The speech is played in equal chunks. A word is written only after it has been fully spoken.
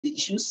the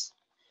issues,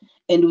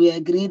 and we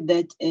agreed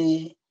that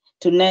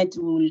tonight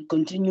we will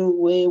continue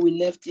where we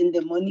left in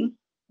the morning.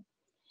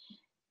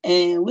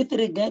 With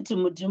regard to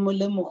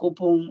Modimolle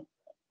Mokgopong,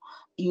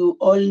 you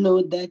all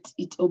know that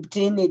it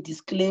obtained a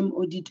disclaimed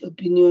audit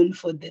opinion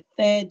for the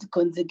third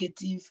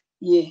consecutive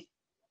year.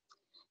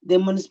 The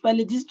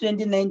municipality's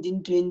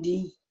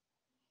 2019-20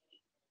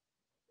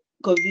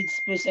 COVID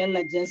special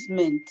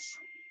adjustment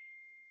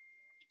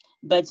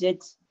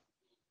budget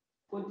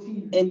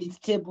and it's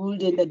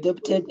tabled and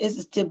adopted, as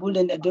it's tabled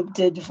and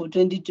adopted for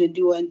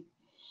 2021,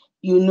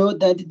 you know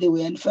that they were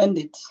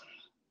unfunded.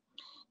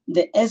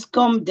 The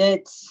ESCOM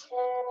debt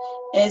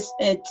as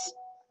at,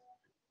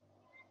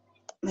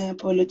 my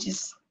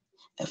apologies,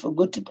 I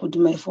forgot to put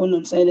my phone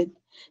on silent.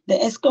 The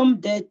ESCOM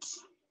debt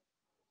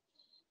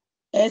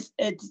as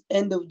at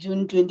end of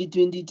June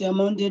 2020, it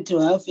amounted to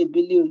 $500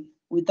 million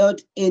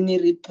without any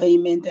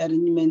repayment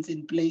arrangements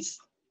in place.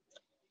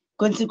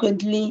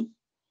 Consequently,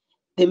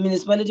 the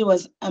municipality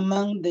was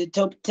among the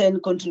top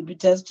 10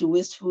 contributors to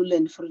wasteful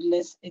and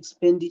fruitless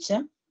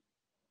expenditure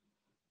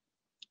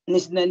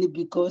nationally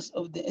because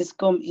of the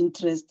ESCOM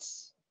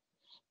interest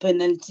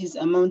penalties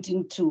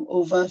amounting to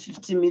over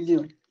 50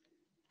 million.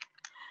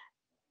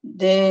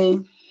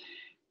 The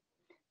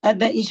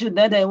other issue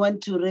that I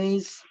want to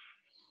raise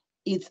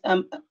is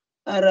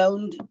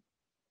around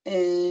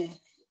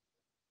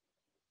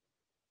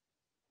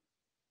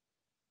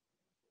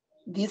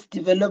these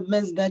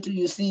developments that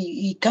you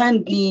see. It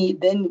can't be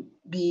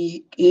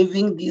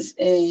having this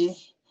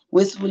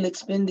wasteful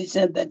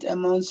expenditure that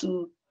amounts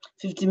to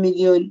 50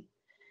 million.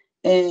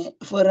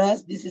 For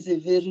us, this is a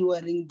very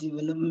worrying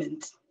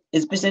development,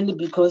 especially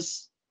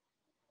because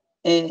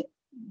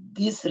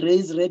this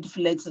raised red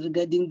flags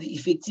regarding the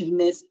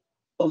effectiveness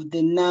of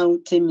the now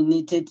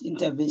terminated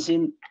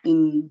intervention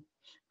in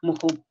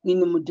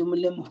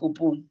Modimolle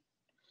Mokgopong.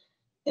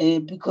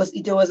 Because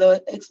it was our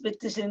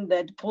expectation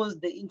that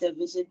post the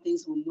intervention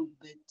things will look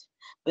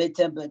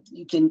better, but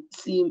you can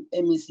see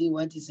MEC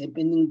what is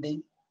happening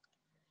there.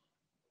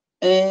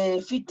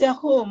 Fita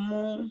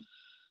home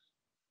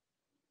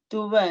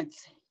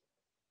towards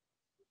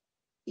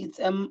it's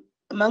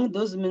among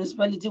those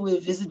municipalities we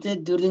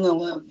visited during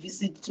our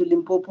visit to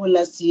Limpopo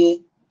last year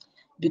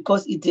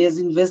because it has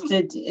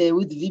invested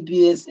with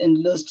VBS and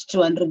lost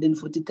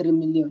 243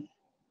 million.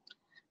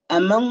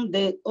 Among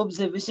the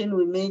observation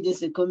we made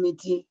as a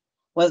committee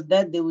was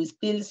that there were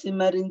still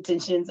simmering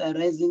tensions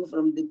arising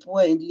from the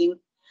poor handling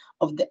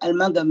of the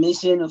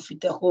amalgamation of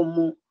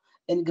Fitahomo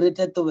and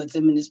Greater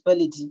Tobatse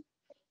municipality,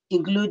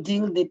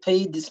 including the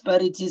pay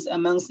disparities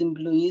amongst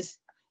employees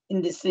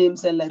in the same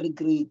salary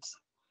grades.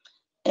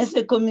 As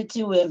a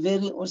committee, we are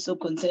very also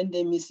concerned,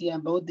 MEC,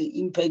 about the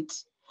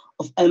impact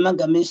of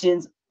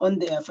amalgamations on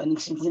their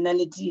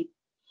functionality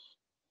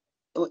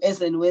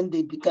as and when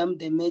they become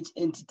the merged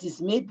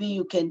entities. Maybe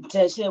you can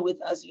share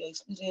with us your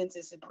experience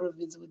as a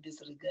province with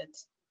this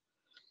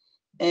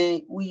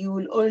regard. We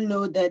will all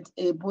know that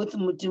both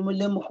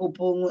Modimolle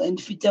Mokgopong and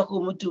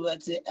Fitahomo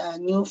Tobatse are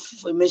new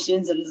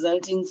formations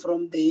resulting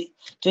from the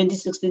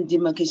 2016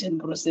 demarcation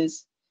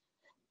process.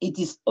 It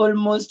is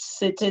almost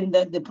certain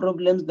that the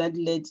problems that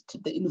led to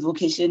the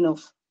invocation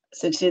of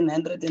Section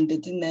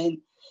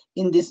 139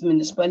 in these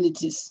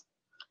municipalities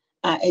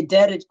are a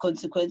direct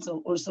consequence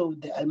of also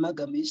of the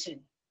amalgamation.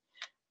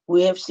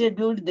 We have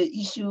scheduled the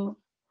issue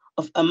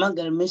of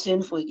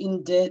amalgamation for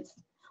in-depth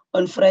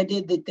on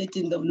Friday, the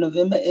 13th of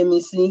November,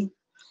 MEC,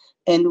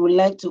 and would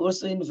like to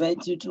also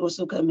invite you to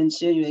also come and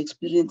share your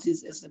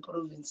experiences as a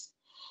province.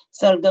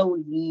 Salga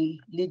will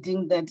be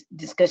leading that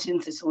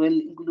discussions as well,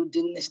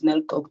 including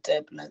National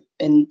Cocktap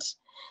and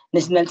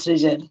National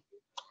Treasury.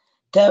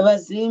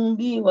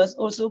 Tavazimbi was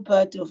also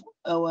part of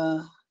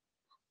our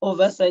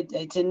oversight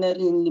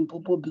itinerary in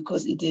Limpopo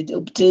because it had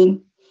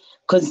obtained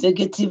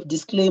consecutive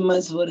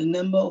disclaimers for a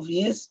number of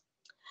years.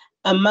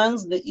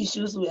 Amongst the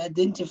issues we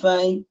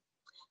identify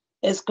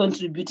as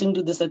contributing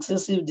to the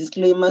successive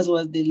disclaimers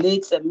was the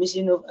late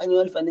submission of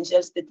annual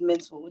financial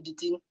statements for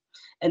auditing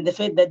and the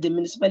fact that the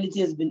municipality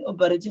has been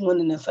operating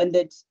on an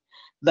unfunded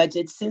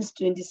budget since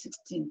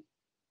 2016.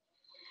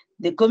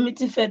 The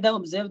committee further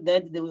observed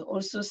that there were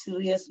also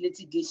serious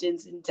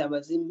litigations in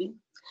Tavazimbi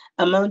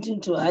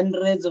amounting to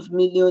hundreds of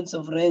millions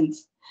of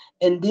rands,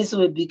 and these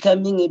were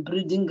becoming a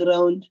breeding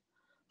ground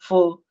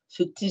for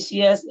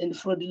fictitious and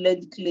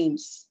fraudulent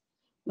claims.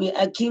 We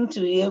are keen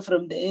to hear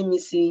from the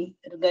MEC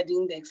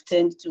regarding the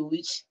extent to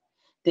which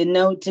the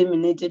now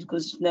terminated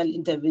constitutional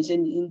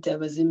intervention in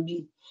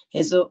Tavazimbi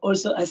has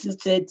also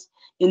assisted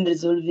in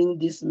resolving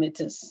these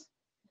matters.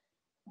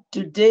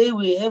 Today,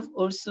 we have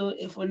also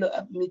a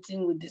follow-up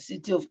meeting with the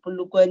city of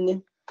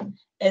Polokwane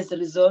as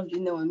resolved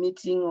in our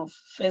meeting of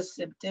 1st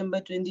September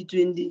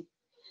 2020.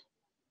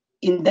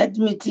 In that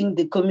meeting,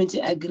 the committee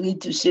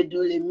agreed to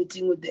schedule a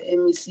meeting with the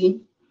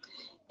MEC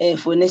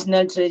for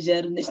National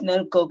Treasury,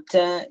 National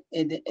Cocktap,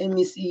 the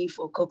MEC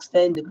for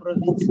Coxta in the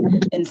province,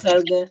 and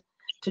Salga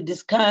to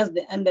discuss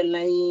the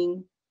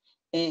underlying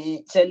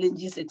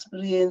challenges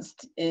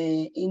experienced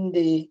in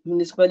the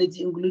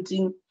municipality,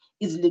 including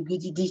its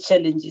liquidity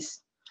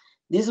challenges.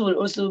 This will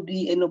also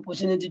be an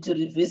opportunity to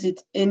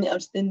revisit any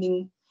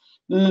outstanding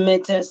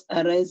matters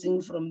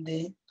arising from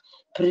the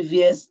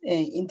previous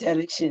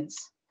interactions.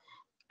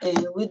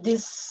 With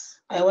this,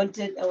 I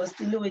was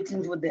still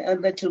waiting for the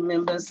other two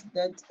members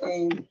that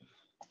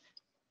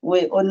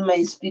were on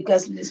my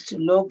speakers list to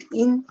log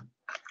in.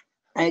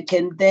 I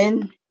can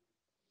then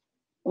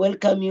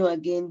welcome you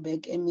again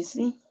back,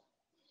 MEC,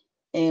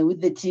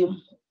 with the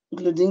team,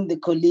 including the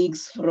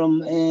colleagues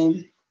from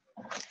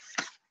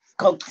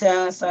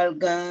Kokta,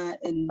 Salga,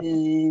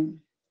 and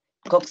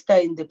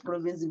Koksta in the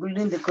province,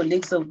 including the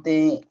colleagues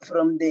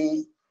from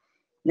the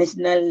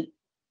National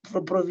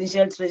for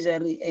Provincial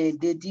Treasury,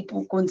 the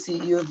Deepu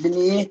Kunsi. You have been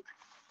here,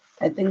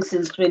 I think,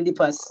 since 20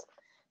 past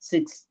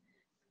 6.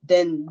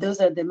 Then those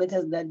are the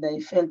matters that I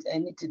felt I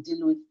need to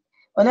deal with.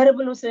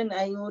 Honorable Hussein,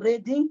 are you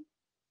ready?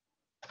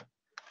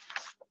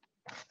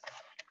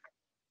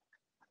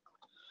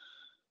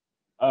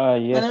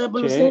 Yes,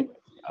 Honorable Chair. Hussein?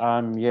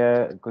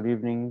 Yeah, good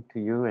evening to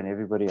you and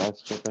everybody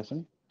else,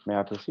 Chairperson. May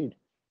I proceed?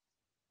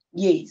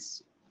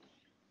 Yes.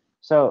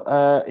 So,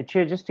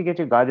 Chair, just to get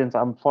your guidance,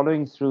 I'm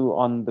following through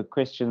on the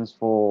questions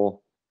for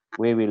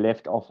where we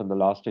left off on the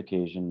last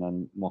occasion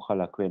on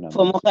Mogalakwena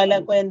For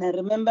municipality. Mogalakwena,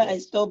 remember I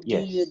stopped you,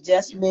 you Yes,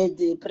 just made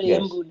the yes.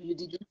 preamble, you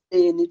didn't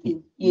say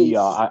anything. Yeah,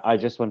 Yes. I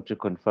just want to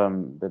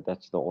confirm that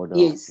that's the order of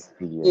Yes.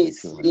 procedure that you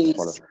Yes. want to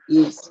follow.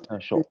 Yes.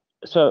 Yes. Sure.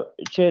 So,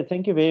 Chair,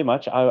 thank you very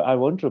much. I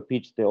won't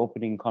repeat the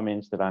opening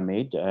comments that I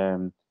made.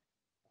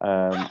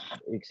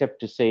 Except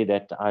to say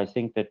that I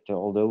think that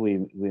although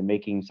we're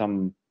making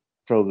some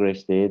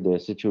progress there, the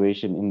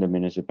situation in the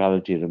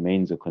municipality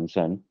remains a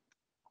concern.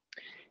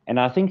 And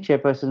I think,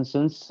 Chairperson,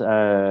 since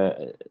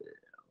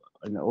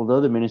and although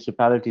the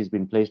municipality has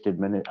been placed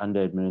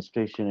under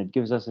administration, it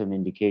gives us an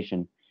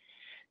indication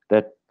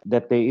that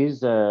there is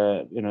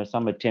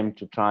some attempt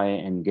to try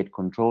and get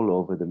control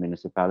over the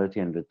municipality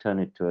and return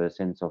it to a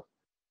sense of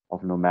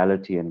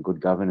normality and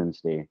good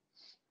governance there.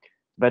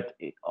 But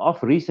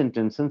of recent,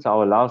 and since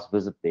our last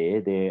visit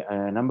there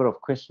are a number of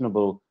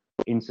questionable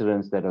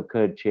incidents that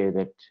occurred, Chair,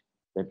 that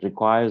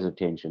requires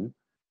attention.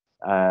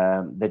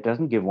 That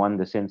doesn't give one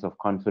the sense of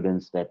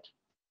confidence that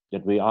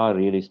we are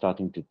really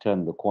starting to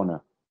turn the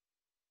corner.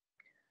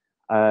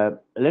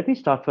 Let me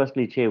start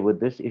firstly, Chair, with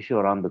this issue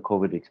around the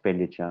COVID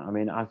expenditure. I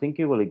mean, I think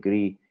you will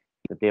agree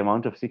that the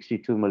amount of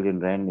 62 million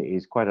rand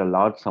is quite a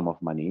large sum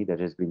of money that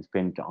has been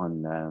spent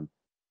on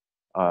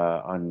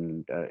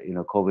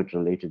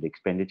COVID-related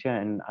expenditure,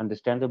 and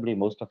understandably,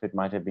 most of it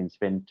might have been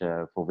spent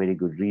for very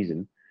good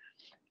reason.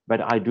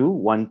 But I do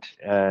want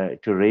to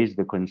raise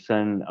the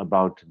concern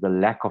about the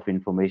lack of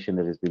information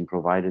that has been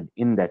provided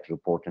in that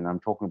report, and I'm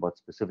talking about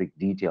specific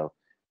detail.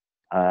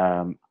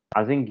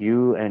 I think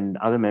you and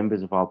other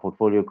members of our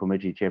portfolio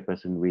committee,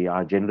 Chairperson, we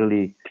are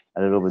generally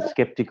a little bit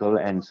skeptical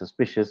and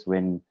suspicious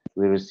when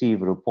we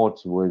receive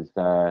reports with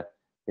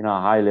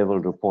high-level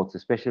reports,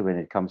 especially when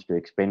it comes to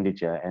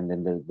expenditure, and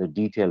then the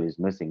detail is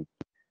missing.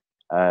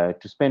 To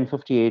spend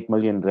 58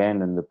 million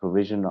rand in the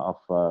provision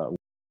of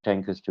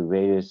tankers to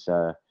various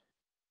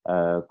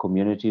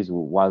communities,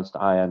 whilst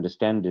I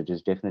understand it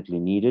is definitely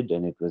needed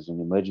and it was an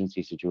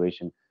emergency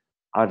situation,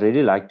 I'd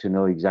really like to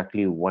know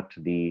exactly what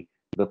the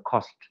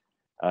cost,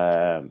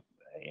 per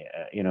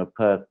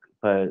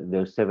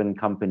those 7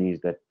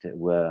 companies that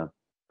were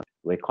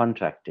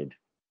contracted.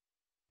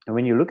 And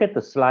when you look at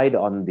the slide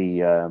on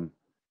the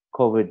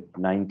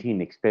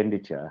COVID-19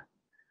 expenditure,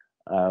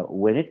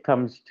 when it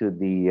comes to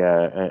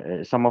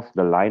the some of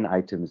the line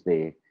items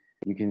there,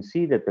 you can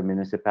see that the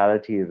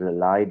municipality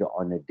relied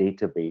on a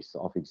database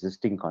of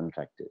existing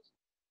contractors.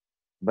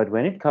 But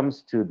when it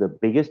comes to the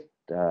biggest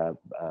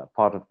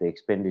part of the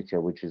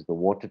expenditure, which is the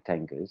water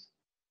tankers,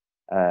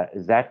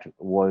 that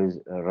was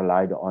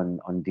relied on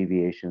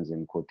deviations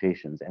and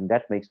quotations, and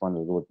that makes one a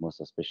little bit more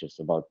suspicious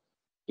about.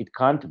 It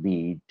can't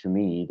be, to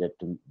me, that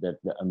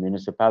a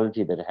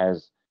municipality that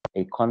has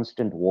a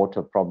constant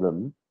water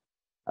problem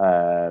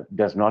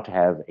does not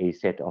have a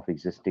set of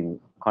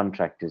existing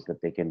contractors that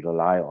they can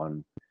rely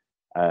on.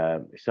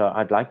 So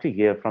I'd like to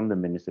hear from the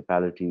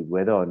municipality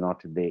whether or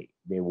not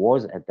there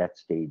was at that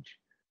stage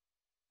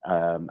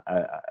a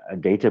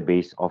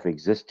database of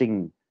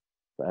existing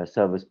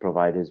service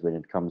providers when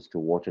it comes to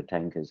water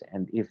tankers.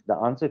 And if the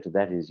answer to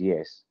that is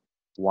yes,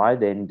 why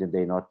then did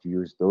they not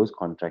use those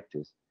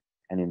contractors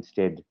and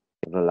instead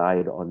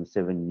relied on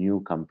 7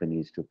 new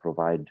companies to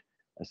provide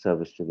a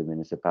service to the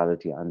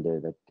municipality under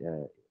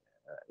that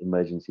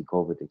emergency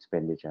COVID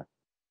expenditure?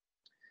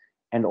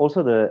 And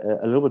also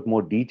a little bit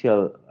more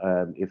detail,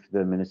 if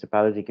the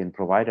municipality can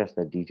provide us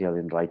that detail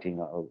in writing,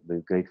 I'll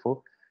be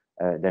grateful.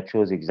 That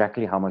shows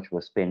exactly how much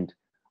was spent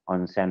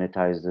on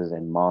sanitizers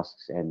and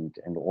masks and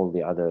all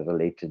the other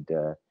related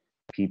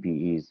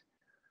PPEs.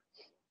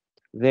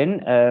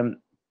 Then,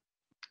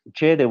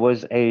 Chair, there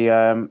was a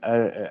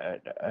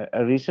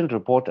recent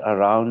report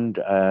around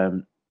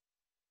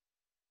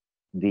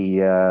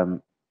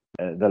the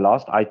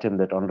last item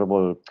that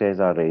Honorable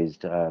Cesar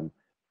raised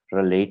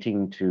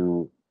relating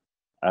to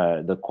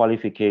the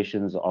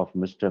qualifications of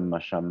Mr.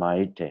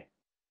 Mashamaite.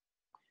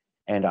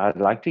 And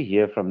I'd like to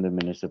hear from the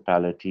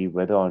municipality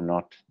whether or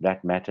not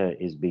that matter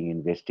is being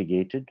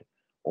investigated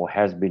or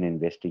has been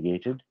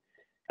investigated,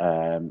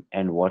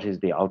 and what is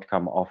the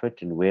outcome of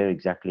it, and where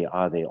exactly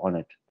are they on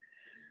it.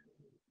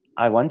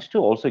 I want to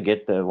also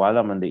get while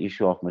I'm on the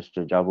issue of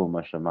Mr. Jabu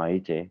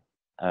Mashamaite,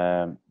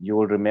 you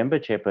will remember,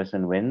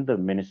 Chairperson, when the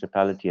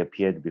municipality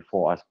appeared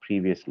before us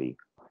previously,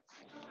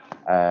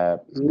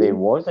 there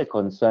was a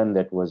concern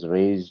that was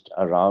raised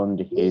around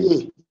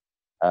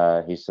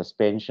his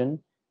suspension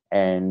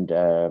and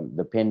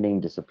the pending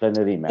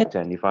disciplinary matter.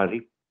 And if I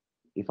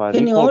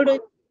Can you recall, hold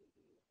it,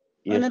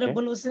 yes, Chair.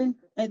 Honorable Hussein?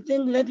 I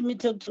think let me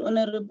talk to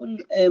Honorable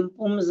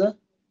Pumza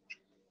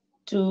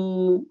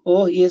to,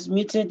 oh, he has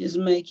muted his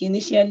mic.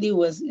 Initially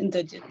was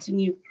interjecting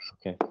you.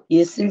 Okay. He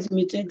has since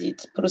muted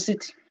it.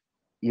 Proceed.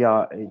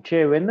 Yeah,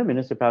 Chair, when the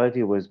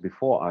municipality was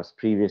before us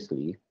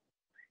previously,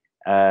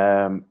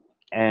 and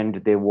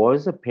there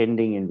was a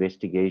pending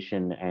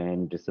investigation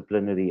and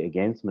disciplinary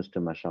against Mr.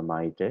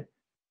 Mashamaite,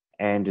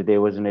 and there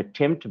was an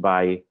attempt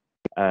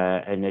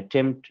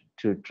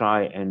to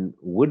try and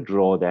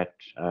withdraw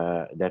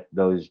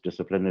those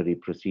disciplinary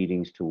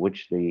proceedings, to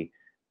which the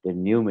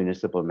new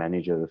municipal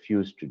manager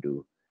refused to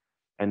do.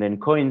 And then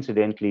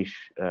coincidentally,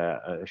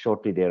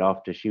 shortly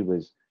thereafter, she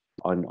was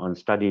on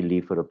study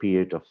leave for a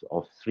period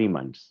of 3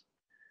 months.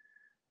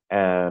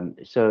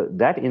 So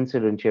that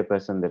incident,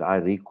 Chairperson, that I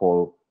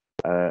recall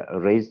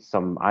raised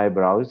some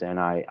eyebrows, and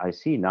I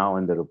see now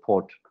in the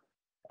report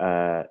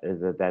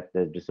that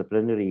the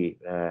disciplinary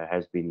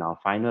has been now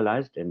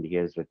finalized and he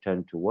has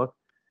returned to work.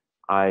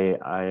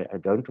 I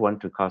don't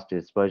want to cast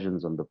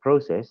aspersions on the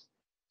process,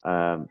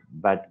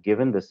 but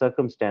given the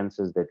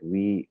circumstances that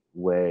we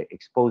were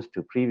exposed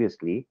to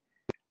previously,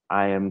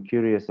 I am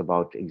curious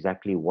about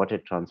exactly what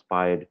had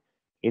transpired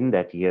in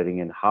that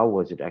hearing and how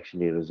was it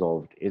actually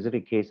resolved. Is it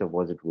a case of,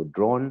 was it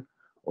withdrawn,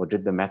 or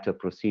did the matter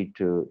proceed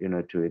to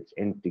its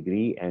nth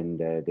degree and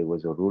there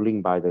was a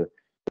ruling by the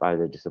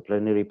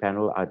disciplinary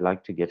panel? I'd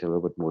like to get a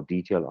little bit more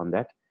detail on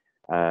that,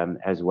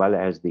 as well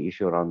as the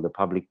issue around the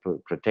public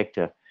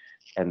protector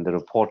and the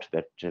report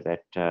that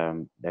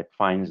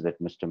finds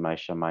that Mr.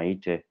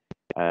 Mashamaite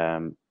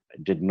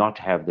did not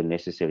have the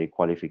necessary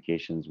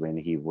qualifications when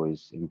he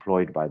was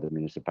employed by the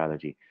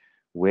municipality.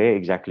 Where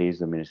exactly is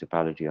the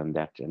municipality on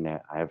that, and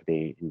have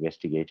they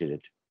investigated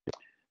it?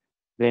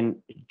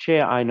 Then,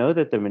 Chair, I know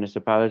that the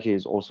municipality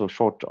is also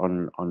short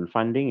on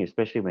funding,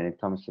 especially when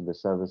it comes to the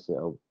service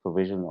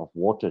provision of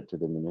water to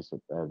the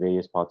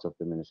various parts of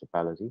the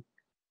municipality.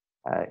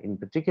 In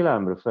particular,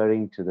 I'm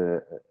referring to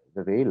the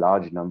very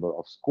large number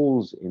of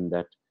schools in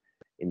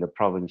the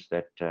province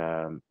that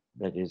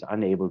is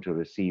unable to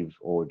receive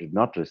or did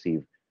not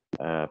receive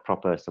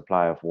proper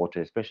supply of water,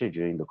 especially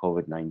during the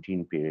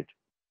COVID-19 period,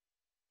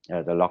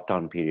 the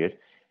lockdown period.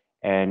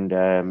 And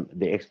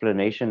the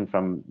explanation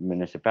from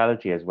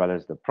municipality as well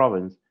as the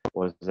province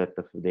was that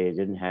they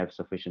didn't have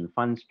sufficient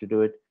funds to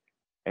do it,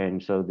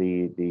 and so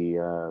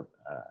the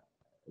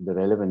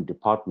relevant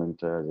department,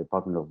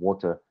 Department of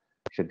Water,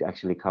 should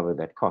actually cover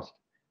that cost.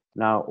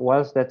 Now,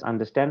 whilst that's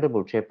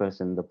understandable,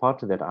 Chairperson, the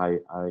part that I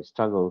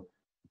struggle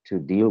to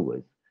deal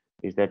with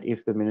is that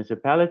if the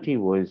municipality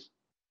was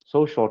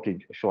so short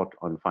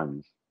on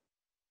funds,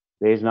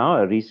 there is now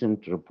a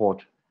recent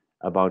report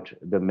about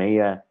the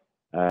mayor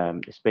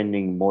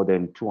spending more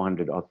than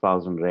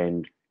 200,000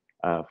 rand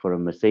for a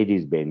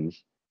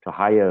Mercedes-Benz, to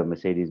hire a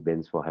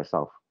Mercedes-Benz for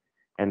herself.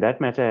 And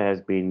that matter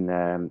has been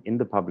in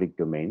the public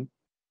domain.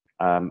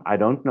 I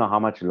don't know how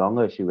much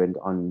longer she went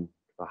on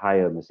to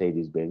hire a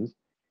Mercedes-Benz.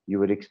 You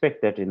would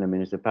expect that in a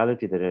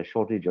municipality that has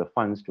shortage of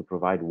funds to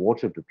provide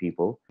water to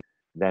people,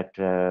 that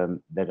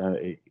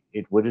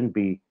it wouldn't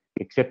be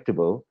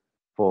acceptable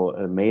for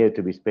a mayor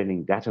to be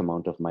spending that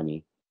amount of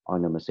money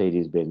on a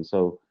Mercedes-Benz.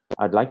 So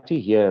I'd like to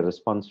hear a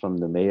response from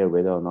the mayor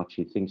whether or not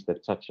she thinks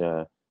that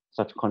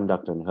such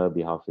conduct on her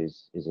behalf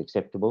is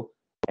acceptable,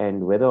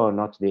 and whether or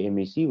not the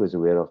MEC was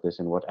aware of this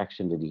and what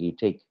action did he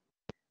take.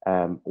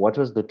 What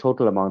was the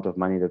total amount of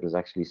money that was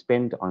actually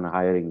spent on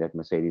hiring that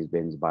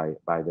Mercedes-Benz by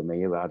the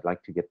mayor? I'd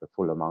like to get the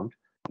full amount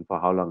and for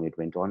how long it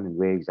went on and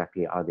where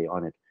exactly are they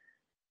on it.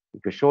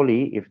 Because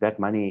surely if that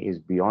money is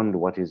beyond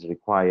what is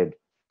required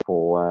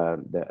for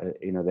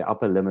the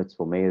upper limits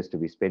for mayors to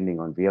be spending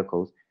on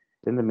vehicles,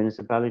 then the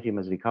municipality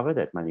must recover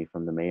that money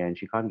from the mayor and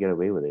she can't get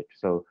away with it.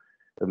 So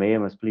the mayor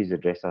must please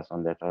address us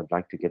on that. I'd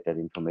like to get that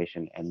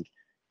information. And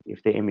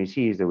if the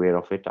MEC is aware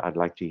of it, I'd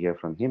like to hear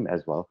from him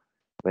as well,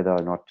 whether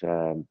or not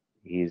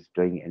he's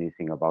doing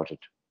anything about it.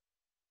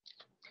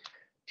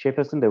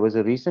 Chairperson, there was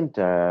a recent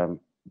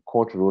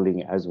court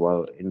ruling as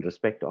well in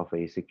respect of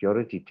a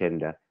security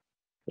tender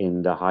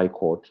in the High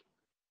Court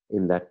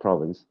in that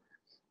province.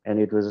 And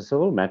it was a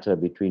civil matter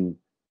between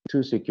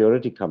two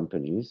security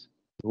companies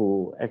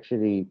who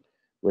actually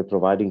were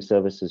providing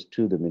services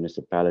to the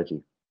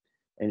municipality.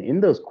 And in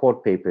those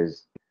court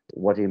papers,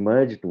 what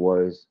emerged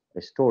was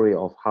a story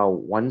of how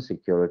one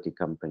security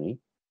company,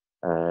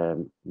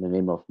 the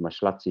name of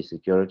Mashlatsi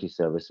Security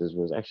Services,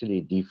 was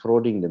actually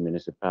defrauding the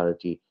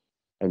municipality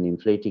and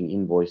inflating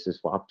invoices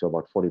for up to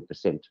about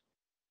 40%.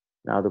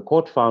 Now, the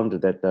court found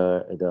that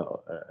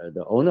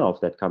the owner of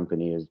that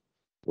company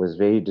was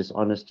very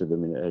dishonest to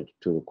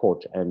the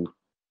court, and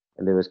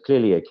there was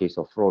clearly a case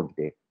of fraud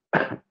there.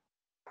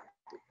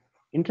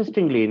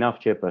 Interestingly enough,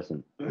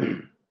 Chairperson,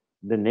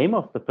 the name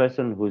of the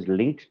person who's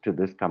linked to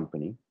this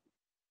company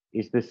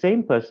is the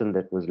same person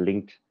that was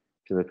linked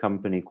to the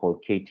company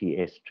called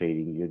KTS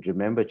Trading. You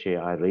remember,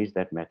 Chair, I raised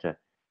that matter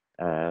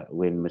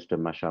when Mr.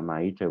 Masha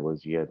Maita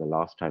was here the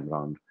last time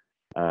round,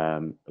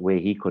 where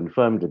he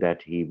confirmed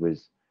that he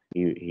was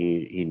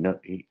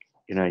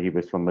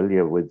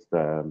familiar with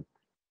the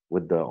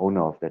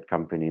owner of that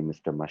company,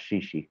 Mr.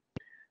 Mashishi.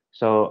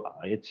 So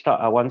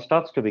one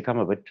starts to become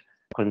a bit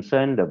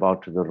concerned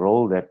about the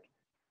role that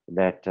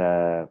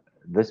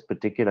this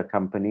particular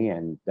company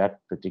and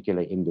that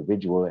particular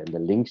individual and the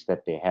links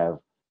that they have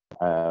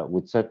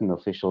with certain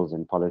officials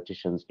and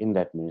politicians in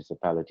that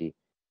municipality.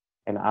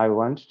 And I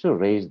want to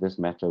raise this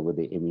matter with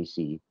the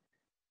MEC.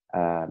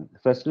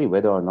 Firstly,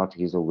 whether or not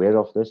he's aware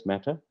of this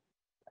matter.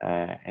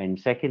 And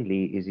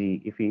secondly,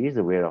 if he is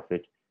aware of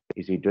it,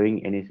 is he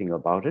doing anything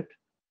about it?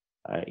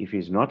 If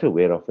he's not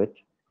aware of it,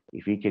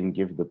 if he can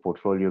give the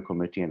portfolio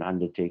committee an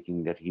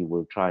undertaking that he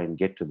will try and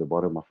get to the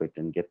bottom of it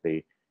and get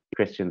the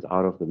questions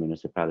out of the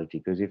municipality.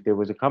 Because if there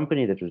was a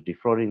company that was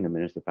defrauding the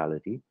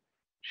municipality,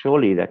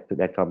 surely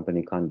that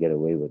company can't get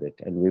away with it.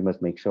 And we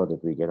must make sure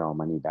that we get our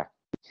money back.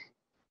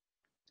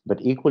 But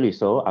equally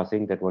so, I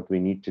think that what we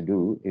need to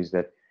do is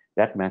that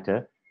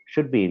matter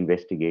should be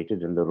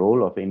investigated, and the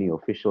role of any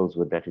officials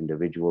with that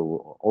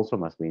individual also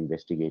must be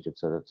investigated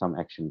so that some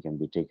action can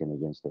be taken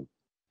against them.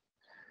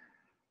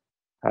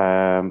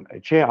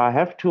 Chair, I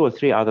have 2 or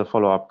 3 other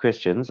follow-up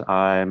questions.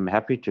 I'm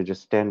happy to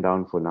just stand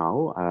down for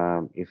now.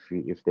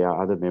 If there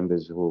are other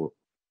members who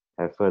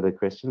have further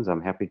questions,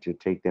 I'm happy to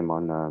take them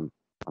on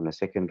a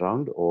second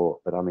round,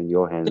 but I'm in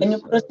your hands. Can you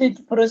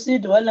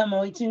proceed while I'm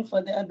waiting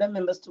for the other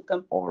members to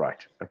come? All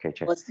right. Okay,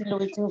 Chair. We're still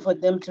waiting for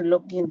them to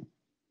log in.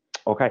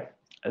 Okay.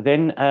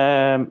 Then,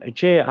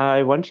 Chair,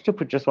 I wanted to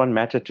put just one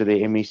matter to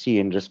the MEC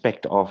in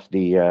respect of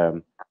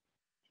the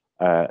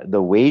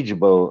wage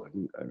bill.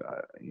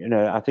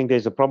 I think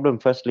there's a problem.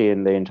 Firstly,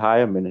 in the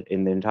entire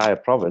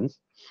province,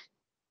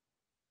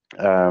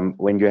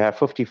 when you have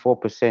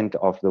 54%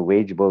 of the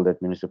wage bill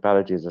that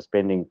municipalities are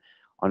spending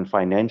on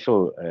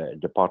financial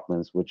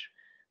departments, which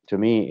to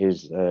me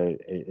is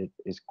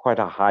quite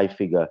a high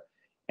figure.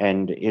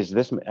 And is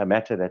this a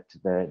matter that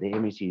the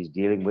MEC is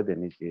dealing with,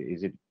 and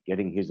is it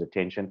getting his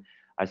attention?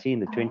 I see in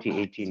the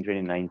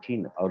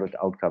 2018-2019 audit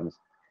outcomes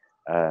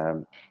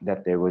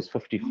that there was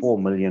 54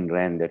 million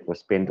rand that was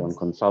spent on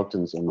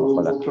consultants in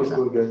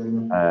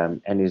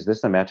Mokgalakena. And is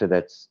this a matter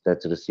that's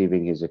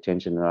receiving his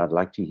attention? And I'd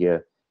like to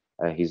hear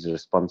his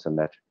response on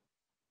that.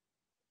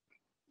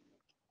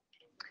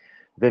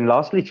 Then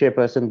lastly,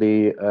 Chairperson,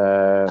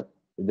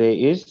 there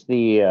is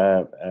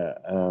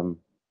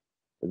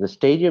the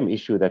stadium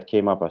issue that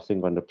came up, I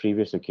think, on the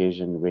previous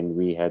occasion when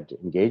we had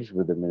engaged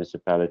with the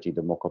municipality,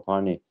 the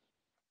Mokopane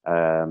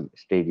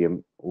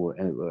stadium,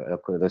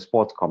 the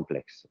sports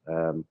complex,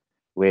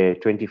 where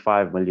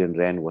 25 million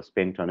rand was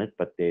spent on it,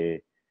 but the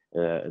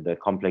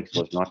complex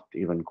was not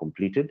even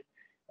completed.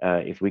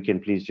 If we can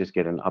please just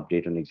get an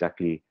update on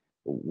exactly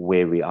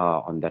where we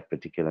are on that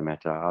particular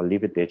matter. I'll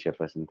leave it there,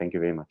 Chairperson. Thank you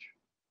very much.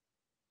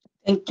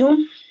 Thank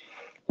you.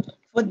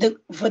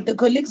 For the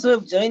colleagues who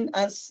have joined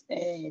us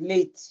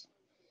late,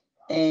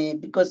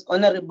 because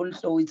Honorable,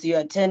 so with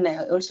your turn,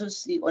 I also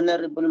see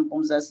Honorable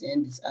Mpumza's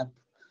hand is up.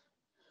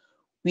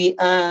 We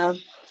are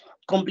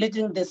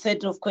completing the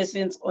set of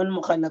questions on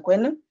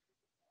Mokgalakena.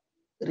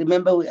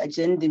 Remember, we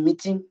adjourned the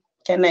meeting.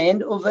 Can I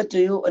hand over to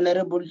you,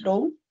 Honorable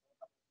Low?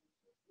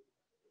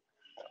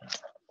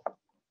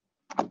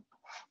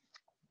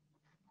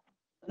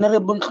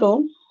 Honorable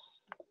Low.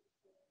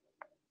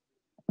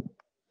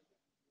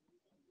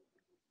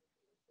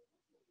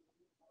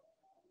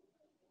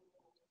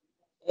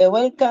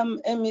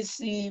 Welcome,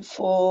 MEC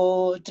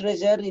for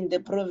Treasury in the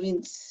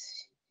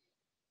province,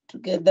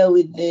 together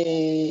with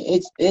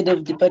the head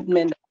of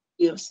department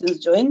you have since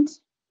joined.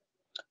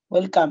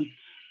 Welcome.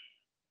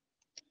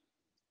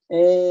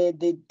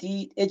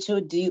 The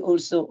HOD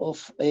also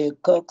of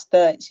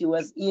Coxstar, she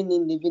was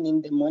even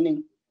in the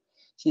morning.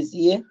 She's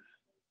here.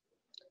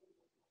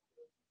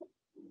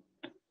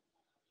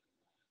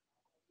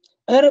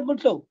 Honorable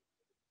Flo.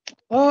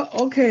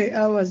 Oh, okay.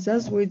 I was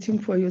just waiting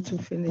for you to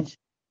finish.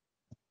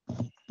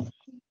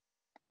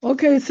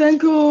 Okay,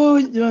 thank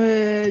you,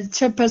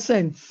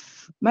 Chairperson.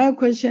 My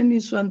question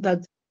is one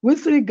that,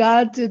 with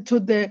regard to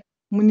the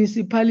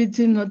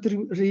municipality not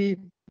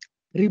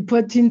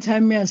reporting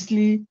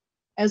timeously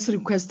as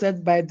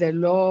requested by the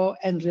law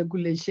and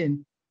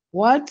regulation,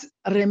 what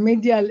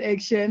remedial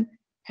action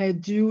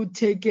had you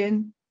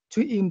taken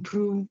to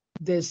improve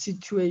the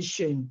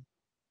situation?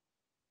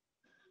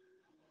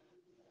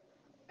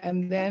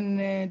 And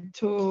then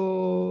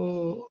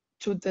to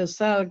the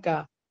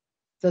SALGA,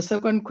 the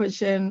second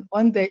question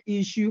on the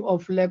issue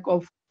of lack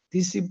of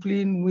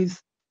discipline with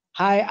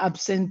high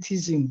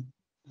absenteeism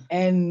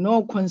and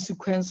no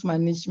consequence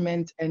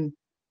management, and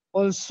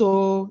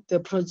also the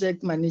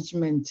project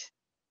management.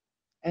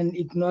 and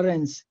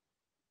ignorance,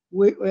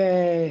 which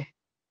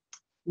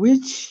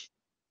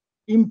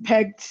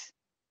impact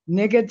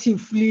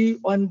negatively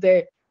on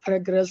the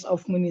progress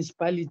of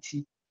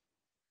municipality.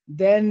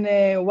 Then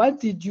what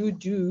did you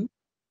do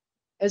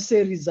as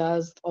a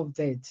result of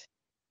that?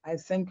 I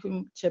thank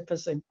you,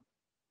 Chairperson.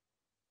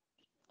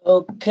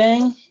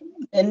 Okay.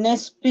 The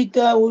next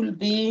speaker will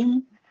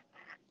be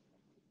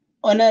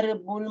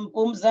Honorable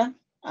Mpumza.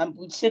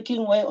 I'm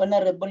checking where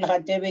Honorable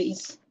Hadebe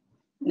is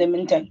in the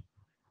meantime.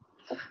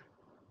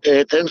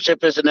 Thanks,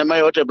 Chairperson. Am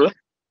I audible?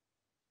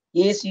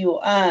 Yes, you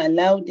are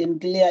loud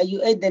and clear. Are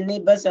you at the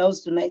neighbor's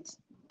house tonight?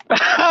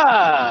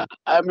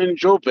 I'm in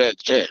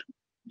Joburg, Chair.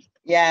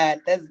 Yeah,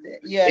 that's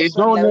There's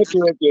no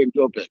network in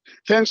Joburg.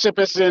 Thanks,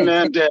 Chairperson,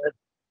 and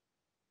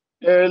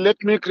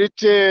let me greet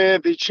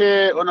the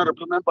Chair,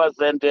 honorable members,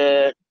 and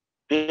the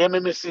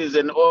MMCs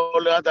and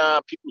all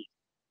other people.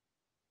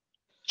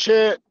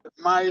 Chair,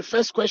 my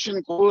first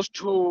question goes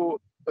to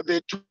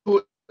the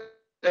two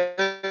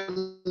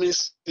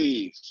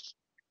MMCs.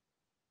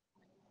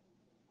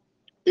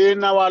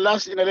 In our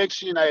last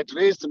election, I had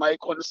raised my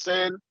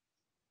concern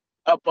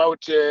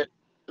about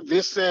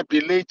this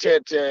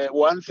belated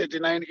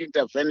 139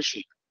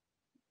 intervention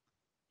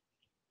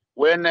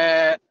when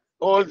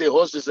all the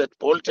horses had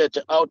bolted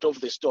out of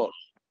the stall.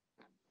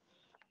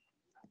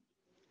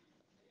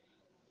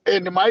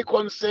 And my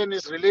concern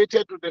is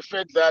related to the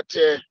fact that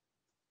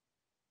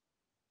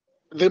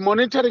the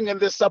monitoring and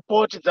the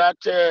support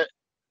that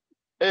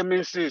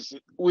MSCs,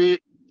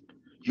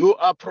 you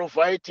are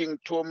providing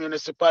to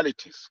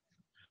municipalities.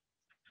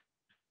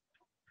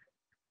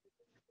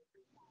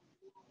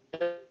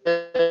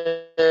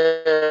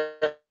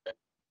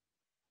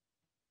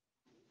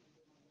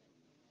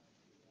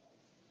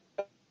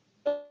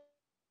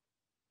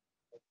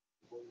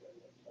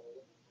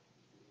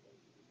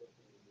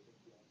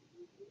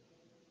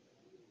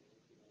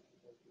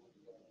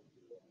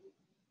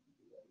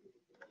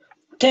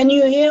 Can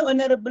you hear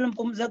Honorable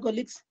Mpumza,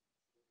 colleagues?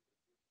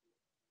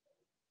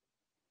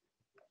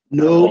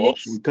 No,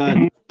 Colleagues? we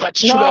can't.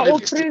 Particularly No,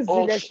 listed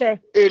please, of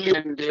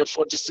alien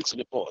 46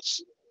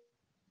 reports.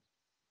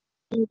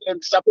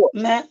 And support.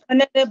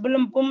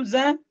 Honorable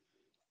Mpumza.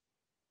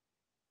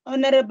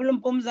 Honorable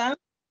Mpumza.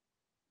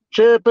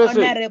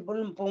 Chairperson.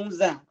 Honorable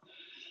Mpumza.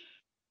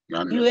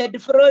 You had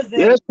frozen.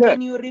 Yes, sir.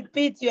 Can you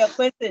repeat your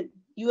question?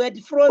 You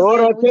had frozen. All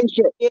right, thanks,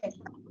 sir.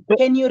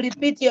 Can you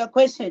repeat your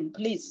question,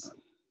 please?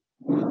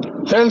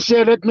 Thanks,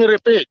 sir. Let me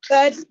repeat.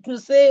 Start to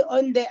say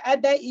on the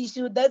other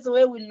issue, that's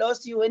where we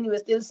lost you when you were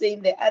still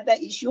saying the other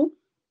issue.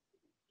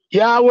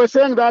 Yeah, we're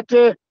saying that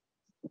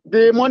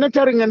the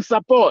monitoring and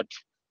support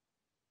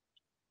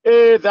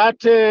that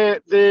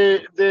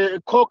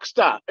the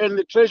COGSTA and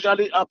the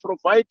Treasury are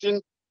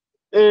providing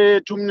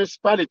to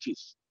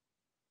municipalities,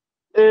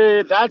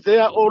 that they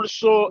are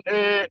also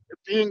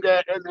being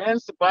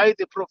enhanced by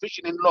the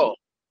provision in law,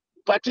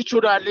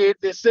 particularly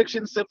the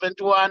Section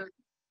 71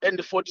 and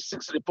the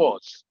 46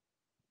 reports.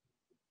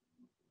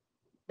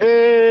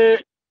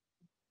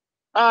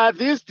 Are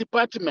these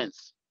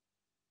departments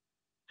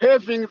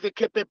having the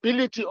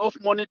capability of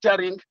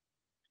monitoring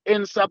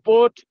and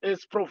support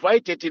as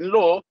provided in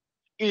law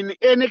in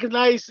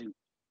analyzing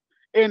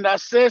and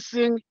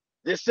assessing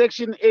the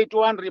Section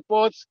 81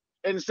 reports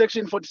and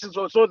Section 46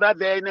 so that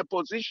they're in a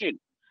position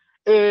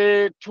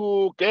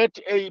to get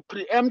a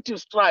preemptive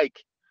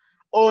strike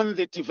on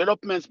the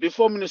developments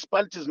before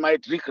municipalities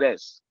might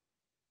regress?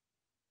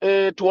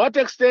 To what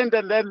extent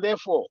and then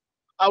therefore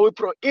are we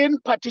in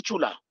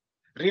particular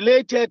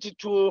related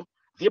to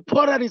the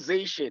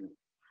polarization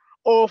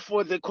of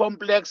the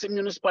complex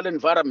municipal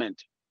environment,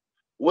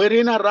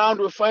 wherein around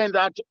we find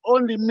that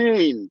only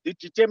the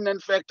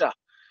determinant factor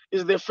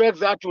is the fact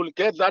that we'll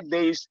get that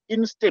there is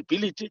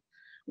instability,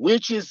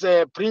 which is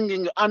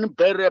bringing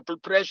unbearable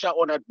pressure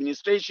on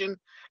administration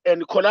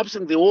and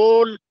collapsing the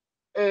whole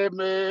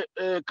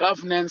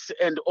governance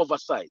and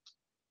oversight.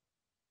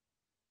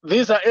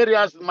 These are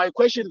areas, my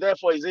question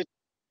therefore is,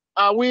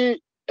 are we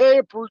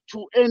able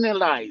to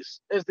analyze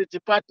as the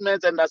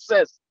departments and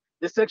assess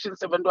the Section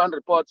 71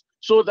 reports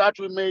so that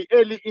we may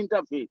early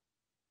intervene?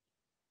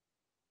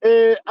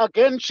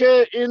 Again,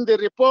 Chair, in the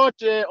report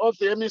of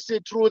the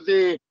MEC through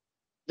the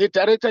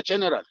Director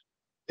General,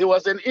 there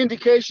was an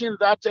indication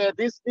that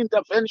this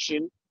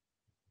intervention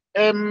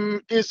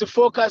is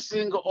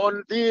focusing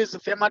on these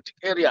thematic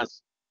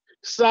areas: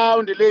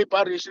 sound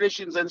labor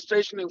relations and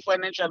strengthening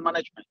financial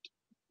management.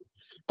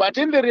 But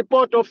in the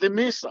report of the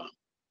MISA,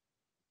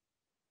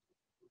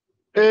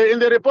 there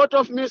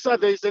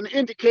is an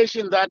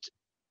indication that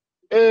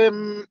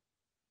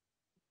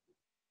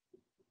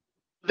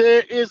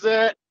there is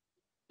a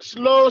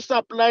slow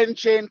supply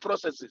chain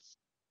processes,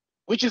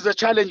 which is a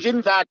challenge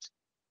in that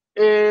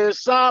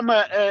some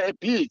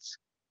bids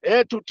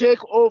had to take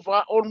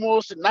over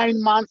almost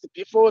 9 months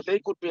before they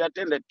could be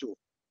attended to.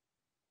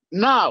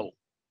 Now,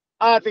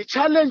 are the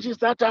challenges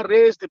that are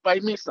raised by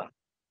MISA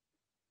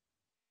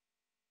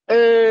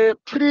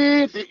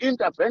pre the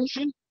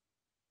intervention,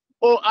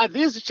 or are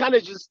these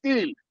challenges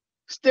still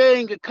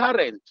staying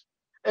current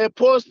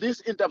post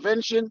this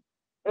intervention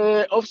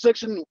of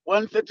Section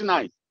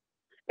 139?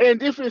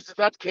 And if it's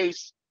that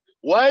case,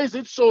 why is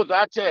it so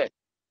that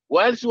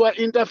whilst you are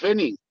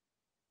intervening,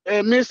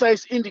 MISA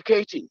is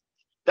indicating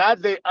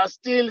that there are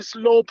still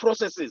slow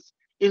processes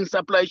in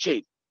supply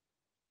chain?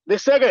 The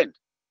second,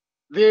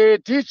 the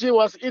DG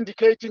was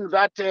indicating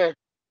that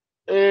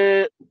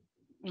the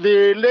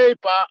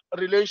labor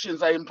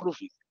relations are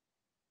improving.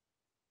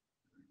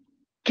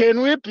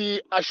 Can we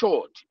be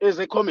assured as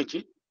a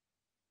committee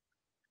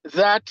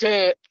that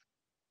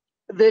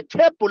the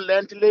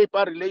turbulent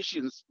labor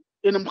relations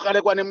in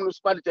Mkhalekwane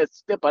municipality has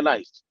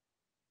stabilized?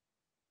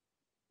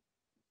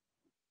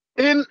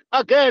 In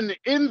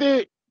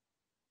the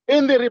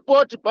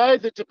report by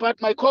the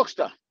department,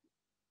 Coxter,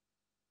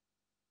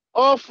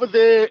 of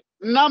the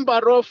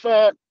number of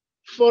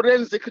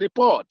forensic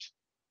reports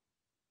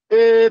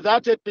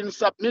that had been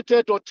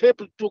submitted or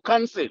tabled to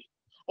council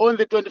on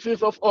the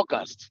 25th of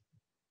August,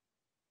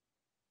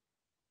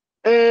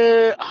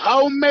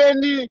 how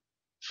many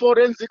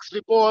forensics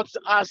reports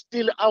are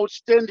still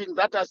outstanding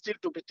that are still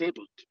to be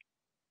tabled?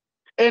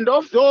 And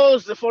of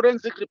those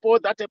forensic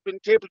reports that have been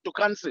tabled to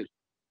council,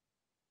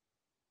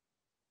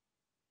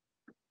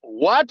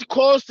 what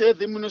cost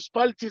the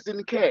municipalities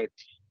incurred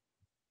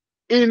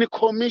in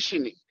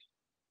commissioning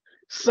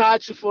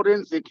such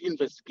forensic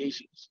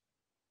investigations?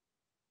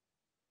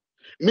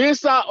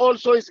 MISA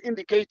also is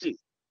indicating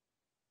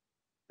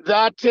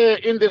that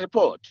in the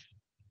report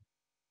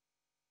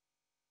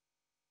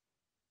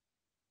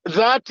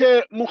that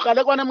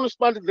Mkhalekwane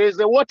municipality, there is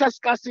a water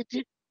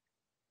scarcity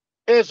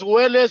as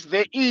well as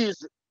there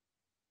is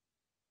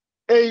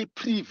a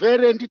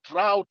prevalent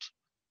drought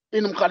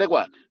in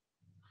Mkhalekwane.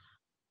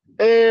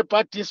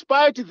 But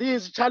despite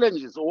these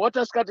challenges,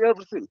 water scarcity,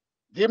 everything,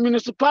 the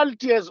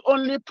municipality has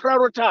only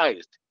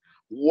prioritized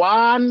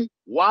one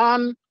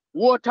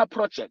water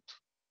project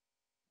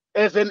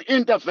as an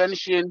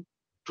intervention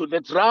to the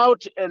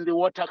drought and the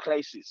water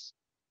crisis.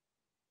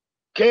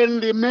 Can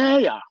the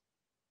mayor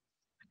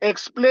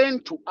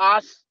explain to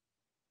us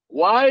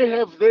why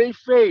have they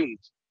failed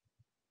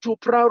to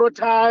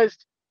prioritize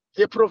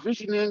the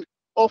provisioning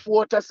of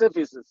water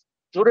services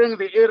during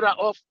the era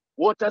of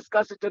water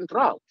scarcity and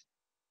drought?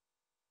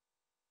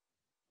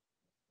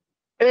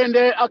 And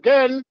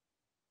again,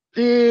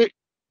 the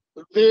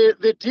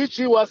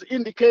DG was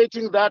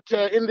indicating that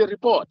in the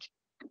report,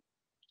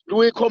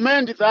 we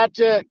commend that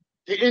the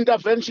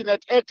intervention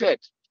had acted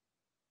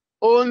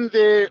on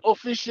the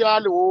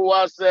official who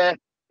was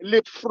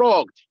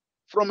leapfrogged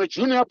from a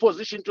junior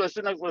position to a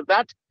senior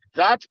position.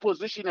 That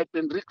position had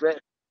been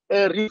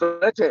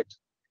reverted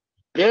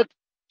back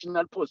to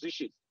national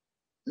position.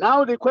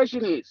 Now the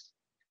question is,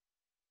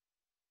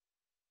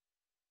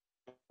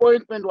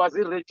 appointment was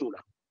irregular.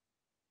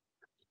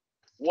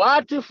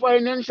 What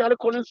financial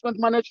commencement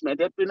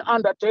management had been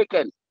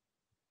undertaken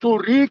to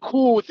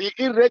recoup the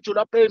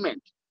irregular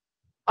payment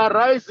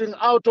arising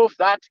out of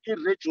that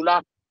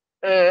irregular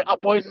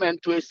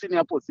appointment to a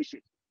senior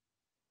position?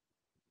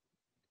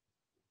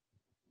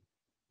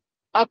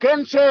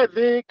 Again, Chair,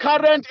 the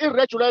current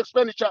irregular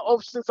expenditure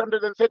of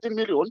 613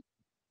 million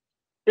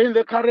in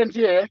the current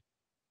year,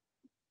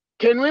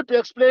 can we be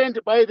explained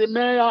by the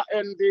mayor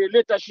and the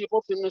leadership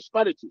of the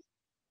municipality?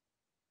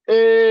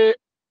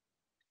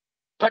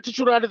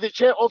 Particularly the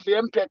chair of the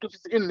MPEC, if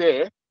it's in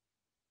there,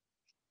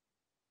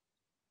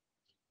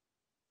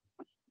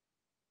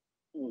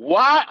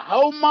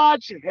 how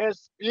much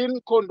has been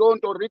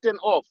condoned or written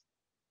off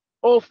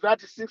of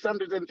that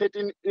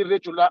 613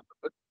 irregular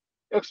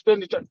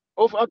expenditure,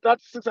 of that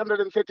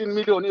 613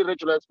 million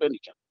irregular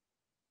expenditure?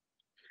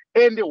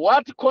 And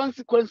what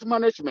consequence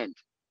management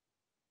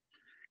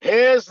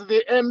has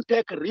the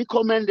MPEC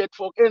recommended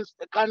for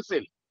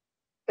council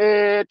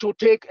to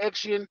take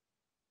action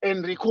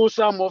and recoup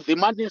some of the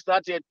monies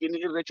that had been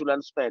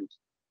irregularly spent?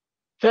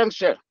 Thanks,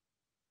 Chair.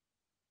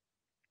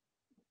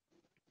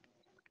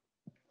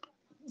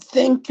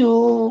 Thank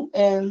you,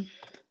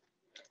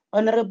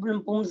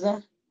 Honorable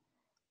Mpumza.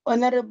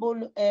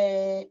 Honorable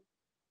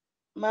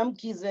Mam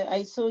Kize,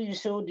 I saw you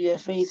showed your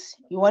face.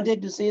 You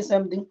wanted to say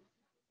something?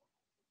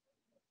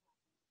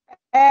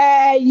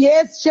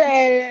 Yes,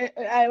 Chair.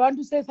 I want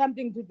to say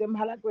something to the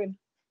Mkhalekwane.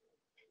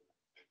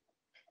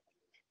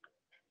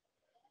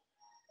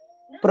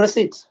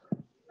 Proceed.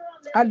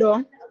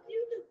 Hello.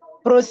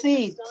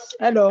 Proceed.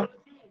 Hello.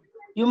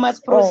 You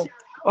must proceed.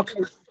 Oh,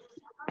 okay.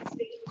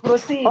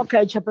 Proceed.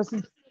 Okay,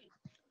 Chairperson.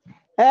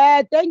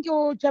 Thank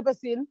you,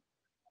 Chairperson.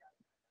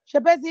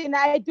 Chairperson,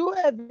 I do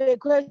have a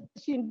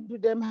question to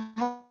the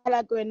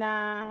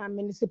Mkhalekwane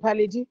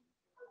municipality.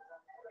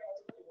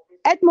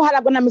 At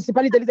Mkhalekwane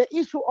municipality, there is the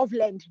issue of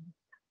land.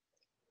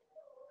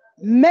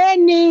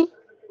 Many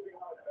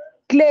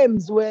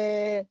claims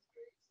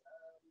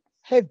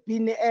have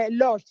been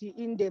lodged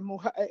in the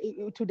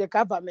to the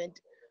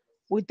government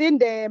within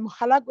the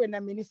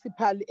Mkhalekwane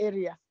municipal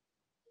area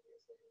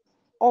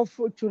of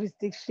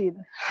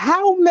jurisdiction.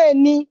 How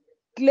many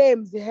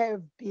claims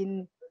have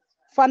been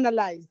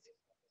finalized?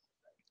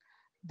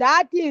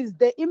 That is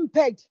the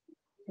impact.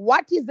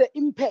 What is the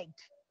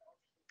impact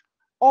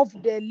of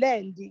the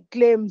land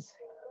claims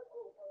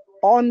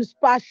on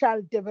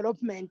spatial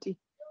development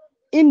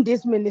in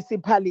this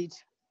municipality.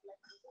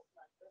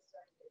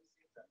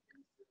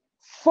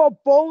 For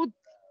both,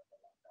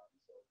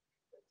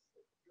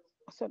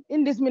 so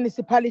in this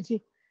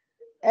municipality,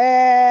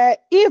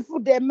 if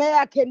the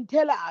mayor can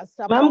tell us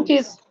about.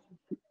 Mamkis,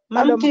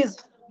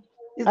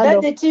 is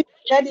Hello. that the TV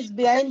that is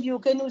behind you?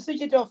 Can you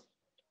switch it off?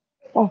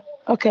 Oh,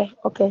 okay,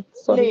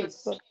 sorry.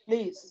 Please,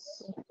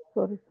 please.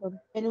 Sorry.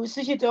 Can you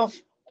switch it off?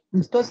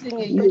 It's causing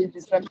a huge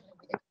distraction.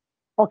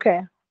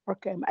 Okay,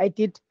 I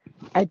did,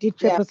 Yeah.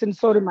 Chairperson.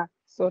 Sorry, ma.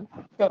 Sorry.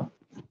 Sure.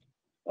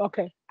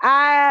 Okay.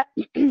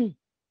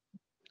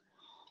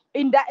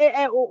 In the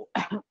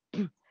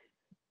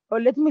or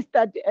let me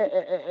start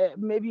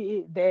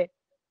maybe there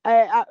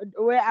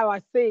where I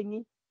was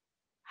saying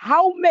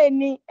how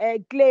many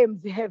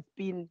claims have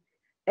been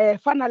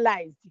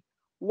finalized.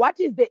 What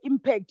is the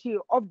impact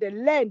of the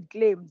land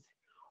claims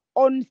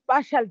on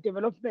spatial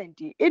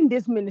development in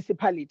this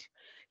municipality?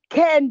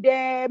 Can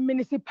the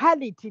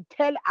municipality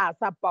tell us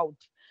about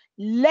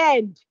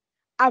land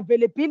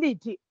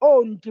availability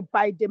owned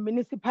by the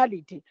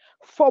municipality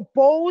for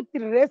both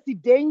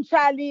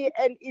residential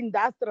and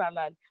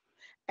industrial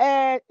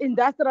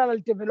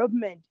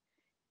development?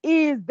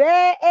 Is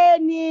there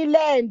any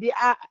land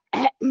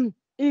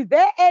is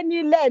there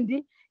any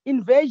land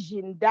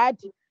invasion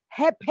that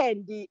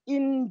happened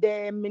in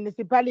the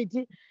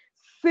municipality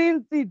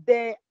since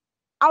the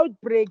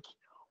outbreak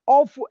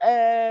of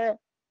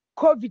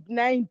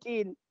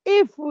COVID-19?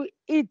 If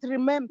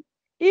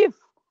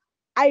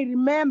I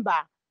remember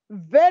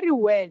very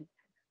well,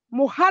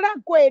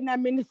 Mogalakwena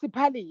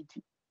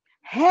municipality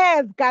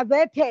has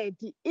gazetted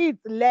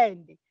its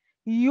land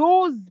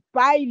use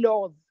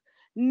bylaws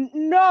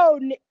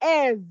known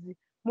as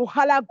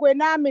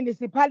Mogalakwena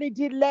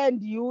Municipality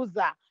Land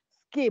User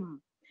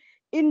Scheme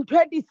in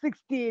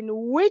 2016,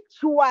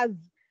 which was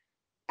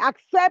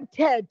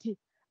accepted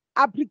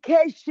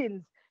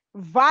applications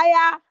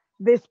via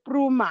the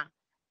Spruma.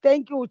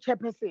 Thank you,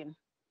 Chairperson.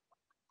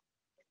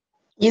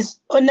 Is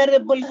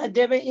Honorable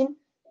Hadebe in?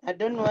 I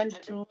don't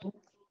want to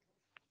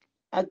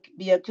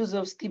be accused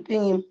of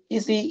skipping him.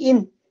 Is he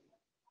in?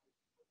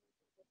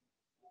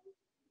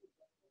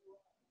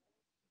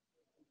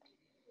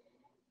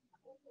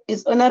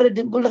 Is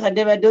Honorable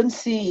Hadebe? I don't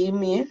see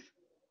him here.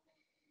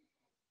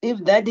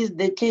 If that is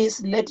the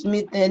case, let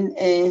me then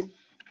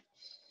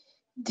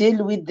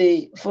deal with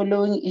the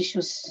following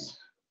issues.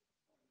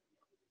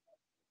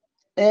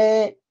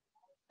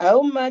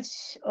 How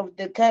much of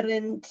the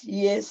current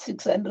year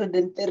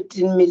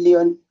 613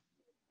 million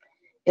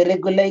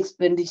irregular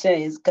expenditure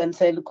is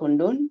council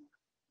condone?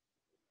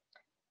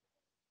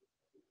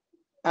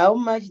 How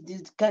much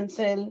did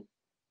council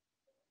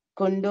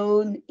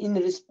condone in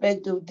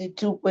respect of the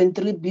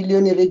 2.3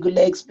 billion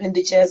irregular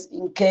expenditures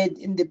incurred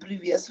in the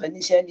previous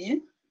financial year?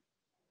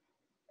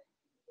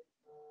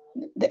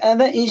 The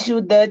other issue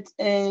that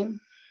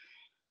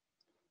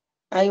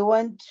I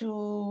want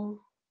to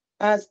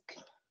ask,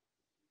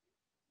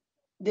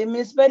 the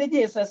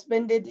municipality has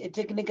suspended a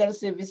technical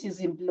services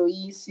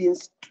employee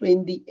since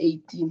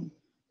 2018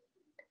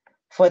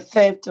 for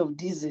theft of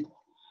diesel.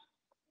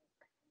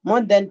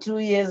 More than 2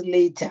 years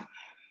later,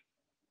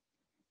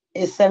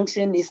 a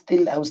sanction is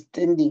still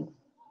outstanding.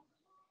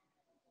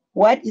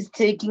 What is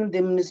taking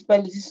the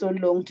municipality so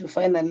long to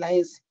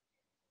finalize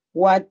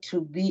what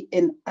to be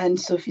an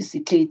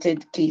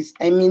unsophisticated case?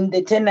 I mean,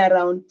 the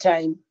turnaround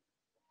time.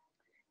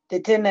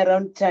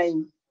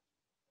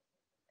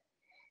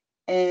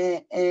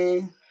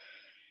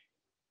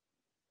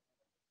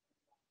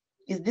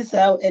 Is this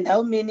how, and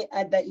how many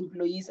other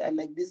employees are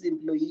like this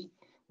employee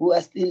who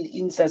are still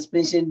in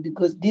suspension?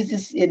 Because this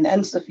is an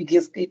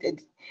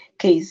unsophisticated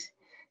case.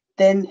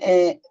 Then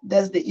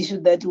that's the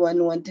issue that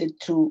one wanted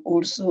to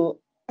also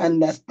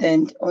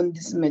understand on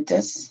these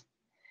matters.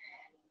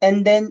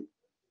 And then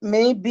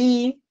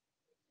maybe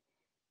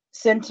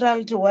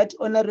central to what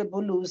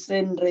Honorable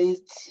Hussein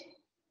raised,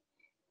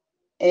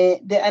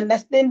 the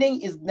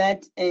understanding is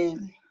that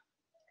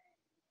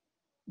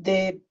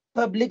the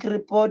public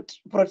report,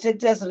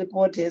 protector's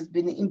report has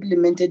been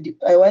implemented.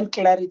 I want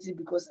clarity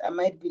because I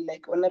might be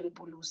like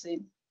Honorable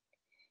Hussein.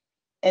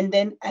 And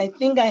then I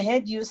think I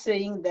heard you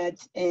saying that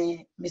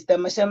Mr.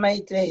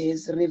 Mashamaite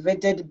has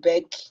reverted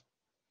back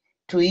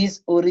to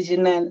his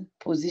original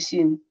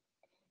position.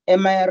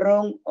 Am I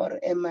wrong or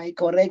am I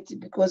correct?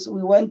 Because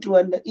we want to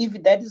wonder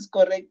if that is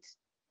correct.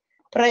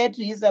 Prior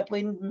to his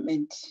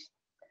appointment,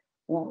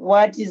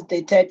 what is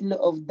the title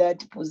of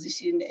that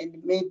position?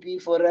 And maybe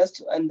for us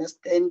to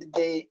understand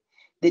the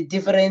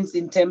difference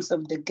in terms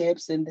of the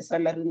gaps and the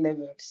salary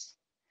levels.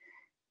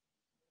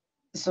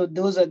 So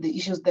those are the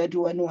issues that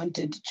one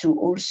wanted to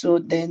also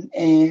then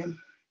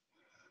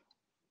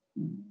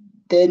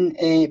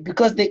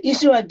because the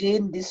issue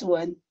again, this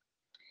one,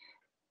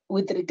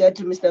 with regard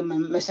to Mr.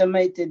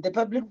 Mashamaite, the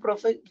public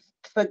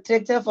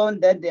protector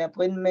found that the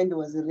appointment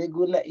was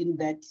irregular in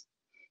that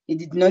he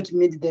did not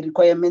meet the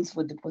requirements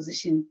for the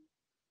position.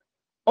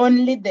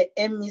 Only the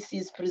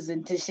MEC's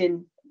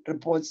presentation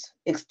reports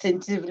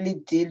extensively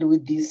deal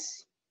with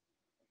this.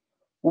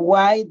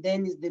 Why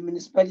then is the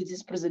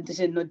municipality's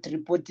presentation not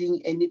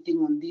reporting anything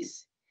on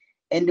this?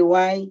 And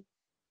why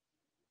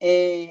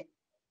Mr.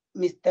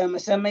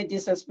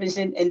 Mashamai's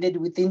suspension ended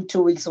within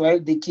 2 weeks, while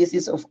the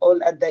cases of all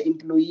other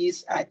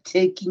employees are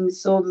taking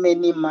so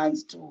many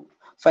months to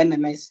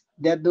finalize?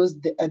 Those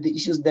are the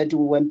issues that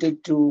we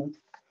wanted to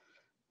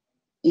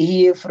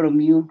hear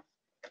from you.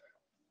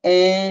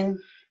 And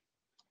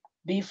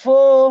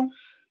before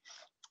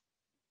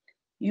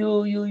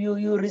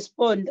you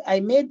respond, I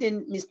made a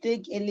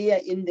mistake earlier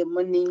in the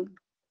morning,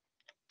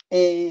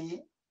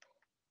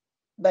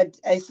 but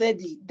I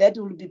said that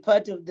will be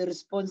part of the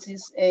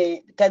responses.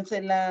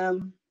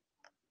 Councillor,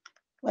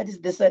 what is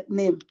the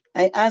name?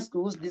 I asked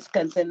who's this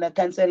councillor?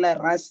 Councillor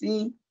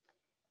Rasi.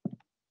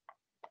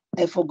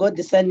 I forgot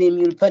the surname,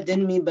 you'll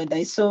pardon me, but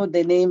I saw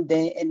the name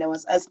there and I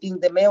was asking,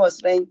 the mayor was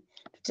trying to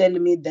tell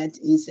me that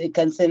he's a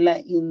councillor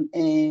in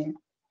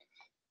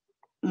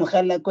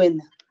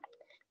Mokgalakwena.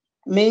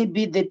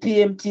 Maybe the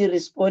PMT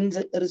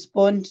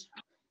respond.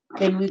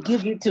 Can we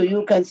give it to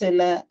you,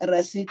 Councillor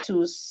Rasi,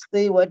 to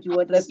say what you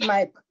want? That's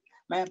my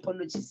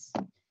apologies.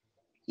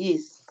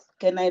 Yes,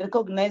 can I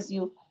recognize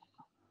you?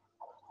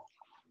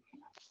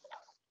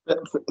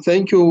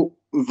 Thank you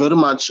very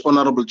much,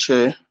 Honorable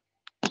Chair.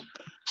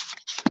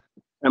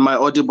 Am I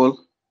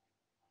audible?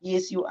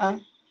 Yes, you are.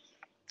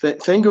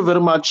 Thank you very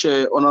much,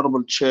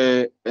 Honorable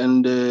Chair,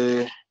 and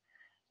the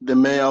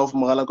Mayor of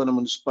Mokgalakwena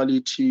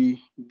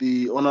Municipality,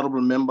 the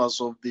honorable members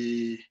of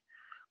the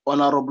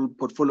Honorable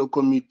Portfolio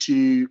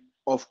Committee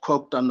of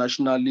COGTA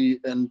nationally,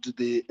 and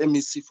the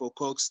MEC for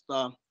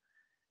COGTA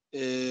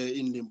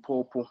in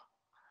Limpopo.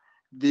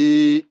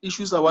 The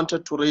issues I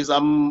wanted to raise,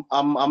 I'm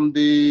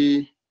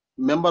the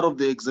member of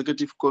the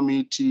executive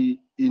committee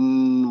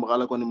in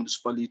Mokgalakwena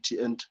Municipality,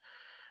 and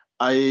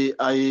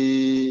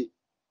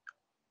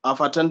I've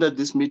attended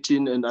this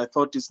meeting, and I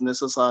thought it's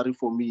necessary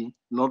for me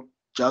not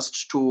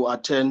just to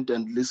attend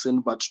and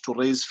listen, but to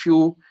raise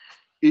few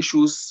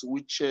issues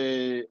which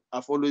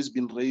I've always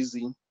been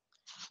raising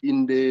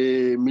in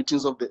the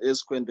meetings of the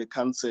ESCO and the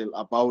council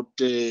about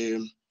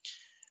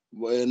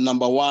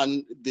number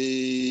one,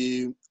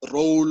 the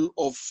role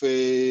of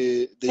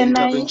the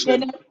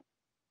intervention.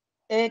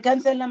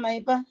 Councillor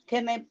Maipa,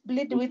 can I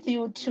plead with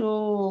you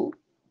to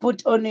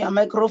put on your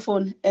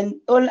microphone and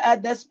all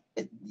others,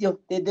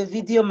 the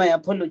video, my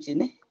apology,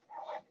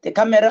 the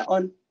camera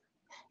on.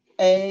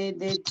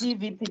 The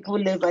TV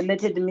people have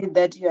alerted me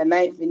that you are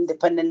live in the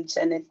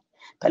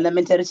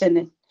parliamentary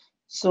channel.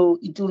 So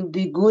it will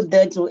be good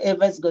that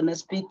whoever's going to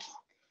speak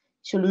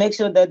should make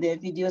sure that their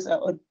videos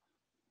are on.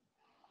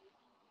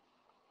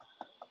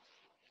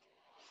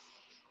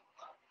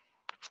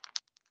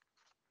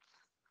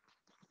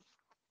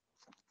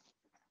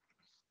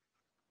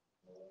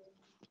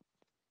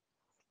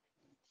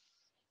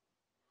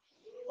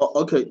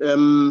 Okay.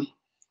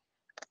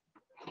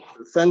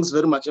 Thanks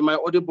very much. Am I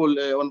audible,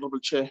 Honorable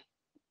Chair?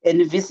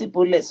 And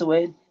visible as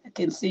well. I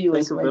can see you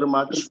as well. Thank you very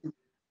much.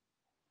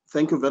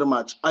 Thank you very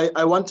much.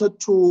 I wanted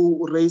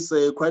to raise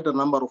quite a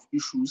number of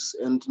issues,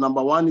 and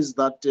number one is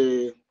that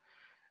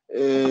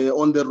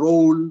on the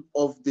role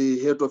of the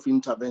head of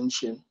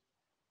intervention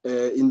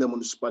in the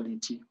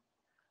municipality.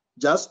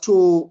 Just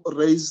to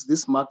raise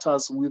these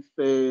matters with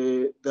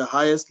the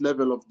highest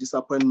level of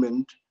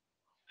disappointment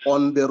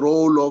on the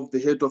role of the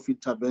head of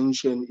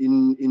intervention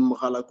in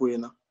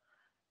Mokgalakwena.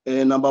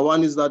 Number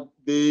one is that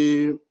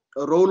the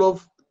role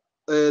of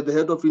the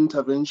head of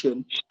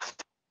intervention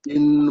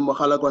in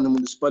Mokgalakwena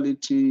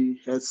municipality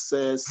has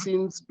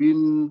since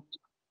been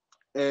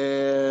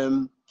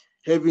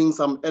having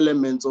some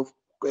elements of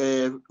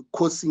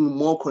causing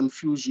more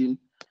confusion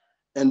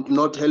and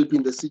not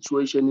helping the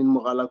situation in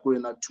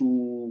Mokgalakwena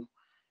to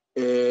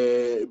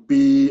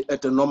be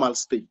at a normal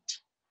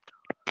state.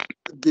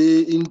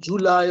 In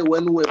July,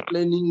 when we were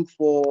planning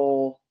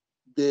for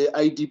the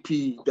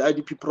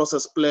IDP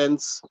process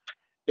plans,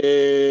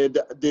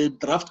 the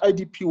draft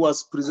IDP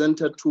was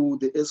presented to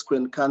the ESCO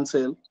and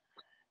Council,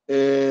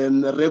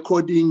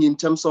 recording in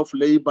terms of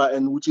labor,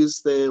 and which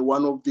is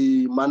one of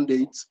the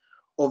mandates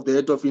of the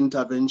head of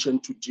intervention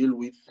to deal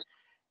with,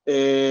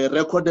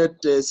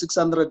 recorded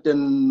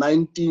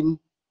 619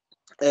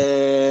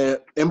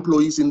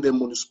 employees in the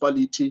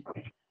municipality,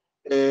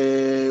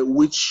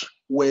 which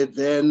were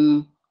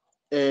then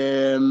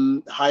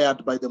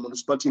hired by the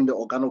municipality in the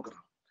organogram.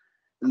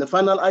 And the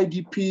final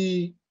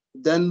IDP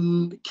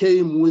then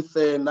came with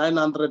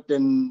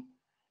 919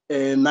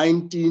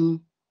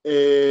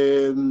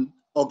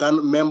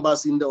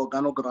 members in the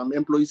organogram,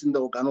 employees in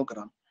the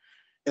organogram.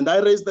 And I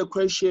raised the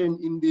question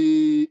in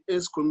the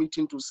ESCO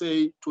meeting to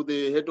say to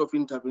the head of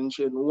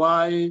intervention,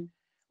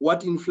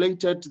 what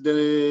inflated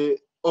the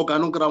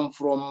organogram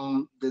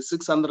from the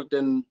 600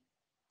 to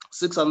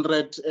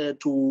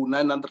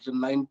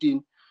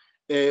 919?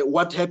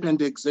 What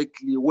happened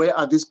exactly? Where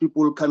are these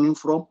people coming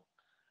from?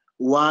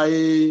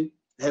 Why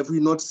have we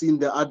not seen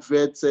the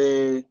adverts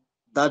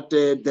that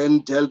then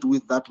dealt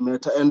with that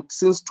matter? And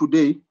since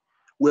today,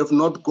 we have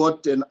not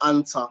got an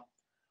answer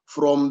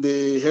from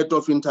the head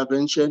of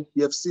intervention.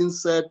 He has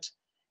since said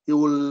he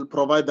will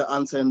provide the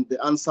answer, and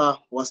the answer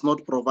was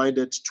not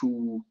provided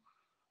to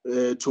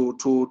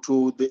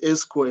the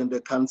ESCO and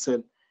the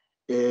council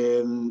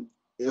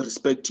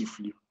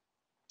respectively.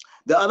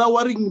 The other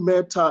worrying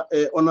matter,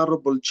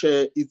 Honorable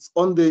Chair, is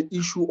on the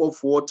issue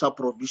of water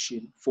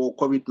provision for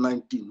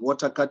COVID-19,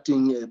 water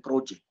cutting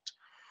project,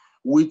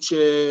 which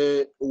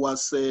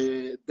was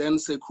then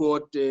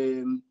secured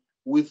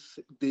with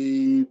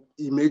the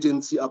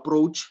emergency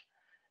approach.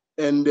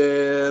 And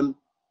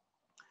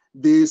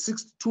the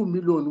 62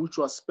 million which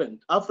was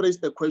spent, I've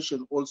raised a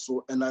question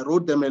also, and I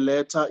wrote them a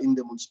letter in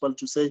the municipality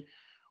to say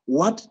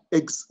what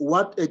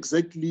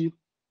exactly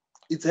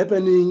is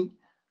happening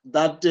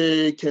that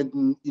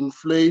can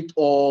inflate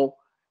or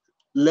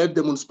let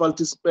the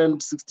municipality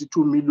spend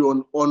 62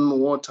 million on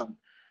water.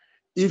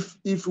 If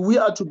we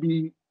are to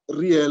be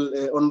real,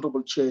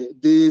 Honorable Chair,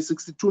 the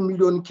 62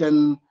 million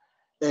can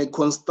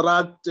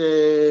construct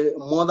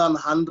more than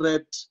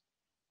 100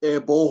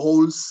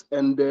 boreholes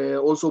and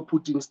also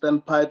putting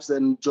standpipes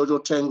and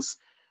JoJo tanks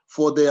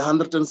for the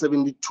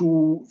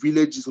 172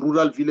 villages,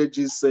 rural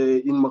villages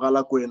in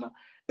Mogalakwena.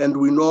 And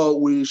we know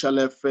we shall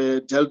have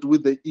dealt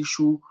with the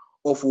issue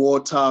of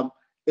water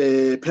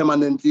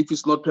permanently, if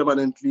it's not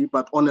permanently,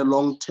 but on a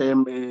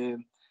long-term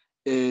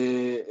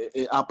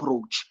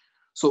approach.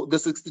 So the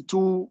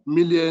 62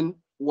 million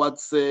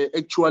was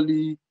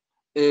actually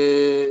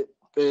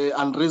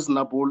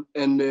unreasonable,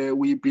 and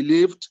we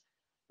believed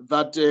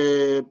that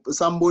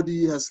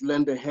somebody has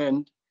lent a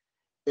hand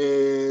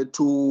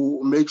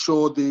to make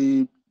sure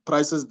the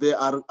prices there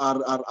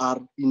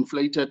are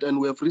inflated, and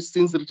we have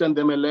since written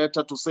them a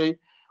letter to say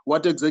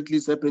what exactly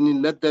is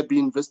happening, let there be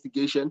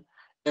investigation.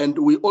 And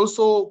we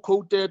also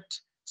quoted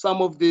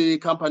some of the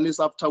companies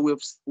after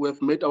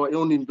we've made our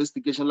own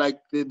investigation, like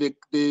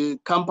the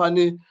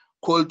company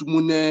called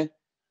Mune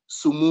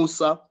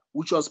Sumusa,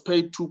 which was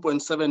paid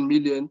 2.7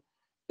 million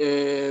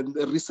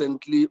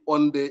recently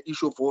on the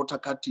issue of water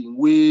cutting.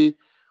 We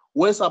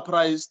were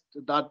surprised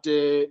that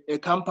a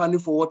company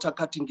for water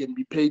cutting can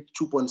be paid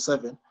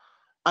 2.7.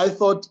 I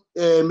thought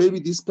maybe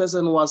this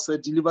person was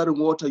delivering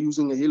water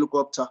using a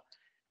helicopter,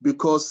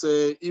 because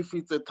if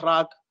it's a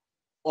truck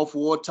of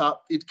water,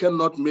 it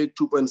cannot make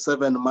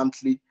 2.7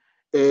 monthly.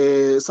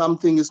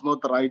 Something is not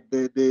right.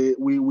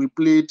 We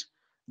plead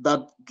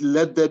that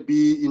let there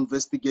be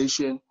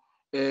investigation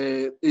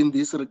in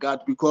this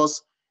regard,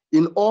 because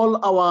in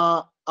all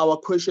our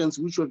questions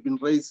which we've been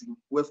raising,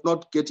 we're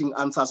not getting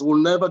answers. We'll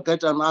never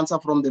get an answer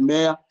from the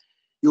mayor.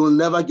 You'll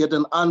never get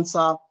an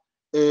answer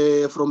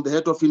from the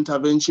head of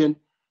intervention.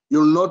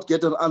 You'll not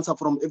get an answer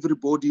from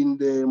everybody in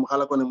the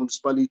Mogalakwena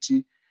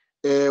municipality.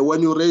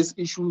 When you raise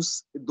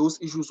issues, those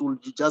issues will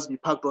just be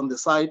parked on the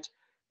side.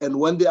 And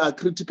when there are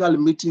critical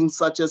meetings,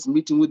 such as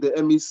meeting with the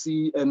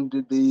MEC and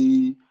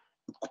the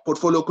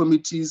portfolio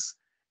committees,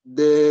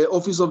 the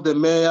office of the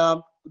mayor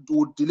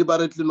would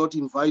deliberately not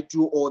invite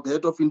you, or the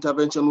head of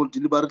intervention will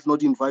deliberately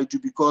not invite you,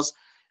 because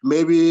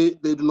maybe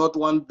they do not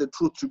want the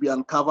truth to be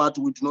uncovered.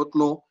 We do not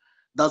know.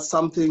 That's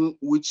something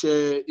which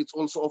is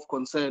also of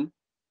concern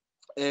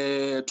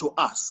to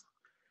us.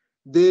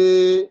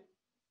 The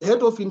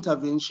head of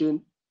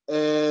intervention,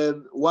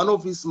 one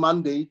of his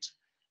mandate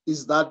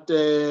is that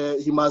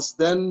he must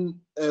then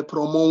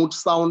promote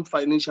sound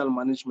financial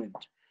management.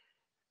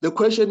 The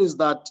question is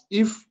that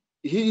if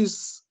he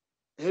is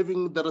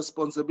having the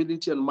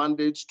responsibility and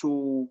mandate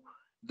to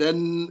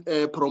then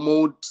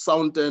promote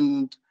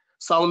sound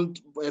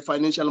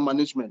financial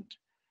management,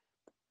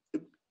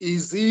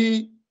 is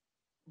he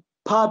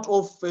part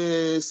of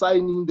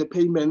signing the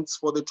payments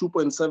for the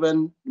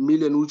 2.7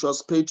 million which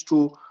was paid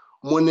to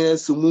Mone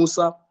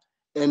Sumusa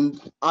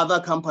and other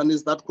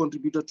companies that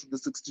contributed to the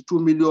 62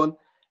 million?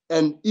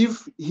 And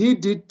if he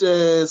did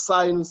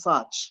sign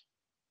such,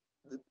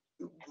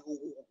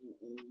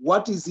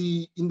 what is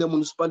he in the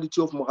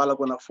municipality of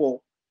Mogalakwena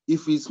for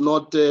if he's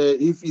not,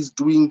 if he's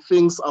doing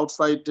things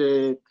outside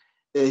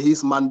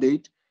his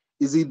mandate?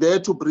 Is he there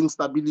to bring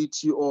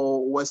stability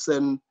or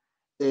worsen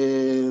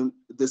the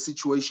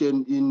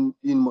situation in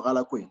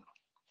Mogalakwena?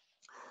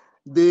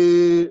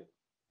 The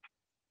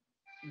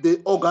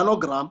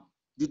organogram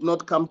did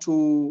not come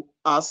to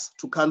us,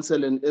 to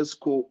council and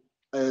ESCO,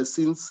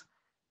 since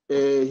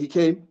he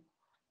came,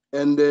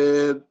 and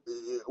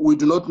we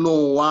do not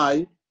know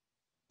why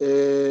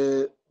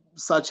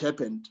such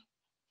happened.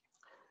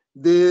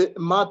 The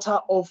matter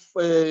of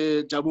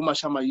Jabu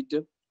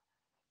Mashamaite,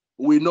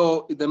 we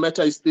know the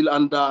matter is still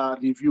under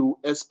review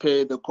as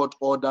per the court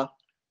order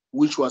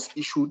which was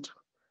issued,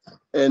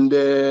 and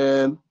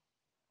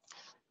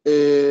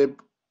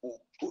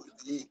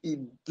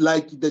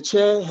like the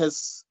chair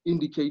has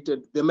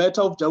indicated, the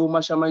matter of Jabu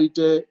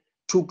Mashamaite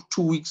took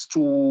 2 weeks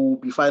to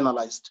be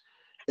finalized,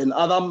 and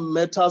other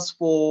matters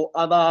for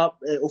other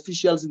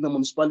officials in the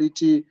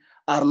municipality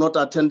are not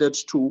attended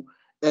to.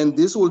 And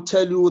this will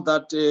tell you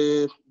that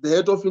the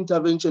head of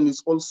intervention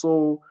is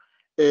also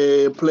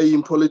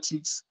playing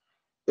politics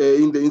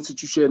in the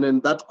institution,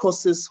 and that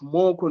causes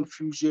more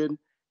confusion,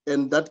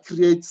 and that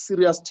creates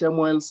serious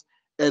turmoils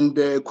and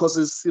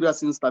causes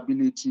serious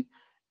instability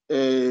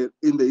in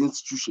the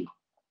institution.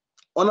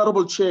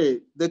 Honorable Chair,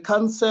 the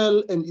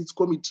Council and its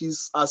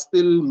committees are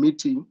still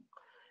meeting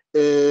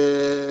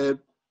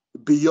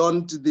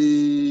beyond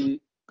the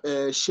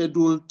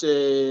scheduled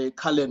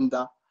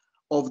calendar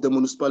of the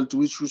municipality,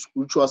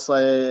 which was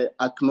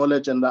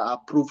acknowledged and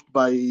approved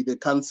by the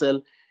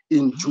Council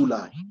in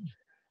July.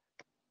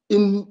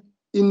 In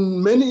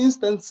many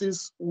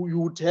instances, we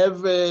would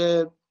have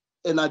an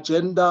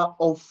agenda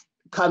of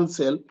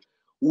Council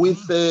with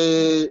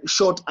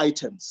short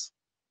items.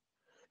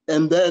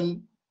 And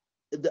then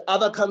the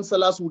other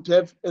councillors would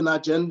have an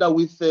agenda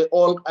with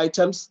all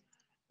items.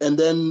 And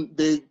then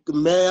the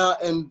mayor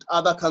and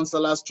other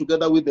councillors,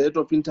 together with the head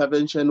of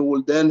intervention,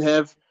 will then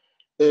have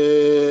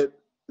the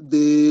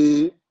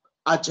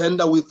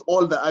agenda with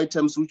all the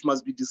items which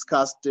must be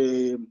discussed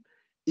in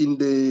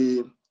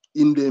the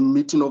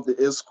meeting of the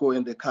ESCO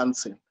and the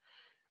council.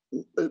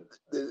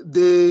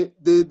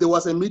 There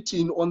was a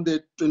meeting on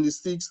the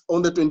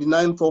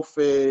 29th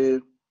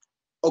of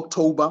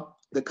October,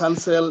 the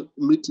council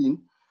meeting,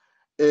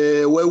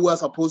 where we were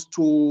supposed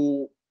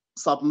to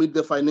submit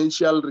the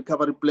financial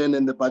recovery plan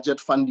and the budget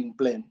funding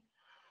plan.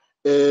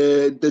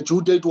 The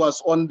due date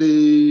was on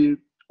the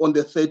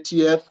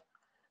 30th,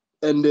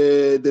 and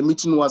the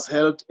meeting was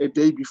held a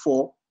day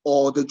before,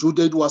 or the due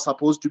date was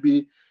supposed to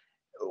be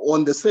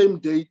on the same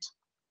date.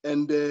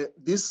 And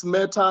this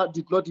matter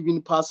did not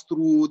even pass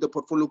through the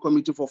Portfolio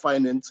Committee for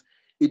Finance.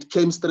 It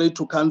came straight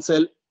to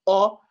council,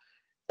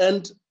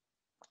 and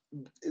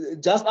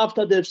just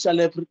after they shall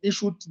have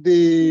issued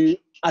the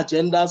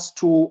agendas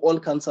to all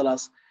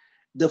councillors,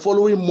 the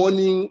following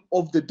morning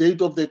of the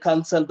date of the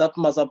council that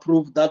must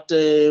approve that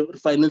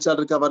financial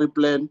recovery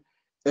plan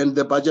and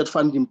the budget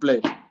funding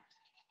plan,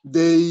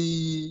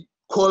 they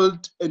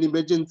called an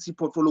emergency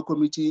portfolio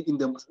committee in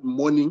the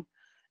morning,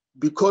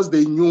 because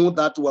they knew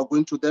that we are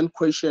going to then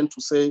question to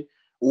say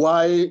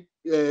why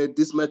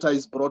this matter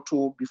is brought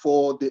to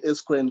before the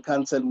ESCO and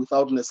council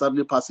without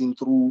necessarily passing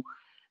through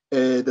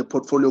the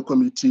portfolio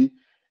committee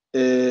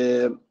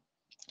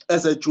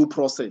as a due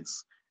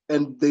process.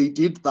 And they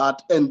did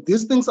that. And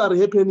these things are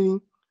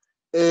happening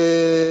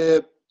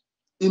in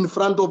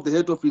front of the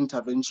head of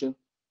intervention.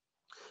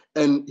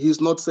 And he's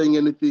not saying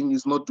anything,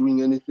 he's not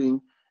doing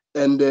anything.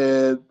 And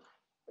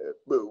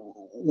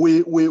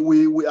we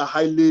are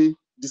highly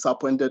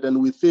disappointed,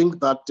 and we think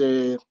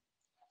that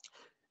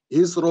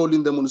his role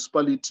in the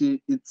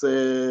municipality,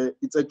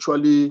 it's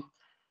actually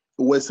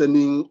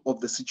worsening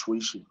of the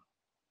situation.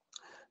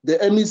 The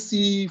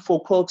MEC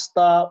for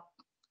Crogstar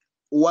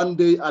one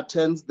day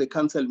attends the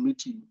council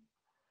meeting,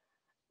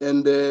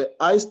 and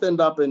I stand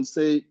up and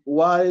say,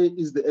 why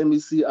is the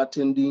MEC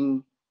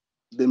attending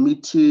the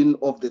meeting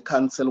of the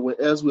council,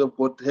 whereas we have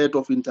got head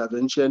of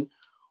intervention,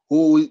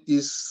 who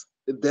is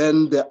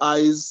then the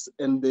eyes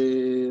and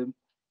the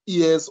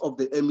ears of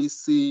the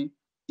MEC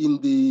in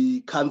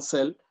the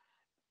council?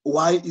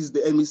 Why is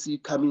the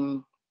MEC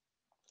coming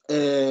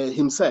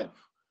himself?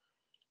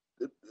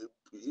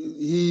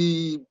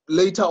 He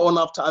later on,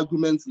 after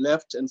arguments,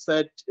 left and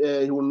said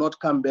he will not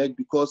come back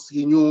because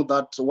he knew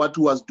that what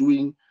he was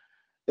doing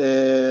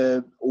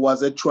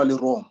was actually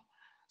wrong.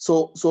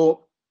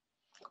 So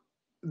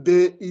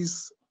there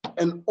is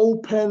an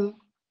open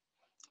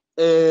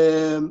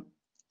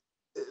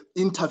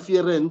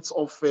interference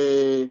of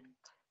the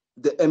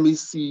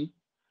MEC,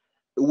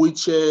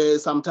 which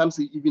sometimes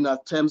he even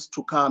attempts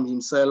to calm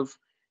himself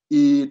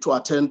to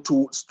attend,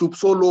 to stoop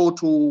so low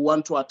to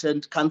want to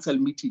attend council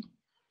meeting,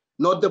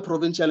 not the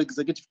provincial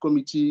executive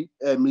committee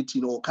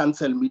meeting or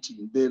council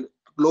meeting, the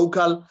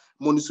local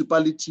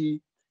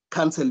municipality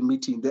council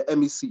meeting, the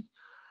MEC,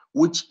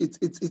 which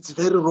it's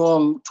very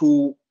wrong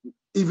to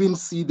even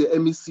see the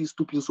MEC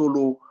stooping so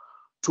low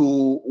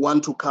to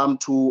want to come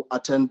to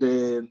attend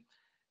the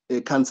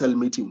council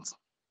meetings.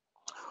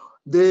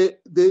 The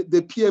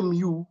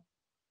PMU,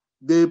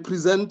 the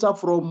presenter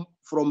from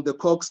the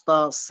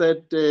Crogstar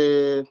said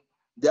there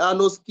are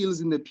no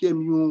skills in the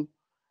PMU,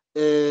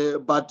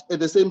 but at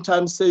the same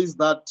time says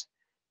that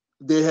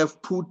they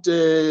have put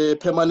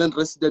permanent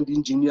resident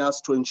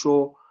engineers to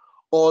ensure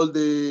all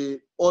the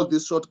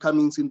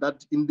shortcomings in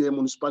the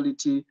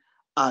municipality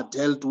are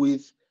dealt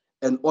with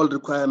and all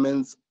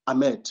requirements are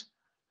met.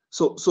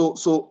 So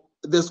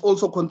there's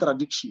also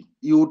contradiction.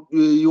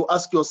 You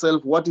ask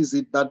yourself, what is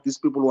it that these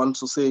people want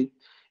to say?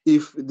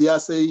 If they are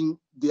saying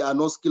there are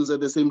no skills,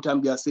 at the same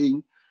time they are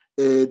saying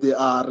they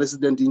are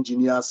resident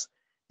engineers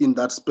in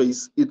that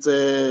space. It's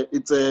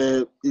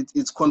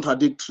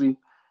contradictory,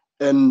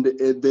 and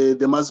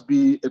there must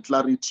be a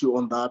clarity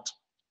on that.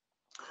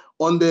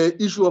 On the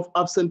issue of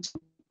absence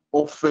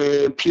of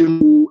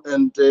PMU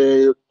and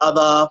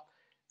other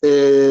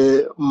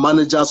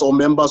managers or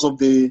members of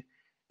the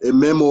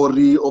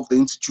memory of the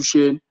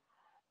institution,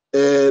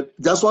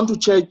 just want to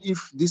check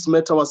if this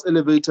matter was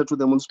elevated to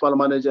the municipal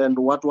manager and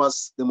what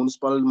was the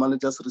municipal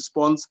manager's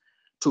response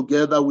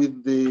together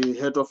with the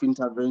head of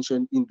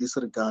intervention in this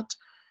regard.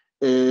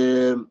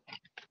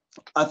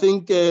 I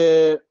think,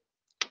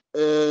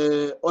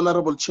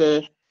 Honorable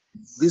Chair,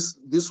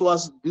 these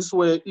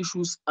were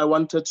issues I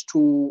wanted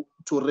to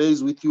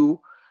raise with you.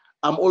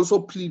 I'm also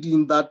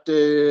pleading that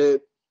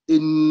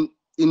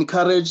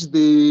encourage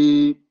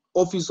the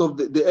office of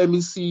the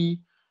MEC,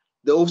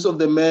 the office of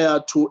the mayor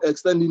to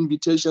extend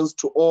invitations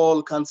to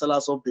all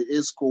councillors of the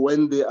ESCO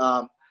when there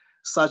are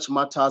such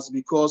matters,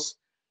 because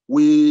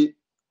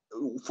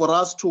for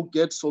us to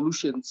get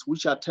solutions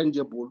which are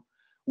tangible,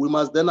 we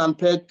must then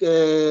unpack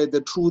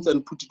the truth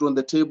and put it on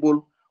the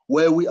table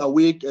where we are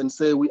weak and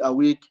say we are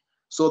weak,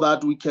 so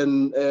that we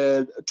can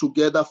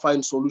together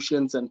find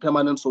solutions and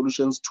permanent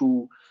solutions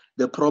to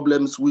the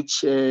problems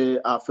which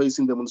are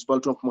facing the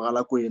municipality of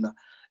Mogalakwena,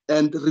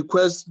 and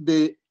request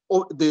the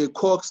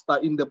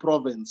COGSTA in the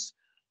province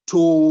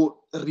to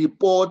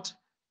report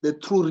the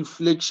true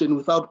reflection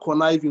without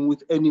conniving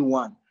with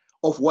anyone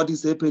of what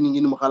is happening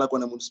in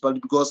Mogalakwena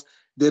municipality, because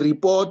the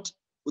report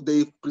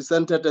they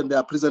presented and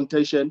their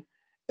presentation,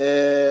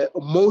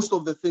 most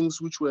of the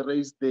things which were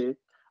raised there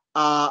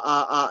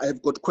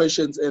have got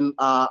questions and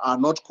are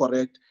not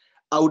correct.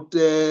 I would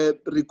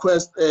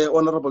request,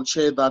 Honorable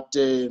Chair, that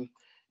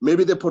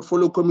maybe the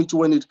portfolio committee,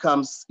 when it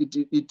comes,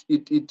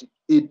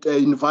 it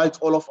invites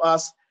all of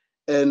us,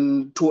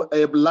 and to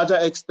a larger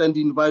extent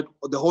invite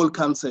the whole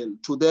council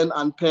to then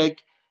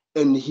unpack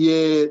and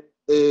hear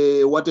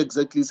what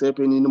exactly is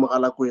happening in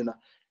Mogalakwena.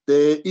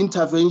 The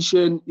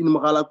intervention in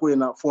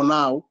Mogalakwena for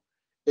now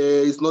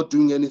is not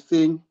doing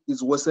anything,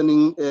 is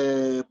worsening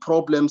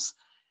problems.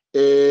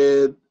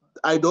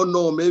 I don't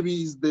know, maybe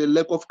it's the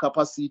lack of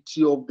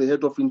capacity of the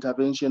head of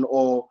intervention,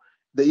 or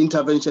the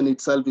intervention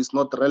itself is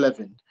not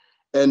relevant.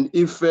 And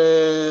if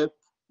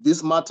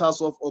these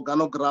matters of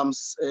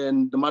organograms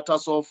and the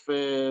matters of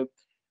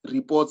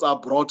reports are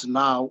brought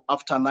now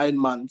after 9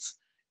 months,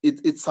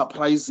 it's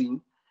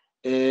surprising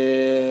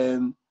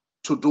to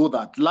do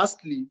that.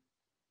 Lastly,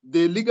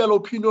 the legal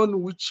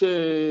opinion which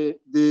the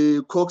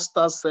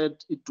COGSTA said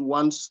it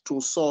wants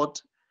to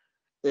sort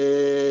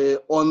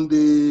on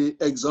the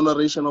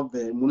exoneration of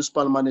the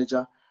municipal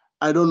manager,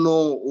 I don't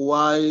know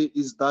why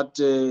is that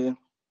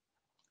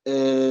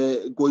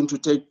going to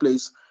take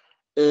place.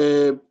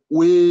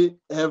 We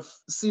have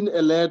seen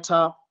a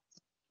letter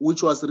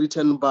which was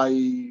written by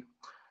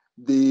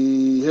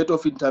the head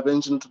of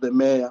intervention to the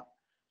mayor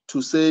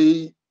to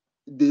say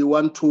they've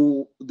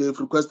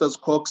requested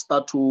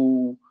COGSTA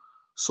to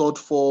sort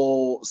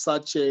for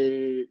such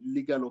a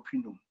legal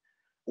opinion.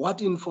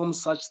 What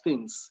informs such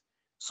things?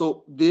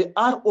 So there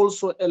are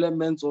also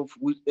elements of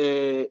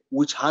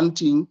witch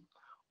hunting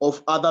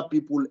of other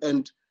people,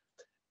 and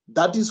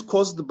that is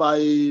caused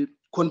by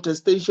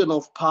contestation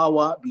of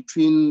power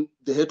between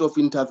the head of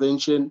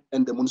intervention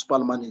and the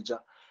municipal manager,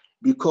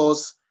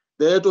 because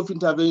the head of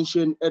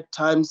intervention at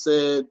times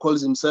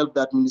calls himself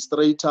the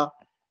administrator,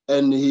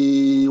 and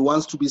he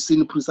wants to be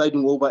seen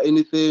presiding over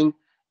anything,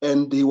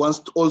 and he wants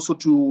also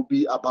to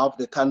be above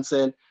the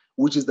council,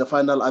 which is the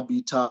final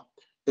arbiter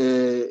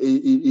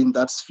in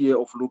that sphere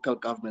of local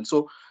government.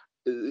 So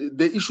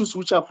the issues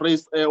which I've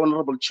raised,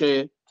 Honorable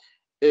Chair,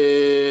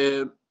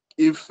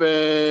 if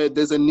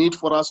there's a need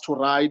for us to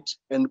write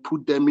and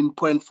put them in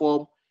point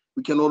form,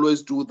 we can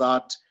always do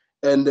that.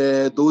 And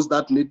those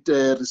that need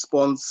a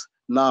response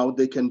now,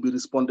 they can be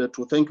responded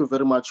to. Thank you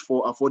very much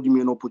for affording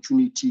me an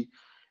opportunity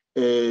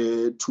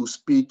to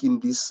speak in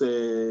this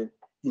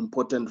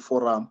important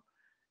forum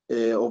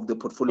of the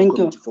Portfolio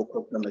Committee for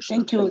Corporate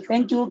National.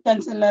 Thank you,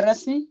 Councillor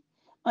Rassi.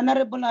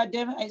 Honorable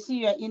Hadebe, I see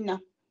you are in now.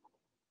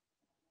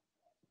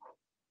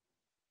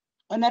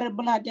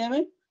 Honorable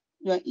Hadebe,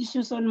 your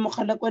issues on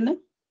Mogalakwena?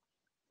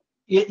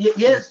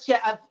 Yes, Chair,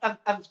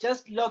 I've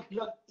just logged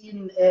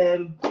in.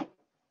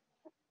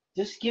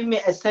 Just give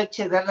me a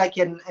second that I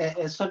can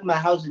sort my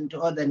house into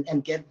order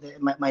and get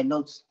my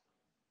notes.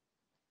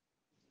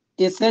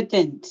 A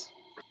second.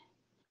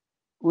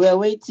 We are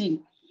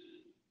waiting.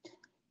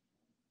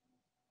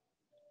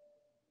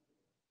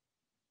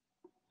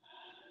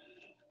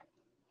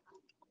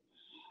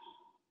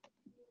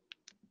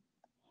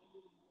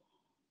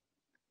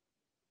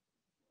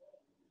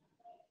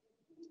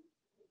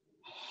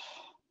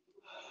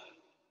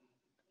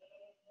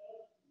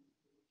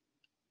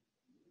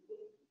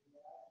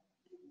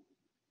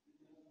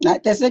 Now,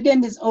 the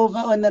second is over,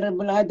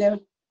 Honorable Hadebe.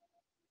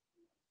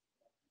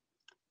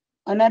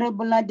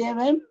 Honorable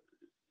Hadebe.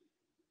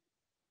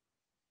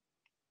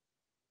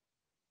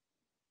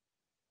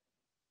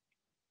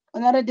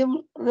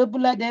 Honorable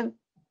Hadebe.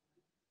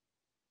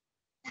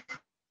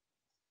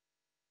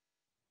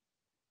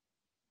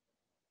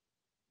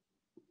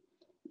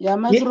 Your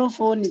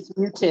microphone is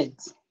muted.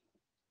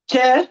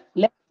 Chair?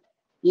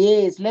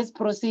 Yes, let's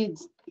proceed.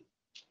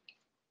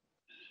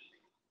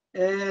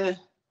 Thank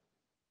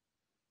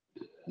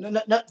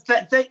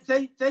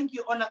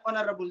you,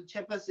 Honorable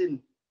Chairperson.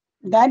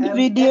 That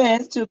video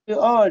has to be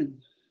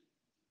on.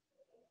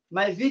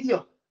 My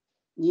video?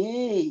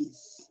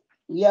 Yes,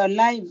 we are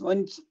live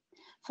on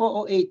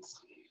 408.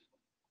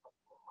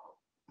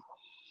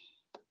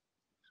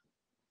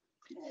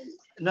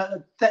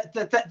 No,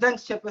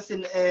 thanks,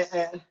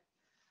 Chairperson.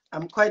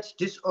 I'm quite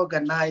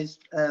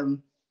disorganized.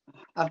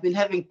 I've been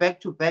having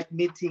back-to-back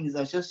meetings.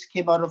 I just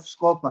came out of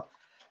Scopa,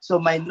 so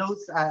my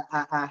notes are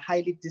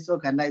highly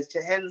disorganized.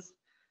 Hence,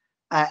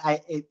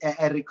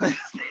 I request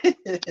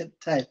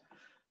time.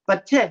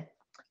 But Chair,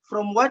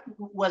 from what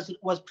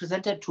was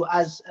presented to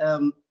us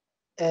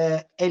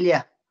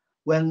earlier,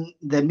 when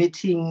the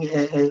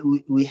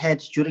meeting we had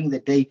during the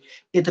day,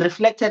 it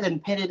reflected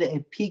and painted a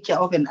picture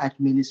of an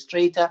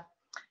administrator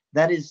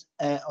that is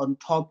on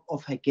top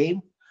of her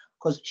game,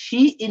 because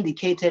she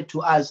indicated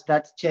to us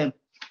that, Chair,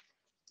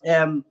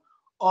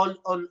 all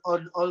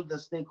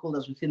the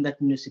stakeholders within that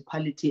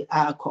municipality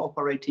are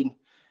cooperating.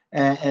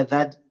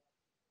 That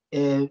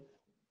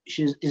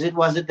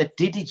was it the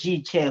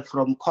DDG chair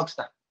from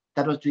Coxstar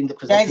that was doing the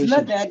Yeah, it's presentation?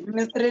 not the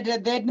administrator.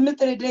 The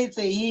administrator is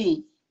a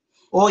he.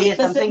 Oh yes,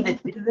 The I'm saying person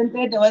that.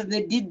 presented was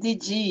the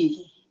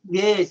DDG.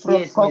 Yes, from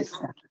yes,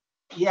 Coxstar.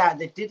 yes. Yeah,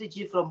 the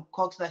DDG from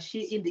Coxstar.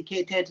 She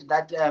indicated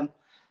that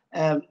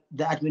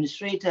the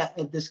administrator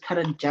at this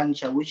current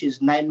juncture, which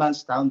is 9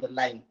 months down the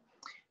line,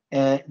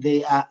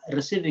 they are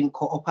receiving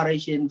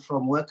cooperation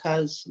from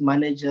workers,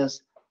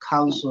 managers,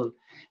 council,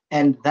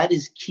 and that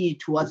is key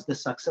towards the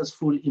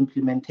successful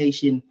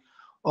implementation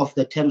of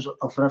the terms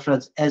of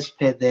reference as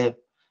per the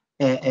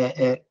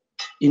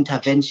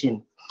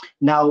intervention.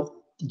 Now,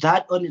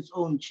 that on its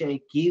own, Chair,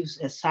 gives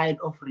a sign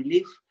of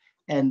relief,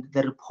 and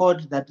the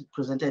report that is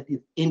presented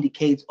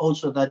indicates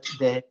also that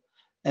the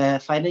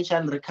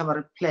financial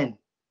recovery plan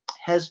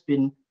has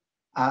been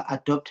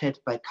adopted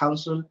by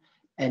council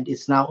and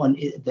it's now on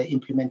the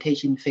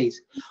implementation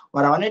phase.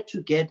 What I wanted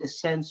to get a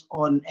sense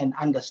on and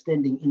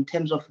understanding in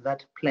terms of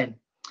that plan,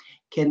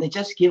 can they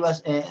just give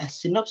us a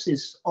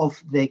synopsis of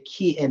the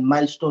key and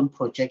milestone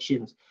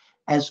projections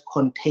as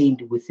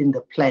contained within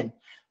the plan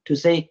to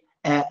say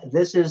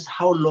this is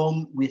how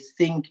long we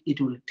think it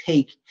will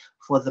take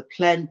for the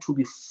plan to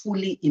be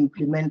fully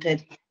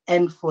implemented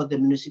and for the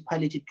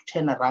municipality to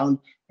turn around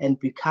and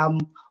become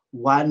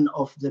one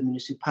of the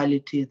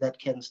municipalities that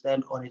can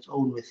stand on its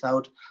own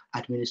without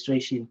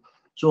administration.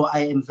 So I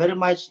am very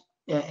much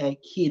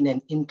keen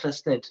and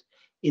interested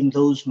in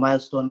those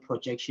milestone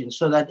projections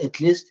so that at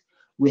least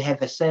we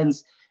have a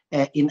sense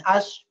in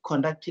us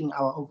conducting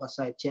our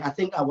oversight. I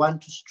think I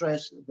want to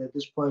stress that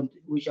this point,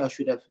 which I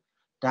should have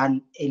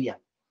done earlier,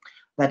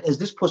 that as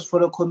this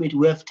portfolio committee,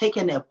 we have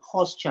taken a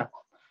posture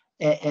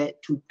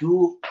to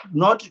do,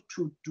 not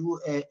to do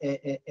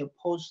a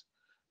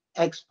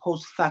ex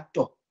post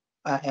facto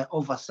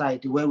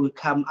oversight where we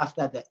come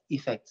after the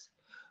effects.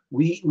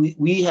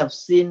 We have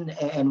seen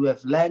and we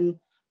have learned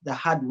the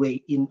hard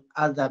way in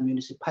other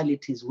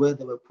municipalities where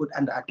they were put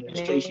under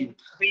administration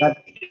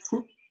that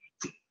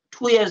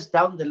 2 years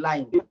down the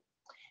line,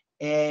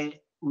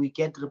 we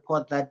get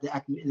report that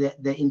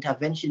the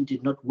intervention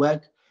did not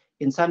work.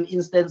 In some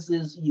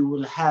instances, you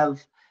will have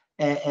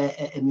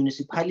a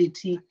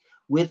municipality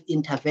with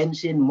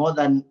intervention more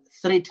than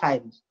 3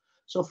 times.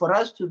 So for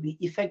us to be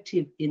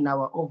effective in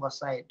our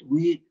oversight,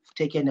 we've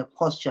taken a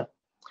posture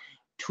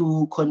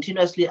to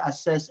continuously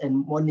assess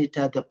and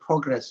monitor the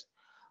progress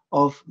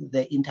of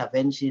the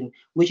intervention,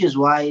 which is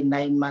why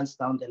 9 months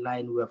down the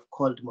line, we have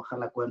called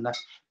Mogalakwena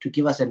to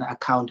give us an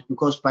account,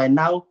 because by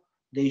now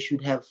they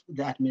should have,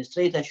 the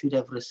administrator should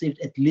have received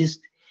at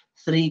least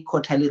 3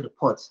 quarterly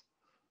reports.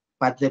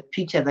 But the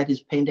picture that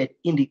is painted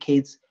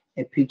indicates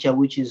a picture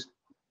which is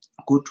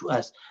good to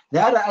us. The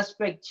other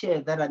aspect,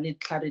 Chair, that I need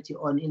clarity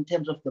on in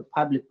terms of the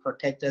public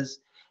protector's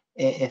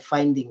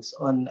findings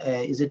on,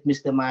 is it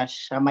Mr.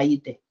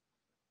 Mashamaite,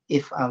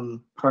 if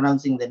I'm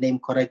pronouncing the name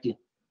correctly,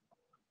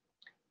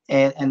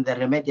 and the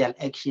remedial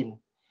action.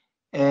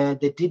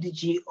 The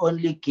DDG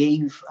only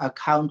gave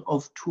account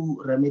of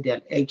 2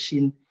 remedial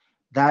action,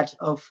 that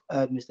of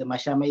Mr.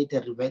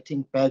 Mashamaite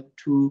reverting back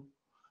to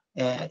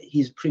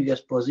his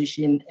previous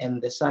position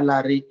and the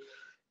salary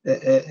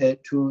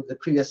to the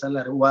previous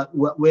salary.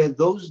 Were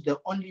those the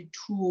only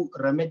 2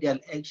 remedial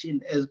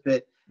action as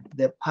per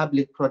the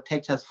public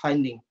protector's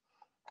finding?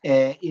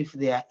 If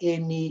there are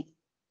any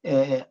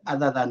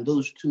other than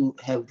those 2,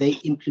 have they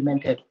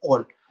implemented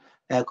all?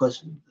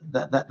 Because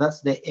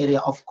that's the area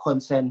of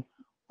concern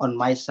on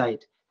my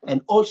side.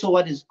 And also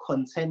what is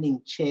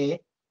concerning, Chair,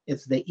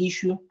 is the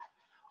issue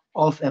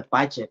of a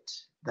budget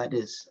that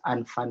is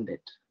unfunded.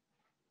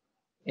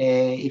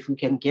 If we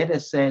can get a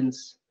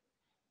sense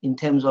in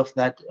terms of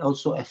that,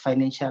 also a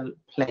financial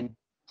plan,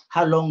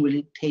 how long will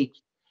it take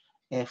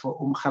for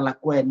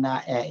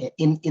Mogalakwena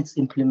in its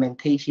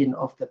implementation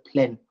of the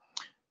plan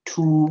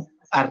to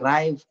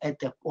arrive at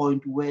the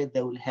point where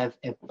they will have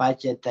a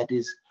budget that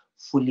is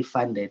fully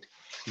funded?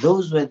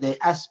 Those were the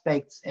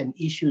aspects and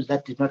issues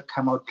that did not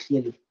come out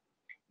clearly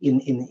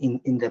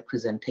in the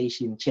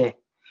presentation, Chair.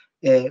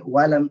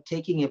 While I'm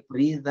taking a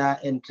breather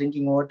and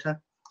drinking water,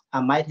 I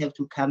might have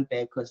to come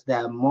back because there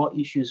are more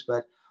issues,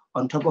 but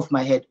on top of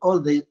my head, all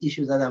the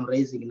issues that I'm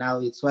raising now,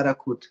 it's what I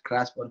could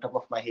grasp on top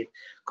of my head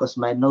because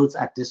my notes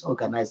are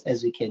disorganized.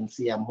 As you can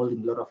see, I'm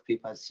holding a lot of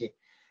papers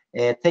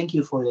here. Thank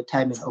you for your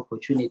time and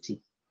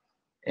opportunity.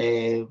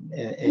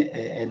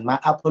 And my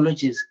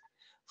apologies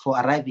for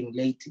arriving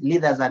late.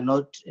 Leaders are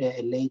not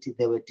late,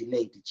 they were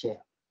delayed, Chair.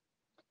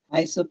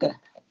 Hi, Suka.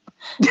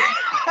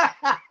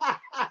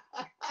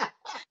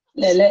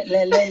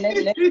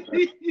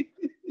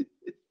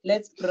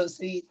 Let's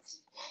proceed.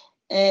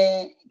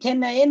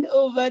 Can I hand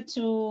over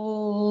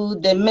to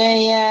the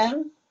mayor,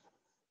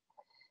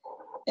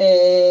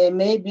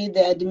 maybe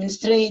the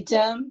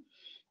administrator?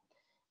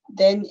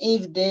 Then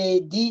if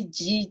the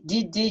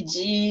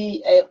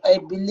DDG, I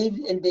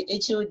believe, and the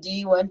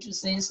HOD want to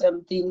say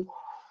something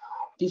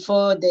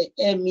before the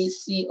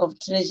MEC of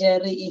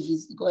Treasury, if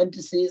he's going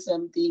to say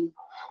something,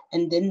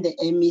 and then the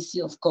MEC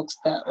of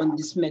Coxstar on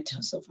this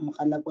matters of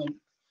Mokgalakwane.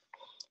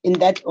 In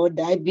that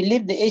order, I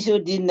believe the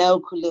HOD now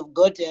could have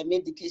got her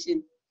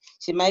medication.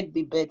 She might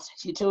be better.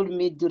 She told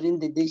me during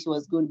the day she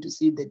was going to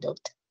see the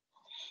doctor.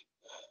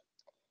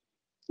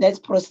 Let's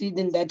proceed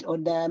in that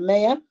order,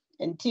 Mayor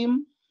and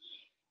team.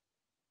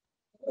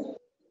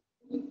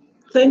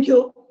 Thank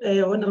you,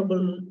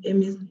 Honorable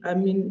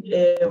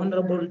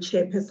Honorable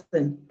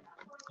Chairperson,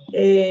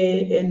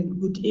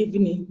 and good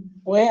evening.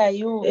 Where are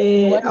you?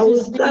 I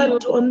will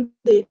start on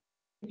the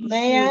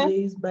Mayor, issue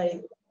raised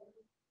by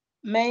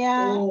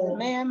Mayor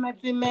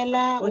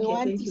Matimela, we okay,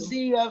 want thank to you.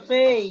 see your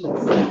face.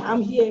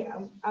 I'm here.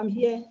 I'm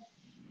here.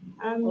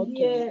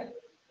 Okay.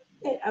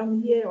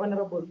 I'm here,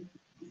 Honorable.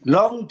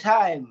 Long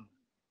time.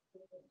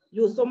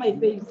 You saw my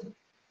face.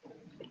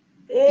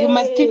 You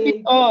must keep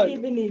it on. Good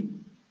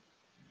evening.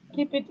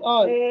 Keep it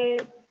on.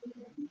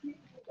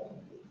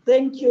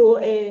 Thank you.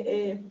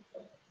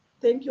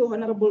 Thank you,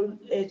 Honorable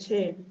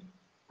Chair.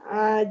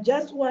 I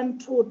just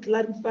want to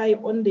clarify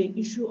on the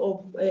issue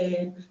of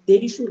the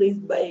issue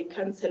raised by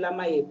Councillor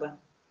Maeba,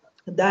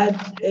 that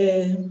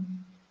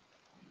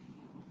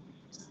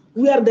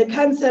we are the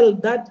council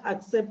that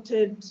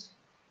accepted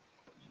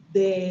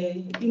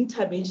the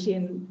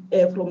intervention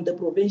from the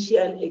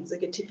Provincial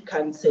Executive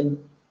Council.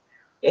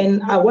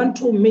 And I want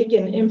to make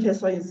an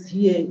emphasis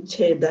here,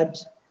 Chair, that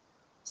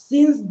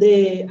since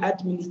the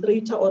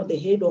administrator or the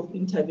head of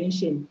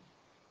intervention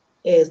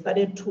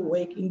started to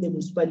work in the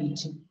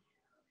municipality,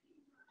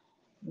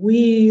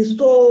 we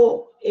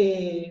saw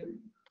a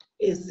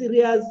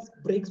serious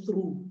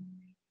breakthrough.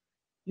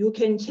 You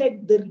can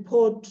check the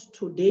report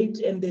to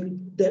date and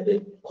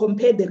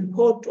compare the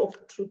report of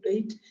to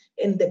date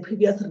and the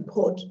previous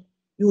report.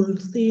 You will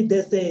see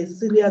there's a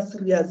serious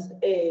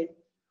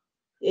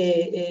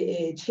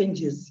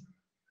changes.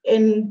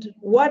 And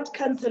what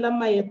Councillor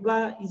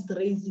Maeba is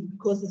raising,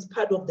 because it's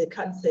part of the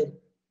council,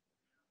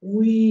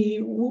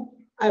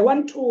 I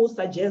want to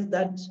suggest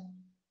that,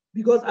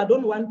 because I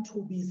don't want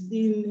to be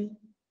seen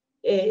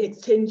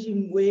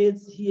exchanging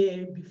words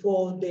here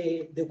before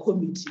the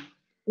committee.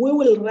 We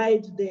will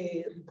write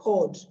the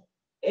report,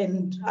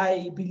 and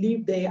I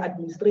believe the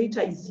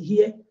administrator is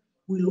here,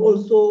 will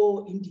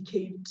also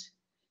indicate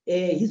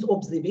his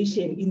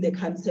observation in the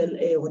council,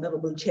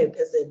 Honorable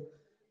Chairperson.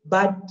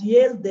 But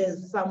yes,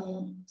 there's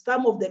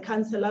some of the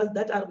councillors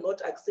that are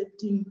not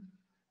accepting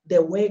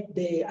the work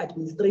the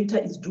administrator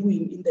is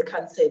doing in the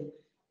council,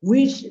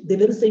 which the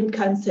very same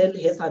council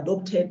has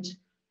adopted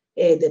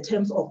the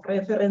terms of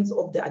reference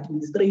of the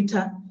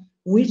administrator,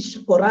 which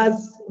for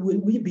us,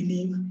 we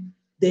believe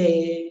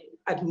the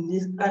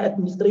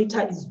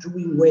administrator is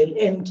doing well.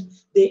 And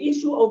the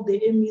issue of the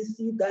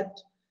MEC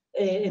that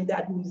and the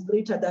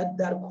administrator that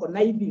they're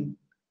conniving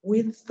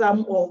with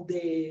some of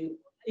the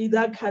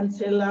either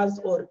councillors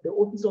or the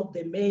office of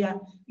the mayor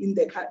in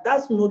the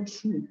that's not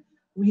true.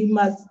 We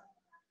must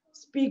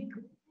speak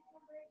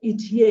it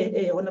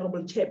here,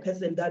 Honorable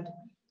Chairperson, that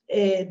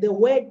the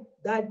work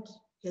that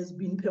has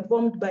been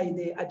performed by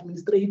the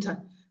administrator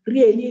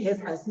really has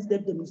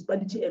assisted the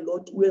municipality a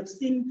lot. We have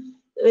seen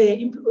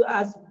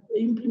us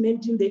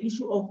implementing the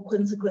issue of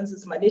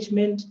consequences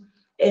management,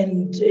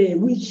 and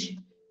which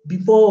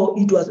before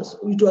it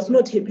was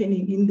not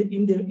happening in the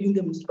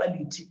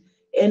municipality.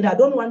 And I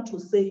don't want to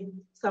say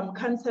some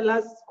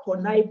councillors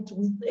connived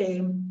with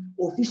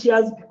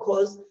officials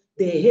because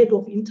the head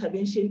of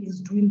intervention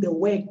is doing the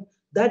work,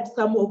 that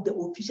some of the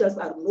officials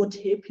are not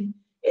happy,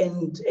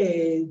 and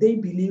they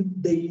believe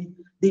they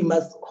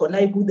must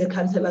connive with the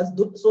councillors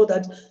so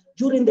that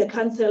during the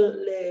council,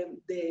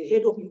 the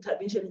head of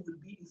intervention will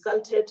be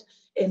insulted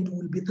and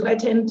will be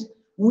threatened,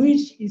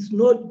 which is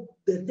not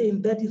the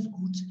thing that is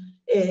good,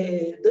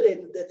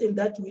 the thing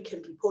that we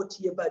can report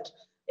here. But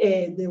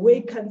the way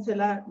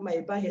Councillor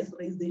Maeba has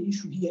raised the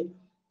issue here,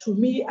 to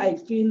me, I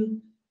feel,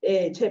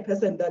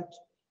 Chairperson, that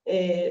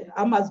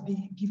I must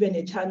be given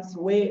a chance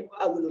where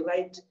I will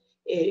write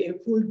a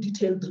full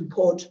detailed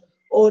report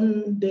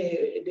on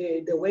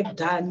the work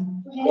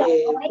done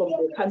from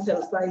the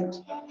council side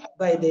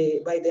by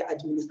the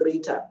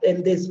administrator.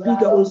 And the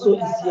speaker also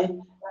is here,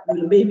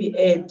 will maybe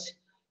add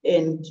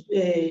and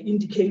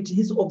indicate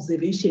his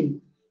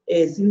observation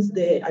since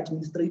the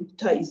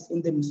administrator is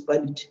in the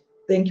municipality.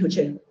 Thank you,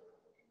 Chair.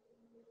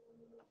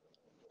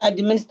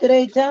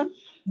 Administrator,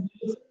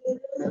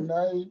 And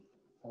I,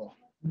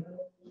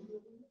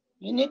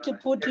 you need to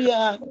put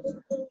your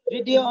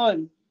video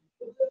on.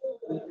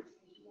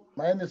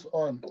 mine is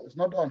on. It's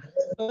not on.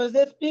 Was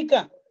the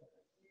speaker?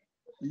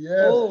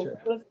 Yes,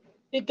 Chair.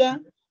 Speaker,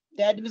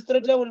 the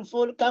administrator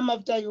will come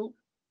after you.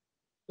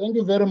 Thank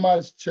you very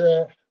much,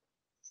 Chair.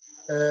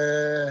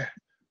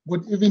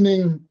 Good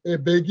evening,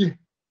 Beggy.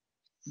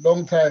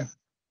 Long time.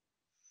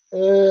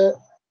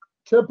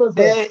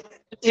 Chairperson.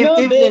 No,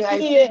 Evening,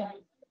 Becky here.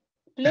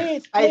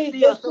 Please, I please, see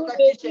your there's no soccer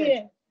Becky t-shirt.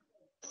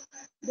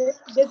 here.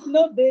 There's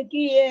no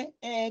Becky here.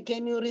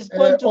 Can you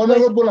respond to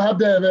Honorable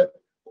Hadebe,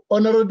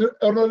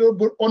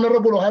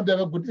 Honorable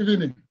Hadebe, good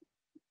evening.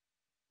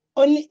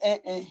 only?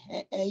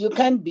 You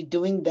can't be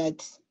doing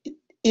that.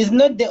 It's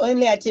not the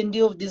only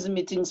attendee of this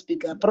meeting,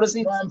 Speaker.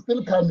 Proceed. No, I'm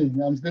still coming.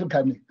 I'm still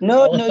coming.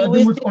 No, I was no, you're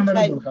starting with wasting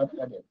Honorable time.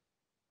 Hadebe.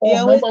 You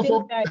are members wasting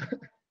of, time.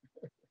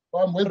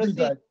 I'm wasting Proceed.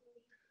 time.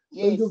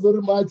 Yes. Thank you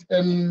very much,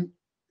 and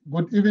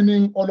good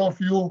evening, all of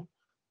you,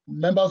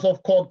 members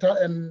of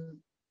COGTA and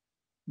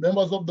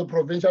members of the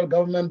provincial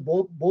government,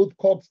 both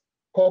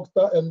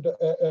COGTA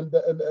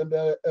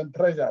and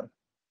Treasury.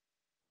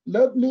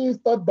 Let me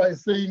start by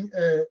saying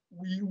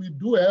we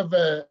do have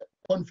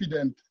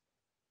confidence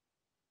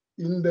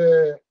in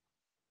the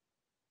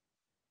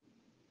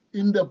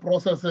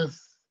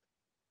processes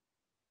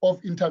of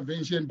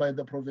intervention by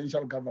the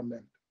provincial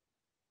government.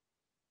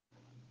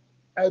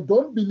 I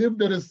don't believe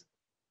there is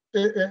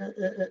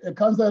a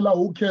councillor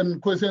who can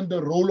question the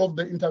role of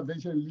the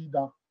intervention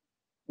leader.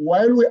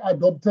 While we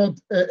adopted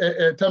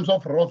terms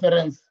of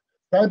reference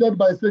cited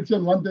by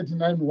section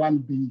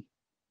 139(1)(b),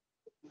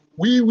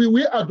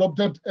 we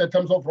adopted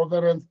terms of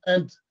reference,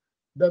 and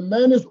the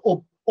man is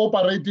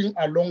operating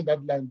along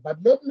that line.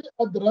 But let me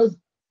address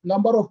a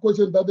number of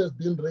questions that has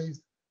been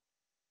raised.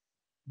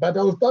 But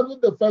I will start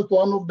with the first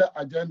one of the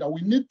agenda.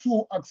 We need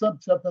to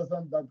accept,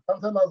 Chairperson, that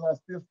councillors are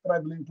still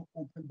struggling to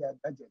open their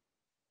budget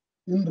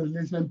in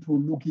relation to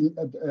looking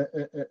at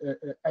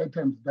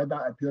items that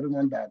are appearing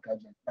on their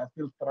budget. They're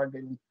still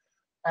struggling.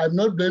 I'm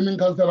not blaming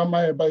Councillor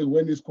Mayabai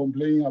when he's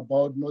complaining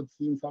about not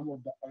seeing some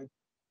of the items.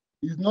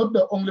 He's not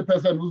the only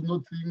person who's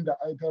not seeing the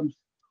items.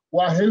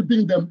 We are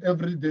helping them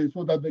every day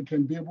so that they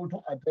can be able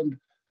to attend,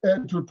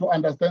 to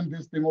understand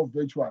this thing of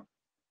virtual.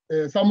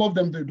 Some of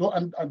them, they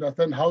don't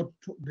understand how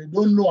to, they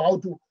don't know how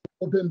to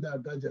open their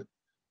gadget.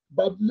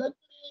 But let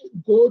me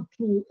go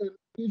to an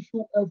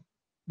issue of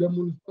the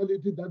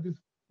municipality that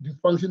is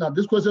dysfunctional.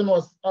 This question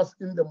was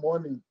asked in the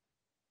morning.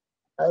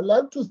 I'd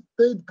like to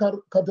state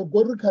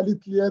categorically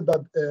clear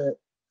that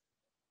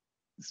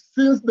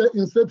since the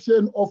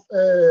inception of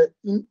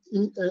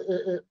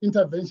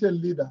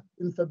intervention leader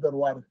in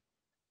February,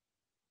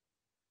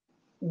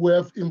 we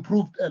have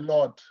improved a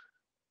lot.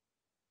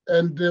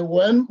 And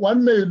when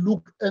one may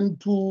look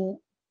into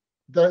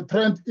the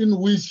trend in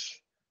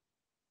which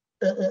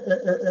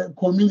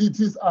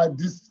communities are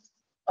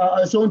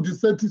shown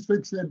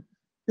dissatisfaction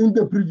in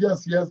the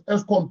previous years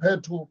as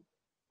compared to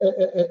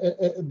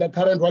the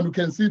current one, you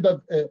can see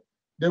that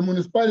the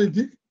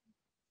municipality,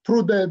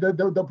 through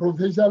the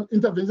provincial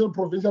intervention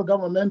provincial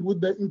government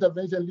with the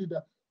intervention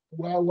leader,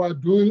 were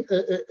doing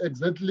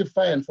exactly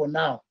fine for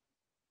now.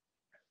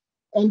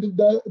 And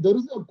there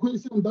is a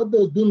question that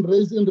has been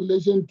raised in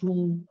relation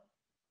to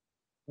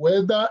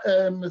whether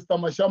Mr.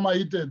 Mashama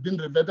has been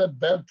reverted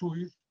back to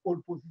his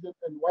old position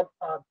and what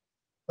are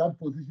that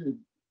position.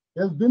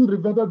 He has been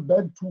reverted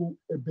back to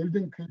a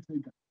building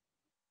caretaker.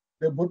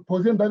 The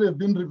position that has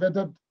been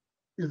reverted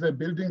is a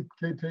building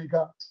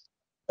caretaker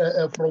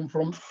from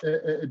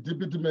a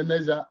deputy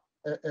manager,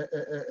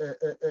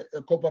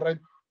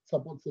 corporate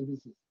support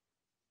services.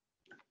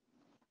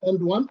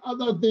 And one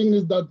other thing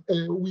is that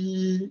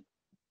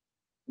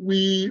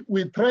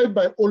we tried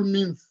by all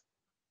means,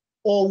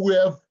 or we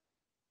have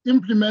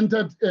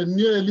implemented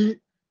nearly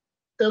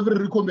every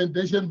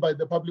recommendation by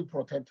the public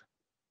protector,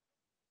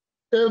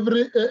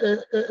 every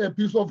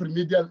piece of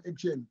remedial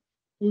action,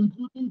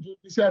 including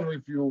judicial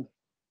review.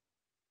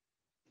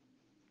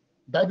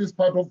 That is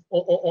part of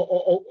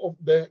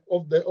the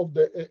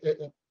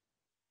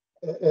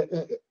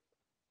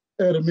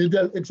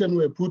remedial action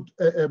we put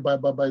by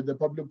the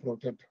public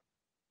protector.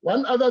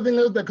 One other thing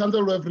is the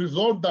council have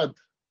resolved that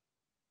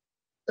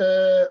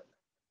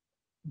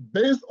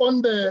based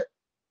on the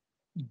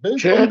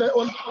Chair.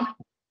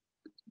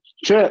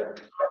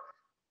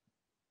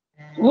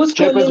 Who's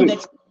calling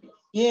that?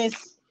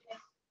 Yes.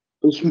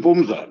 It's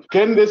Mpumza.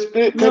 Can the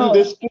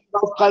Speaker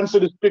of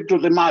Council speak to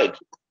the mic?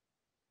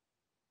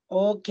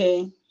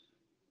 Okay.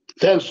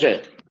 Thanks,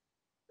 Chair.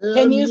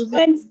 Can you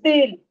stand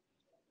still?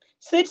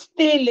 Sit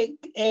still,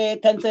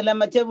 Councillor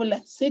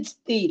Matebula. Sit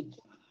still.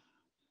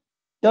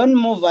 Don't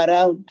move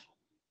around.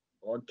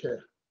 Okay,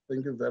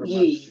 thank you very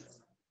much.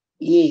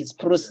 Yes,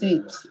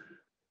 proceed.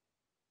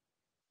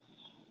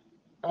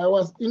 I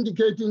was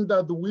indicating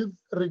that with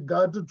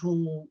regard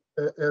to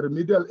a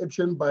remedial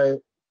action by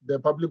the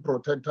public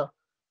protector,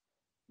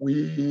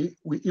 we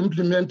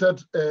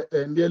implemented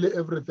nearly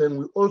everything.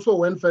 We also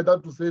went further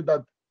to say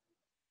that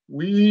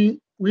we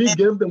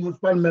gave the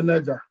municipal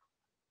manager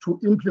to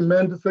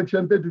implement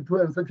Section 32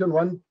 and Section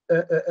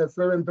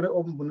 173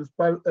 of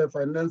Municipal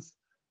Finance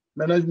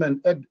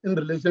Management Act in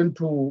relation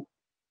to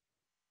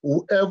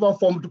whoever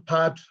formed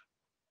part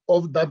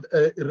of that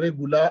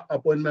irregular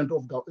appointment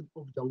of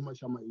Jauma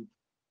Shamai.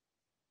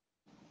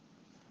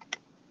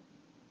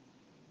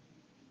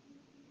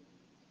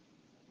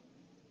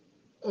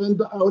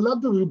 And I would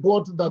like to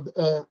report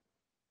that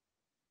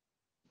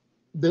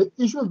the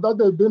issues that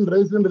have been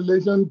raised in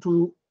relation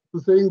to to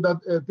saying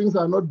that things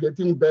are not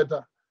getting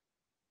better.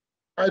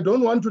 I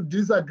don't want to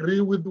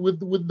disagree with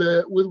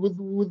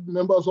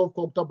members of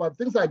COGTA, but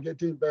things are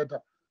getting better.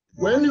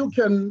 When you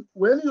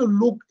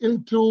look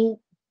into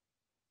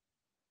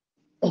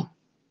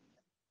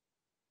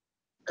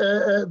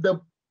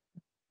the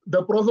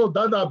process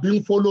that are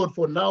being followed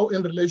for now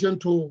in relation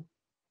to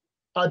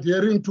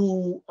adhering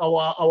to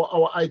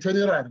our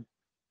itinerary,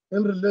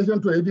 in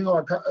relation to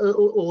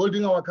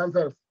holding our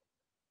councils,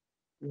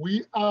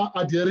 we are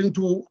adhering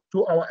to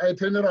our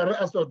itinerary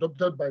as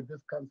adopted by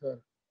this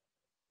council.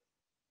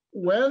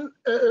 When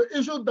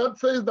issue that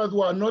says that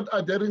we are not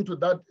adhering to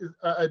that,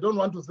 I don't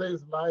want to say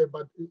it's lie,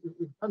 but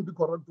it can't be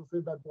correct to say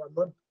that we are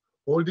not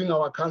holding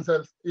our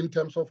councils in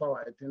terms of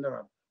our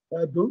itinerary.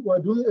 We're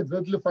doing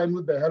exactly fine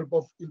with the help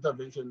of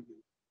intervention.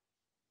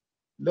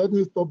 Let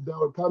me stop there.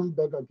 I'll come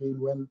back again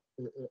when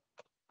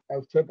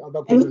I've checked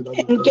other comments.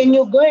 And can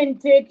you go and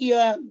take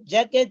your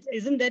jacket?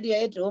 Isn't that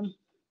you're at home?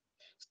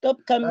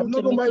 Stop coming I'm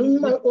to not meetings.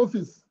 in my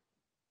office.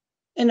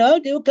 And how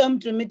do you come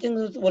to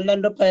meetings with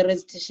Orlando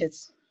Pirates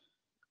t-shirts?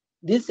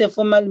 This is a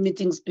formal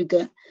meeting,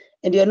 Speaker,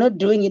 and you're not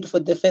doing it for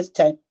the first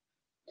time.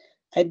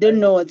 I don't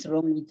know what's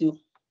wrong with you.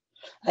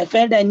 I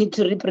felt I need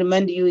to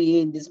reprimand you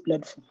here in this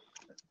platform.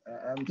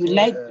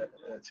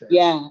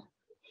 Yeah.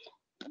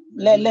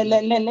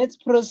 Let's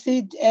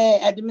proceed,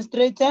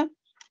 Administrator.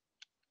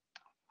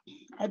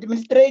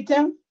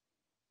 Administrator.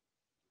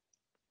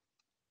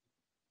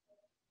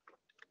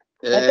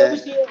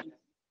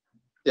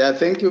 Yeah,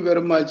 thank you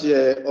very much,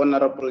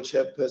 Honorable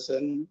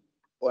Chairperson,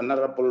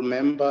 honorable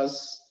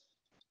members,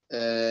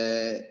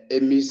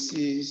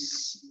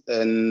 MECs,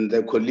 and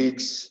the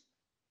colleagues.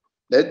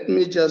 Let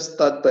me just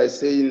start by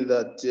saying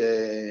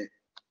that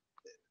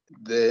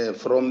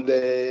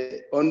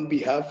on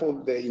behalf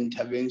of the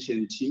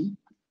intervention team,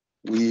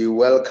 we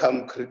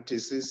welcome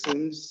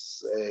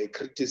criticisms,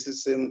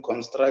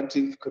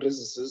 constructive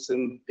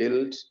criticism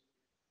built,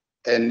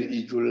 and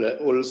it will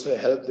also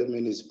help the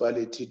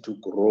municipality to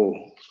grow.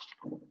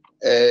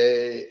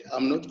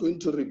 I'm not going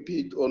to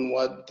repeat on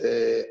what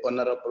the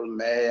Honorable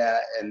Mayor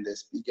and the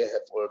Speaker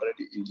have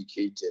already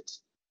indicated,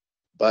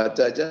 but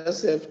I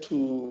just have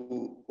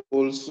to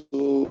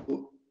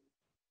also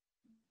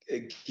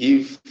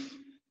give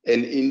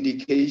an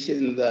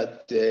indication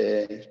that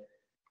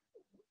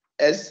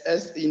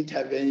as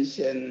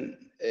intervention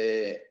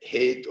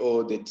head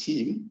or the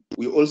team,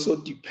 we also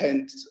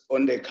depend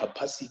on the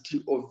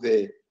capacity of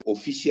the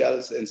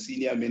officials and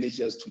senior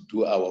managers to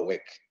do our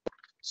work.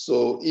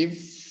 So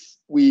if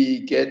we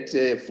get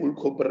full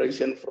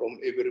cooperation from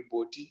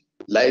everybody,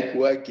 like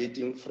we're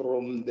getting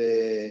from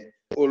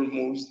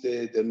almost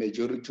the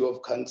majority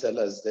of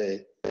councillors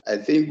there, I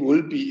think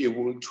we'll be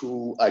able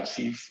to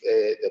achieve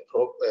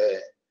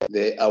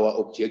our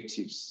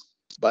objectives.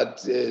 But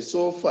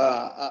so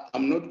far,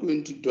 I'm not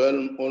going to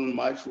dwell on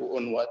much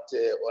on what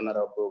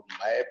Honorable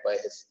Maepa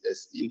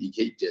has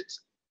indicated,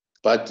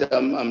 but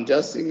I'm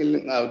just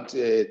singling out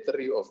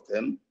 3 of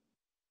them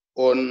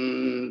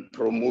on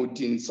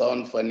promoting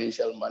sound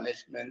financial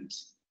management.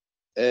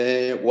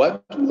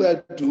 What we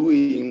are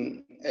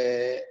doing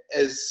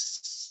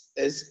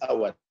as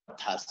our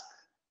task,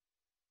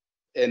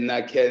 and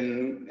I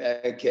can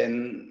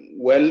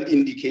well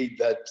indicate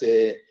that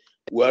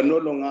we are no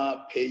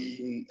longer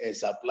paying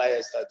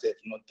suppliers that have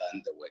not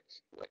done the work.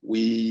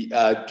 We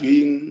are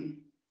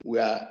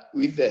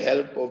with the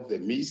help of the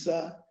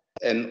MISA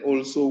and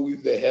also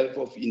with the help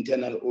of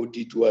internal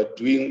audit, we are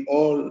doing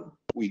all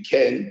we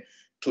can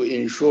to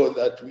ensure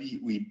that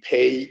we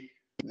pay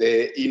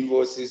the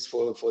invoices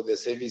for the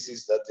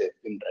services that have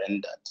been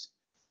rendered.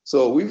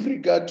 So with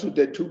regard to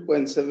the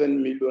 2.7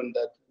 million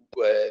that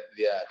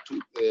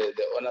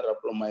the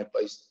Honorable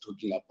Maepa is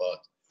talking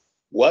about,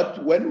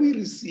 when we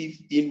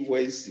receive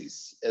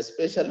invoices,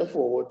 especially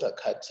for water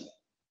cutting,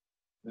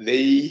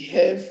 they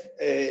have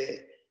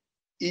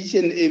each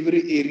and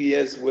every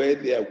areas where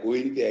they are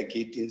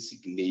getting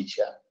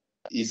signature.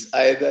 It's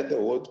either the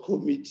ward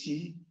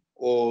committee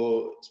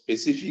or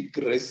specific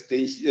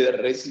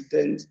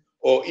residents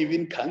or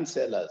even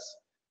councillors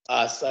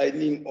are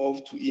signing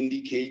off to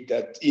indicate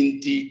that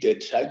indeed the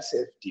trucks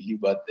have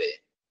delivered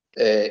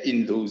there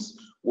in those.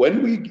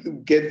 When we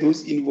get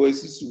those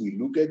invoices, we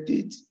look at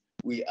it,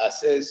 we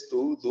assess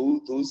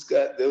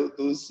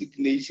those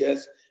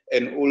signatures,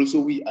 and also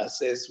we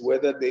assess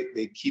whether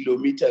the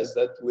kilometers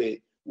that were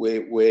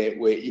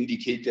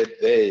indicated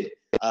there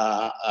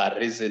are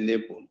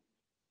reasonable.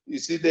 You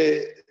see,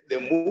 the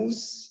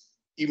most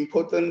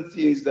important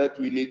things that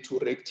we need to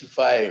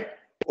rectify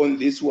on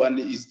this one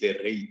is the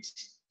rate,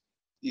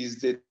 is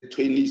the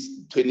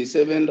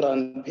 27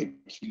 rand per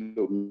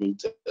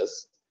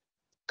kilometers.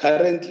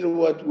 Currently,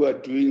 what we are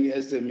doing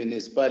as a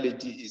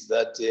municipality is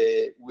that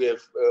we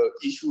have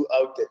issued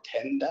out the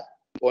tender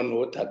on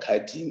water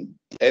cutting,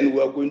 and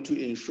we are going to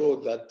ensure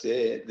that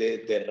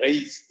the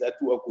rates that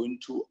we are going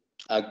to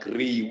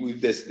agree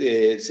with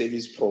the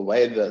service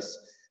providers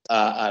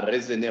are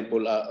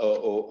reasonable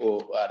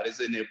or are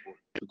reasonable.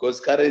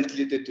 Because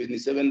currently the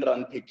 27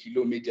 rand per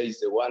kilometer is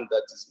the one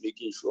that is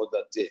making sure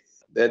that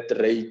that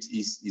rate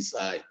is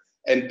high.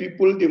 And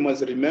people, they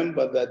must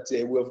remember that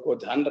we've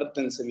got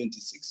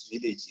 176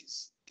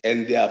 villages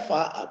and they are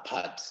far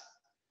apart.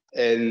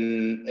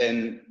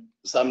 And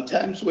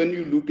sometimes when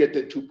you look at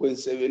the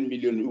 2.7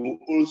 million, you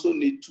also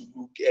need to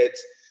look at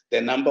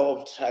the number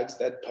of trucks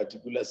that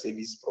particular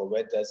service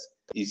providers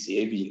is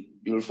having.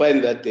 You'll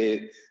find that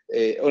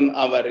on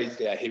average,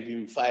 they are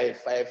having five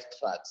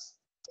trucks.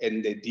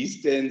 And the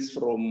distance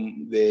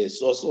from the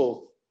source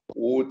of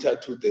water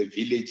to the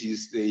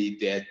villages, they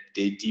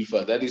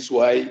differ. That is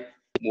why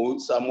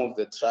some of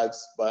the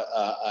trucks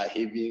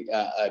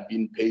are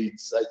being paid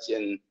such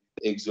an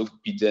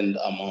exorbitant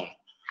amount.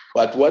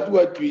 But what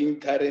we're doing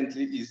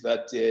currently is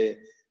that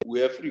we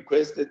have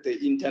requested the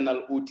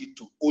internal audit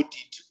to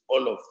audit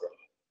all of them,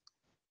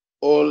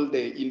 all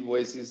the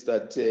invoices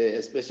that,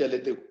 especially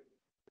the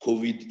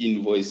COVID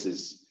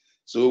invoices.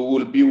 So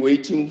we'll be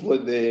waiting for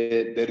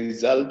the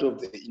result of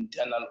the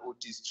internal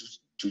audits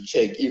to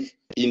check if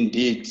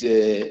indeed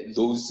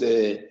those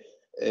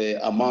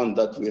amount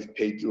that we have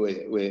paid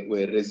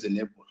were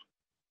reasonable.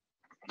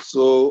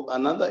 So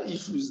another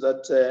issue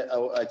that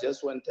I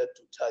just wanted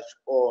to touch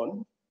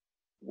on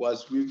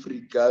was with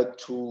regard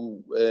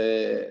to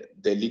the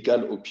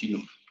legal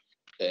opinion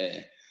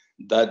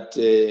that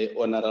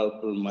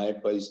Honorable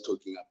Maipa is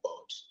talking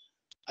about.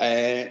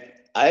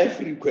 I've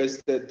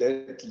requested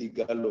that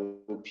legal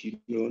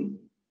opinion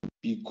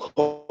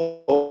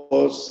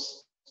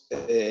because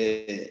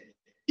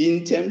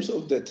in terms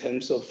of the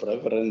terms of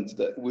reference,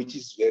 which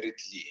is very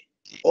clear,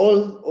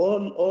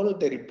 all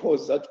the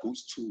reports that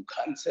goes to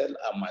council,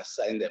 I must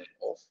sign them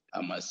off.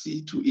 I must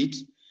see to it,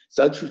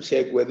 start to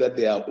check whether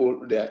they are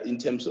in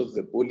terms of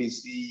the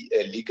policy,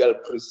 legal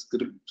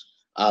prescript,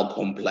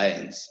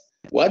 compliance.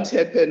 What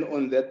happened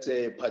on that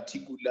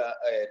particular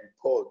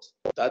report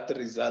that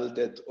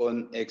resulted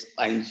on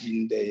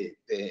expunging the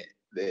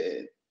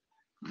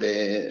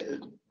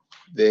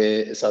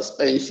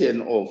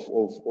suspension of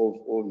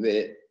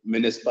the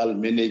municipal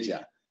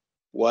manager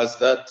was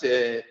that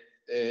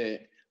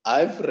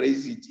I've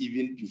raised it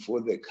even before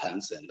the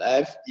council.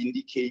 I've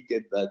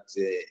indicated that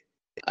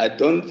I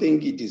don't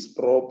think it is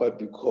proper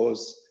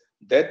because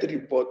that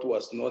report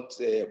was not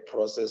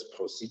processed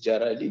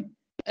procedurally.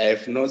 I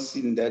have not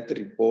seen that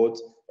report.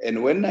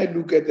 And when I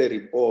look at the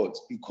report,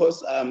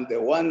 because I'm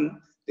the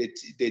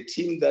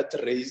team that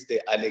raised the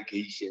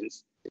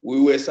allegations,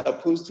 we were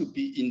supposed to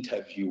be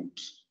interviewed.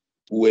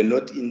 We were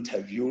not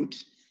interviewed.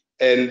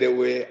 And there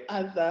were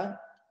other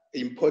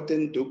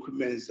important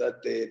documents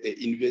that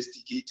the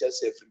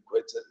investigators have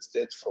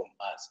requested from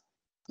us.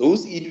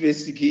 Those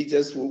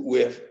investigators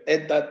were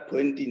at that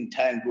point in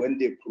time when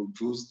they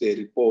produced the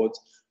report,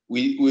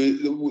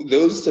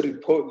 those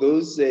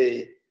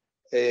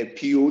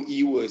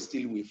POE were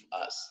still with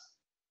us.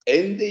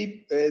 And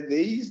they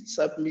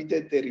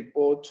submitted the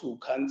report to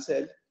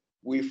council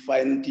with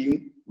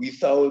finding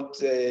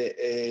without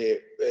a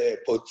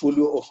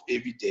portfolio of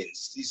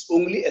evidence. It's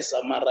only a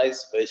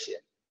summarized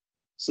version.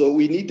 So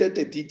we needed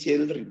a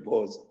detailed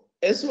report.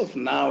 As of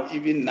now,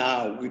 even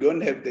now, we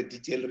don't have the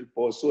detailed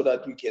report so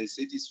that we can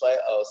satisfy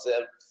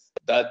ourselves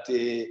that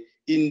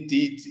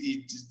indeed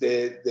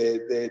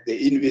the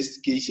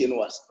investigation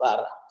was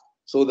thorough.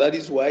 So that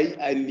is why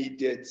I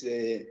needed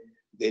the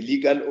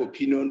legal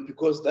opinion,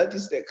 because that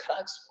is the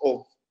crux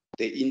of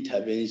the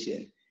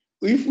intervention.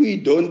 If we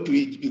don't do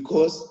it,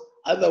 because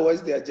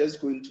otherwise they are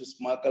just going to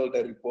smuggle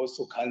the reports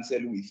to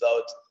council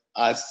without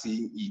us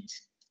seeing it.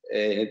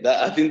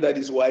 I think that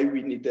is why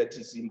we need that.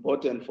 It's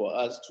important for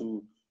us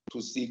to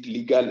seek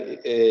legal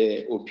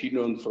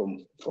opinion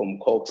from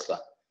COGSA,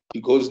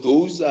 because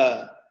those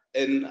are,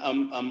 and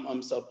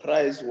I'm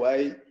surprised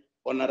why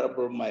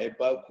Honorable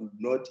Maipa could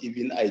not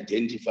even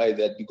identify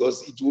that,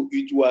 because it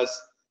was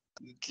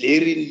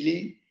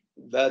glaringly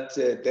that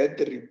that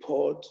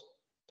report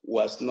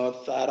was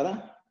not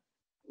thorough.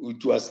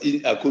 It was,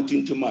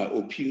 according to my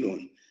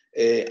opinion,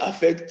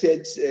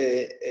 affected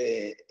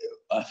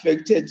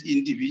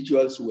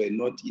individuals were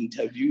not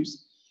interviewed.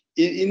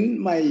 In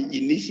my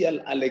initial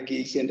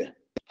allegation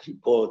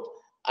report,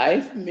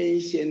 I've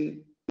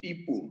mentioned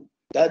people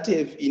that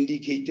have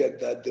indicated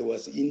that there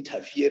was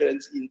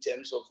interference in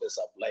terms of the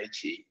supply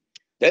chain.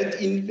 That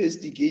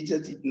investigator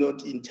did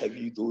not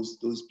interview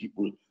those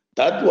people.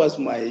 That was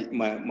my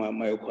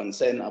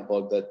concern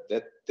about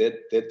that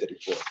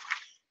report.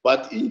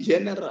 But in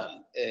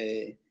general,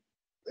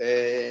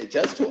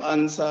 just to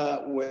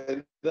answer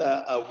whether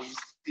are we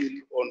still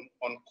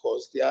on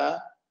course, there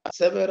are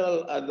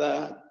several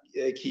other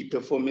key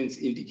performance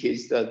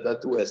indicators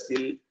that we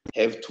still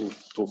have to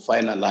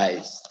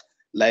finalize,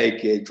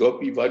 like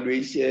job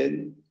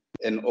evaluation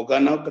and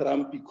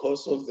organogram,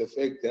 because of the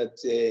fact that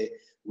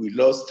we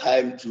lost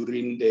time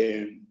during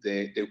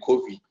the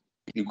COVID.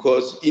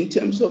 Because in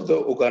terms of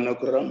the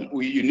organogram,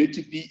 you need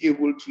to be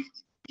able to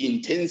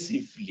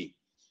intensively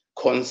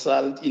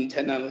consult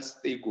internal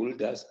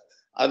stakeholders.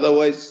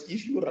 Otherwise,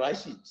 if you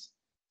rush it,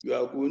 you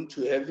are going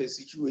to have a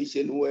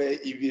situation where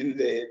even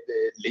the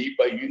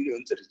labor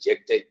unions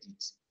rejected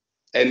it.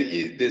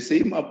 And the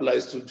same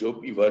applies to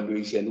job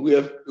evaluation. We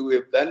have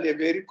done a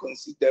very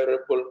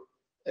considerable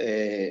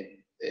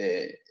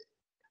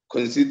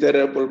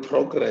considerable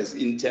progress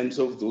in terms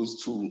of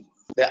those two.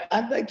 The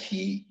other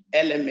key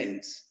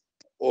elements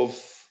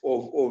of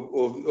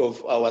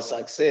our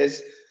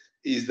success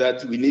is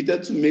that we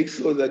needed to make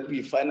sure that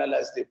we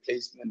finalize the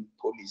placement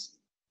policy,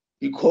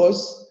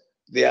 because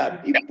there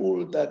are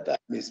people that are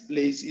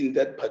misplaced in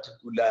that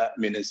particular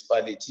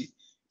municipality.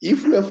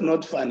 If we have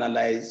not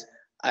finalized,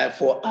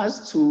 for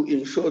us to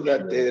ensure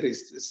that there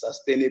is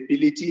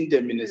sustainability in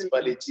the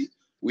municipality,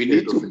 we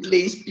need to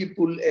place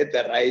people at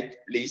the right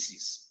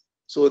places.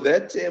 So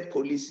that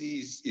policy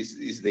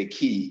is the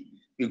key.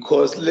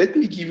 Because let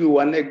me give you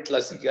one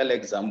classical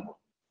example.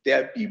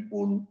 There are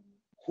people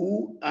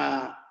who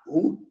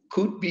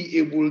could be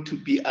able to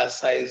be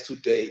assigned to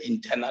the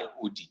internal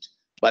audit,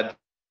 but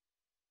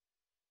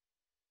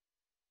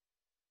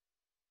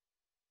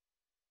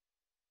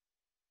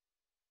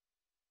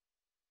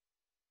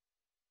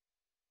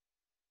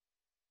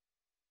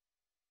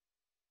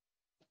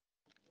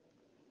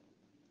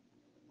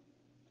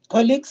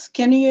Colleagues,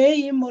 can you hear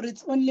him or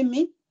it's only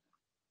me?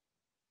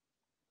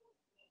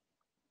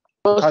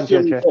 Can't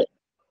hear, Chair.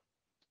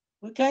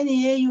 We can't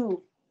hear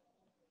you.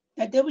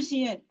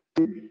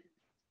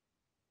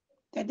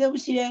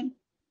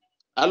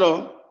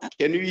 Hello,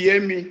 can you hear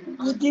me?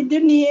 We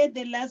didn't hear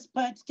the last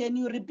part. Can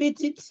you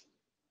repeat it?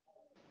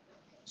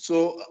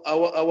 So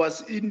I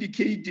was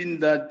indicating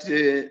that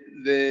the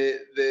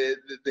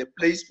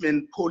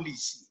placement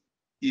policy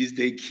is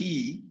the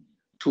key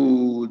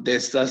to the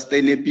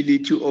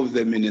sustainability of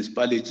the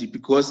municipality,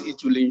 because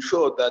it will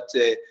ensure that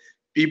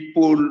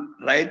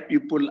right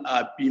people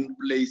are being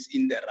placed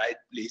in the right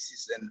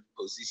places and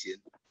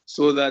positions,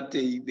 so that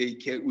they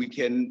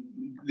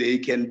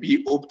can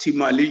be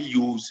optimally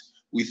used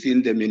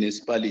within the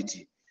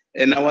municipality.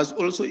 And I was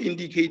also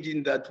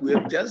indicating that we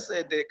have just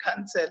said the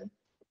council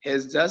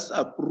has just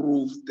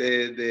approved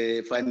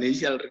the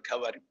financial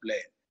recovery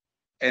plan.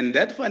 And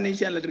that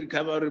financial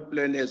recovery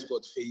plan has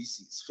got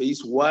phases.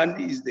 Phase one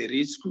is the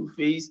rescue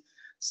phase.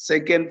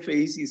 Second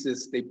phase is a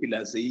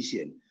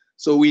stabilization.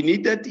 So we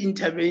need that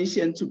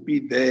intervention to be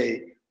there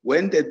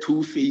when the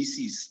two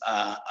phases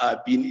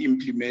are being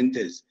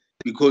implemented,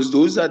 because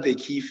those are the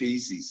key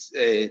phases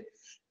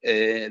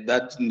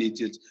that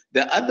needed.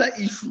 The other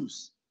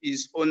issues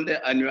is on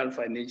the annual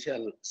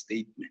financial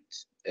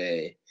statement.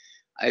 I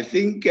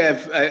think I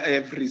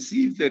have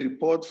received a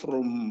report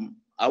from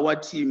our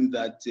team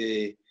that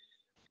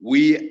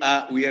we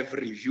have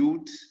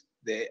reviewed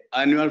the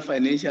annual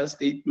financial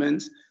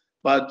statements,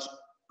 but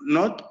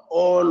not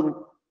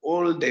all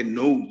the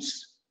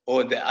notes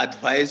or the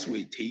advice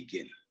were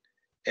taken,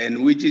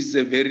 and which is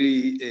a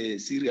very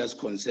serious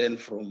concern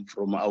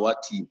from our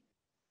team,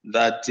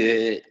 that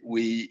in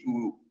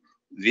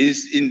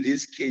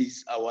this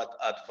case our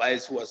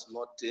advice was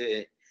not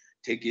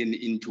taken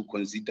into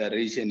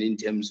consideration in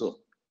terms of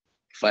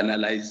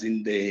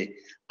finalizing the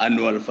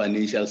annual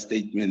financial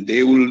statement.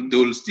 There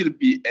will still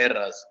be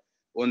errors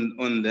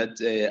on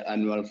that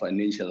annual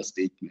financial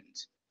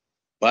statement.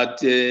 But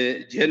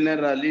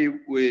generally,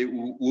 we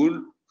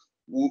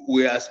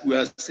are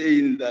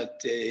saying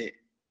that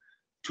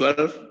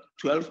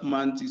 12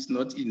 months is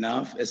not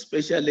enough,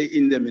 especially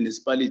in the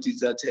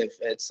municipalities that have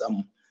had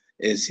some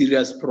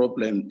serious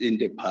problems in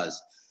the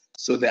past.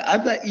 So the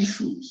other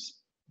issues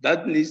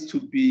that needs to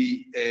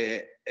be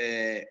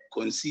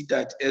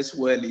considered as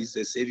well is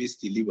the service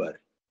delivery,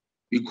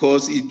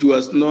 because it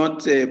was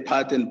not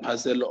part and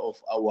parcel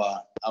of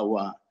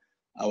our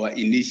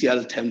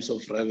initial terms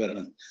of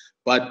reference,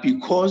 but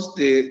because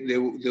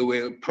there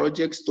were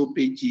project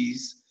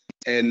stoppages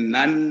and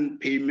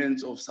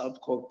non-payments of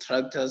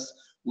subcontractors,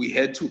 we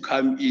had to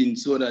come in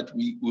so that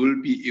we will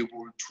be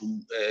able to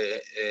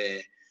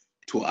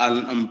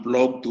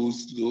unblock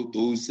those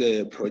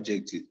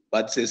projects.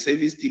 But the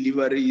service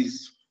delivery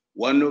is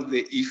one of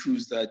the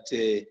issues that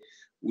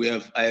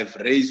I have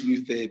raised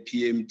with the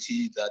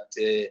PMT,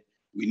 that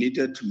we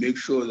needed to make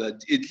sure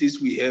that at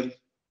least we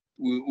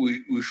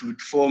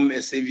should form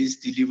a service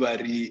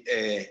delivery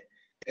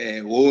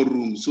war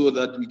room, so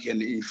that we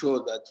can ensure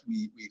that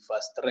we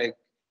fast track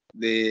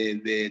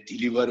the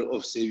delivery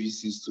of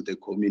services to the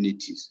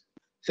communities.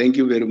 Thank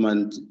you very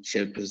much,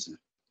 Chairperson.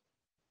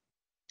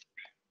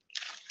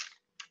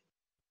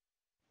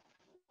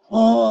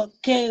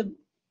 Okay,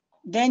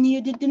 then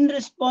you didn't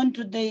respond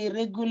to the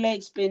regular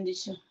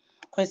expenditure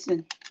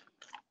question.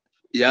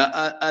 Yeah,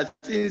 I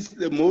think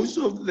most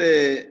of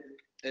the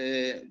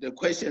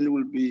question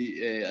will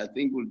be, I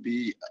think, will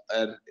be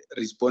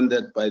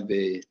responded by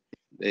the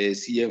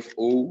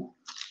CFO.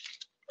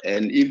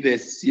 And if the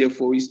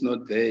CFO is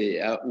not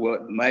there,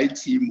 my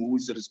team, who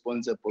is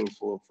responsible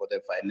for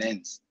the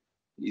finance,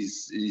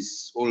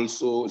 she's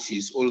also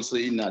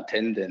in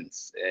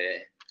attendance,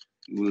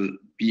 will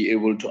be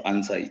able to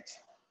answer it.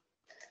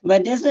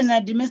 But as an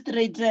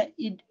administrator,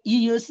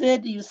 you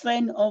said you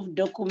sign off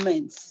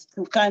documents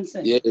to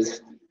council.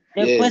 Yes.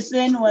 The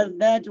question was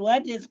that,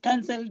 what is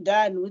council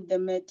done with the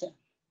matter?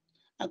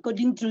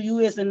 According to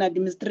you as an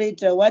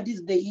administrator, what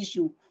is the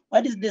issue?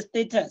 What is the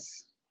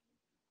status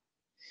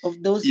of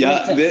those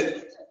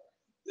matters?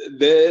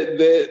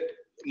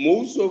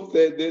 most of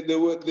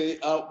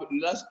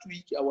last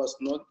week I was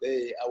not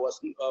there. I was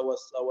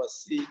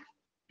sick.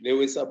 They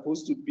were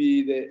supposed to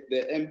be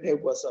the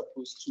MPEG was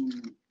supposed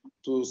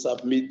to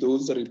submit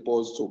those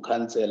reports to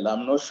council.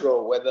 I'm not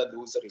sure whether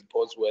those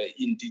reports were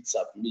indeed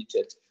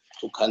submitted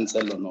to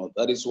council or not.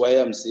 That is why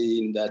I'm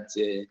saying that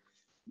the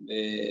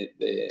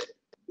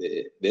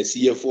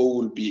CFO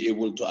will be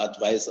able to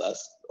advise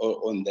us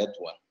on that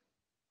one.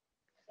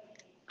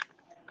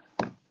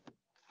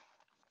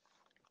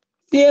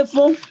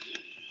 CFO.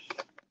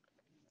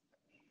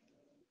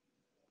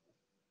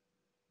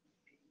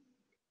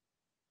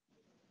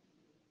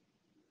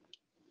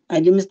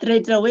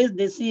 Administrator, where's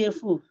the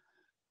CFO?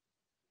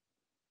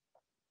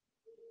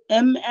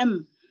 Can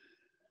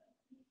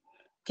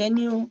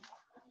you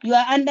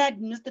are under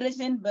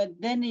administration,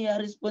 but then your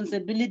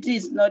responsibility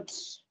is not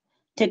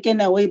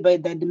taken away by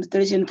the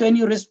administration. Can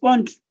you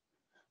respond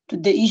to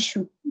the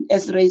issue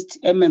as raised,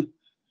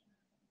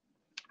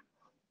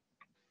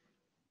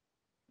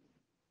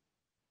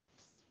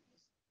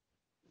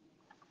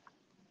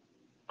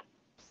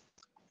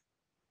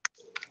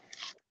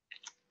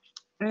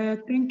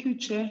 Thank you,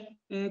 Chair.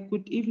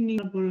 Good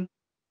evening,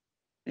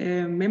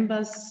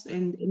 members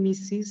and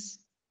MECs.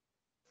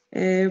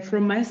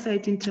 From my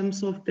side, in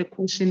terms of the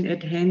question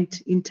at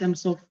hand, in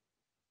terms of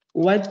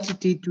what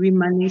did we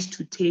manage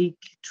to take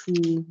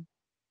to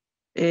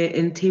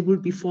and table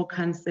before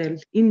council,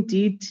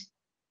 indeed,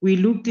 we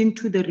looked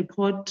into the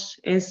report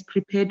as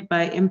prepared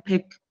by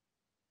MPEC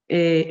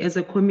as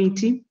a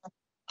committee,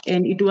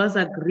 and it was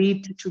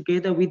agreed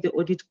together with the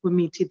audit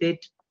committee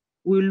that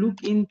we'll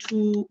look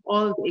into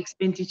all the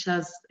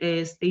expenditures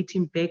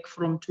dating back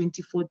from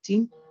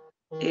 2014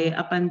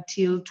 up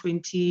until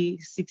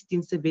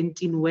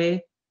 2016-17, where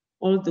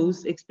all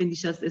those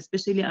expenditures,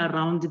 especially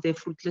around the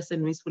fruitless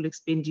and wasteful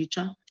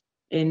expenditure,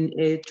 and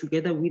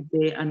together with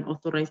the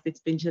unauthorized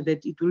expenditure,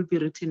 that it will be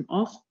written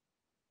off.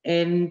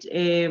 And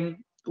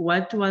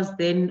what was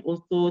then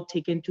also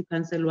taken to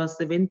council was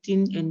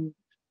 17 and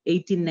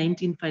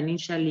 18-19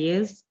 financial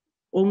years,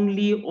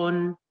 only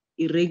on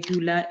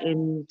irregular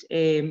and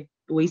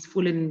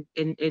wasteful and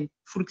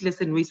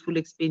fruitless and wasteful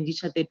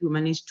expenditure that we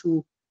managed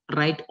to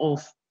write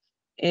off.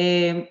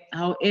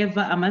 However,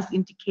 I must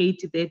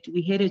indicate that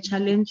we had a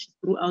challenge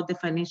throughout the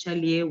financial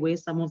year where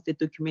some of the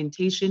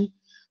documentation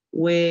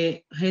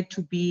had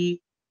to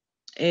be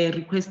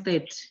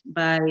requested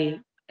by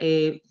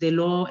the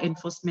law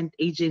enforcement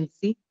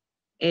agency.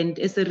 And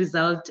as a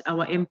result,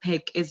 our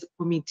MPEC as a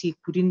committee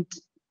couldn't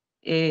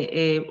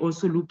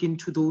also look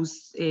into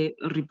those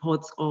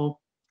reports or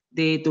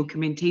the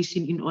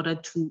documentation in order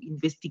to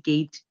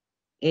investigate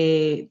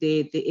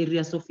the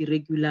areas of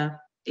irregular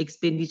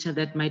expenditure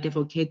that might have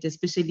occurred,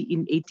 especially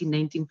in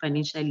 18-19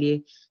 financial year.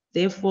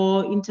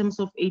 Therefore, in terms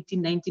of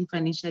 18-19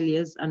 financial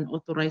years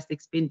unauthorized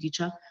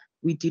expenditure,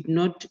 we did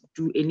not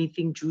do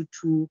anything due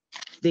to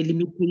the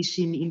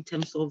limitation in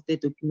terms of the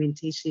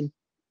documentation.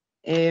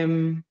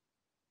 Thank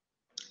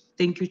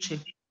you, Chair.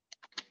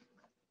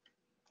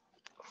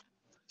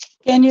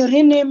 Can you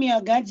rename your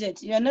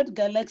gadget? You are not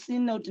Galaxy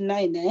Note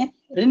 9, eh?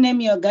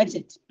 Rename your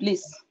gadget,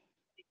 please.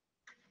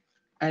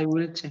 I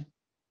will, Chair.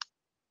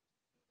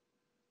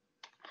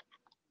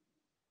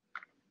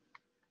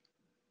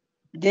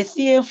 The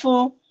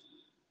CFO.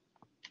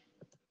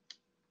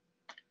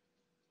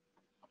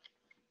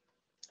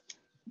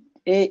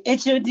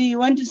 HOD, you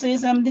want to say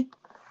something?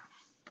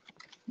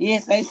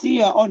 Yes, I see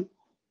you are on.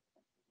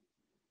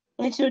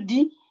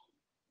 HOD,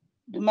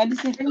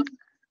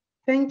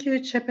 Thank you,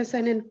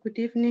 Chairperson, and good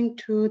evening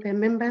to the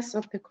members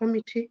of the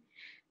committee,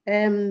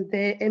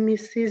 the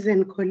MECs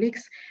and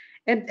colleagues.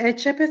 And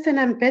Chairperson,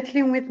 I'm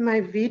battling with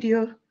my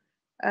video.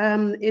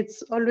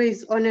 It's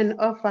always on and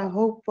off. I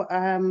hope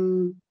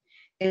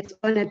it's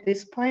on at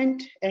this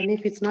point, and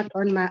if it's not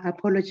on, my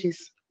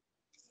apologies.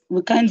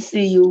 We can't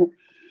see you.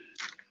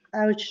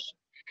 Ouch.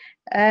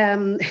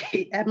 I'm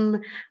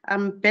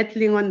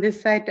battling on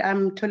this side.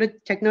 I'm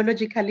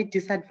technologically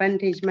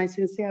disadvantaged. My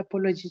sincere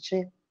apology,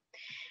 Chair.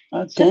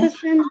 Okay.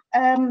 Chairperson,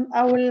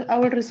 I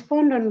will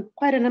respond on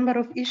quite a number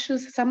of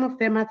issues. Some of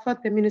them I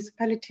thought the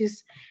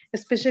municipalities,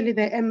 especially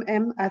the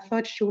I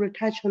thought she will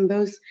touch on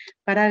those,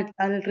 but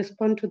I'll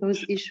respond to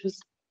those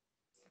issues.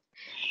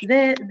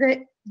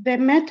 The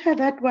matter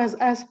that was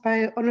asked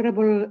by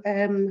Honorable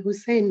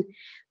Hussein,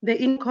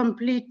 the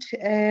incomplete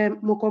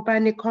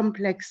Mokopane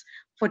complex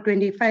for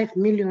 25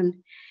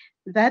 million,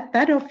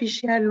 that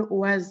official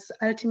was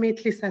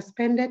ultimately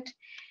suspended.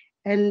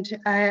 And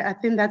I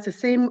think that's the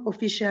same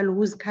official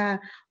whose car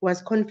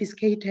was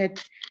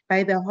confiscated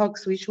by the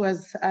Hawks, which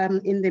was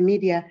in the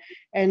media.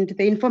 And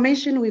the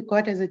information we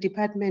got as a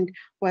department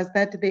was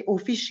that the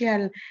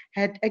official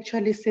had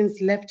actually since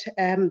left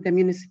the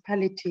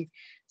municipality.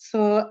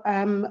 So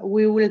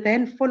we will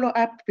then follow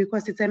up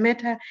because it's a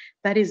matter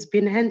that is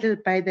being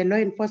handled by the law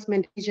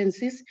enforcement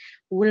agencies.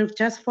 We'll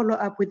just follow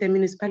up with the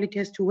municipality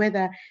as to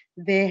whether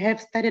they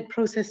have started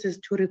processes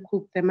to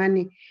recoup the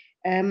money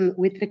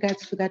with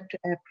regards to that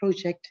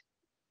project.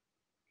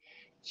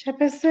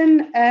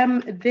 Chairperson,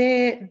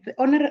 the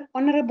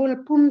Honorable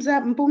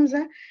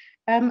Mpumza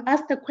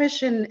asked a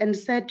question and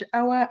said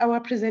our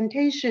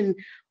presentation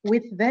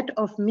with that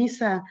of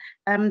MISA,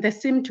 there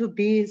seem to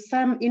be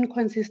some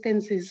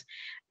inconsistencies.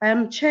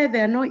 Chair,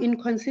 there are no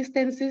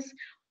inconsistencies.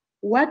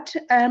 What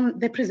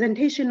the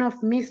presentation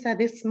of MISA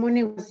this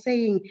morning was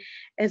saying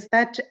is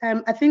that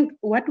I think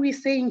what we're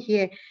saying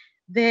here,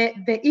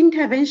 the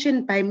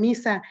intervention by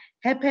MISA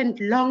happened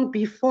long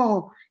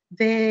before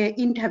the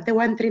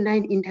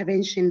 139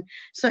 intervention.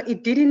 So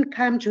it didn't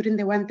come during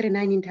the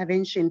 139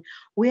 intervention.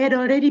 We had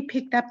already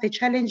picked up the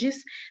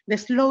challenges, the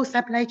slow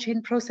supply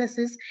chain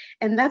processes,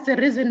 and that's the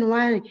reason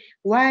why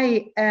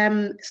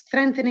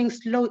strengthening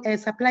slow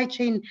supply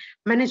chain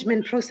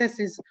management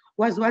processes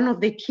was one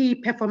of the key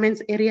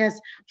performance areas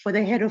for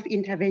the head of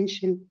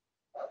intervention.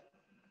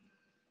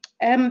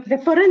 The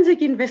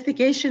forensic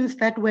investigations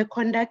that were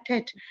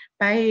conducted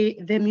by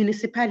the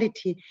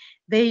municipality,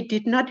 they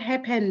did not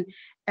happen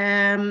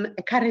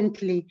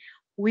currently.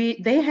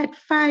 They had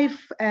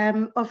 5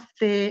 of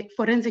the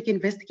forensic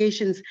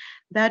investigations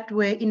that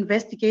were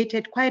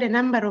investigated quite a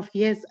number of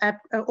years,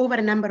 over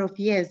a number of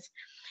years.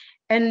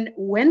 And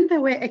when they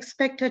were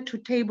expected to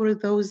table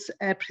those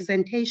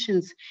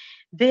presentations,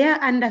 their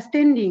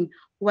understanding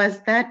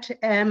was that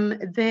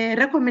the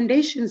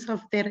recommendations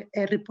of their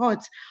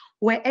reports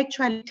were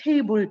actually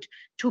tabled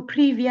to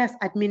previous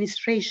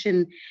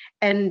administration.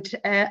 And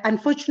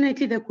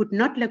unfortunately, they could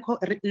not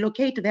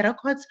locate the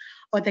records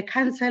or the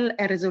council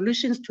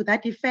resolutions to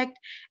that effect.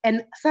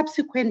 And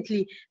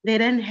subsequently, they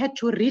then had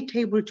to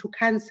retable to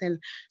council.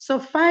 So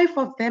 5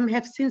 of them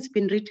have since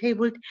been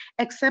retabled,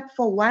 except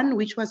for 1,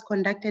 which was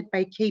conducted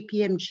by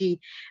KPMG.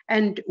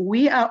 And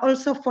we are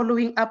also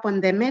following up on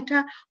the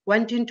matter,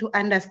 wanting to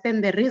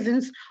understand the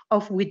reasons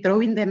of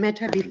withdrawing the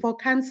matter before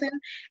council,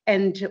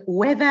 and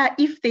whether,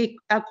 if they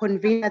are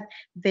convinced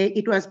that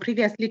it was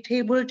previously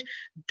tabled,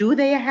 do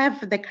they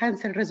have the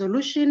council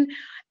resolution,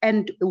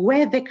 and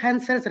were the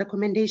council's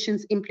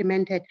recommendations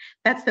implemented?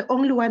 That's the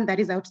only one that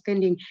is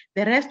outstanding.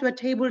 The rest were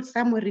tabled,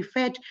 some were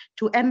referred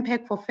to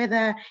MPEC for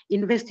further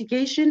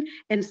investigation,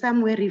 and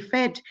some were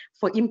referred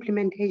for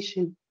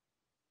implementation.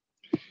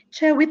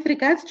 Chair, with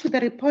regards to the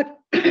report,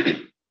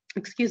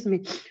 excuse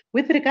me,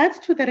 with regards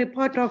to the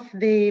report of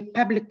the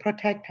public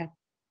protector,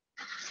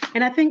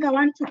 and I think I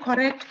want to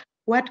correct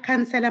what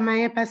Councillor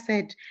Mayepa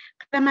said.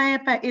 Councillor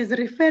Mayepa is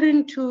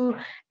referring to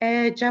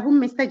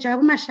Mr.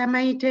 Jabu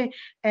Mashamaite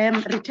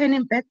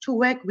returning back to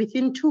work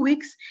within 2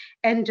 weeks,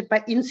 and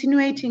by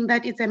insinuating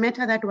that it's a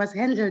matter that was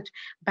handled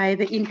by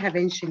the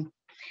intervention.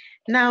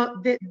 Now,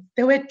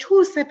 there were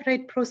 2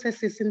 separate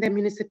processes in the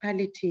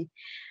municipality.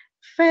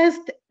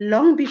 First,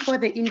 long before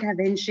the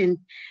intervention,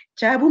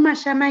 Jabu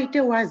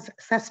Mashamaite was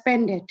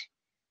suspended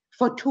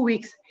for 2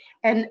 weeks,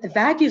 and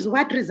that is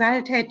what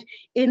resulted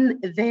in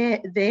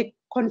the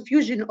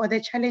confusion or the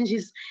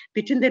challenges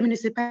between the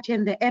municipality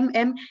and the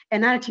MM,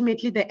 and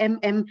ultimately the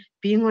MM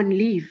being on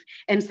leave.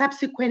 And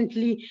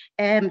subsequently,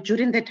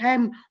 during the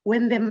time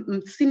when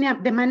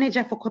the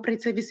manager for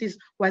corporate services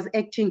was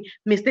acting,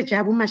 Mr.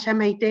 Jabu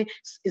Mashamaite's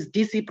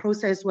DC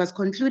process was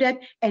concluded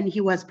and he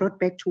was brought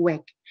back to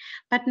work.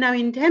 But now,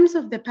 in terms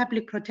of the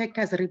public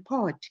protector's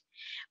report,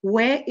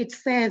 where it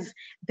says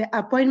the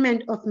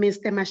appointment of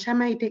Mr.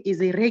 Mashamaite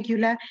is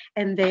irregular,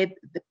 and the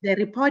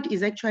report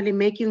is actually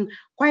making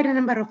quite a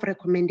number of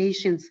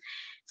recommendations.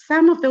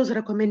 Some of those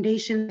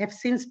recommendations have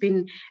since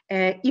been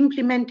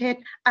implemented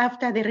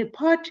after the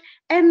report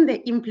and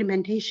the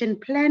implementation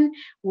plan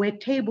were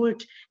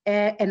tabled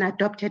and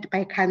adopted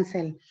by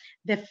council.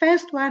 The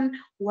first one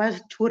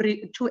was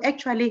to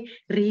actually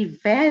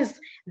reverse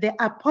the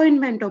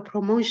appointment or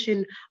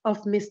promotion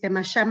of Mr.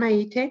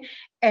 Mashamaite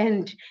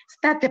and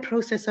start the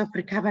process of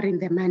recovering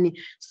the money.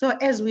 So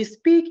as we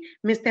speak,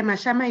 Mr.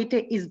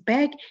 Mashamaite is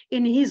back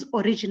in his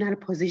original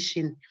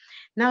position.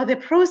 Now, the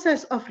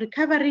process of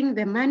recovering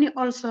the money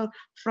also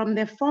from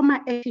the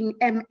former acting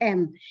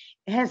MM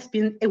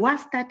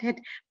was started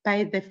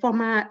by the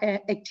former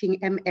acting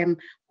MM,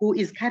 who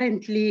is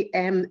currently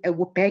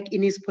back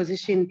in his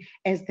position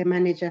as the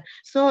manager.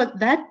 So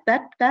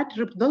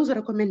those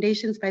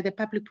recommendations by the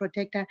public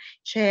protector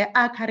chair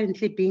are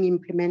currently being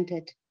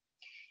implemented.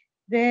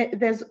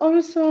 There's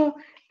also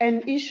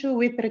an issue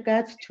with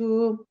regards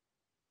to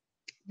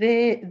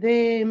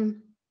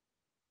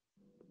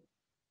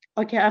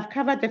okay, I've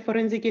covered the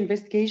forensic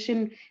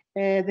investigation,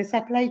 the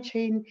supply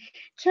chain.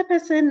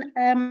 Chairperson,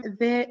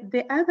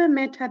 the other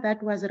matter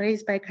that was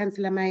raised by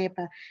Councillor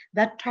Mayepa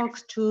that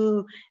talks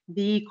to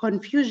the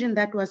confusion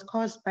that was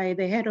caused by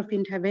the head of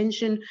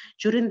intervention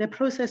during the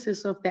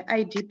processes of the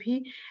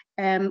IDP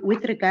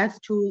with regards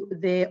to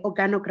the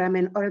organogram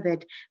and all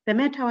that. The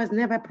matter was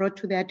never brought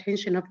to the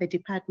attention of the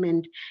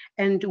department,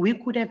 and we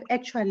could have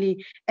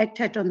actually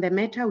acted on the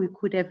matter. We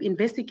could have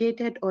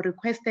investigated or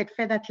requested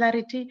further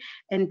clarity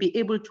and be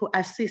able to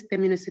assist the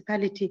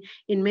municipality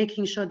in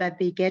making sure that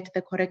they get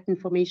the correct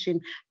information.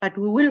 But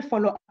we will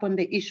follow up on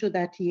the issue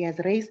that he has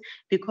raised,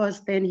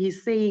 because then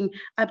he's saying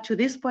up to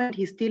this point,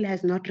 he still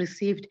has not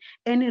received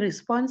any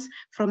response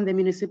from the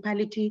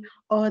municipality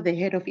or the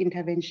head of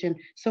intervention.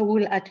 So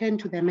we'll attend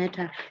to the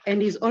matter.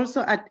 And he's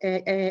also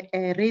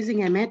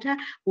raising a matter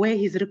where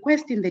he's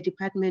requesting the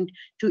department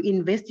to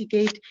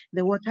investigate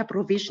the water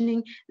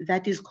provisioning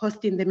that is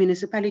costing the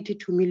municipality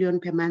 2 million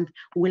per month.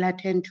 We'll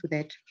attend to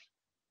that.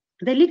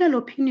 The legal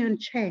opinion,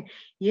 Chair,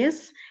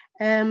 yes,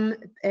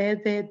 the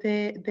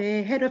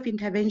head of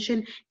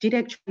intervention did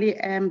actually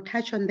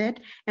touch on that.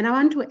 And I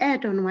want to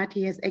add on what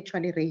he has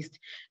actually raised.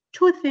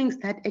 Two things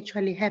that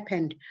actually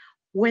happened.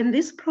 When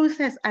this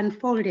process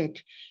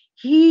unfolded,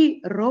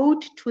 he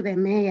wrote to the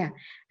mayor,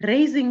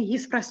 raising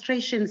his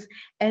frustrations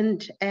and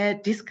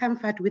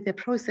discomfort with the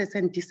process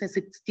and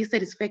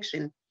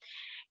dissatisfaction.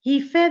 He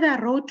further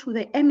wrote to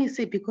the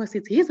MEC, because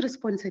it's his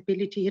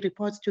responsibility, he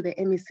reports to the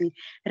MEC,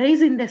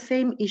 raising the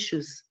same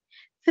issues.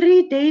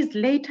 3 days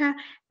later,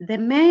 the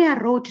mayor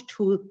wrote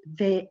to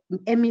the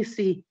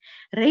MEC,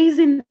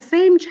 raising the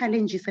same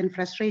challenges and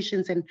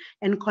frustrations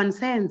and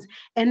concerns,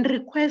 and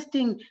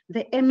requesting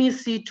the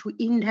MEC to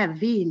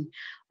intervene.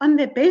 On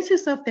the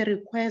basis of the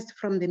request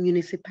from the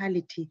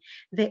municipality,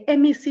 the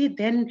MEC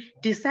then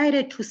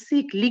decided to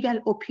seek legal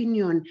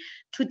opinion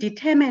to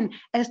determine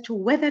as to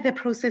whether the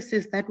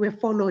processes that were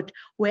followed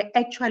were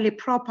actually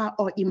proper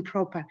or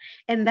improper.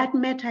 And that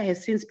matter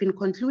has since been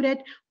concluded.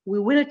 We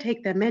will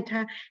take the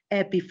matter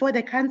before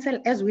the council,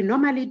 as we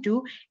normally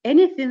do.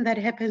 Anything that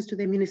happens to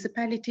the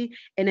municipality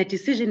and a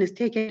decision is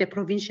taken at the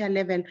provincial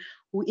level,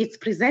 it's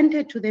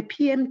presented to the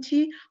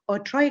PMT or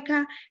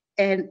Troika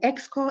and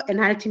EXCO, and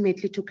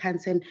ultimately to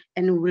council,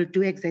 and we will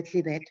do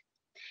exactly that.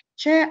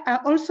 Chair, I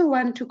also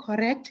want to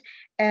correct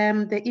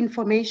the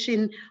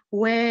information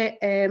where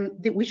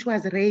which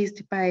was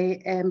raised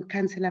by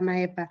Councillor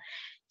Maepa.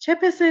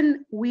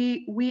 Chairperson,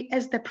 we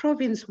as the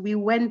province, we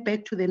went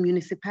back to the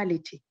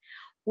municipality.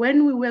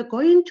 When we were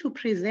going to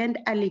present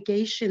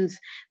allegations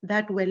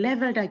that were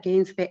leveled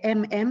against the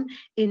MM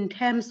in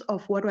terms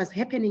of what was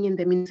happening in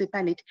the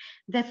municipality,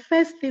 the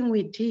first thing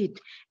we did,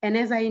 and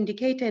as I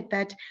indicated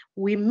that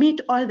we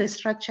meet all the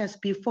structures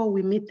before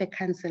we meet the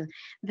council,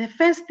 the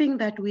first thing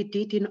that we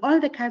did in all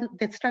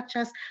the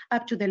structures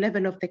up to the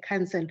level of the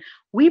council,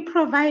 we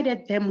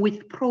provided them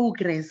with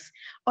progress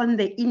on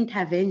the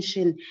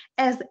intervention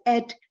as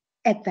at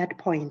that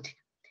point.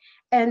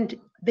 And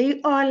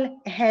they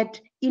all had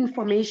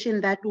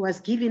information that was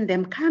giving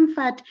them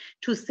comfort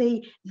to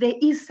say there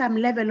is some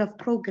level of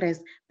progress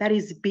that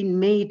is being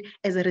made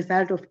as a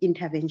result of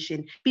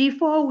intervention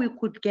before we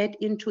could get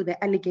into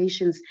the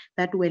allegations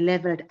that were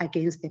leveled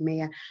against the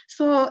mayor.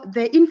 So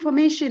the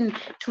information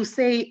to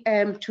say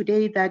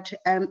today that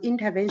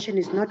intervention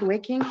is not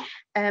working,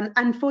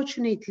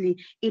 unfortunately,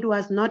 it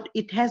has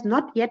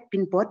not yet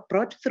been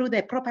brought through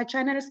the proper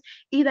channels,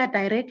 either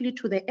directly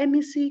to the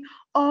MEC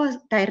or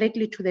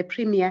directly to the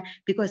Premier,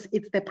 because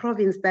it's the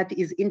province that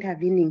is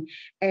intervening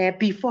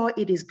before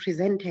it is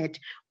presented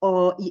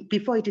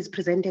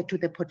to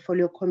the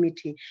portfolio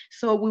committee.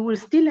 So we will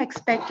still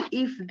expect,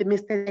 if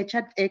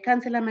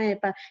Councillor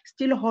Maepa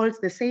still holds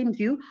the same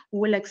view, we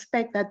will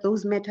expect that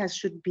those matters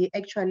should be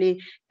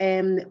actually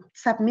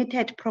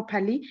submitted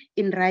properly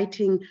in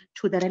writing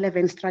to the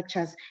relevant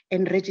structures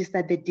and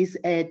register the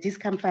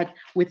discomfort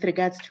with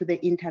regards to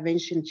the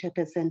intervention,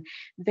 Chairperson.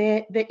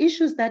 The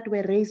issues that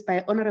were raised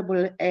by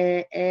Honorable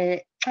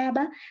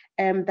Chaba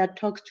that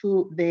talks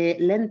to the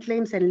land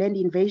claims and land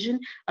invasion,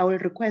 I will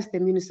request the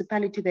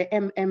municipality, the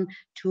MM,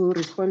 to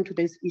respond to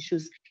these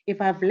issues.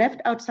 If I've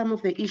left out some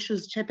of the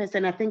issues,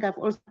 Chairperson, I think I've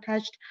also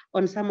touched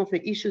on some of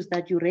the issues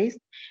that you raised.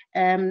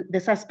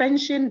 The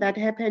suspension that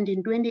happened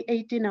in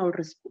 2018, I will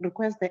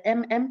request the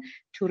MM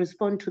to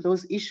respond to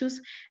those issues.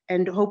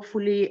 And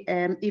hopefully,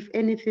 if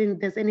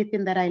there's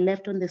anything that I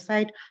left on the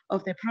side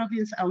of the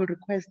province, I will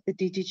request the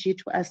DGG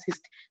to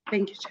assist.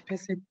 Thank you,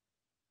 Chairperson.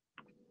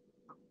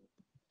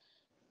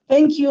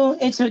 Thank you,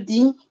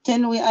 HOD.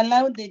 Can we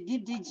allow the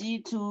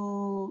DDG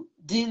to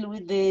deal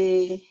with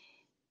the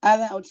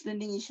other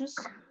outstanding issues?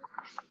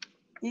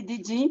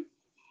 DDG?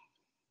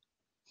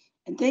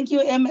 And thank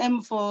you,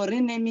 MM, for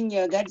renaming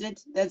your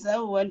gadget. That's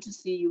how we want to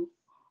see you.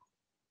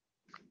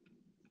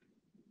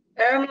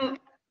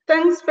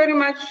 Thanks very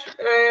much.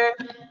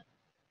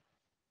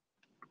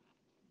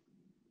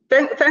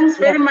 Thanks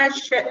very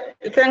much.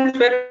 Thanks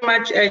very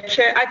much,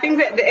 Chair. I think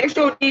that the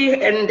HOD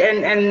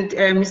and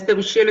Mr.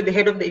 Bushelo, the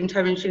head of the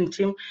intervention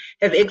team,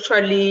 have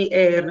actually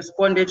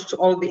responded to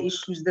all the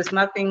issues. There's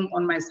nothing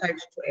on my side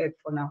to add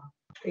for now.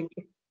 Thank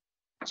you.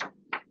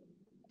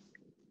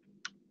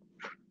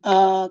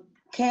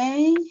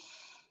 Okay.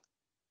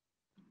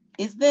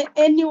 Is there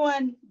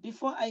anyone,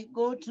 before I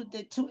go to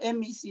the two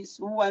MECs,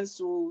 who wants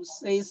to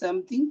say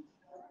something?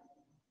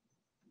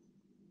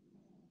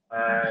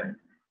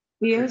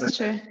 Yes,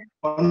 Chair.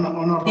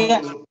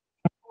 Yeah.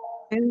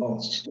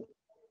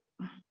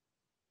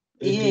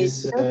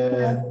 Yes.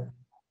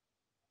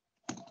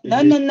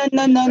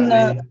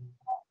 No.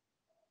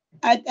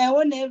 I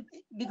want to,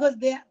 because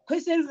there are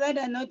questions that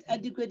are not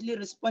adequately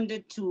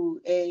responded to.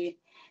 The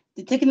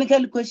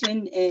technical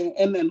question,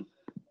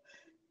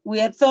 we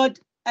had thought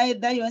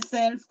either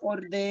yourself or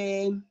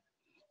the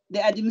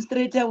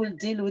administrator will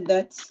deal with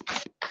that.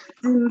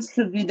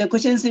 The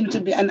question seems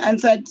to be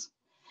unanswered.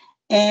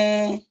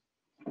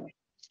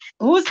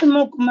 Who's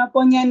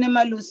Makonyane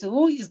Malusi?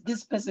 Who is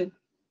this person?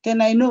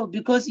 Can I know?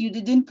 Because you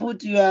didn't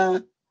put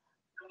your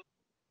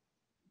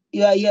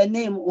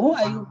name. Who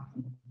are you?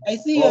 I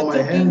see you're my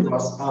talking. hand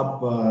was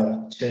up,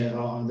 Chair,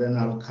 and then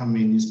I'll come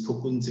in. It's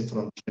Pukunzi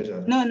from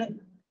Treasury. No.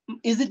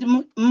 Is it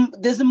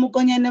there's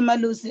Mukonyane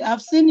Malusi?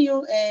 I've seen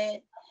you,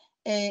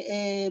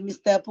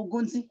 Mr.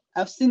 Pukunzi.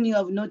 I've seen you.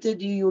 I've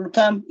noted you. You'll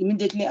come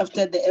immediately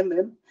after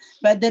the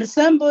But there's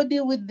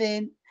somebody with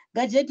the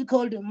gadget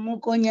called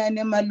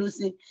Mukonyane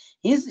Malusi.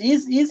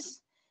 His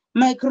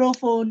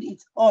microphone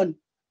is on.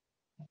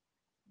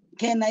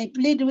 Can I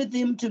plead with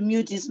him to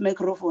mute his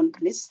microphone,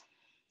 please?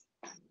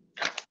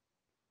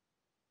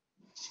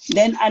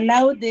 Then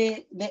allow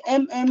the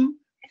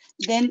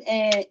then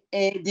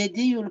the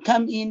D will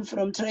come in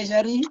from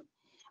Treasury.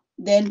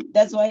 Then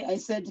that's why I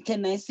said,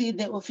 can I see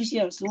the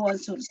officials who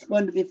wants to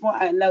respond before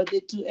I allow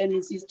the two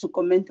NECs to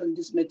comment on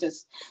these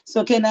matters?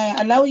 So can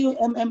I allow you,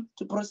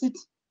 to proceed?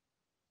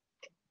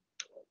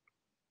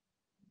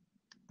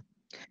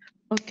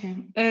 Okay.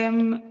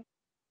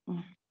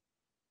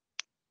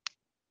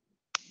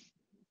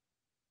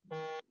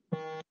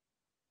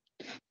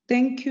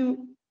 Thank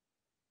you.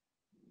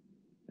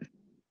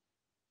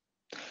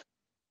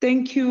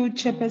 Thank you,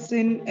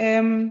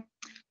 Chairperson.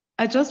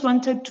 I just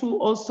wanted to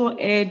also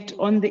add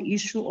on the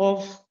issue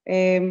of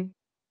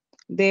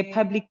the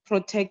Public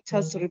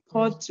Protector's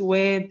report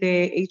where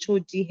the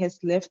HOD has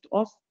left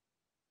off.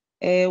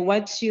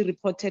 What she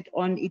reported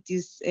on, it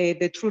is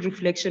the true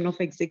reflection of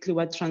exactly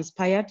what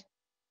transpired.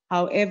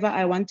 However,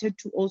 I wanted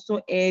to also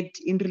add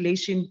in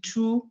relation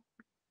to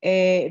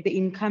the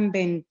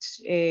incumbent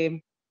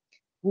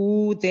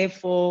who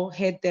therefore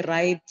had the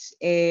right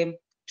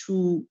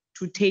to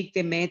take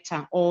the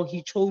matter, or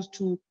he chose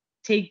to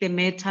take the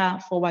matter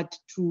forward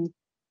to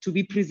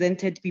be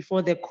presented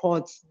before the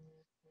courts.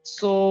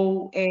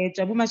 So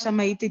Jabu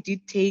Mashamaite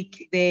did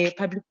take the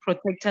Public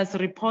Protector's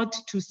report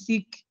to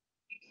seek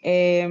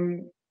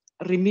remedial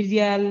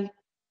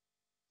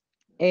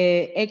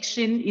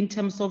action in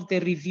terms of the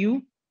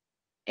review.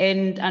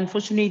 And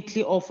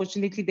unfortunately, or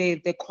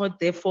fortunately, the court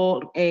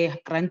therefore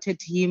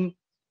granted him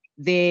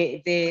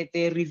the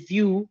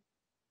review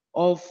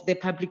of the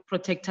Public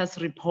Protector's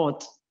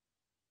report.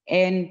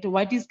 And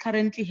what is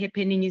currently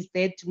happening is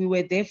that we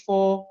were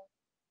therefore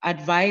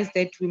advised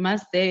that we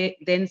must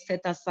then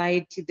set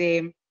aside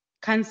the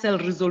council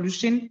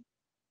resolution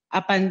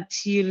up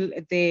until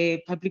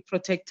the Public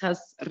Protector's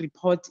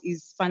report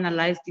is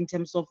finalized in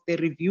terms of the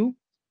review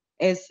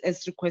as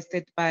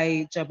requested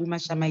by Jabu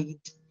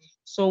Mashamaite.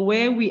 So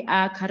where we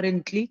are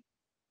currently,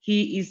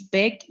 he is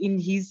back in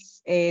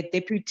his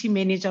Deputy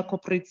Manager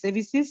Corporate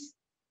Services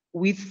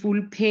with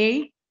full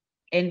pay,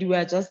 and we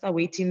are just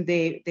awaiting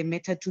the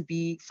matter to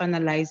be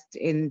finalized,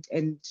 and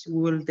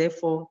we will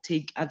therefore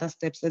take other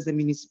steps as a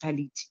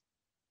municipality.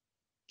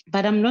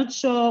 But I'm not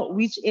sure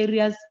which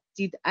areas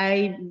did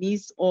I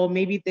miss, or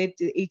maybe that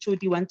the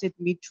HOD wanted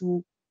me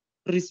to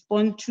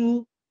respond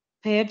to.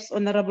 Perhaps,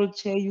 Honorable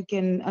Chair, you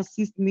can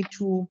assist me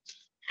to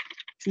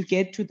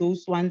get to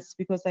those ones,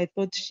 because I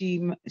thought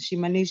she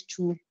managed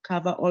to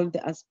cover all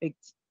the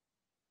aspects.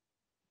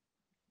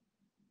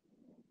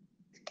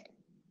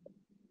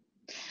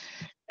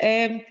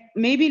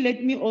 Maybe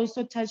let me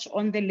also touch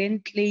on the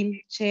land claim,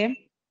 Chair.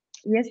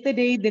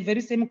 Yesterday, the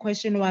very same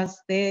question was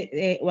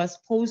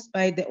posed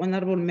by the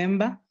honorable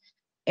member,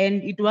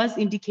 and it was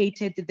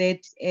indicated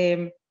that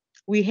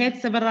we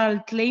had several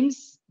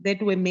claims that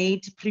were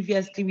made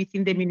previously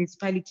within the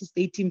municipality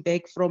dating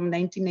back from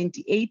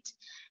 1998,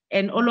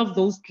 and all of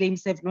those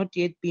claims have not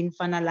yet been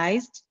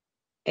finalized.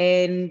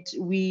 And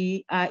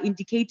we are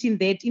indicating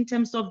that in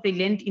terms of the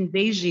land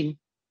invasion,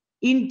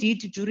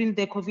 indeed, during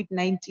the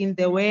COVID-19,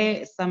 there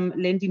were some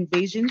land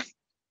invasions.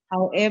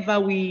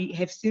 However, we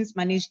have since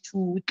managed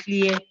to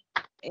clear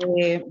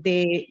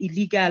the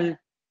illegal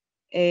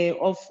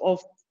of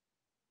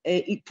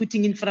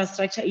putting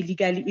infrastructure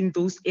illegally in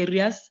those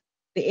areas.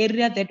 The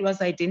area that was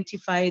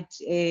identified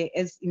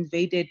as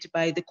invaded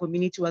by the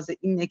community was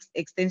in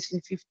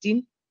extension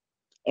 15.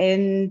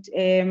 And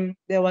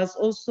there was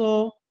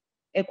also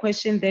a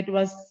question that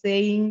was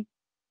saying,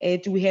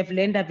 do we have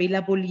land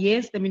available?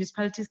 Yes, the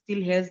municipality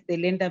still has the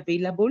land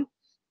available.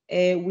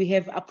 We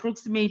have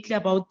approximately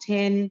about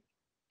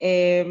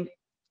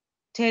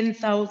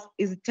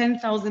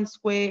 10,000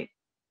 square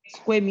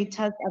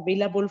meters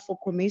available for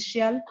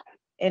commercial,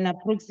 and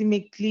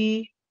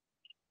approximately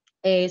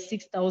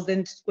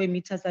 6,000 square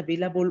meters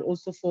available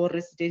also for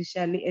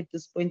residential at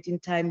this point in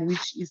time,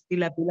 which is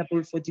still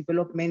available for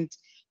development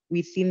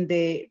within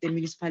the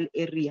municipal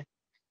area.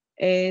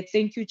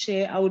 Thank you,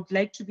 Chair. I would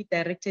like to be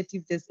directed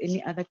if there's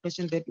any other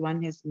question that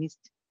one has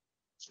missed.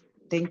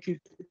 Thank you.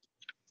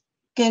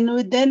 Can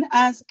we then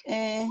ask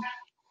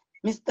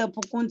Mr.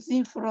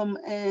 Pukunzi from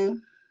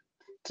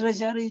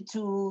Treasury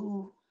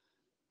to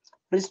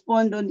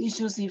respond on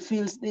issues he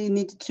feels they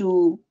need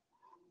to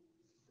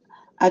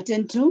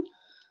attend to.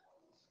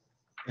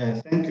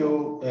 Thank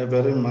you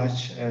very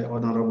much,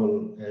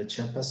 Honorable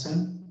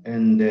Chairperson,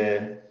 and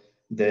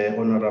the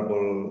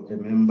honorable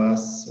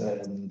members,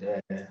 and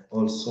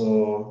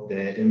also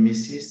the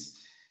MECs,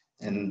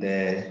 and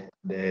the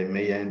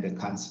mayor and the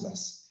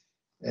councillors.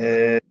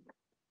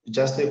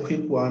 Just a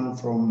quick one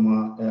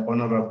from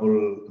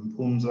Honorable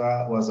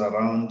Mpumza was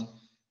around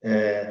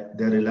the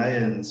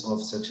reliance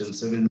of Section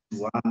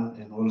 71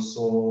 and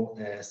also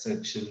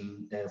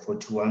Section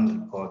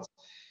 41 reports.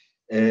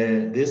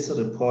 These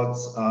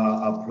reports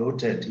are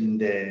uploaded in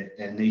the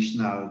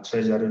National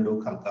Treasury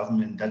Local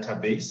Government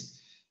Database,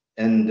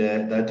 and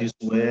that is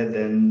where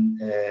then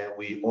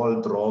we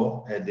all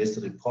draw these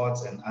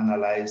reports and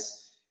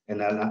analyze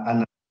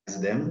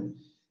them.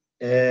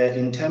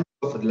 In terms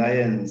of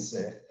reliance,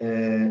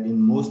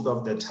 in most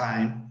of the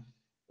time,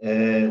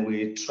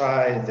 we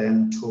try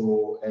then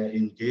to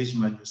engage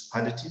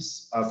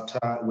municipalities after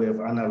we have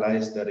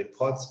analyzed the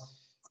reports,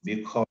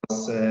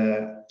 because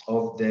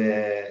of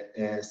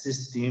the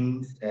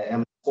system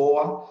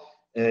M4,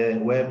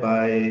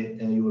 whereby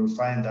you will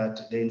find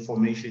that the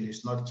information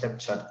is not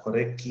captured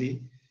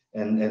correctly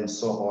and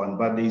so on.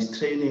 But there is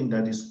training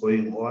that is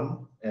going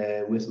on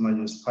with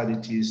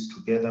municipalities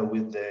together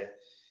with the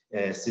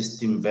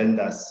system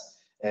vendors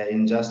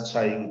in just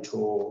trying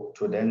to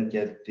then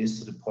get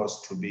these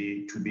reports to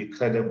be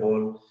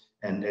credible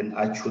and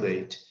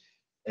accurate.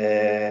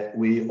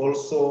 We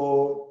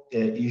also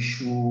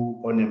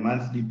issue on a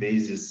monthly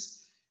basis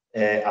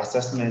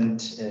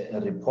assessment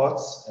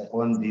reports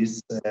on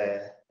these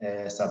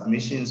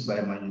submissions by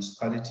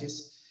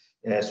municipalities,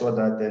 so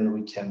that then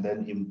we can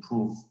then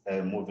improve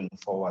moving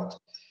forward.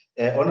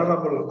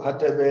 Honorable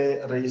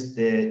Hatebe raised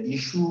the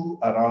issue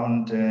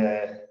around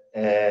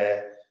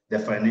the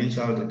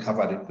financial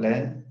recovery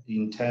plan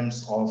in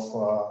terms of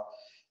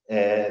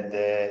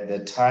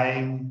the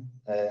time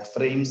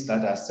frames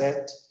that are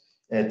set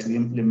to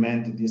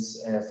implement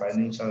this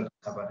financial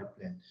recovery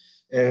plan.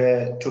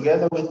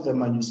 Together with the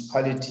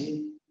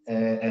municipality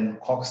and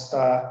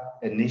Cogstar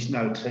and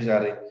National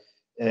Treasury,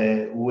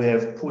 we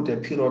have put a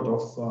period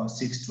of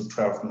 6 to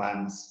 12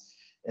 months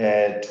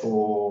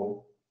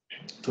to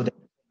the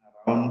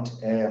around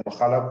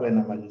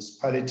Mogalakwena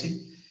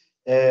municipality.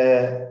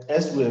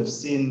 As we have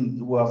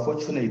seen, we are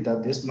fortunate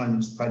that this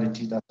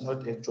municipality does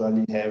not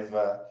actually have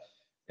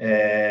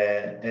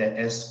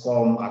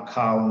ESCOM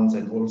accounts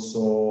and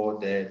also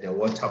the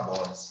water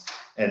boards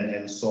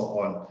and so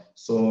on.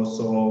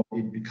 So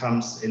it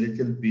becomes a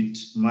little bit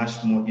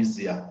much more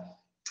easier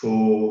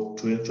to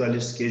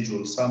actually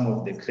schedule some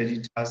of the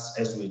creditors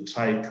as we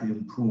try to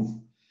improve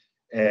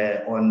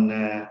on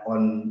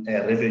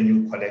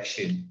revenue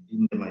collection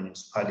in the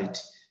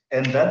municipality.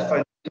 And that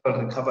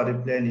financial recovery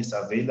plan is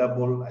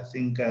available. I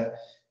think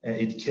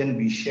it can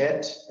be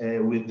shared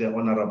with the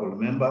honorable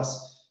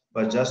members,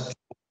 but just to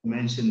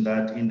mention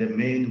that in the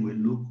main, we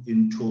look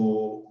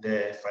into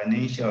the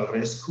financial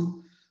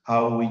rescue,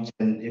 how we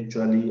can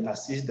actually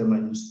assist the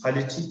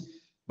municipality.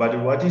 But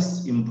what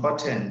is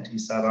important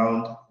is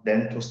around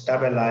then to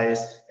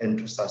stabilize and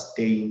to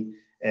sustain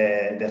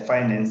the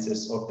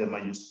finances of the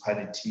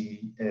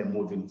municipality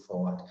moving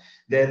forward.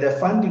 The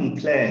funding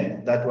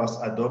plan that was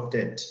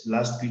adopted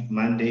last week,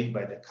 Monday,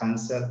 by the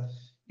council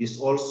is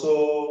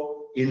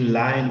also in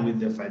line with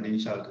the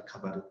financial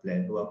recovery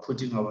plan. We are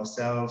putting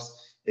ourselves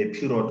a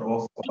period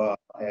of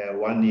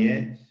 1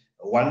 year,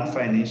 one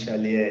financial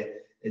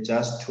year,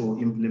 just to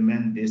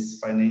implement this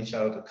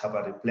financial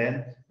recovery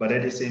plan. But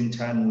at the same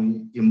time,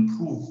 we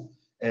improve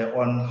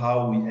on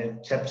how we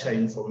capture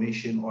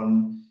information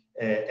on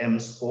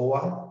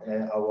M-score,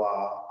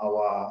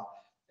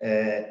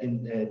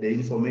 the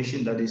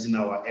information that is in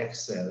our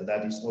Excel,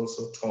 that is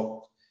also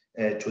talked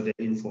to the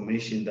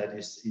information that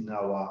is in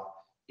our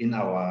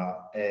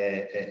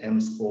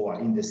M-score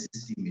in the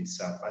system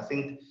itself. I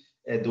think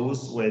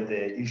those were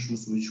the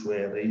issues which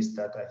were raised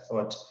that I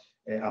thought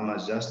I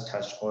must just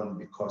touch on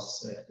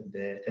because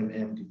the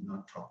MM did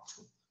not talk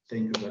to.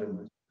 Thank you very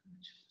much.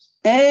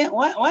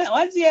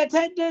 What's your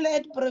title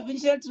at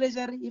Provincial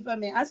Treasury, if I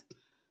may ask?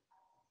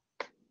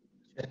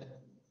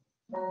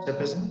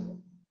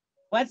 Chairperson?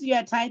 What's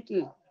your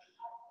title?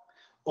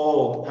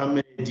 Oh, I'm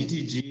a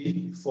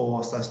DDG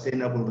for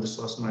Sustainable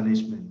Resource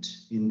Management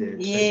in the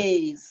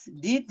Yes,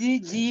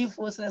 DDG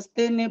for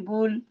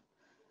Sustainable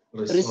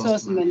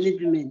Resource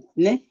Management.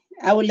 Ne?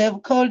 I will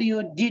have called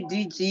you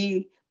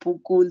DDG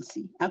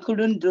Pukulsi. I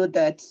couldn't do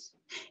that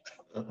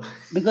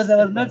because I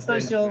was not so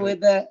sure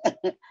whether.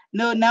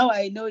 No, now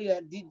I know you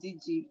are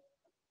DDG.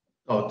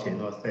 Okay,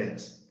 no,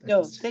 thanks.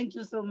 So, thank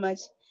you so much.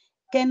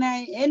 Can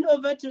I hand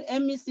over to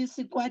MEC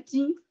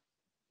Sikwati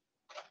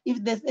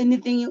if there's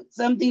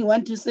something you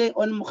want to say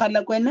on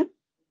Mogalakwena?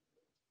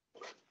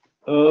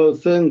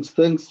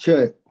 Thanks,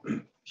 Chair.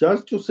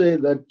 Just to say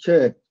that,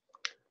 Chair,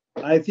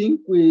 I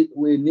think we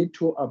need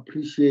to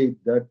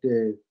appreciate that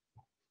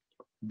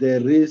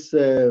there is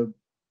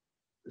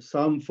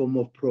some form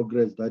of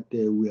progress that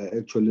we are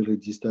actually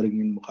registering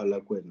in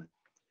Mogalakwena.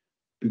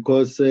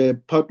 because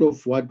part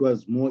of what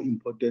was more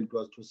important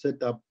was to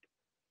set up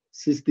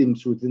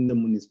systems within the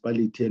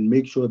municipality and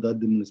make sure that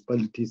the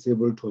municipality is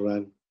able to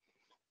run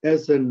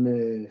as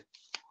a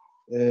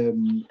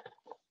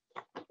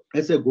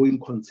going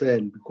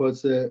concern,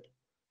 because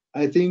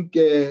I think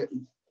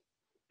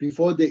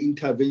before the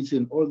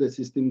intervention, all the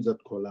systems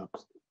had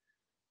collapsed.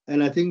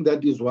 And I think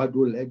that is what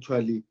will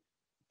actually,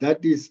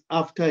 that is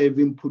after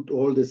having put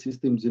all the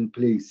systems in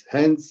place,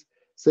 hence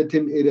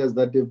certain areas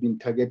that have been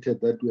targeted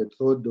that we had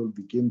thought they would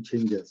be game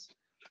changers.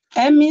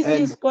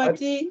 Mrs.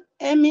 Squati,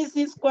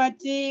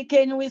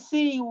 can we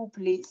see you,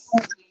 please?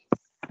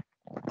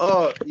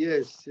 Oh,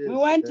 yes. We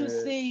want to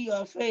see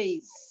your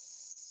face.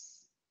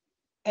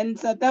 And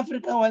South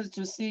Africa wants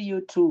to see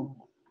you too.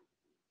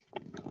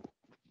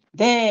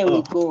 There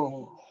we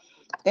go.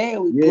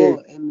 There we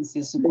go,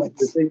 Mrs.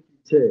 Squati. Thank you,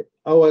 Chair.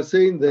 I was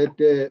saying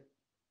that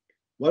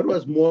what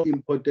was more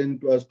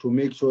important was to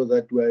make sure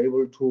that we are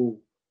able to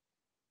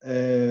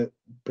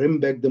bring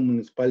back the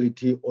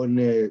municipality on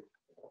a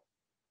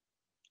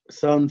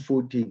sound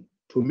footing,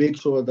 to make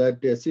sure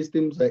that the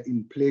systems are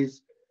in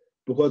place,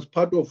 because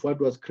part of what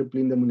was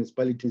crippling the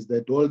municipalities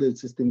that all the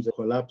systems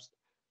collapsed,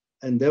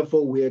 and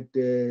therefore we had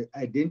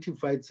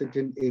identified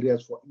certain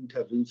areas for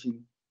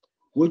intervention,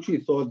 which we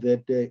thought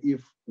that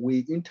if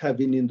we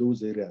intervene in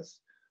those areas,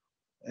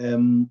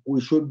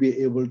 we should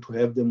be able to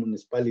have the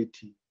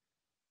municipality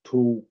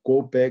to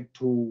go back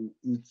to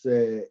its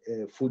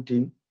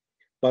footing,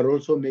 but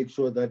also make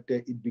sure that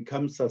it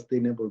becomes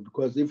sustainable.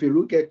 Because if you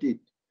look at it,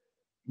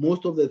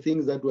 most of the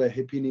things that were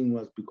happening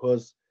was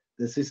because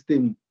the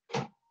system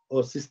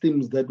or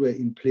systems that were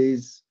in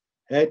place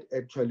had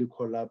actually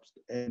collapsed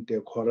and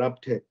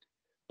corrupted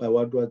by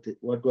what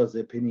was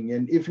happening.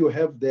 And if you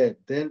have that,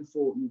 then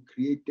you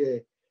create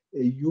a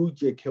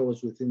huge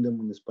chaos within the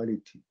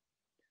municipality.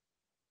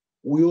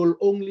 We will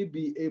only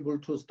be able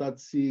to start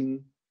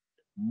seeing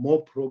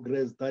more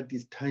progress that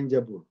is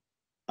tangible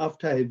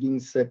after having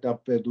set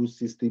up those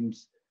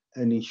systems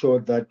and ensure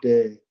that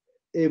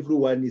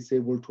everyone is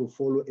able to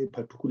follow a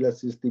particular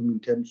system in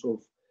terms of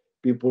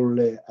people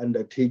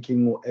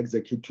undertaking or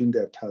executing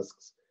their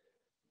tasks.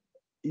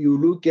 You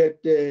look at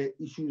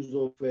issues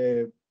of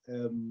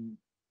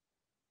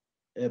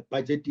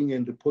budgeting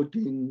and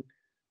reporting,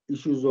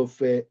 issues of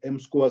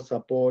M-score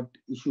support,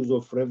 issues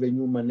of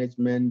revenue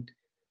management,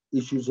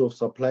 issues of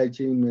supply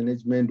chain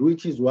management,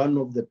 which is one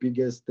of the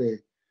biggest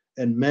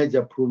and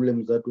major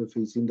problems that we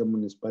face in the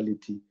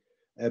municipality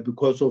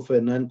because of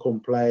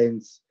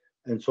non-compliance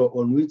and so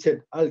on, which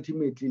had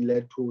ultimately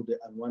led to the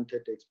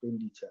unwanted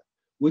expenditure,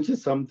 which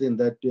is something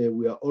that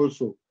we are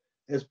also,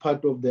 as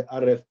part of the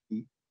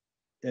RFP,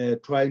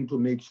 trying to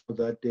make sure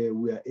that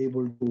we are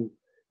able to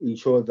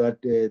ensure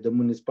that the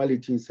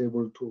municipality is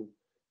able to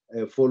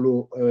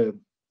follow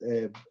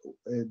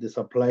the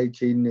supply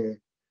chain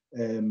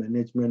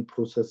management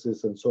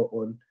processes and so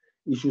on,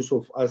 issues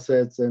of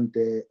assets and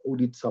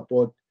audit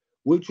support,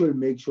 which will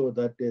make sure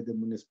that the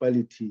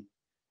municipality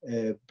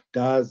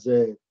does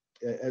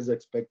as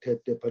expected,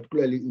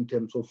 particularly in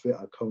terms of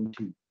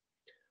accounting.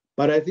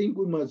 But I think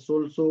we must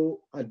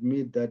also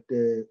admit that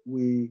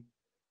the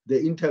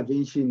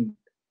intervention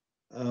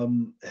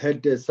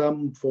had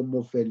some form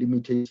of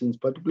limitations,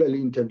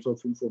 particularly in terms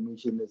of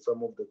information, as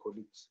some of the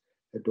colleagues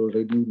had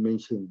already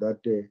mentioned,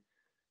 that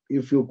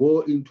if you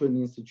go into an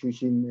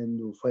institution and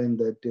you find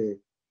that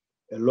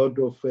a lot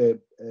of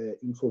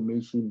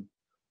information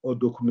or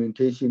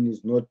documentation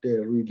is not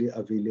really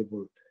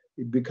available,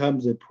 it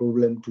becomes a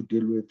problem to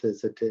deal with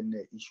certain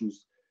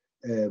issues,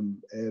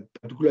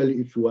 particularly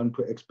if you want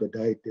to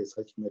expedite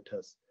such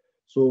matters.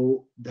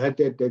 So that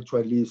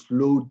actually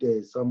slowed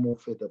some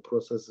of the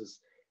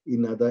processes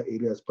in other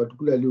areas,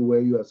 particularly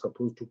where you are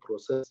supposed to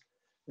process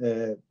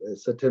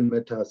certain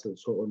matters and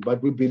so on.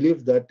 But we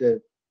believe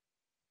that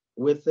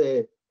with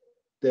the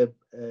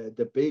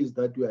base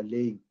that we are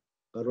laying,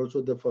 but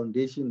also the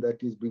foundation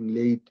that is being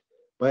laid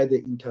by the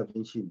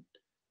intervention,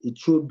 it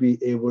should be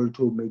able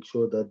to make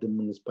sure that the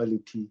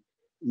municipality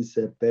is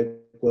back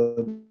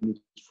on its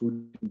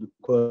footing,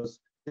 because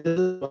this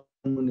is one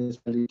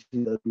municipality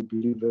that we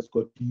believe has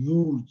got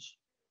huge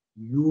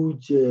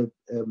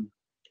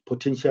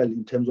potential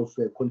in terms of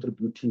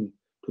contributing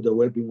to the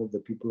well-being of the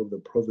people of the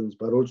province,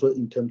 but also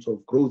in terms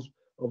of growth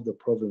of the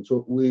province.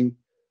 So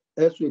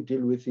as we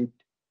deal with it,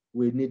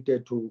 we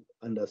needed to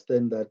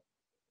understand that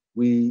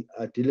we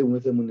are dealing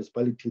with a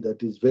municipality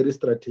that is very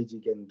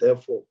strategic, and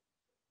therefore,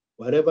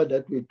 whatever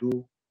that we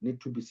do need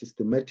to be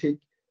systematic,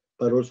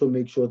 but also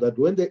make sure that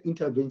when the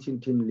intervention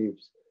team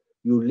leaves,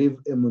 you leave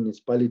a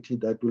municipality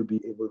that will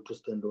be able to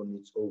stand on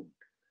its own.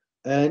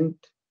 And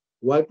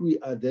what we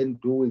are then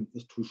doing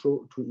is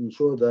to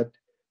ensure that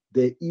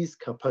there is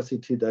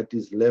capacity that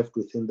is left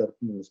within that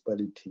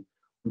municipality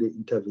when the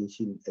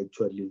intervention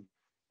actually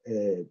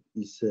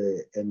is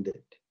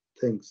ended.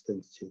 Thanks,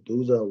 Chair.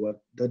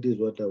 That is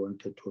what I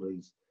wanted to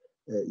raise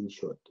in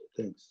short.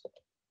 Thanks.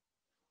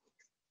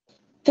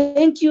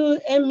 Thank you,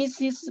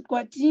 Mrs.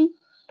 Kwati.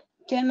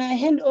 Can I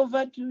hand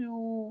over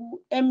to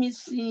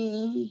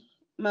MEC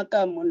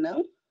Makamo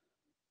now?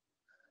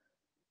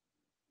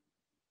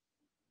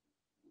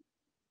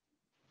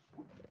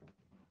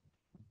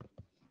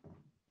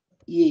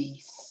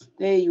 Yes,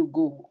 there you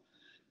go.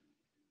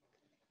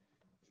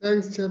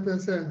 Thanks,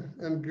 Chairperson,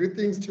 and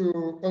greetings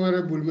to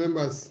honorable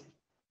members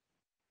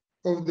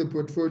of the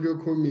Portfolio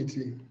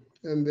Committee,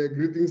 and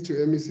greetings to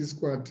MEC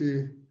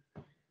Squati,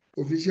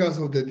 officials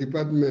of the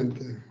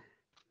department,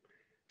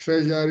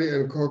 Treasury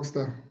and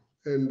Coxter,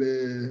 and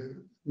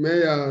the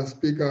Mayor,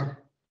 Speaker,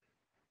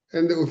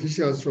 and the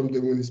officials from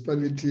the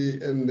municipality,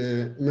 and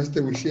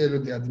Mr.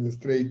 Wishelo, the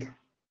administrator.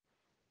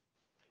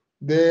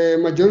 The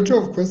majority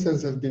of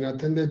questions have been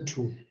attended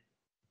to,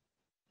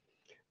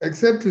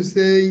 except to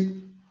say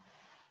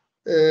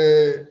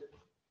there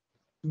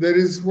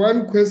is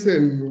one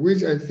question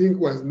which I think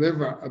was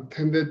never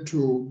attended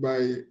to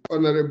by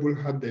Honorable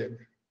Hadeb,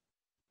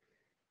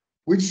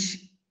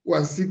 which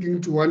was seeking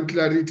to want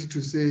clarity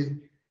to say,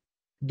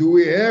 do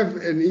we have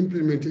an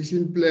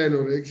implementation plan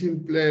or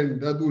action plan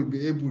that will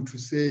be able to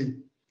say,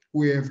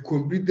 we have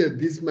completed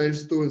these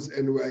milestones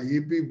and we are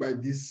happy by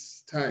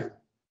this time?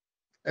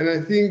 And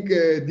I think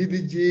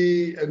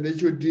DDG and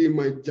HOD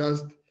might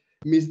just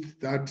miss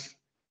that.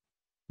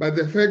 But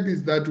the fact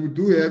is that we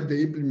do have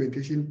the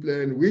implementation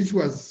plan, which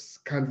was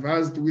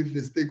canvassed with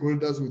the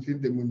stakeholders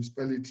within the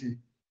municipality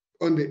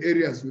on the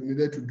areas we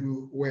needed to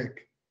do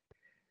work.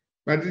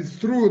 But it's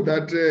true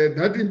that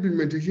that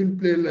implementation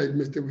plan, like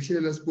Mr.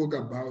 Wishela spoke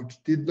about,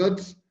 did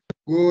not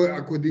go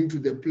according to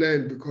the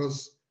plan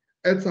because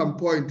at some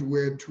point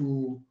we had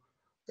to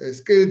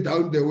scale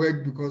down the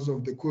work because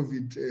of the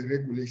COVID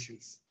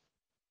regulations.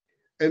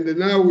 And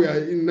now we are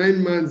in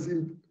 9 months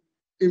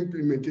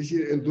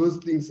implementation, and those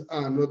things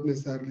are not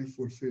necessarily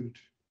fulfilled.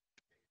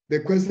 The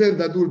question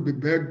that will be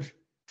begged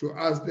to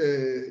ask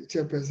the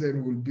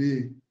chairperson will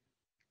be,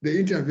 the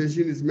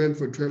intervention is meant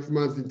for 12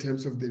 months in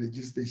terms of the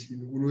legislation.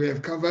 Will we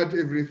have covered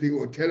everything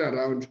or turn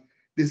around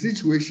the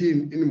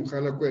situation in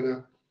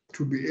Mukalakwena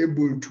to be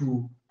able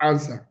to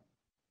answer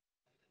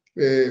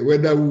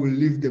whether we will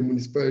leave the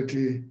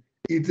municipality?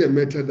 It's a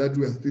matter that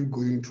we are still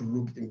going to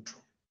look into.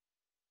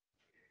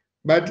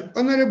 But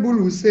Honorable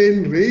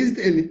Hussein raised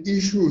an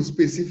issue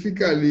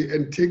specifically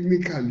and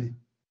technically,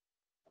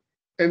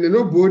 and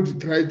nobody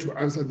tried to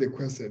answer the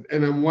question.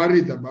 And I'm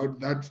worried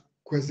about that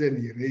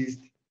question he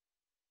raised.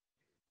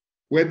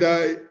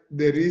 Whether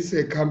there is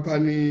a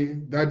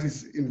company that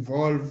is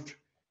involved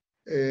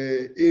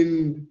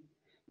in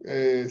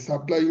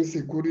supplying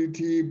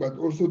security, but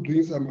also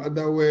doing some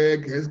other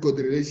work, has got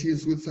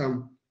relations with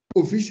some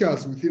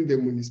officials within the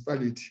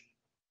municipality.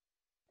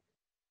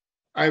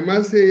 I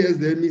must say, as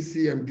the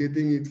MEC, I'm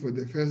getting it for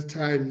the first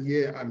time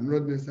here. I'm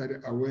not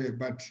necessarily aware,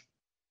 but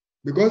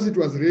because it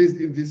was raised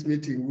in this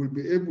meeting, we'll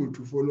be able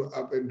to follow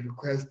up and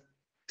request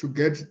to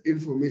get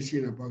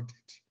information about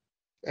it.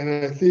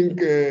 And I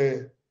think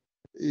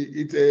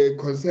it's a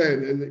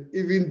concern, and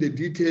even the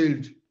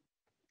detailed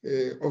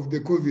of the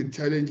COVID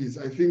challenges,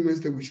 I think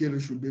Mr. Wishelo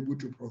should be able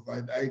to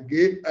provide. I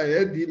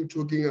heard him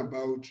talking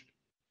about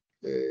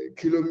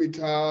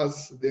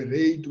kilometers, the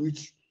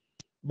rate,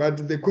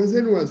 but the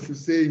question was to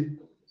say,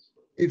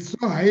 it's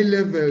so high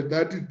level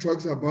that it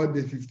talks about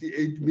the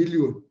 58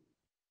 million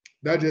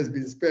that has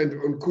been spent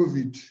on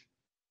COVID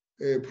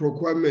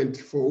procurement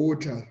for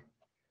water,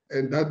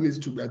 and that needs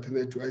to be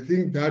attended to. I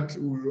think that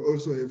will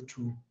also have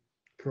to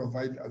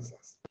provide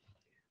answers.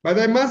 But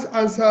I must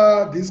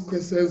answer these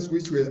questions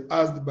which were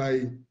asked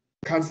by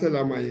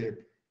Councillor Mayeb.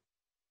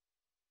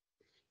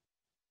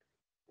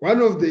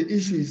 One of the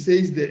issues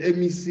says the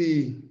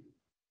MEC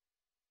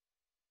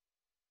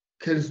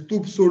can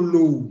stoop so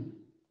low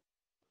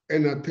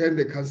and attend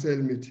the council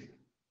meeting.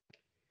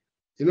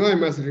 You know, I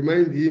must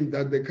remind him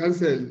that the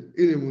council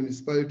in a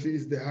municipality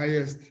is the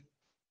highest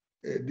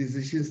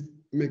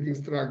decision-making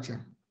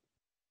structure.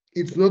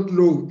 It's not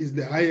low, it's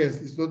the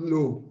highest, it's not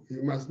low.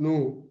 You must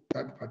know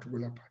that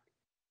particular part.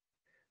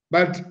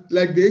 But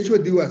like the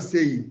HOD was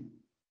saying,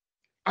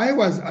 I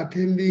was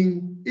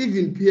attending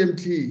even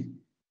PMT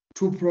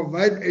to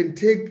provide and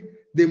take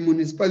the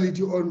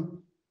municipality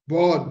on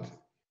board,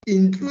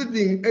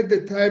 including at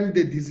the time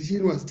the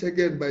decision was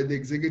taken by the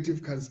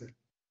Executive Council,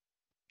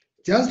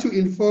 just to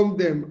inform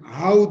them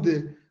how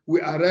we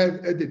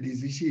arrived at the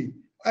decision.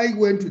 I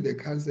went to the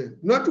council,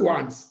 not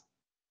once.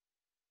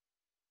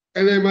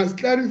 And I must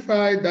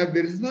clarify that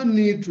there is no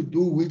need to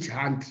do witch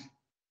hunt.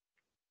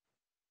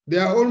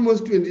 There are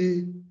almost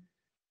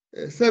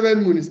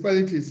 27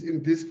 municipalities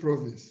in this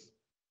province,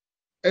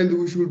 and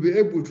we should be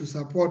able to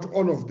support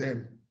all of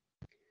them.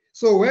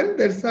 So when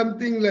there's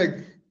something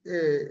like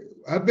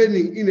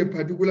happening in a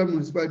particular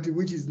municipality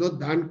which is not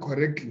done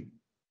correctly,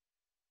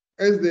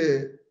 as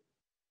the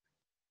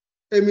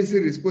MEC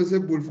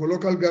responsible for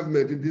local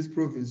government in this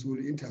province will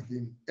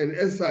intervene. And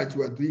as such,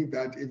 we are doing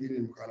that even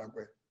in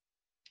Mukhalakwe.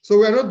 So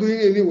we are not doing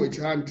any witch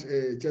hunt,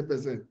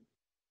 Chairperson.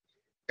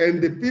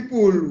 And the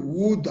people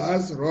who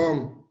does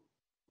wrong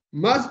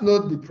must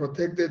not be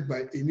protected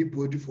by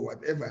anybody for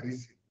whatever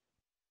reason.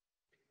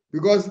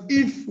 Because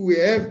if we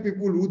have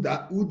people who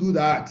do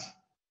that,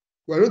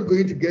 we're not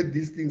going to get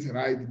these things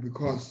right,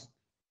 because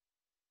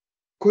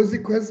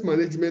consequence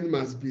management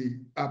must be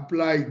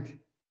applied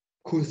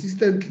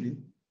consistently,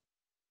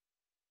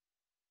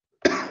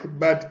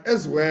 but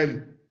as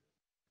well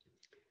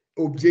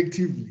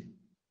objectively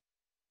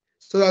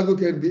so that we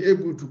can be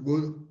able to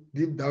go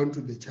deep down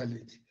to the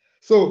challenge.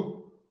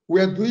 So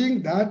we are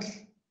doing that,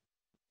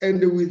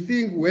 and we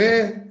think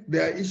where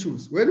there are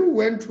issues. When we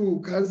went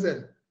to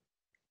council,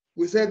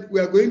 we said we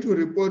are going to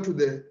report to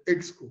the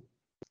EXCO.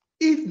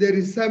 If there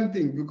is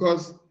something,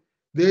 because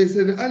there is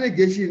an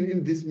allegation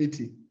in this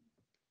meeting,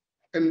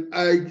 and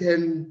I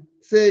can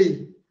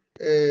say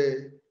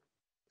the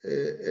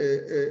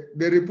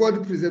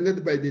report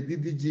presented by the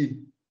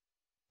DDG,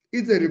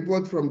 it's a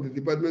report from the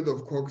Department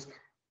of Coxstar,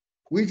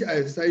 which I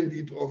have signed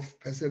it off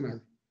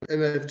personally,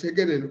 and I have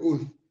taken an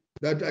oath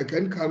that I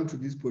can come to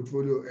this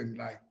portfolio and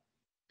lie.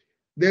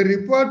 The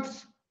report,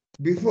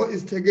 before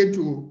it's taken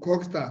to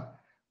Coxstar,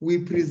 we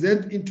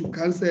present into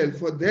council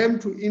for them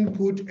to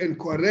input and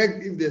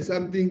correct if there's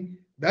something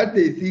that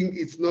they think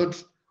it's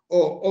not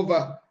or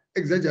over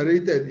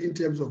exaggerated in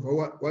terms of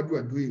what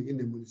we're doing in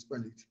the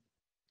municipality.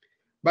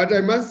 But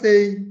I must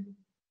say,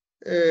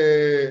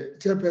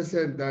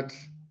 Chairperson, that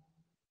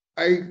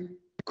I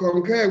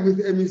concur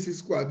with MEC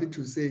Squad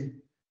to say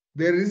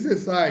there is a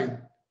sign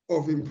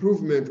of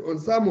improvement on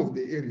some of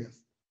the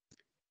areas.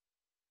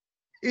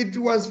 It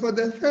was for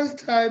the first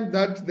time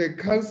that the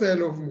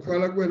Council of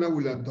Mokgalakwena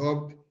will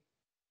adopt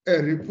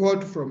a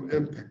report from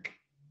MPEC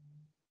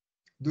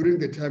during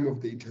the time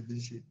of the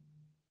intervention.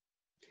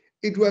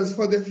 It was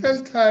for the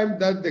first time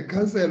that the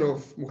Council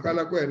of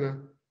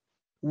Mokgalakwena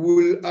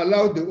will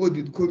allow the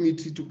audit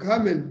committee to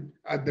come and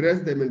address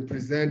them and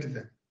present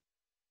them.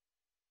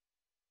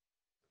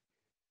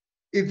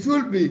 It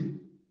will be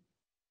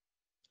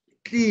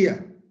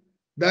clear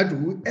that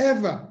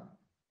whoever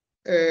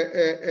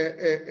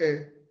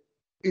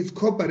is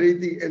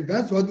cooperating, and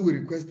that's what we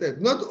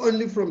requested, not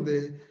only from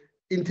the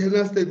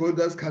internal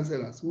stakeholders,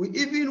 councillors, we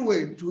even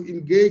went to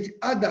engage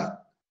other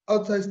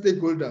outside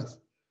stakeholders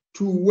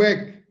to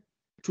work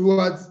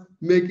towards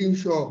making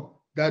sure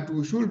that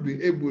we should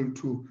be able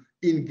to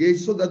engage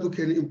so that we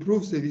can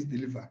improve service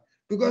delivery,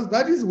 because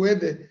that is where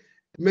the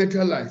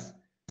matter lies.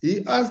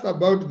 He asked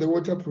about the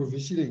water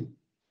provisioning.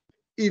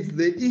 It's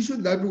the issue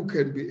that we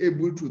can be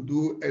able to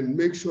do and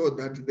make sure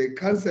that the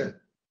council,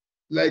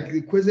 like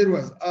the question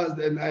was asked,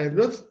 and I have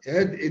not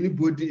heard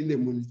anybody in the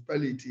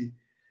municipality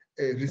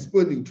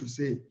responding to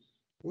say,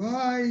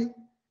 why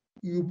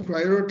you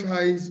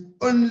prioritize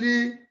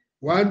only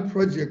one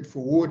project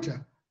for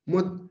water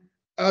more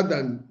other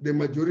than the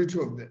majority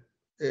of the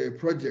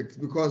projects,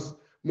 because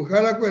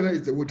Mokgalakwena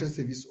is the water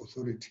service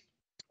authority.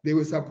 They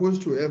were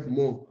supposed to have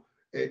more.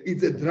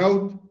 It's a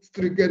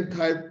drought-stricken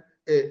type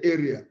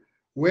area,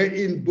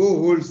 wherein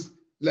boreholes,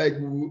 like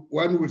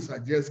one would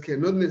suggest,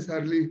 cannot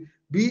necessarily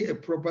be a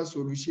proper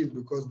solution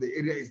because the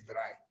area is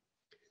dry.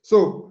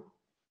 So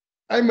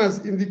I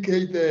must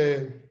indicate,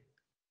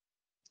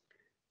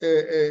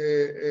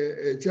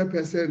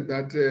 Chairperson,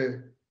 that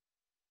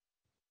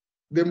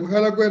the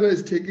Mokgalakwena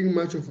is taking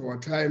much of our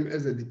time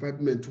as a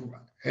department to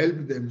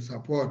help them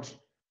support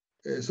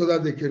so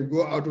that they can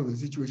go out of the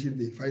situation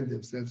they find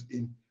themselves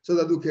in, so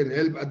that we can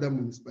help other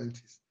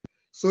municipalities.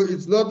 So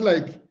it's not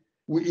like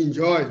we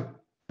enjoy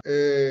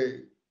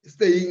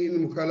staying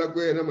in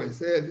Mokgalakwena,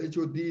 myself,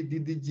 HOD,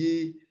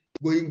 DDG,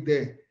 going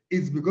there.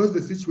 It's because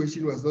the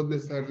situation was not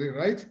necessarily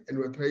right and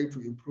we're trying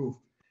to improve.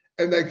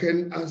 And I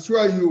can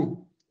assure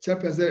you,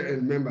 Chairperson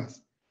and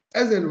members,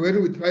 as and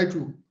when we try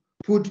to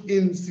put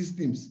in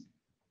systems,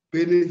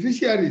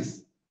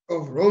 beneficiaries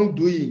of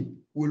wrongdoing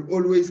will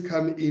always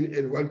come in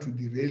and want to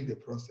derail the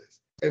process.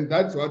 And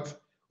that's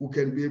what we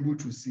can be able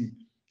to see.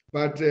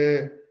 But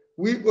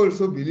we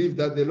also believe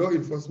that the law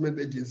enforcement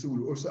agency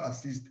will also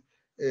assist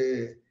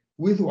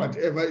with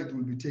whatever it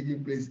will be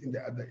taking place in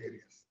the other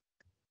areas.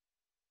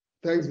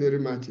 Thanks very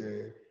much.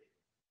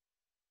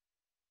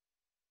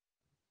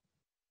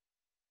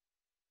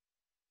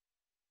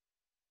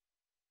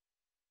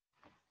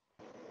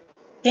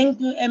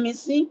 Thank you,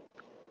 MEC.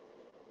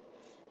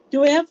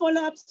 Do we have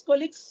follow-ups,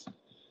 colleagues?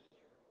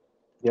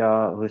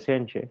 Yeah,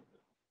 Hussein, Chair.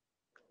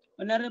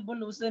 Honorable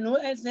Hussein, who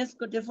else has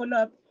got a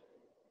follow-up?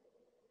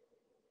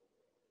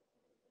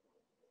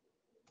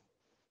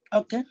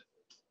 Okay.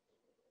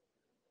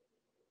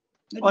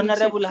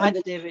 Honorable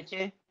Hadebe,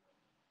 Chair.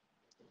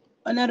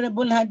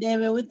 Honorable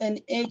Hadebe with an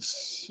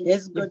H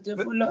has got a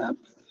follow-up.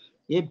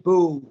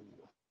 Yebo.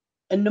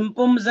 And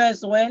Mpumza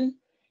as well.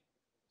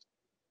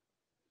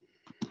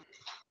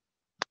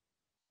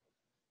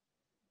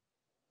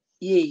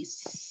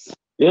 Yes.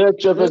 Yeah,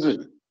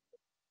 Chairperson.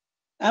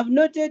 I've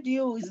noted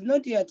you. It's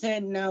not your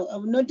turn now.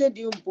 I've noted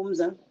you,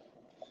 Mpumza.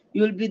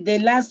 You'll be the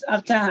last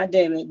after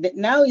Hadebe.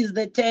 Now is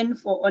the turn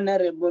for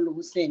Honorable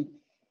Hussein.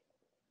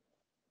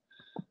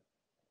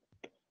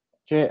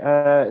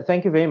 Chair,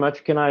 thank you very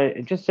much. Can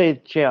I just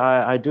say, Chair,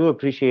 I do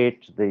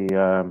appreciate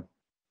the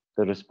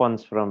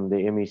response from the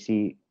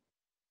MEC,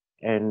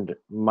 and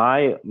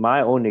my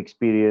own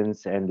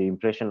experience and the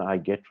impression I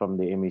get from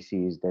the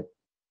MEC is that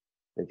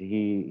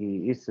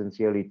he is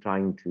sincerely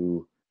trying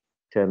to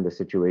turn the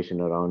situation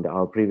around.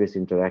 Our previous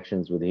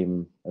interactions with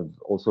him have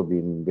also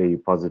been very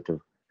positive.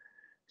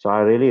 So I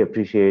really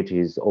appreciate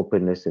his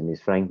openness and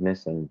his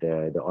frankness and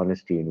the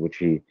honesty in which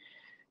he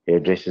he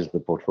addresses the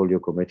portfolio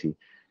committee.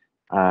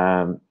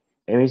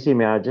 MEC,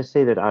 may I just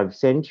say that I've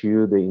sent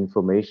you the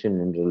information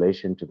in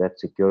relation to that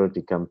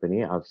security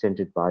company. I've sent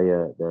it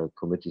via the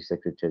committee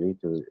secretary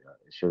to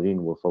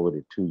Shireen will forward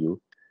it to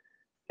you.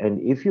 And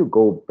if you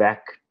go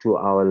back to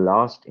our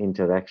last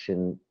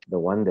interaction, the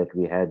one that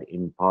we had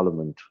in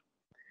Parliament,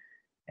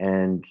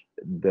 and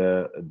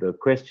the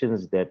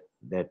questions that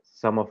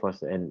some of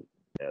us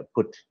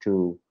put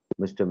to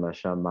Mr.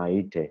 Masha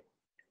Maite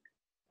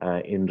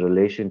in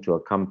relation to a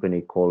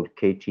company called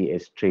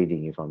KTS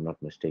Trading, if I'm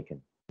not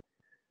mistaken.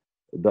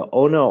 The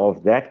owner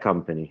of that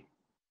company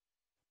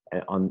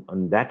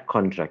on that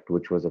contract,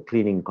 which was a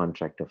cleaning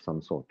contract of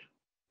some sort,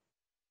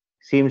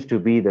 seems to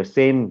be the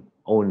same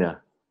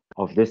owner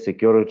of this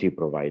security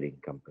providing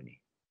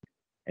company.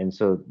 And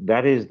so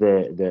that is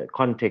the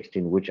context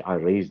in which I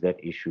raised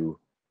that issue.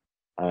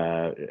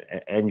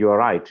 And you're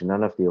right,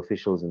 none of the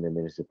officials in the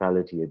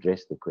municipality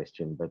addressed the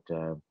question, but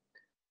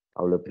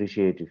I will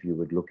appreciate if you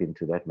would look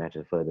into that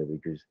matter further,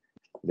 because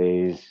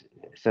there is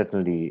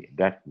certainly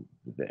that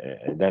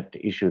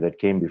issue that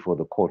came before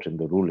the court, and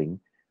the ruling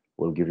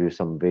will give you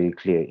some very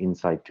clear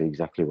insight to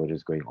exactly what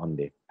is going on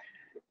there.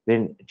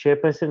 Then,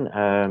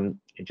 Chairperson,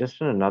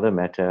 just on another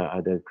matter,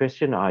 the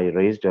question I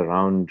raised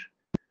around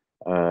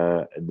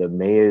the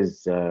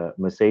mayor's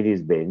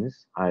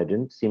Mercedes-Benz, I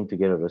didn't seem to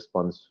get a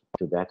response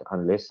to that,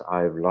 unless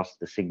I've lost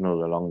the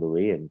signal along the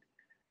way and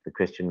the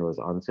question was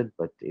answered.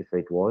 But if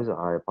it was,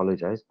 I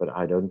apologize, but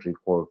I don't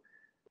recall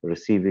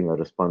receiving a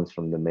response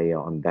from the mayor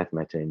on that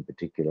matter in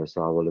particular.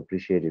 So I will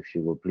appreciate if she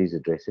will please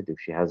address it if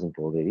she hasn't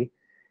already.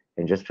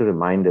 And just a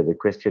reminder, the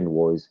question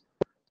was,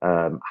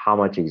 how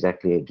much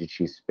exactly did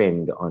she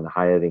spend on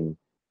hiring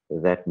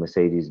that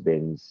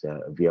Mercedes-Benz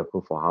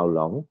vehicle, for how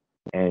long,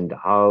 and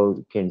how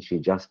can she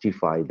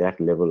justify that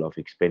level of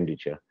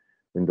expenditure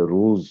when the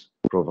rules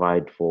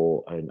provide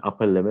for an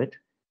upper limit,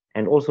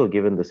 and also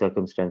given the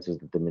circumstances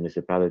that the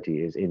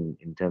municipality is in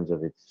terms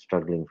of its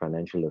struggling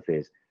financial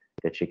affairs,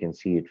 that she can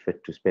see it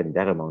fit to spend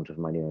that amount of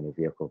money on a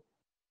vehicle.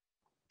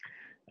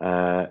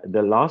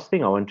 The last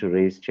thing I want to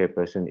raise,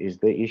 Chairperson, is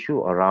the issue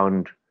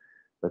around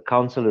the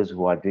councillors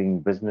who are doing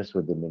business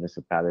with the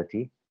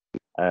municipality.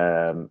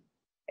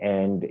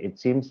 And it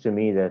seems to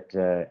me that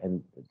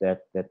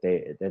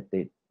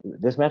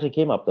this matter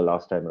came up the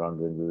last time around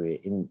when we were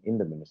in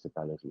the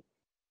municipality.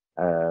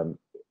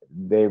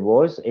 There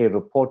was a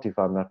report, if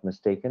I'm not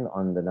mistaken,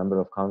 on the number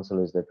of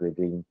councillors that were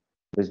doing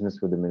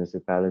business with the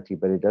municipality,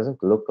 but it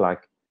doesn't look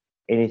like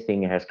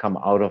anything has come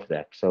out of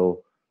that.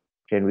 So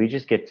can we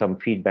just get some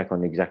feedback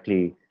on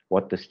exactly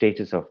what the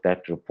status of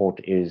that report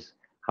is?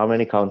 How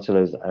many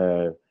councillors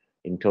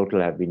in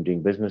total have been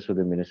doing business with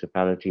the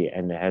municipality,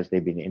 and has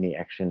there been any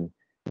action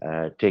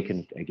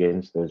taken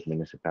against those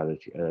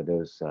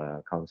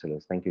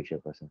councillors? Thank you,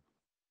 Chairperson.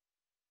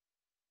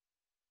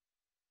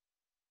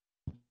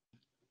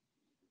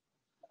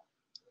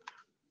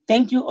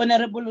 Thank you,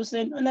 Honorable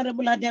Hussein.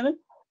 Honorable Hadebe.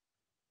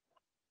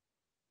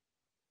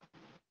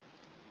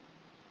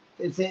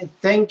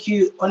 Thank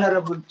you,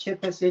 Honorable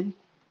Chairperson.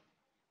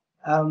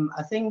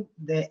 I think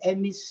the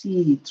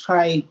MEC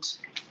tried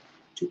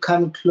to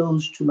come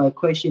close to my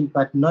question,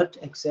 but not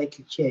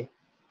exactly, Chair.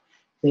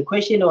 The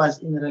question was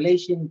in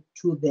relation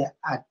to the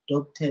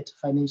adopted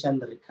financial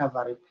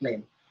recovery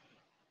plan,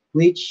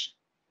 which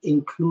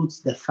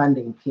includes the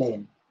funding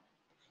plan.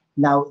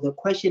 Now, the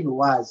question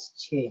was,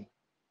 Chair,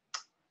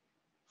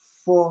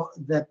 for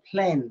the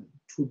plan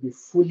to be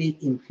fully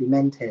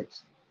implemented,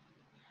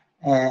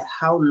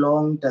 how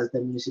long does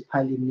the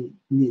municipality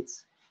need?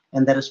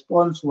 And the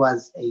response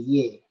was a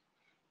year.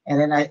 And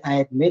then I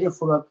had made a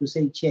follow-up to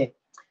say, Chair,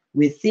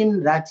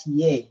 within that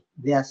year,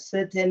 there are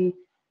certain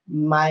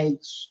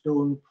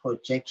milestone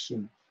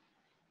projection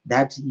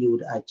that you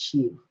would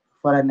achieve.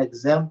 For an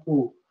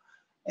example,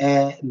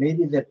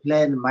 maybe the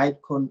plan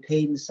might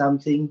contain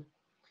something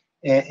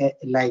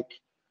like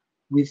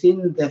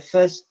within the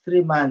first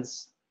 3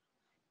 months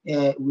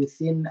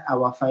within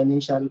our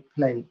financial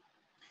plan,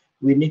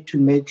 we need to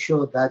make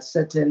sure that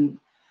certain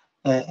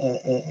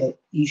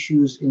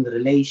issues in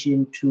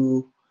relation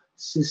to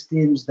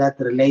systems that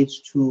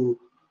relates to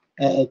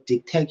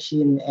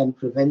detection and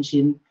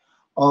prevention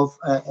of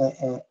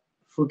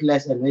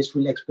fruitless and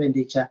wasteful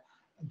expenditure,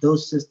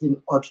 those systems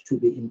ought to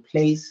be in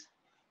place.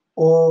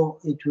 Or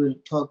it will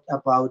talk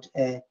about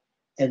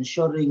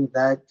ensuring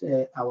that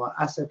our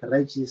asset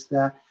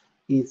register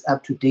is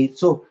up to date.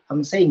 So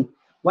I'm saying,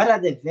 what are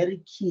the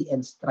very key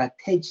and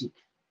strategic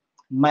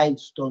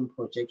milestone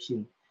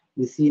projection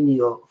within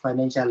your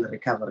financial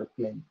recovery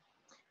plan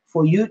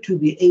for you to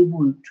be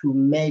able to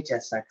measure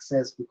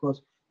success?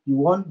 Because you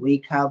won't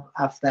wake up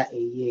after a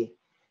year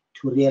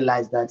to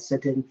realize that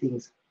certain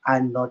things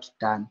are not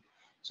done.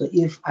 So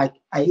if I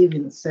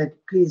even said,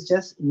 please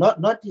just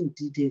not in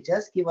detail,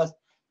 just give us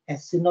a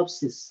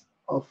synopsis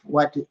of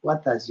what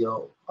does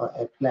your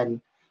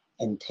plan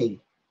entail.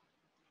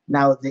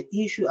 Now, the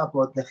issue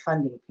about the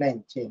funding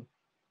plan, Chair,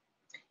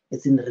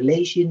 is in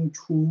relation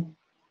to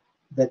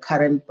the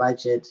current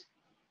budget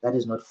that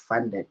is not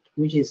funded,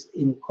 which is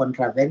in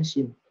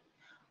contravention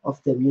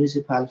of the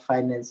Municipal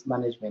Finance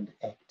Management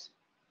Act.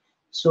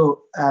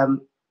 So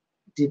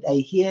did I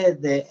hear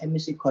the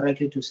MEC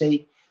correctly to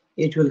say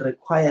it will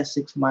require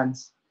 6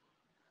 months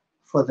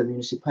for the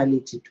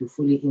municipality to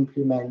fully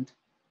implement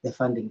the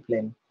funding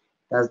plan?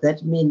 Does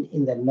that mean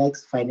in the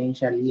next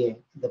financial year,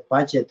 the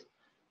budget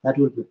that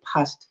will be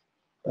passed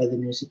by the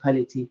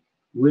municipality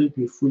will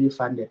be fully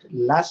funded?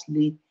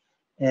 Lastly,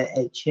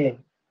 Chair,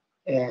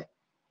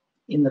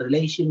 in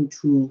relation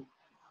to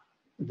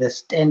the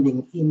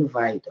standing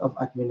invite of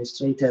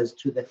administrators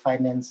to the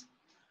Finance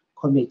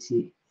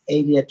Committee,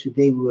 earlier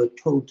today we were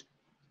told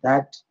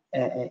that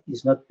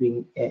is not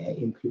being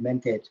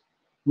implemented,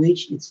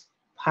 which is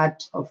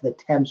part of the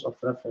terms of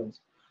reference.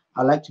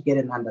 I'd like to get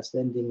an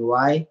understanding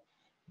why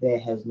there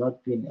has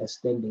not been a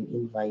standing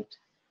invite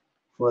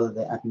for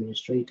the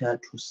administrator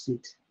to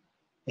sit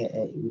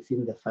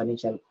within the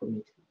Financial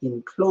Committee.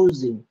 In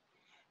closing,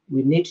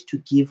 we need to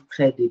give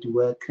credit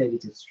where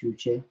credit is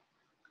due.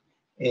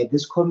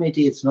 This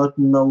committee is not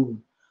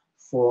known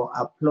for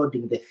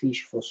applauding the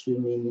fish for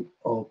swimming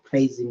or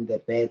praising the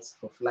birds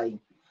for flying.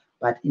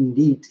 But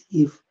indeed,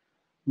 if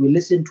we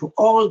listen to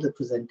all the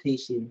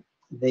presentation,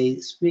 they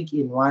speak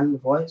in one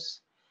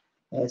voice,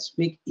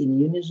 speak in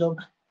unison.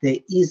 There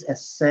is a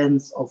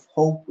sense of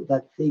hope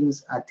that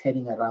things are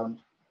turning around.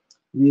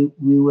 We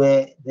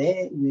were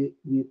there,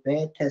 we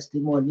bear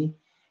testimony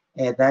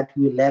that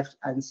we left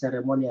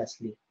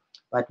unceremoniously,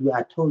 but we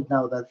are told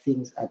now that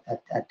things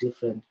are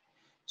different.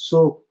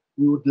 So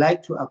we would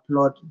like to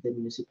applaud the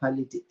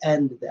municipality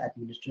and the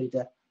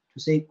administrator to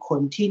say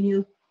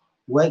continue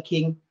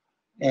working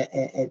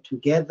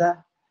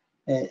together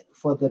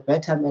for the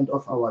betterment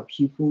of our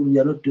people.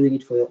 You are not doing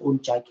it for your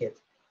own jacket,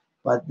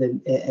 but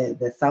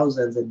the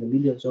thousands and the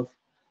millions of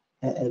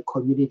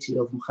community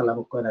of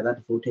Mkhalamukwana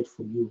that voted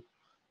for you.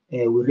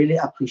 We really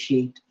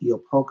appreciate your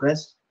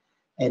progress,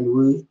 and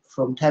we,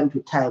 from time to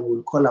time,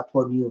 will call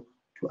upon you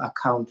to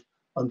account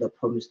on the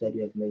promise that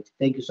you have made.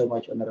 Thank you so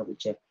much, Honorable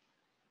Chair.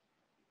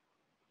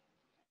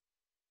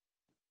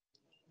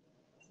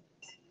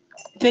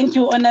 Thank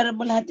you,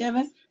 Honorable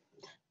Hatebe.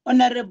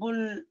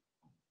 Honorable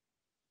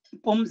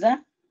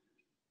Pomza.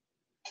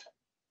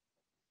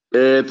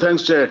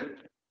 Thanks, Chair.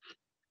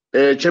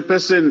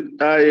 Chairperson,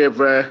 I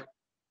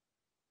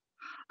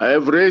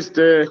have raised.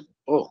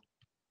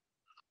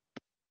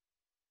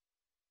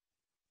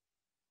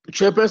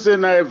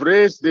 Chairperson, I have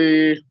raised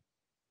the.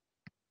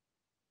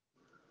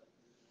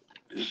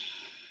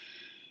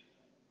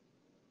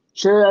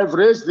 Chair, I've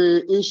raised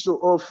the issue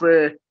of.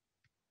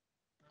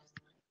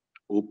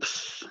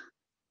 Oops.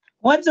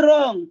 What's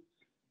wrong?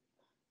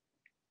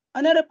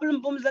 Honorable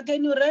Mpumza,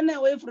 can you run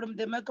away from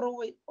the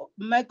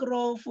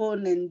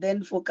microphone and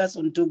then focus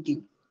on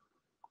talking?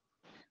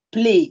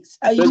 Please.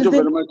 Are you Thank you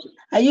very much.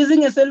 Are you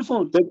using a cell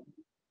phone?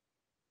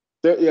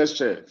 Yes,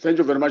 Chair. Thank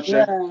you very much,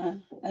 Chair. Yeah,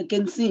 I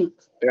can see.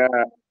 Yeah,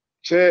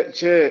 Chair,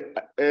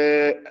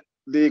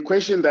 the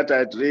question that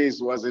I'd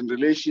raised was in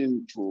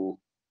relation to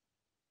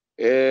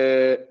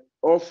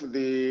of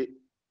the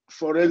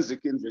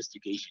forensic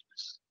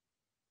investigations.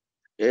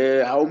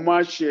 How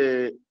much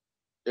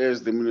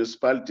has the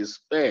municipality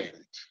spent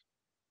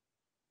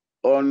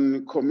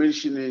on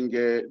commissioning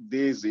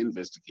these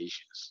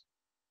investigations?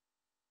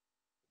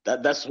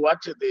 That's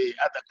what the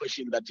other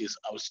question that is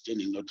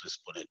outstanding, not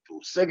responded to.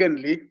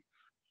 Secondly,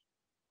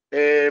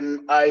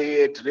 I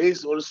had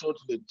raised also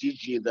to the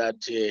DG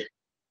that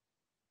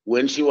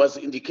when she was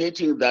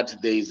indicating that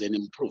there is an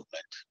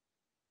improvement,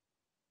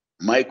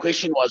 my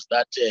question was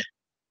that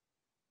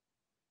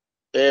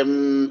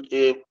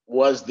it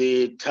was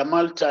the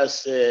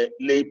tumultuous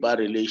labor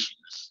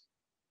relations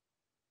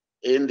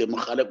in the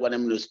Mkhalekwane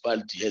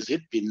municipality, has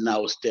it been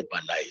now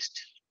stabilized?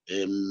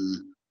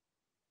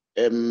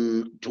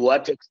 To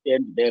what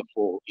extent,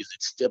 therefore, is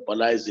it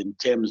stabilized in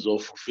terms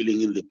of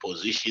filling in the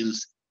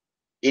positions,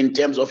 in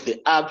terms of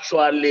the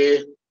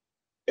actually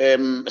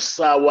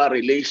sour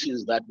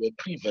relations that were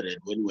prevalent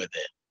when we were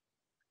there?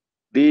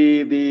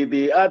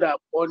 The other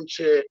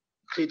bunch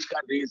critical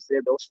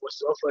reason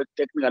was of a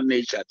technical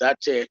nature, that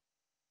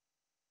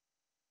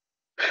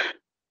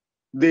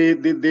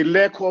the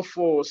lack of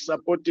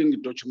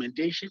supporting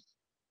documentation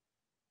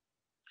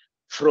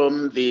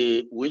from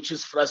which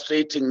is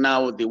frustrating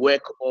now the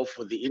work of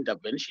the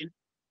intervention,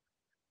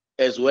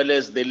 as well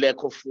as the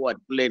lack of forward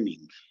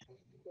planning,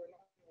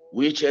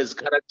 which has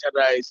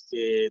characterized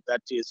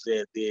that is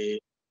the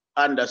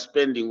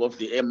underspending of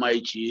the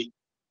MIG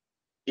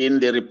in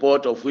the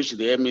report of which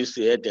the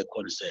MEC had a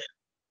concern.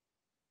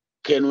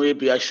 Can we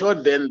be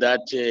assured then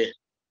that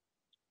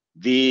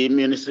the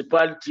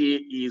municipality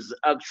is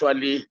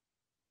actually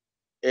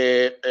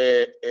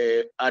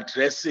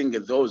addressing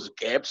those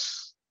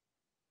gaps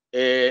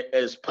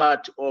as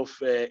part of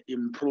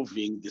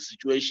improving the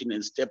situation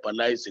and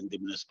stabilizing the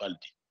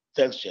municipality?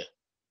 Thanks, Chair.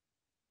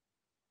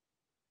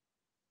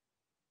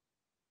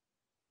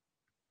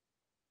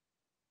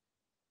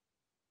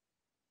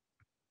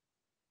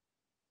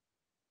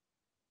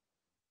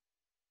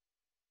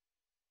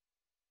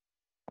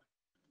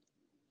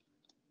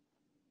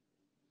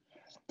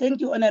 Thank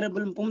you,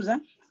 Honorable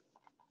Mpumza.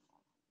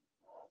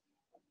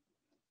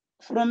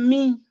 From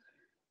me,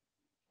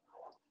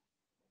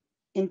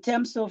 in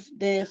terms of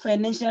the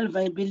financial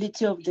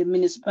viability of the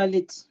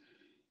municipality,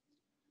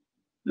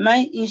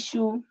 my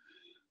issue,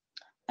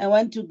 I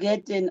want to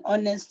get an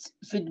honest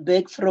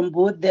feedback from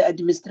both the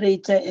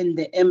administrator and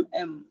the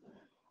MM.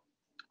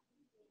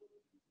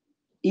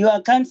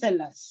 Your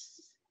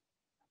councillors,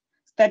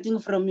 starting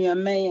from your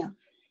mayor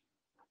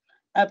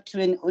up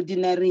to an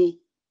ordinary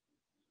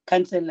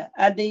councillor,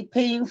 are they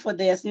paying for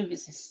their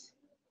services?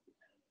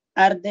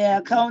 Are their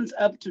accounts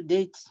up to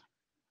date?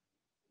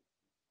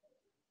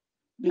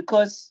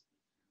 Because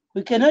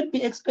we cannot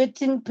be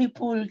expecting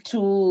people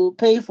to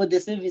pay for the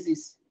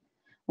services,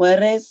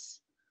 whereas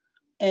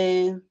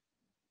the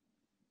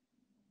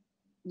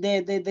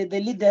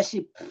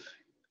leadership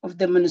of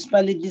the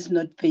municipality is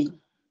not paying.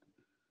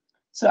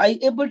 So are you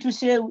able to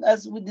share with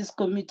us with this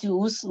committee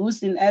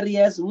who's in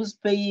areas, who's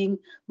paying,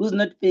 who's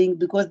not paying?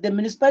 Because the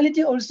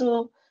municipality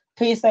also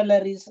pays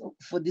salaries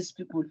for these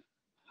people.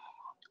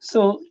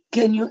 So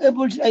are you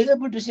able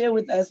to share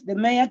with us? Can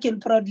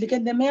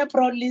the mayor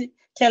proudly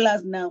tell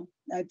us now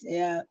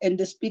that and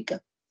the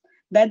speaker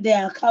that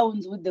their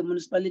accounts with the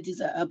municipalities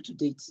are up to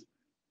date?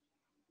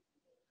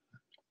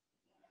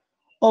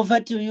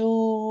 Over to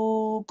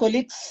you,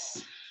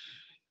 colleagues.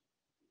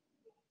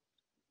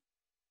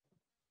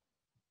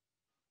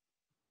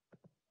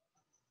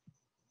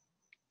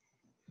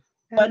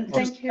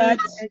 Thank you.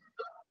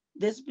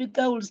 The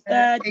speaker will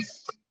start,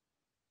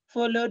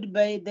 followed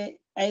by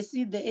I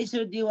see the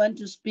HOD want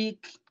to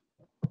speak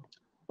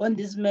on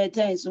this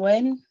matter as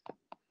well.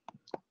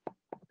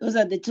 Those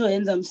are the two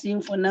hands I'm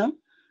seeing for now.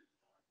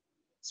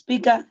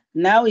 Speaker,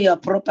 now you are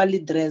properly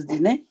dressed,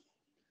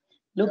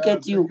 Look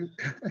at you.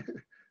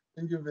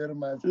 Thank you very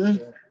much.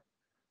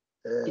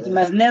 It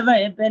must never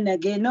happen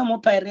again. No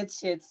more pirate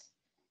shirts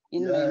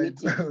in my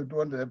meeting. It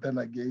won't happen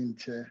again,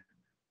 Chair.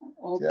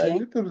 Okay. Yeah, I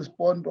need to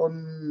respond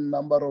on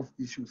number of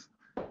issues.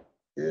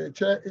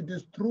 Chair, it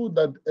is true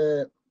that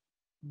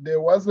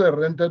there was a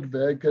rented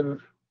vehicle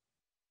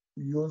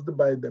used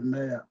by the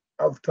mayor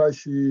after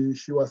she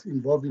was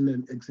involved in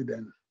an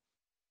accident.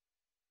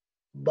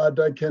 But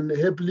I can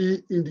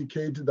happily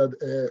indicate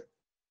that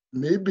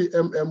maybe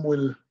MM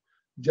will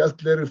just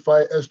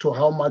clarify as to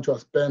how much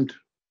was spent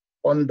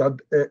on that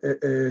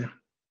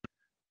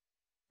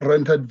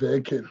rented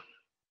vehicle.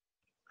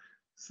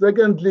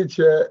 Secondly,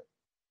 Chair,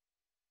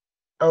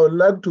 I would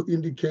like to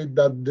indicate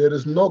that there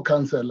is no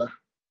councillor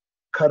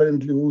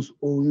currently who's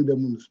owing the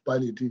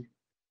municipality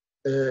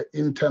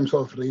in terms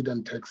of rate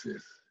and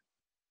taxes.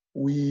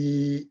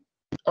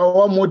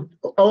 Our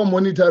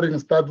monitoring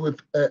starts with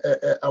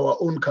our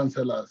own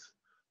councillors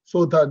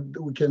so that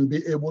we can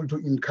be able to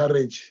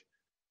encourage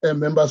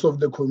members of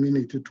the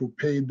community to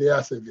pay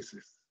their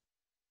services.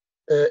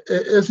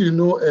 As you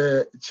know,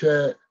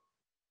 Chair,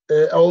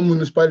 our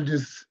municipality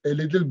is a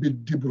little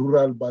bit deep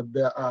rural, but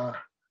there are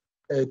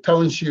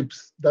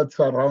townships that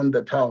surround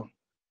the town.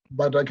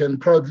 But I can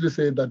proudly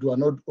say that we are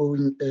not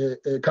owing,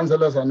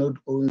 councillors are not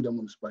owing the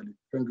municipality.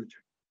 Thank you,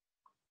 Chair.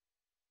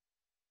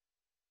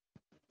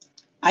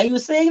 Are you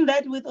saying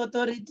that with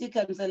authority,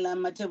 Councillor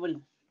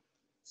Matebula?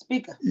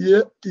 Speaker?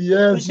 Yeah,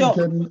 yes, sure? you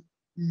can.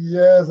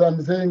 Yes,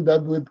 I'm saying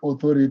that with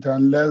authority,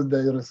 unless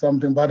there is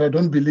something, but I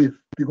don't believe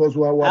because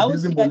we are How's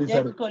busy your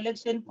monitoring. debt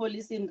collection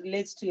policy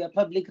relates to your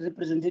public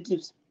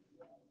representatives?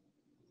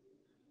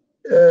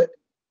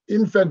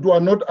 In fact, we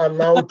are not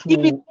allowed to.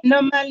 Even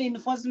normal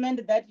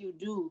enforcement that you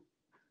do,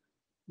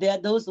 there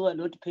are those who are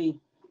not paying.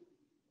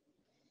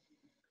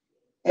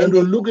 And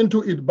we'll look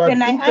into it. But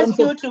can I ask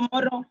you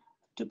tomorrow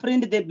to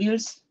print the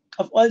bills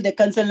of all the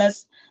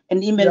councillors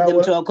and email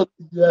them to our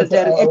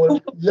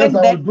secretary? Yes,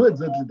 I will do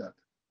exactly that.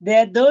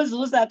 There are those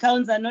whose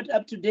accounts are not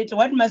up to date.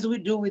 What must we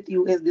do with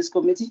you as this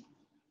committee?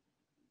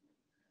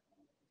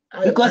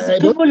 Because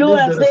people who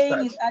are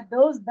paying are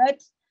those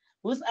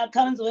whose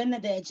accounts, when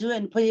they are due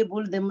and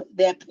payable,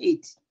 they are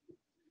paid.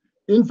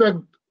 In fact,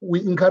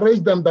 we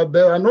encourage them that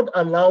they are not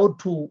allowed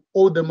to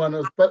owe the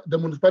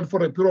municipality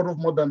for a period of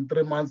more than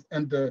 3 months.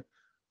 And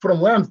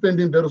from where I'm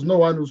standing, there is no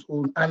one who's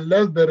owed,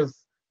 unless there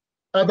is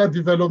other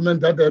development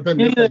that happened.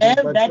 Do you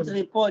have that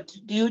report?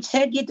 Do you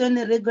check it on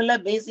a regular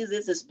basis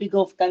as a speaker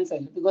of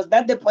council? Because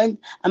that's the point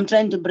I'm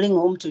trying to bring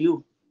home to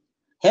you.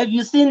 Have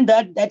you seen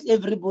that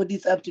everybody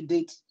is up to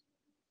date?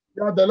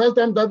 Yeah, the last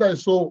time that I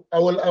saw, I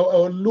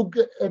will look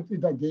at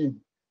it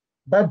again.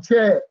 But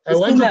Chair, I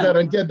want to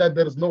guarantee that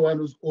there is no one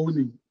who's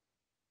owing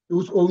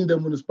the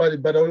municipality,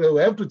 but I will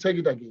have to check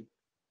it again.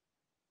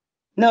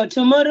 No,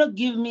 tomorrow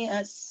give me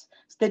us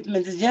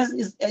statements.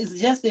 It's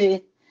just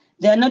there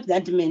are not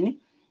that many.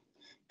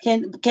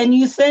 Can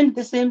you send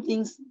the same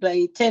things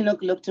by 10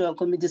 o'clock to our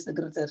committee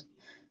secretary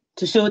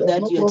to show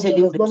that you're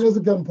telling as long as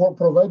you can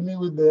provide me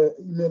with the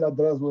email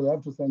address, we'll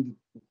have to send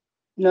it.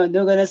 No,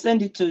 they're gonna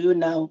send it to you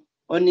now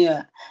on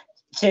your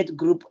chat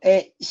group.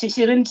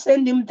 Shirin,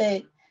 send him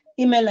the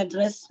email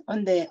address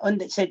on the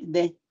chat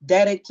there,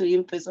 direct to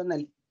him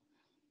personally.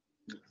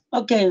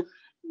 Okay,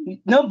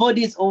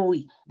 nobody is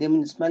owing the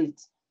municipality.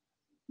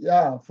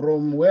 Yeah,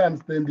 from where I'm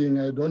standing,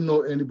 I don't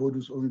know anybody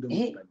who's owing the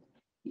municipality.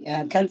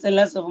 Yeah,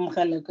 councillors of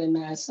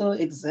Mkhalakwana are so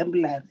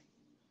exemplary.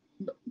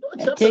 I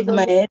Chairperson, take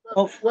my head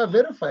off. We're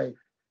verified.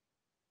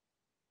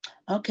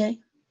 Okay.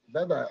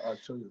 That I'll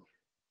show you.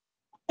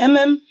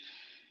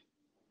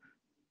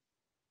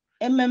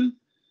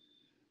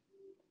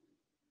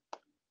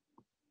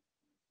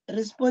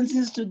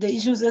 Responses to the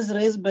issues as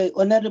raised by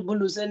Honorable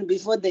Hussein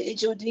before the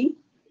HOD.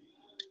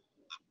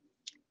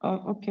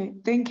 Oh, okay,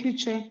 thank you,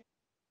 Chair.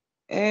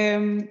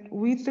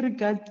 With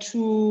regard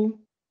to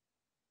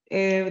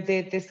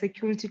the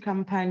security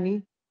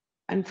company,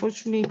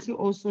 unfortunately,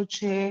 also,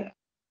 Chair,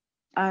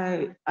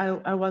 I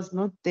was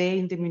not there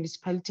in the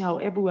municipality.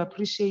 However, we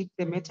appreciate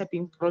the matter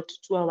being brought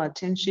to our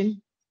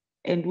attention,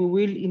 and we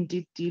will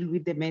indeed deal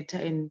with the matter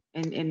and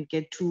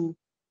get to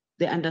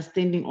the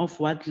understanding of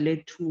what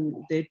led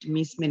to that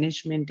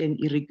mismanagement and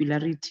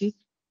irregularity.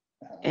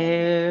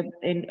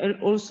 And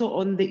also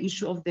on the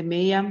issue of the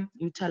mayor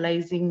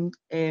utilizing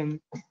the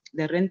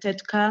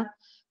rented car,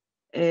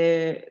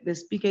 the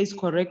speaker is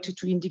correct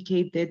to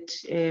indicate that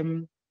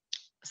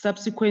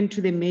subsequent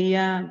to the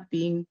mayor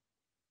being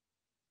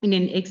in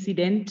an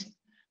accident,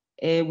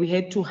 we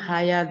had to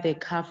hire the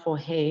car for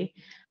her.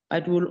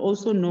 But we'll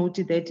also note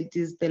that it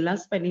is the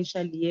last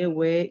financial year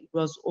where it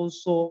was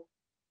also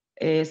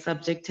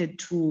subjected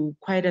to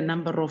quite a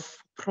number of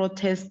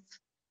protests,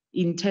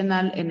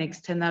 internal and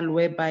external,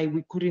 whereby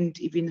we couldn't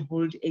even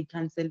hold a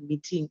council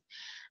meeting.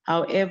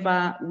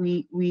 However,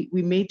 we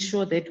made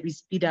sure that we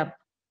speed up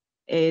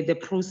the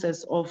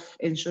process of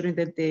ensuring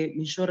that the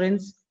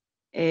insurance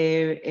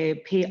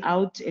pay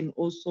out, and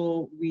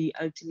also we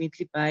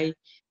ultimately buy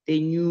the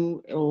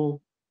new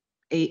or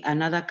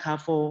another car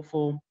for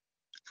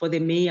the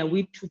mayor.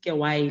 We took a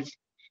while.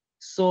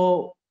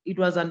 So it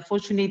was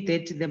unfortunate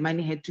that the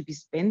money had to be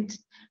spent.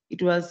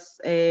 It was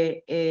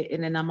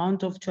in an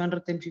amount of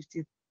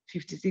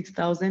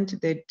 256,000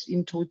 that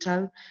in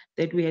total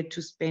that we had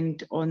to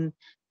spend on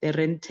the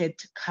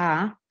rented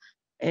car.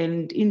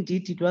 And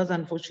indeed, it was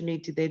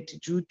unfortunate that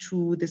due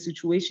to the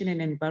situation and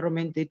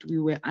environment that we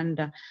were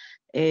under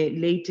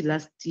late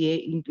last year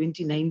in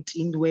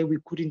 2019, where we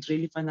couldn't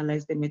really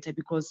finalize the matter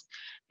because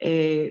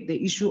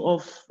the issue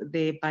of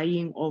the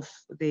buying of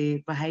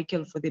the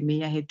vehicle for the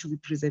mayor had to be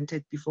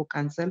presented before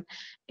council,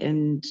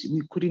 and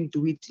we couldn't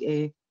do it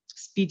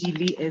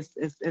speedily as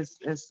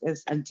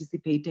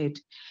anticipated.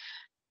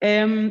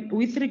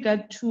 With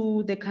regard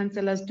to the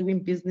councillors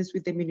doing business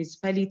with the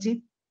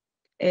municipality,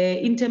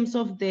 in terms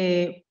of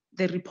the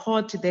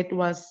report that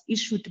was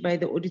issued by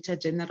the Auditor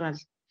General,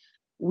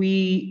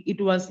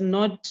 it was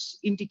not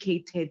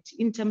indicated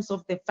in terms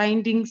of the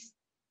findings.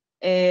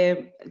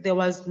 There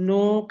was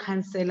no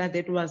councillor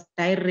that was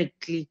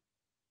directly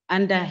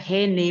under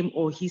her name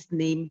or his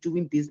name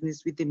doing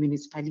business with the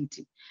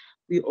municipality.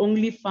 We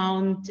only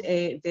found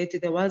that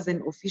there was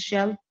an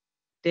official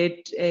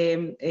that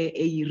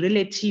a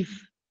relative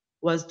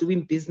was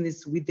doing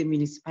business with the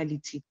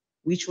municipality,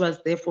 which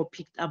was therefore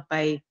picked up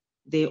by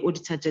the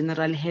Auditor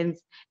General.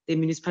 Hence, the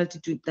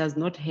municipality does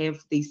not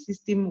have the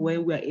system where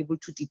we are able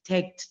to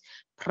detect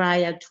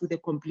prior to the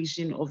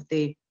completion of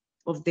the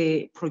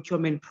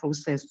procurement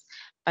process.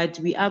 But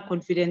we are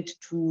confident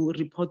to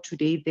report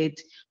today that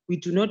we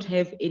do not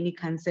have any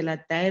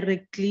councillor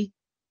directly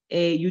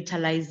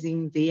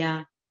utilizing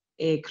their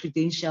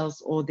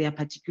credentials or their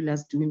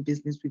particulars doing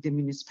business with the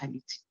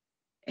municipality.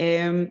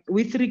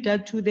 With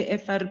regard to the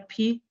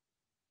FRP,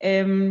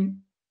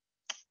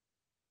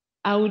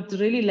 I would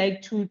really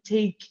like to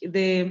take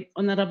the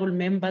honorable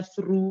member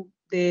through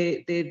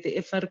the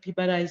FRP,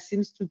 but I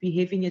seems to be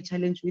having a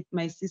challenge with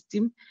my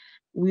system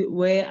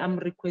where I'm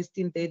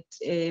requesting that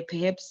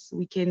perhaps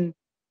we can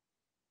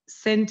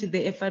send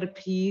the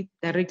FRP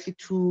directly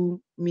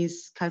to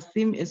Ms.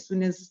 Kasim as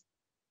soon as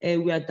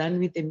we are done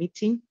with the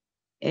meeting,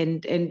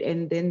 and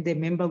then the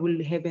member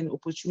will have an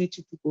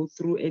opportunity to go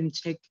through and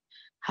check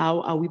how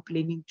are we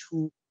planning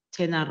to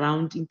turn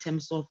around in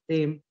terms of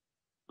the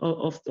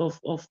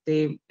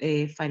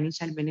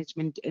financial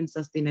management and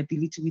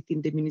sustainability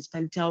within the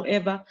municipality.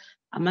 However,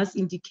 I must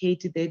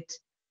indicate that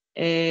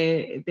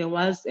there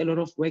was a lot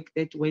of work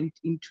that went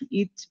into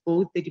it.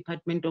 Both the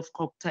Department of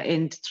COGTA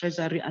and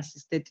Treasury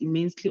assisted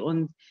immensely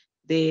on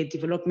the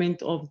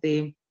development of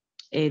the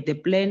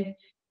plan,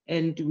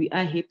 and we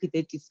are happy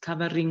that it's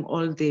covering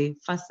all the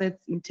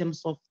facets in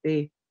terms of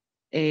the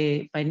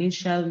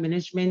financial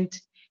management,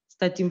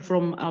 starting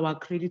from our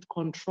credit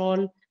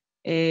control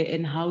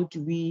and how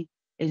do we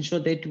ensure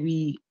that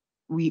we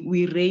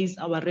raise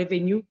our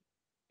revenue,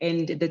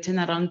 and the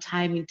turnaround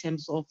time in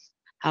terms of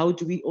how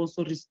do we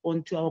also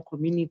respond to our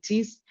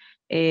communities.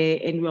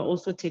 And we're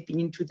also tapping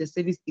into the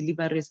service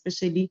delivery,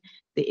 especially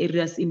the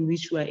areas in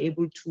which we are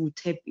able to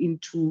tap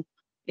into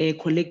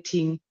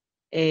collecting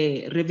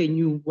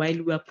revenue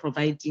while we are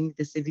providing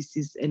the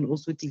services and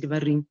also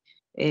delivering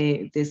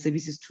the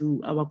services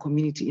to our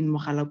community in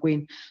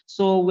Mogalakwena.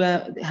 So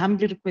we're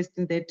humbly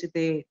requesting that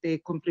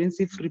the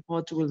comprehensive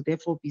report will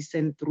therefore be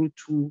sent through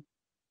to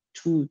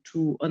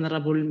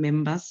honorable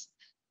members.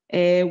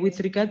 With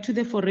regard to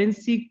the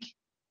forensic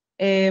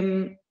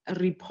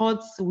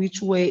reports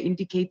which were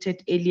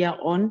indicated earlier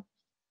on,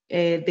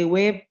 they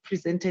were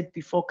presented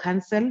before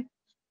council.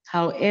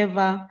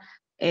 However,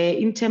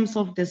 in terms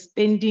of the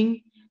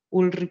spending,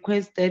 we'll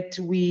request that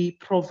we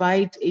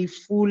provide a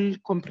full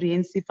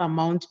comprehensive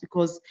amount,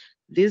 because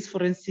this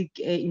forensic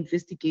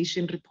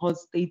investigation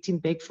reports dating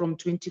back from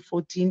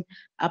 2014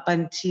 up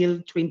until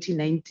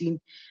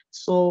 2019.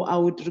 So I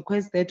would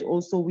request that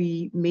also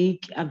we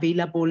make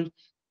available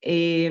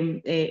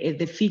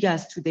the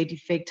figures to that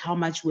effect, how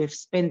much we have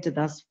spent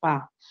thus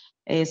far,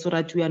 so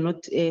that we are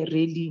not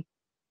really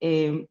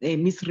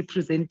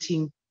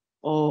misrepresenting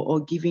or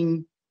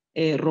giving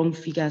wrong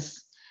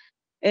figures.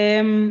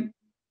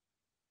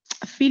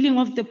 Filling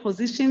of the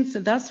positions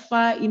thus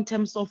far, in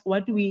terms of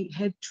what we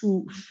had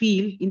to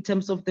fill in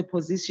terms of the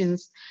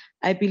positions,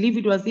 I believe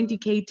it was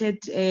indicated,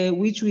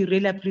 which we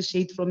really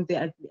appreciate from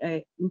the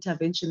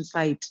intervention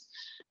side,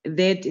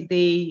 that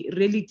they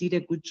really did a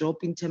good job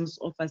in terms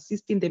of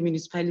assisting the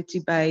municipality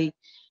by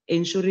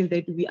ensuring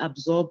that we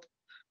absorb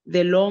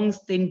the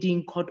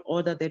long-standing court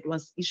order that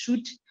was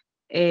issued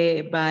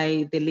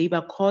by the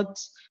Labour Court,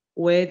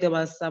 where there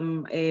was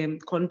some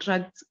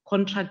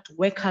contract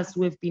workers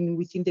who have been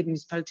within the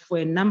municipality for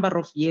a number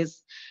of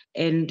years,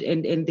 and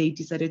they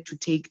decided to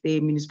take the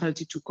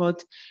municipality to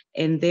court,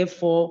 and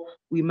therefore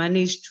we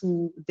managed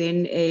to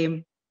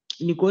then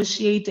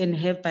negotiate and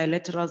have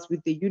bilaterals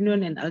with the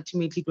union, and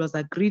ultimately it was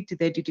agreed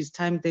that it is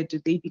time that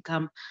they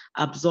become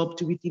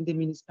absorbed within the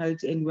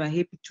municipality, and we are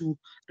happy to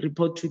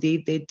report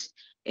today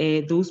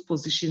that those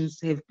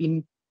positions have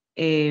been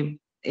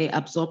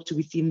absorbed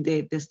within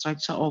the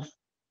structure of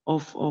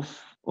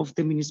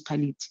the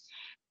municipality.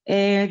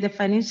 The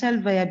financial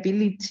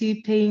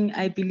viability paying,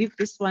 I believe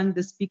this one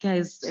the speaker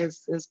has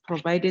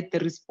provided the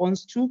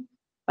response to,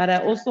 but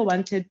I also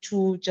wanted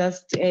to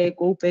just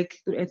go back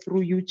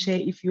through you, Chair,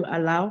 if you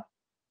allow,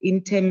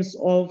 in terms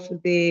of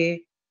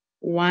the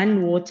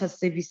one water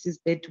services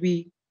that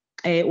we,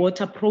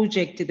 water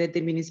project that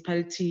the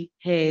municipality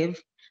have.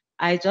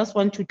 I just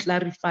want to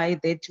clarify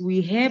that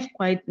we have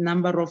quite a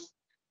number of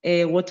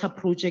water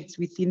projects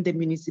within the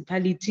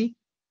municipality,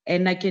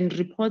 and I can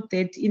report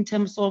that in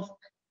terms of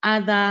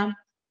other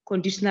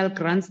conditional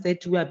grants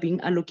that we are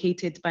being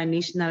allocated by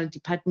national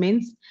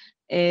departments,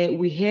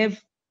 we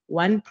have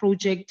one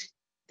project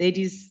that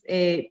is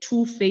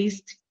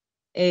two-phased,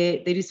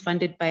 that is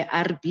funded by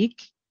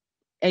RBIC,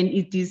 and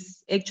it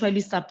is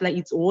actually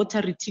its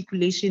water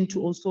reticulation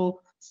to also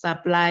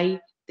supply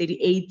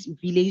 38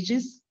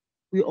 villages.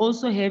 We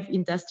also have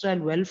industrial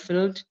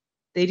wellfield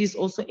that is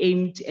also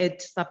aimed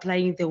at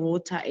supplying the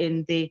water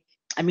and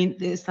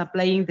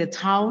supplying the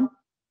town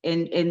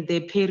and the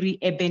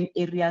peri-urban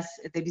areas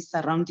that is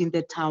surrounding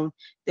the town.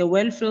 The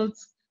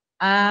wellfields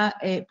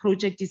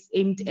project is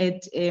aimed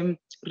at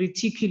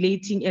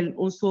reticulating and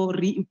also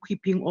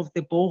re-equipping of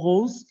the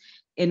boreholes,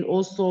 and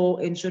also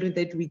ensuring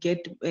that we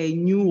get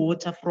new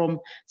water from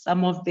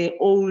some of the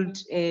old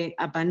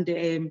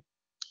abandoned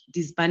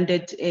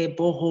disbanded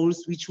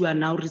boreholes, which we are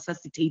now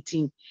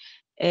resuscitating.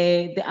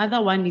 The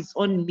other one is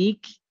on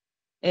MIC,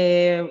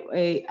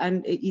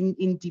 and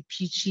in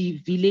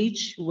Dipichi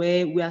village,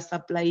 where we are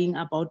supplying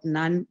about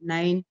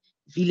nine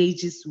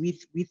villages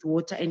with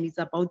water, and it's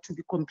about to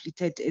be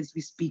completed as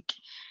we speak.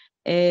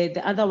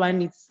 The other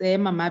one is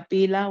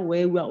Mamapela,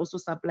 where we are also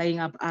supplying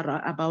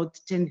about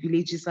 10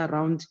 villages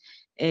around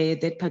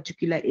that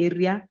particular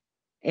area.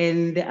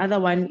 And the other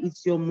one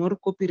is your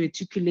Morkopi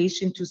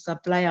reticulation to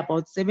supply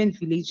about 7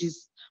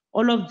 villages.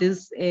 All of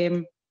these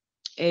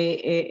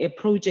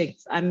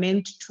projects are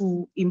meant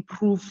to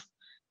improve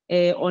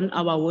on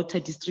our water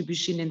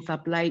distribution and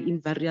supply in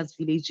various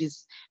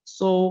villages.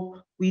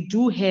 So we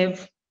do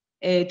have,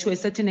 to a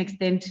certain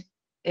extent,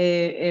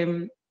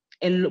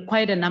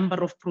 quite a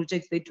number of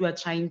projects that we are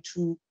trying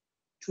to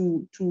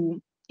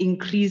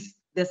increase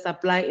the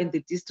supply and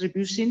the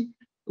distribution,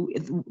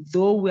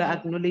 though we are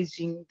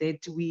acknowledging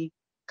that we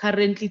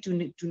currently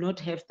do not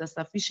have the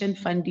sufficient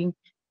funding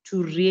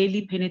to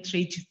really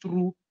penetrate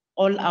through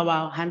all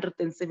our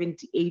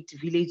 178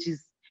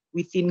 villages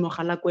within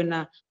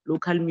Mogalakwena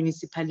local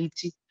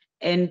municipality.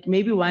 And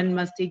maybe one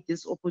must take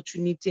this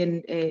opportunity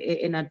and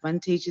an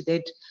advantage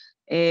that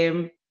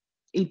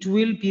it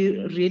will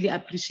be really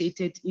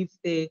appreciated if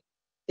the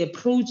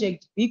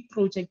big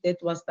project that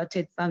was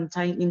started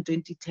sometime in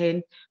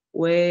 2010,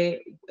 where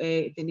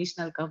the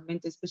national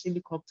government,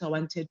 especially COGTA,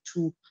 wanted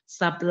to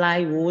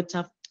supply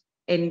water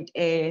and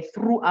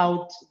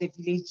throughout the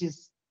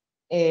villages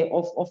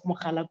of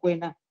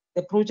Mogalakwena.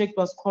 The project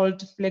was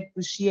called Flag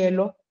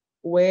Bushielo,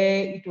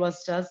 where it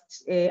was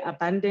just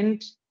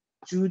abandoned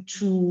due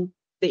to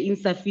the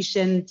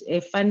insufficient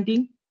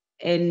funding,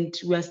 and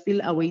we are still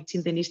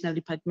awaiting the national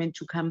department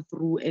to come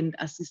through and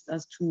assist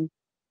us to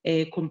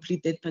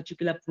complete that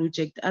particular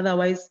project.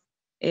 Otherwise,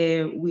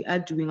 we are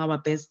doing our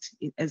best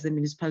as a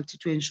municipality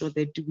to ensure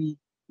that we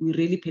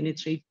really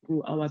penetrate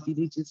through our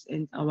villages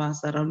and our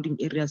surrounding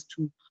areas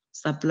to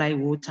supply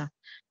water.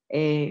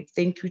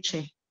 Thank you,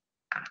 Chair.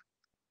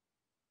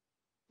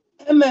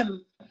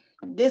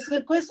 There's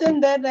a question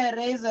that I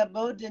raised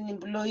about an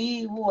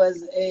employee who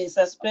was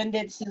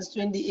suspended since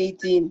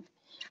 2018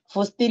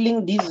 for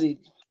stealing diesel.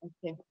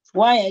 Okay.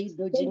 Why are you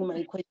dodging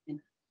my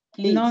question?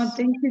 Please. No,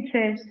 thank you,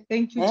 Chair.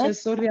 Thank you, Chair.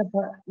 Sorry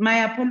about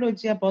my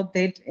apology about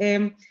that.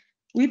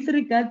 With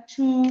regard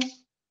to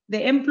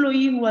the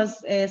employee who was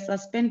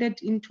suspended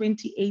in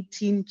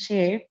 2018,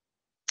 Chair,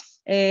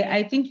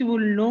 I think you will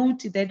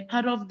note that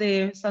part of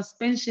the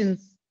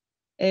suspensions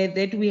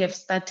that we have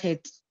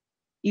started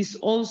is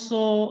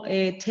also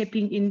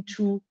tapping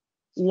into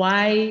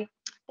why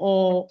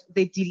or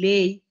the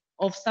delay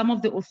of some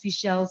of the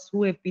officials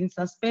who have been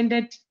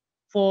suspended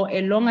for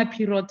a longer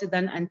period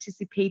than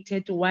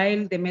anticipated,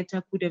 while the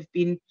matter could have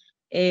been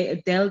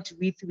dealt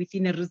with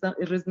within a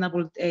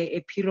reasonable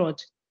period.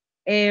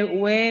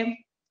 Where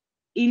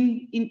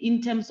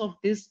in terms of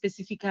this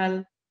specific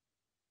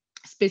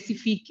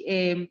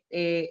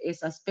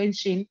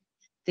suspension,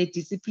 the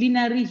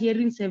disciplinary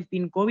hearings have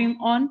been going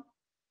on,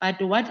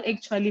 but what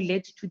actually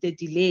led to the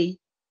delay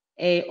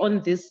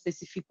on this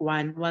specific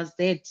one was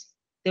that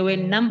there were a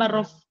number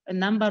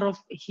of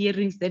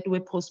hearings that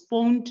were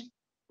postponed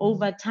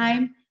over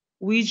time,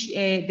 which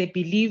the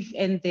belief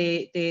and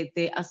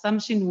the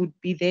assumption would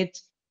be that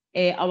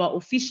our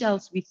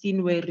officials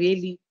within were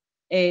really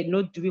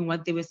not doing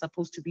what they were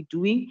supposed to be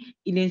doing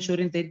in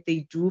ensuring that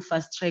they do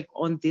fast track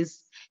on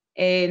this.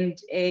 And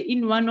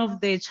in one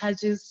of the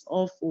charges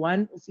of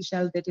one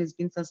official that has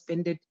been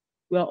suspended,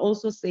 we are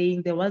also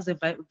saying there was a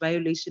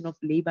violation of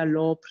labor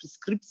law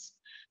prescripts,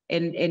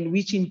 and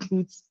which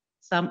includes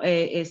some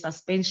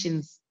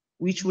suspensions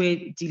which were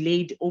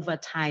delayed over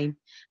time.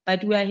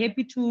 But we are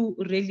happy to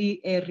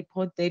really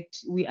report that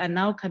we are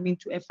now coming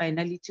to a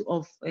finality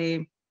of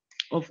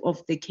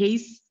the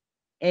case,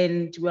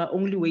 and we are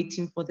only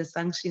waiting for the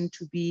sanction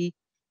to be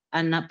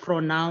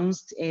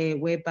pronounced,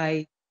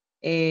 whereby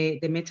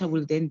the matter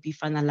will then be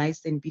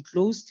finalized and be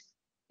closed.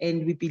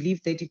 And we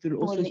believe that it will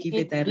also give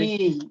a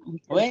directive.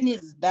 When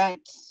is that?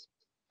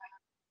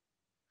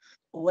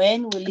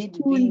 When will it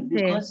be?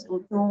 Because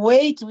to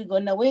wait, we're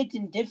gonna wait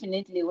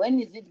indefinitely. When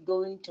is it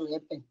going to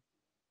happen?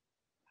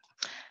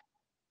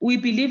 We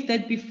believe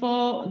that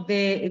before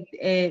the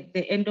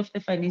end of the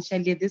financial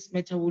year, this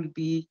matter will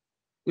be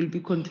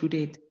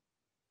concluded.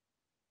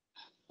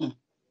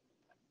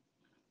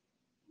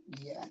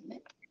 Yeah.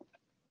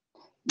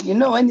 You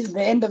know, when is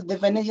the end of the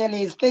financial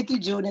year? It's 30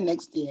 June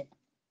next year.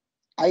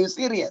 Are you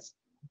serious?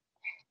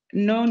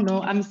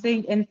 No, I'm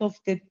saying end of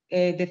the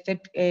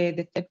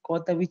third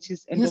quarter, which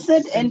is end you of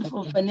said December. end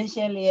for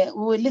financial year.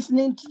 We were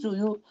listening to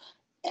you.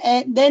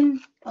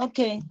 Then,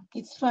 okay,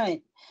 it's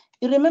fine.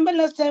 You remember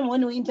last time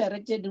when we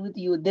interacted with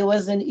you, there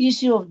was an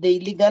issue of the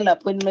illegal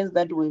appointments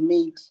that were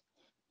made.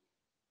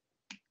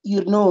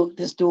 You know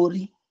the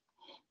story.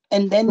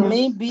 And then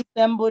maybe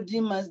somebody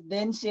must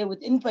then share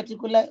with, in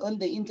particular on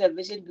the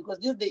intervention, because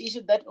this is the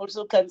issue that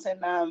also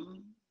Councillor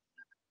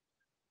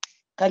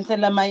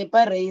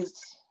Maipa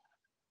raised.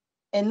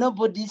 And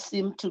nobody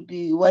seemed to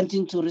be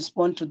wanting to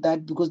respond to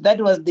that, because that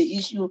was the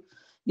issue.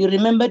 You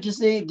remember to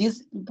say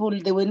these people,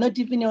 they were not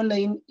even on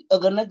the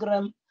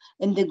organogram,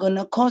 and they're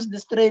gonna cause the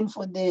strain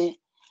for the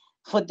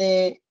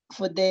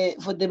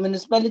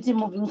municipality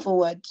moving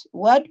forward.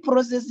 What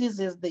processes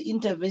is the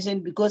intervention?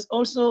 Because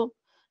also,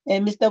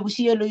 Mr.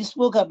 Bushielo, you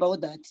spoke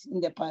about that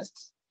in the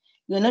past.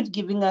 You're not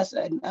giving us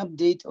an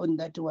update on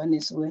that one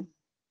as well.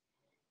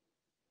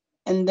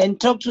 And then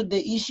talk to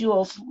the issue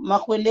of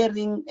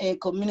Makwelering, a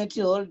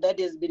community hall that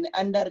has been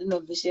under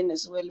renovation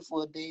as well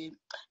for the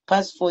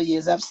past 4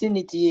 years. I've seen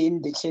it here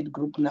in the chat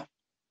group now.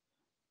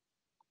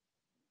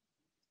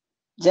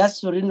 Just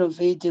to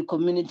renovate a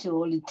community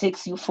hall, it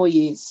takes you 4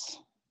 years.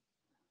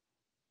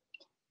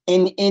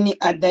 And any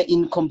other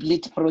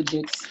incomplete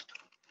projects.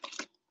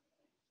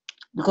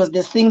 Because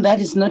the thing that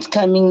is not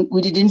coming,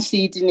 we didn't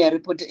see it in a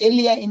report.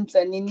 Earlier in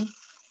Tzanini,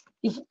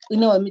 if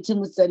in our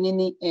meeting with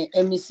Tzanini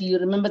MEC, you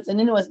remember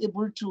Tzanini was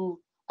able to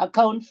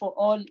account for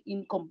all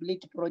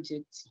incomplete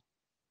projects.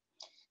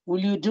 Will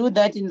you do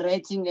that in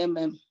writing,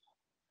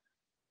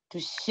 to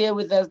share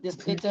with us the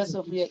status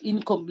of your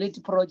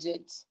incomplete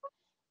projects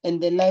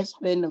and the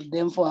lifespan of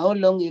them? For how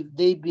long have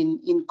they been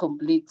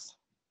incomplete?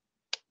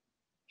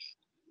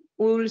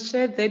 We will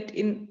share that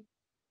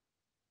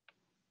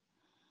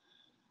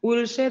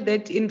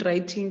in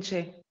writing,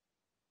 Chair.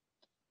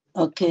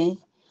 Okay.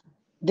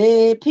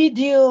 The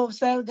PDO of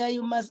Salga,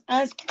 you must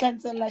ask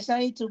Councillor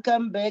Shai to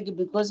come back,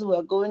 because we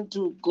are going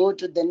to go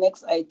to the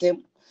next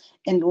item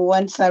and we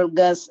want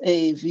Salga's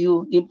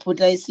view input.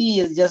 I see he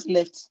has just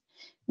left.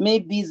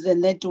 Maybe it's the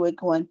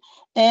network one.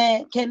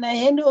 Can I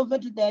hand over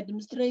to the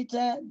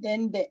administrator,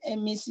 then the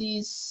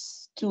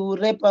MECs to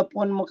wrap up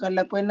on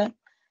Mokalakwena,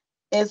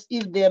 as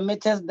if there are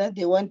matters that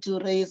they want to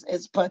raise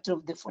as part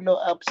of the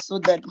follow-up, so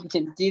that we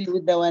can deal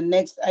with our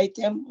next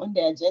item on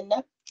the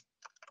agenda?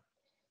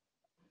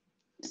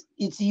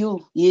 It's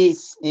you,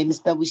 yes,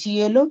 Mr.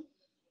 Bushielo.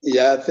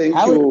 Yeah, thank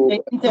How you. is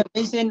the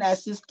intervention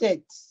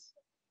assisted?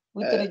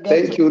 With regard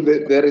Thank to you.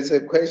 There is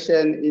a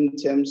question in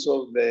terms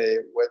of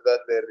whether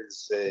there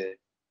is a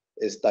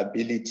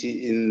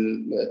stability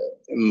in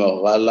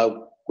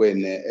Mogala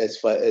as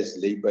far as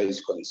labor is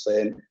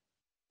concerned.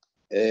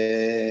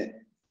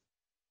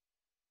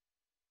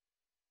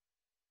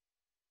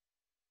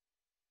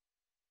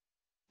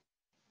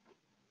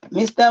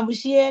 Mr.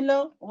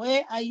 Bushielo,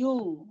 where are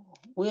you?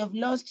 We have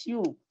lost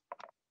you.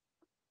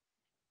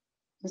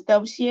 Mr.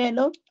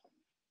 Bushielo?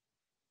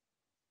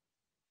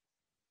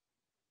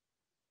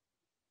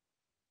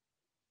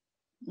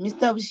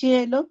 Mr.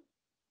 Bushielo?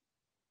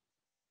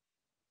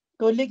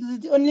 Colleagues,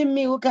 it's only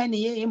me who can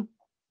hear him.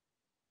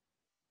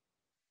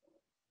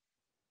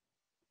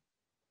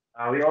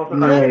 We also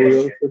No, can't we hear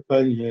you. also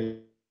can't hear.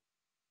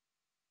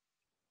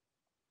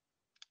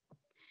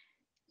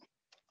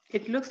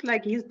 It looks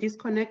like he's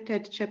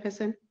disconnected,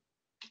 Chairperson.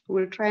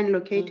 We'll try and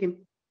locate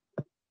him.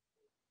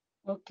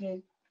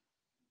 Okay.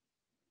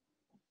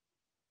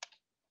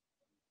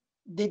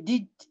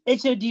 The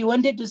HOD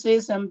wanted to say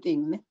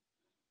something.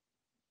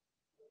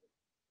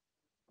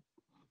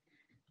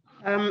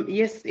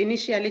 Yes,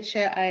 initially,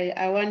 Chair,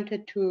 I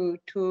wanted to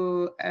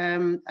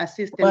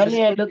assist and While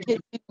you are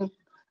respond.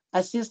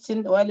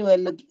 assisting, while you are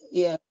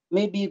yeah,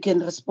 maybe you can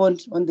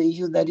respond on the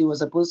issues that he was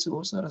supposed to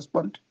also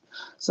respond,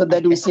 so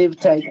that we save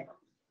time.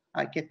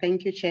 Okay,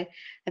 thank you, Chair.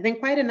 I think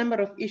quite a number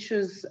of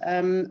issues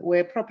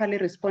were properly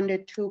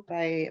responded to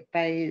by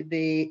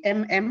the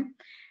MM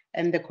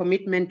and the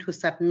commitment to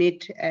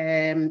submit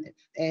a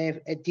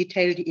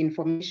detailed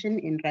information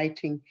in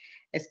writing,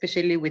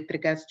 especially with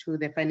regards to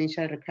the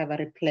financial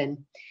recovery plan.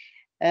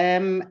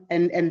 And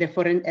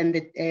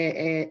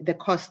the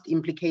cost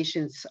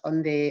implications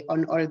on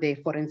all the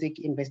forensic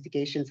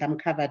investigations. I'm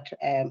covered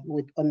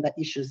on the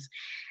issues.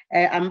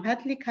 I'm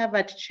partly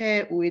covered,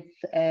 Chair, with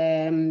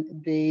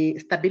the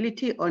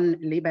stability on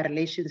labor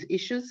relations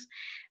issues.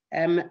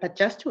 But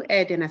just to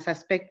add, and I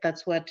suspect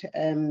that's what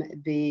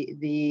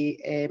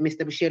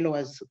Mr. Bushielo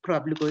was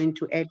probably going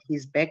to add,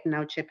 he's back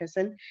now,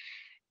 Chairperson.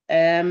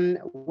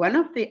 One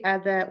of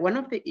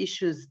the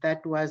issues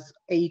that was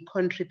a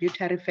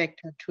contributory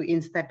factor to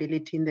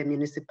instability in the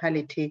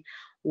municipality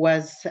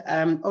was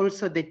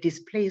also the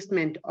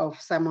displacement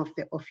of some of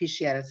the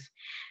officials,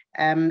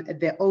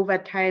 the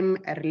overtime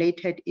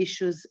related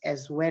issues,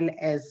 as well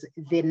as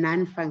the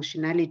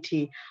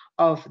non-functionality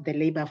of the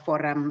labor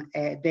forum,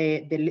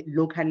 the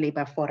local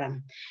labor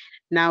forum.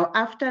 Now,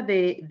 after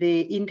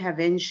the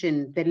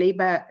intervention, the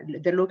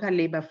local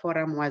labor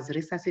forum was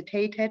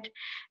resuscitated,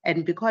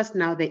 and because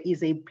now there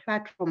is a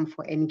platform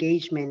for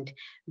engagement,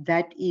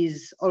 that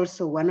is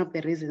also one of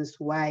the reasons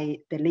why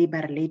the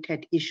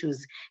labor-related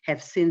issues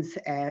have since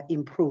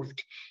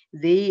improved.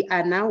 They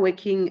are now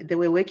they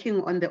were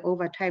working on the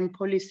overtime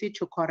policy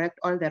to correct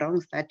all the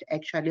wrongs that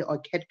actually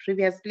occurred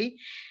previously,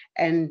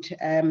 and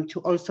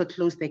to also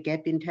close the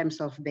gap in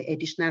terms of the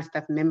additional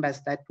staff members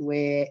that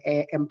were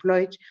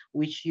employed,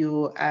 which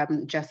you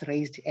just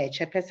raised,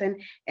 Chairperson,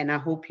 and I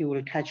hope you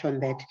will touch on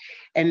that.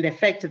 And the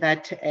fact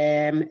that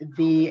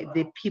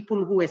the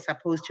people who were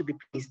supposed to be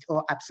placed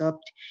or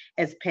absorbed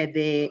as per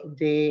the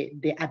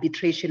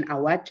arbitration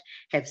award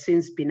have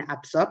since been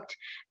absorbed.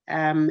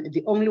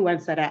 The only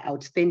ones that are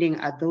outstanding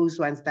are those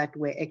ones that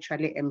were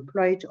actually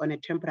employed on a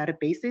temporary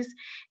basis,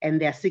 and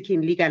they are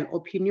seeking legal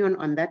opinion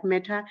on that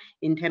matter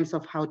in terms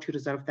of how to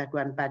resolve that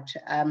one. But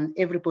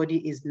everybody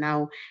is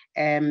now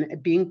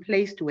being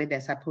placed where they're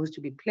supposed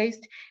to be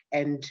placed,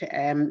 and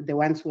the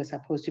ones who are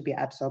supposed to be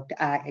absorbed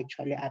are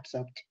actually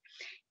absorbed.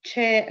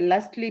 Chair,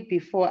 lastly,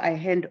 before I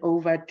hand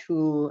over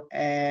to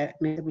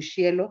Mr.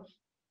 Bushielo,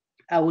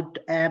 I would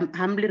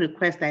humbly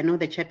request, I know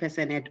the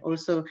chairperson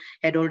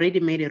had already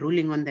made a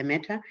ruling on the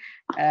matter,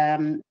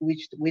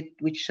 which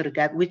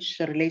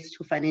relates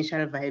to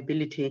financial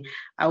viability.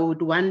 I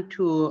would want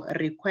to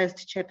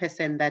request,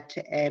 chairperson, that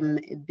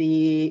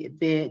the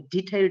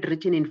detailed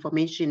written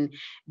information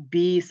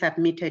be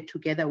submitted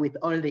together with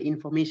all the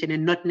information,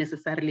 and not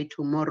necessarily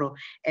tomorrow,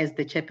 as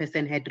the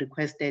chairperson had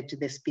requested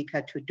the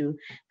speaker to do,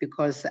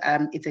 because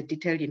it's a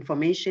detailed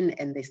information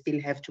and they still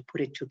have to put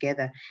it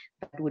together.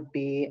 That would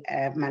be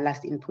my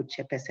last input,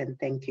 Chairperson.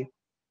 Thank you.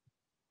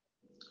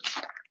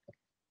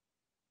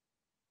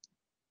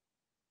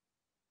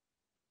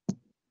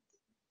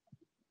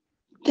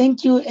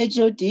 Thank you,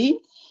 HOD.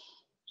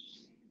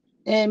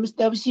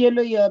 Mr.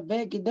 Bushielo, you are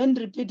back. Don't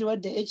repeat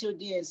what the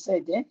HOD has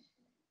said.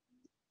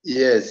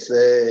 Yes.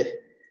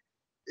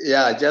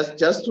 Yeah,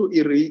 just to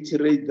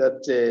reiterate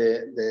that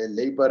the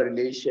labor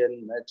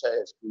relation matter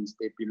has been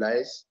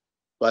stabilized,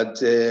 but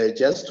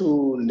just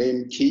to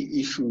name key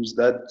issues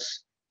that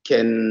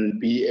can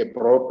be a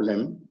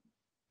problem,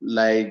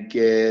 like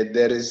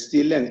there is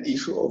still an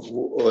issue of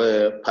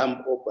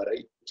pump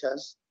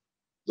operators.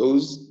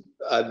 Those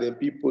are the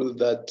people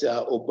that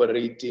are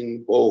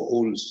operating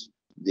boreholes.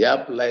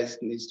 Their plight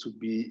needs to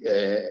be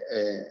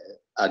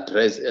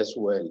addressed as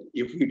well.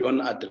 If we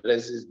don't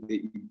address it,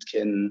 it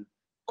can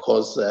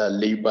cause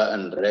labor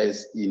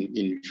unrest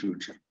in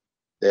future.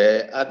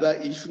 The other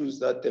issues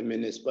that the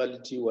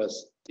municipality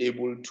was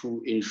able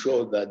to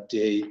ensure that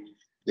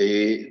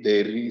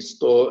they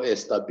restore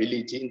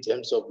stability in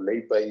terms of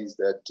labor is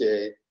that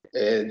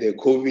the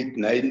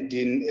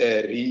COVID-19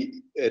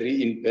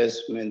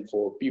 reinvestment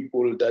for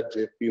people that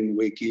have been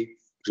working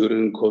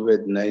during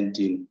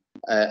COVID-19.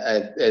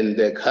 And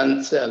the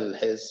council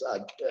has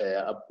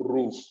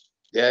approved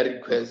their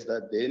request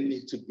that they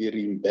need to be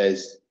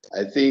reimbursed.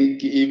 I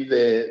think if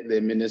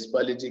the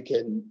municipality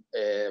can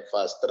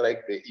fast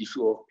track the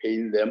issue of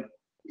paying them,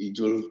 it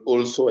will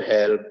also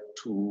help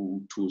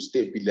to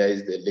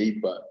stabilize the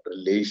labor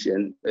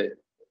relation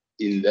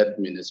in that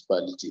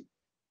municipality.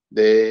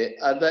 The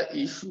other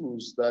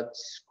issues that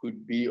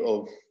could be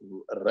of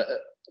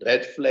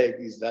red flag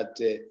is that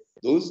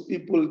those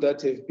people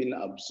that have been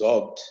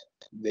absorbed,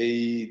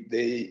 they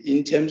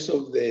in terms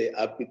of the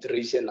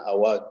arbitration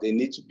award, they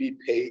need to be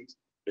paid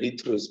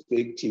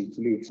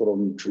retrospectively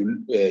from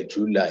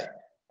July.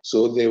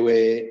 So there were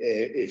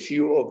a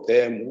few of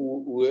them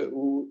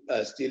who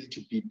are still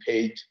to be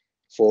paid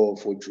for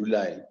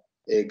July.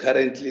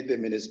 Currently, the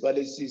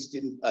municipality is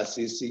still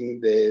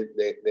assessing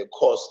the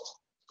cost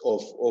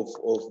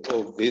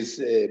of this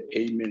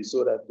payment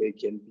so that they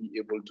can be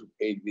able to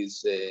pay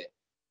these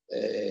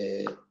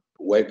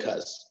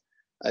workers.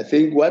 I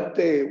think what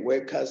the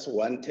workers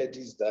wanted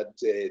is that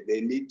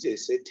they need a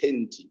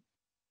certainty.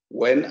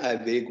 When are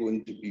they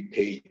going to be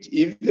paid?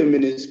 If the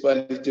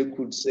municipality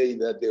could say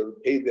that they will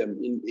pay them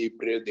in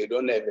April, they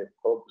don't have a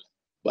problem.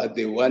 But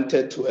they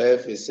wanted to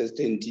have a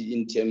certainty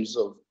in terms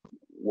of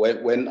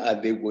when are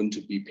they going to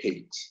be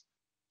paid.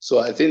 So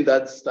I think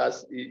that's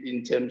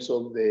in terms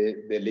of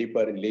the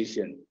labor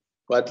relation.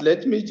 But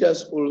let me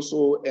just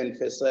also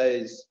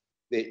emphasize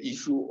the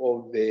issue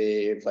of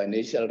the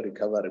financial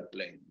recovery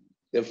plan.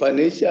 The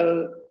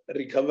financial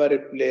recovery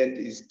plan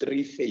is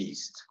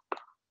three-phased.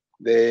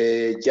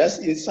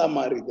 Just in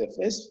summary, the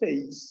first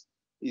phase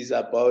is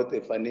about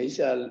the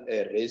financial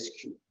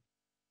rescue.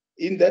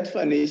 In that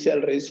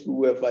financial rescue,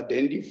 we have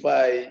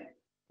identified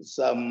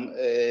some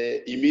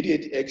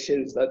immediate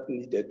actions that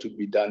needed to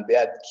be done.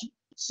 There are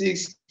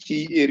 6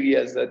 key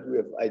areas that we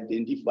have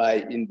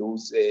identified in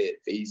those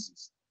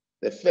phases.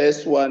 The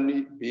first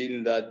one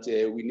being that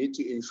we need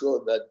to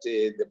ensure that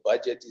the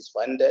budget is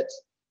funded.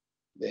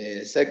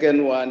 The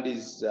second one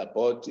is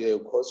about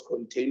cost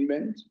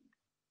containment,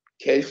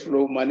 cash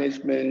flow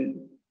management,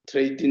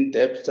 trading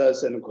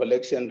debtors and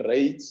collection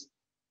rates,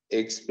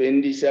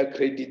 expenditure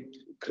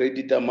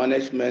creditor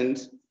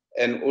management,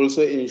 and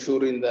also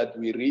ensuring that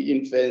we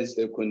reinforce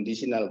the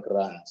conditional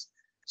grants.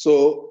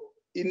 So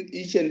in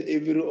each and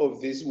every of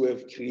these, we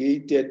have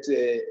created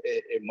a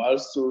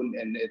milestone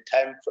and a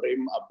time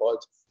frame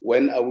about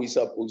when are we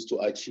supposed to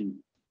achieve.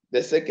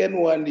 The second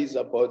one is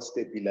about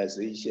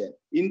stabilization.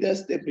 In the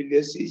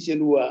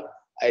stabilization, we are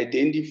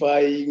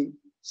identifying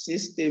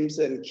systems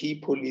and key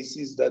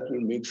policies that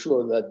will make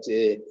sure that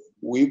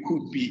we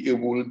could be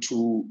able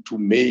to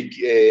make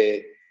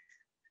the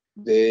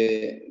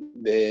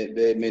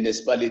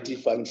municipality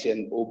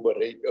function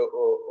operate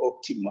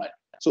optimal.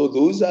 So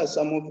those are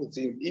some of the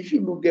things. If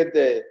you look at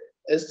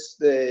as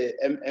the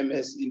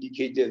MMS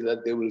indicated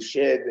that they will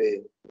share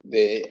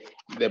the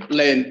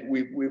plan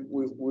with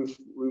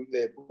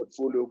the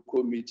portfolio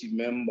committee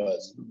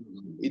members,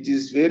 it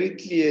is very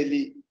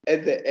clearly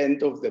at the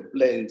end of the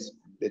plans,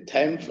 the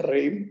time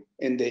frame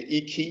and the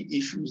key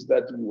issues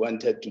that we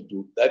wanted to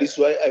do. That is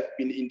why I've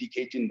been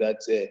indicating that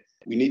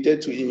we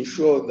needed to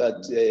ensure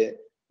that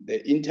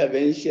the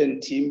intervention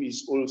team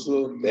is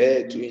also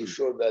there to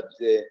ensure that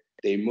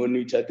they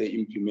monitor the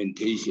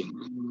implementation.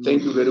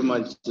 Thank you very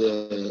much,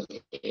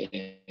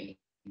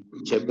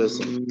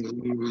 Chairperson.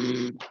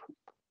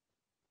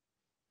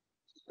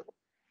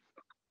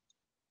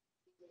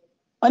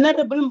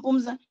 Honorable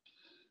Mpumza,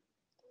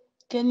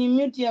 can you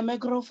mute your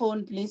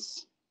microphone,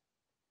 please?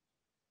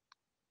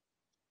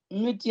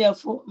 Mute your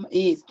phone.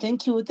 Yes,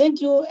 thank you. Thank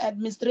you,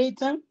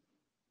 Administrator.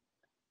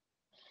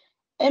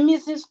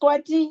 Mrs.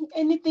 Kwati,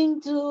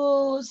 anything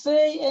to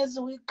say as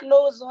we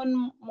close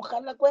on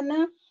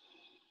Mukhalakwana?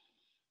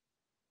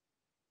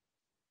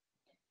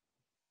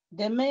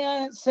 The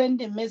mayor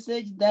sent a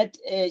message that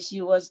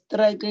she was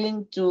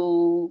struggling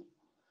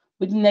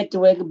with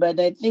network, but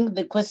I think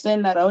the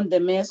question around the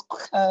mayor's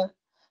car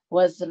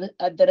was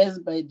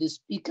addressed by the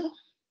speaker.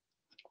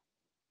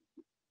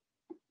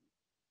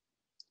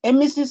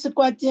 Mrs.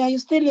 Kwati, are you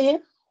still here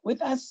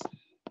with us?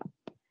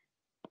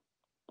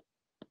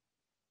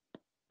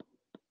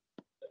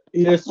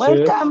 Yes,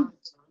 welcome.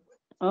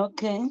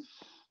 Okay.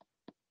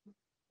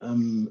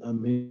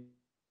 I'm here.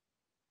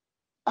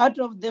 Out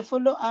of the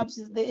follow-ups,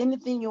 is there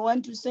anything you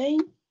want to say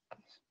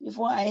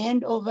before I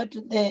hand over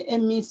to the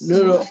MEC?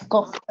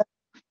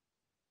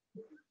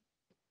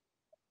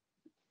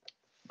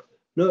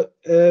 No,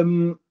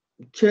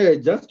 Chair,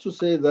 just to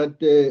say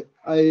that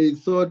I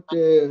thought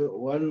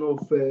one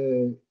of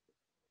the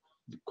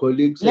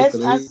colleagues had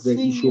raised the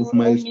issue of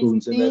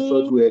milestones, and I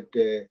thought we had.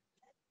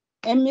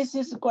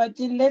 Mrs.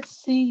 Kwati,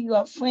 let's see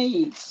your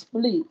face,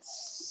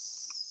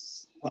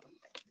 please.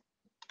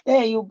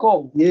 There you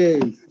go.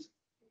 Yes.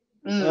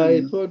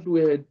 I thought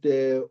we had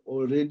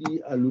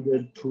already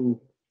alluded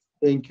to,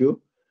 thank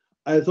you.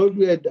 I thought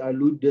we had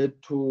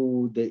alluded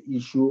to the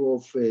issue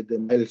of the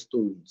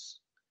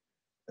milestones,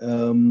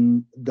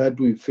 that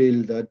we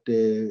feel that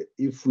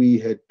if we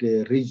had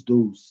reached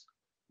those,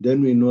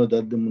 then we know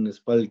that the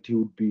municipality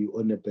would be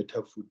on a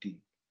better footing.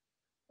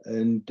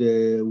 And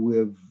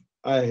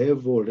I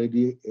have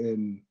already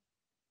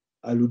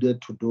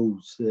alluded to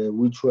those,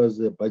 which was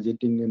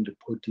budgeting and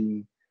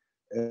reporting.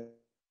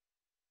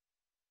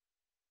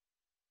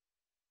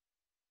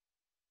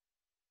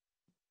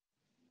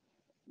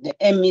 The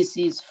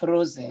MEC is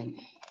frozen.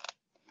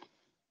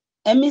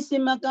 MEC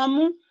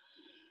Makamu?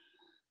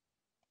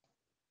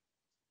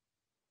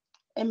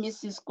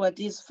 MEC squad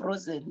is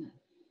frozen.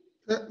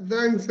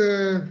 Thanks,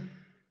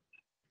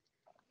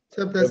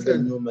 Chairperson.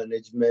 Revenue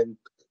management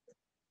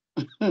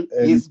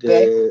He's and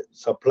back.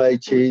 supply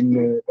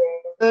chain.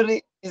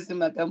 Sorry, MEC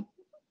Makamu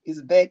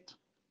is back.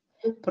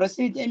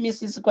 Proceed,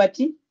 MEC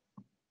Squati.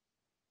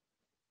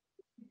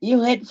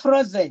 You had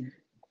frozen.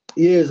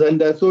 Yes,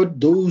 and I thought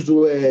those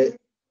were.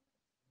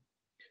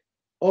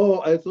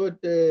 Oh, I thought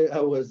I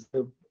was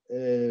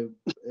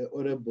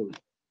honorable.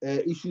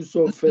 Issues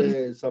of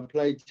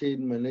supply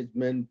chain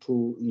management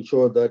to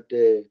ensure that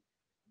they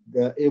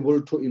are able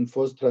to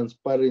enforce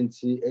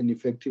transparency and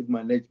effective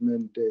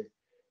management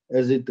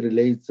as it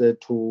relates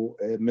to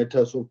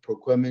matters of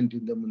procurement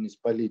in the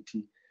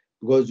municipality.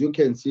 Because you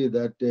can see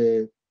that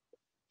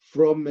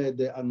from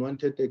the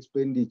unwanted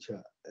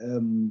expenditure,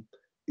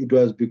 it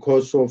was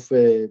because of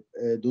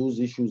those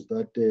issues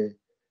that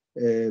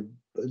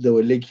they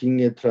were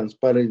lacking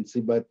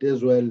transparency, but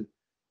as well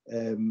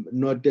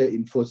not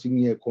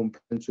enforcing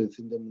compliance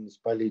within the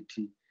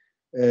municipality.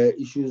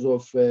 Issues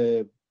of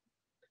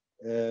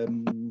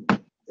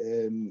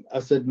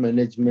asset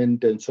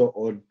management and so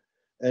on.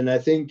 And I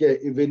think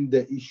even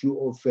the issue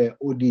of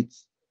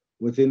audits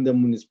within the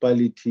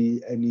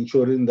municipality and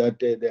ensuring that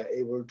they are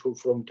able to,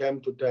 from time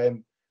to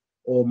time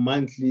or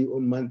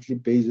on monthly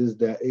basis,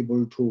 they are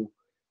able to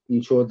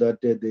ensure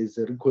that there's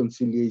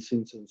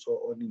reconciliations and so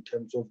on in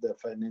terms of their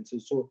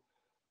finances. So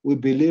we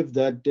believe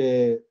that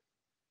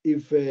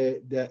if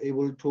they are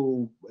able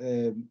to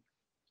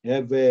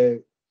have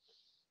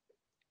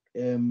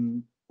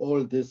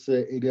all these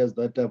areas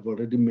that I've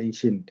already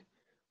mentioned,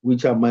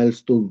 which are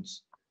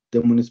milestones,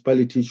 the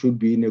municipality should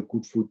be in a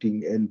good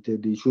footing and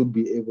they should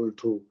be able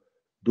to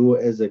do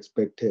as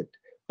expected.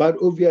 But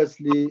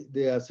obviously,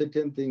 there are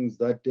certain things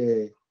that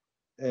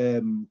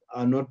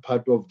are not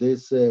part of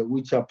this,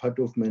 which are part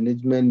of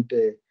management,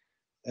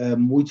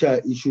 which are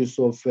issues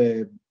of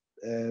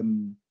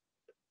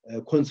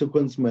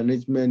consequence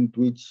management,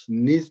 which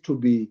needs to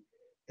be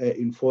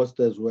enforced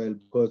as well.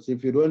 Because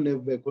if you don't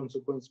have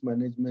consequence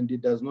management,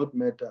 it does not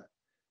matter.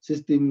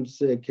 Systems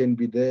can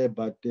be there,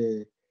 but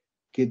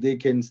they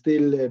can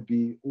still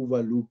be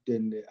overlooked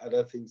and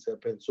other things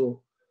happen.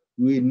 So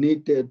we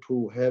need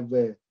to have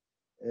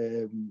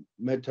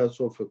matters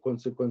of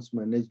consequence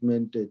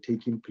management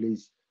taking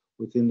place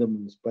within the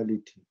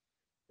municipality.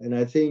 And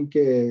I think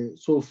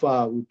so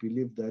far we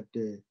believe that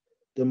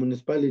the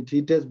municipality,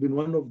 it has been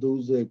one of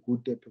those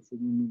good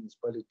performing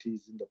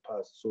municipalities in the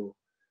past. So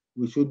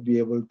we should be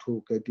able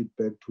to get it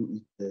back to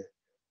its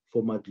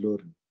former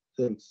glory.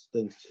 Thanks,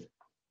 Chair.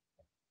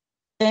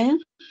 Okay.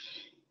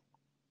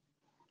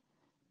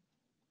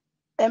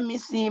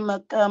 MEC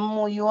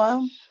Makamu,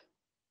 your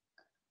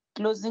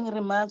closing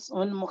remarks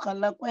on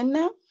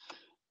Mokgalakwena.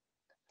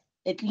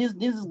 At least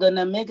this is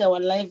gonna make our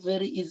life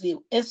very easy.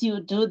 As you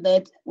do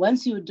that,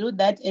 once you do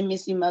that,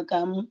 MEC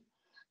Makamu,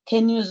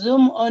 can you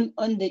zoom on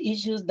the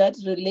issues that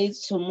relate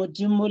to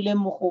Modimole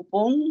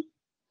Mokopong,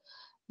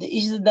 the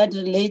issues that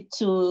relate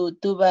to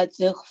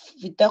Tubatse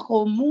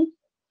Fitahomu,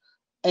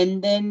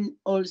 and then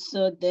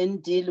also then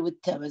deal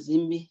with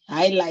Tabazimbi,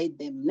 highlight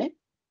them, ne?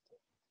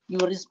 You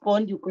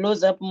respond, you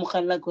close up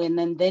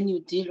Mokgalakwena, and then you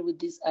deal with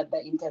these other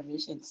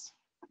interventions.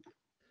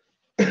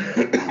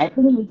 I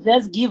think you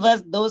just give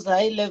us those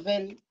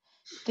high-level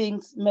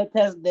things,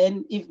 matters,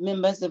 then if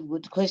members have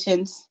good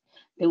questions,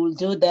 they will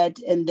do that,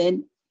 and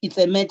then it's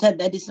a matter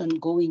that is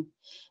ongoing.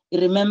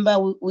 Remember,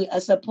 we are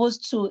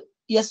supposed to,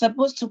 you're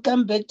supposed to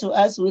come back to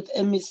us with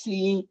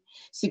MEC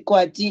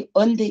Sikwati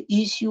on the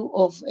issue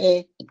of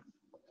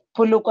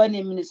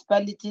Polokwane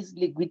municipalities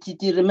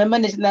liquidity. Remember,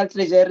 National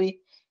Treasury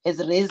has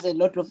raised a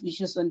lot of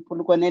issues on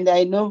Polokwane, and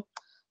I know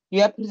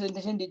your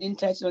presentation didn't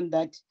touch on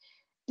that.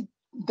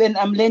 Then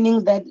I'm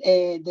learning that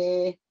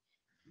the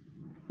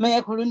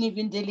mayor couldn't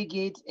even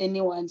delegate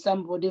anyone,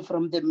 somebody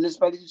from the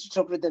municipality to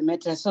talk to the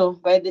matter. So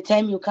by the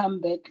time you come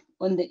back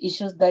on the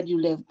issues that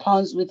you'll have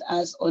pounced with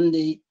us on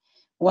the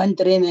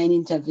 139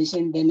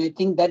 intervention, then I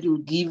think that will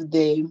give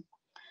the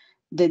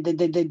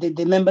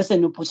members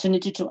an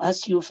opportunity to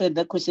ask you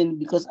further questions,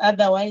 because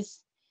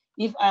otherwise,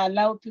 if I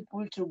allow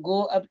people to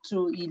go up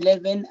to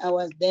 11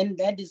 hours, then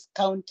that is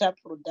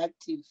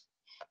counterproductive.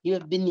 You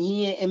have been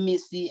here,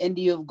 MEC, and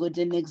you have got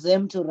an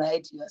exam to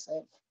write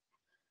yourself.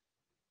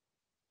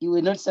 You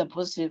were not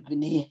supposed to have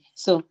been here.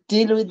 So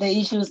deal with the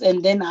issues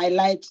and then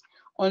highlight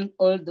on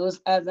all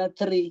those other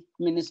 3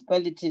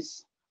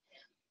 municipalities.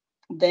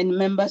 Then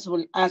members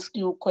will ask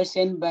you a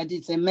question, but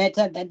it's a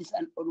matter that is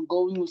an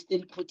ongoing. We'll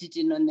still put it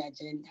in on the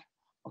agenda.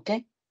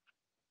 Okay?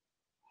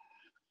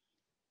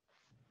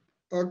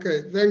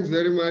 Okay, thanks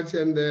very much.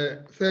 And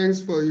thanks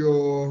for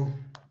your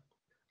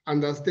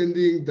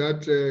understanding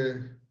that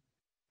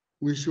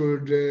we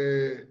should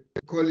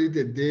call it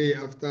a day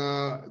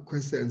after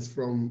questions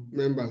from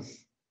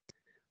members.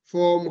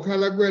 For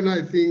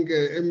Mukhalagwena, I think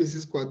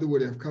Mrs. Kwadu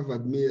would have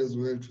covered me as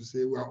well to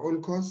say we are on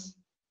course.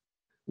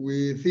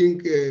 We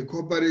think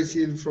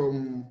cooperation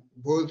from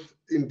both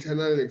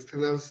internal and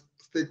external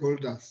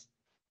stakeholders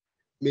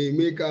may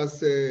make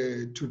us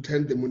to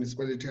turn the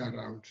municipality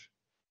around.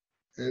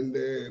 And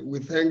we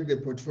thank the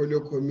Portfolio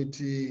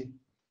Committee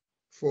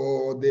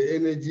for the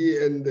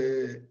energy and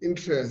the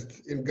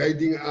interest in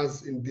guiding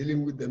us in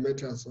dealing with the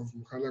matters of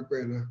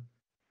Mukhalagwena,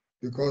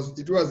 because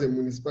it was a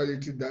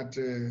municipality that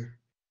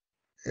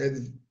had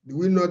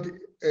we not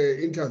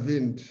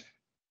intervened,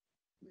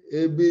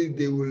 maybe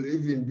they will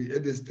even be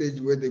at the stage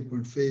where they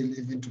could fail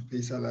even to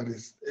pay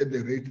salaries at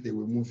the rate they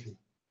were moving.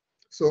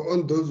 So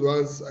on those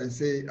ones, I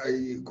say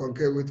I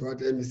concur with what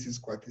Mrs.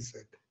 Kwati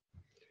said.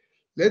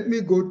 Let me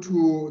go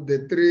to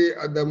the three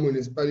other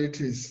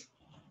municipalities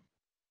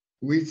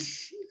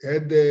which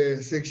had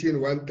the Section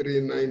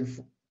 139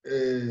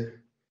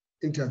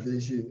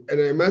 intervention.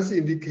 And I must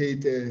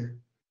indicate,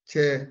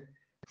 Chair,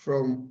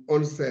 from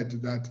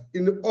onset that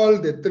in all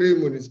the three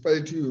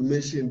municipalities you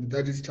mentioned,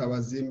 that is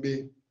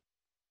Tawazimbi,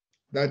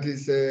 that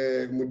is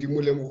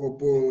Mudimule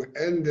Muhopo,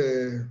 and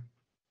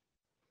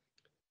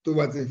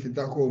Tubatse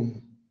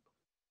Fitakom,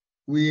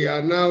 we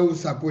are now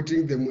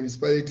supporting the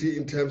municipality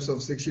in terms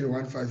of Section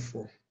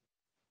 154.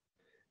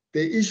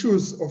 The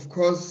issues, of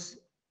course,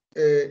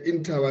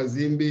 in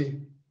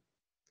Tawazimbi,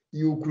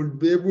 you could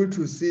be able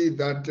to see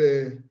that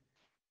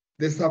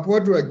the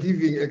support we are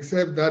giving,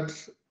 except that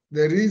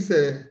there is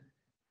a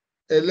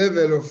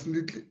level of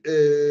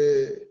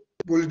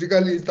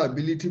political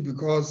instability,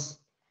 because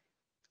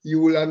you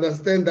will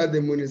understand that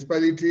the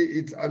municipality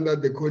is under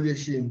the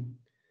coalition.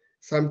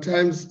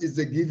 Sometimes it's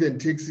a give and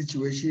take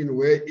situation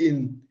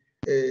wherein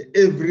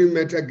every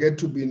matter get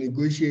to be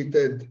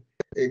negotiated,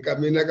 a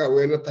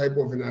Kaminaka type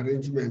of an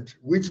arrangement,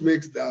 which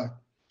makes that.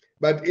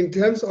 But in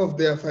terms of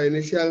their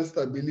financial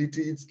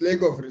stability, it's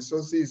lack of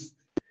resources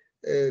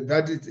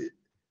that is.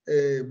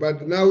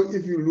 But now,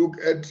 if you look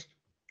at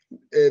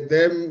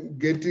them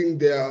getting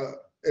their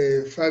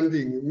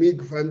funding,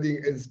 MIG funding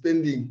and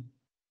spending,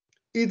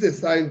 it's a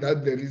sign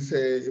that there is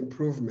an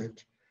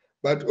improvement.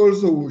 But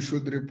also we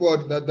should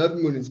report that that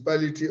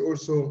municipality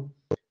also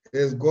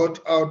has got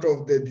out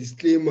of the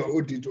disclaimer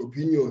audit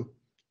opinion.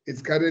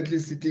 It's currently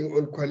sitting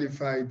on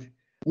qualified,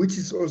 which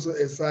is also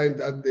a sign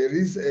that there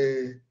is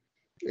a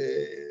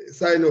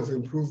sign of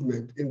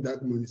improvement in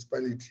that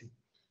municipality.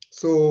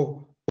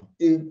 So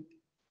in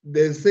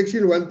the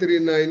Section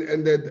 139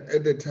 ended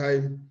at the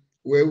time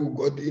where we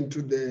got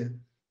into the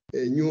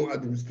new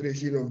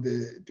administration of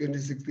the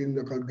 2016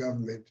 local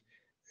government,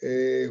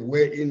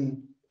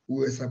 wherein we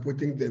were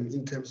supporting them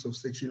in terms of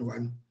Section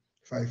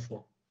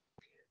 154.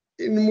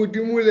 In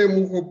Mudimule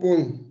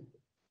Muhopong,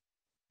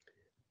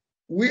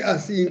 we are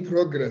seeing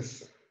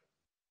progress.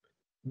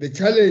 The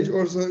challenge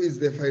also is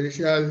the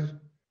financial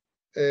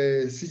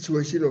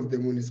situation of the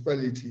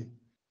municipality.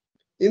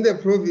 In the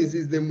province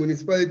is the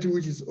municipality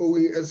which is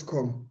owing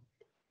ESCOM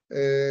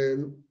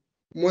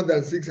more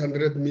than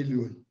 600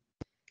 million.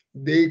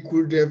 They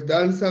could have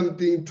done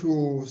something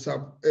to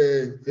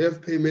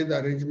have payment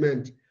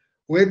arrangement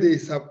where they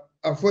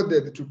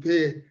afforded to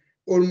pay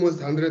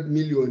almost 100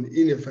 million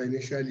in a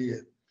financial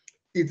year.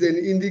 It's an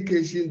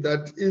indication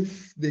that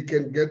if they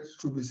can get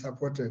to be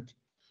supported.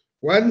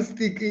 One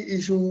sticky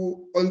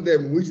issue on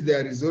them which they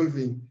are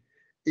resolving,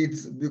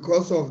 it's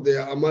because of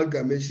the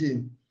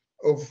amalgamation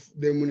of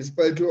the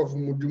municipality of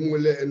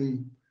Mudimule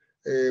and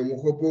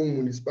Muhopong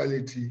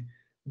municipality,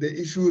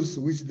 the issues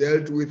which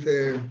dealt with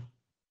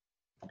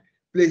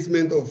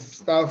placement of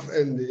staff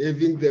and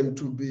having them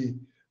to be,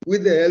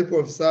 with the help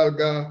of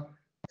SALGA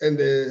and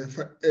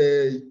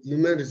the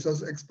human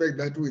resource expert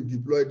that we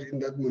deployed in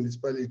that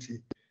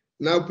municipality.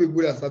 Now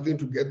people are starting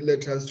to get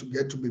letters to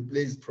get to be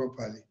placed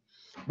properly.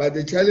 But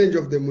the challenge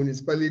of the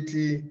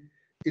municipality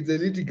is the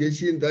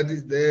litigation that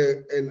is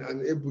there and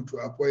unable to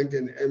appoint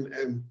an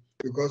MM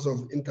because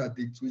of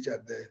interdicts which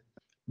are there.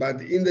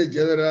 But in the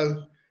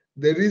general,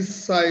 there is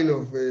sign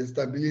of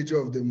stability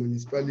of the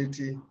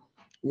municipality.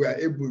 We are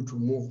able to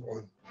move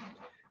on.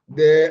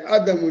 The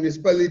other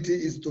municipality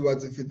is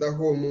towards the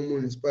Fitaho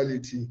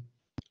municipality,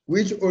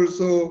 which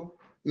also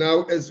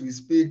now as we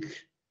speak,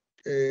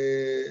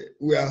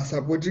 we are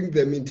supporting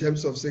them in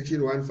terms of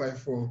Section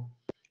 154.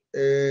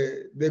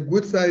 The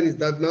good sign is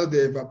that now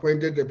they have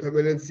appointed the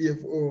permanent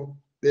CFO,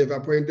 they have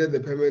appointed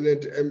the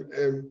permanent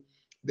MM.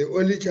 The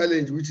only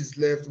challenge which is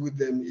left with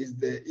them is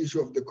the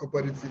issue of the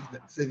cooperative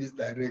service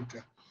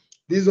director.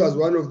 This was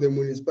one of the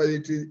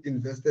municipalities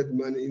invested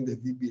money in the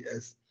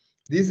VBS.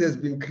 This has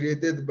been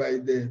created by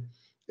the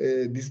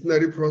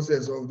disciplinary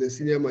process of the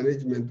senior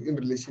management in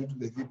relation to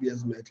the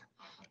VBS matter.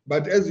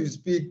 But as we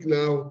speak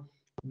now,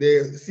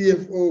 the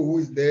CFO who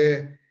is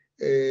there,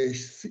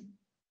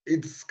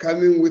 it's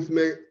coming with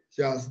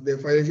measures, the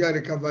financial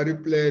recovery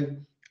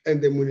plan, and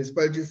the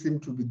municipality seem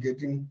to be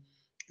getting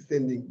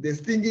standing. The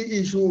stingy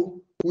issue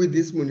with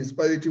this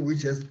municipality,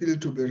 which has still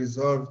to be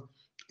resolved,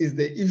 is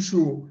the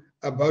issue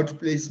about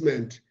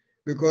placement,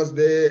 because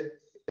the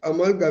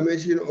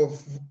amalgamation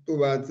of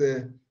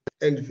Tubatse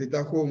and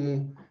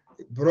Fitahomu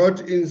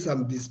brought in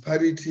some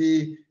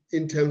disparity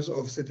in terms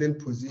of certain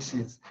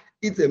positions.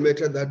 It's a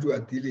matter that we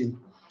are dealing.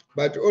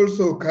 But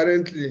also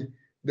currently,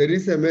 there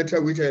is a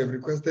matter which I have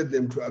requested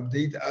them to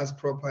update us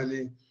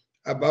properly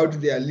about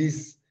their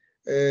lease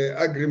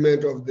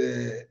agreement of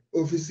the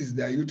offices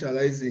they are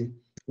utilizing,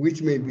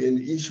 which may be an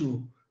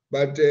issue.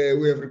 But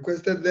we have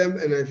requested them,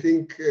 and I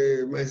think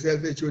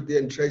myself, HOD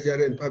and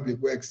Treasury and Public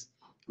Works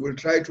will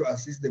try to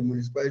assist the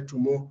municipality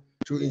more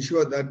to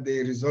ensure that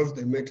they resolve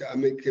the matter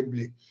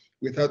amicably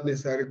without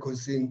necessarily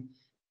causing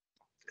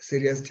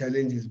serious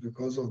challenges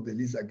because of the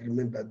lease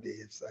agreement that they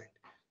have signed.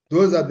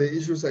 Those are the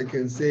issues I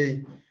can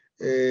say,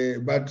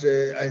 but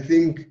I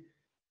think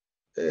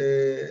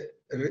a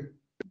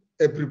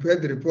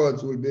prepared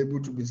report will be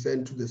able to be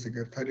sent to the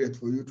Secretariat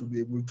for you to be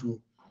able to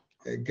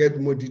get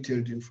more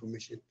detailed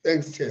information.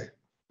 Thanks, Chair.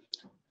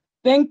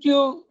 Thank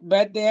you,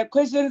 but there are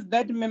questions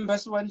that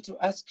members want to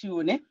ask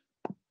you, ne?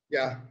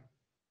 Yeah.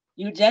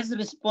 You just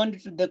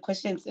respond to the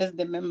questions as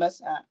the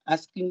members are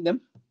asking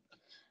them.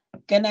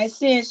 Can I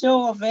see a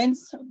show of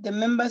hands of the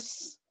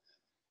members?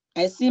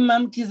 I see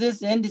Mam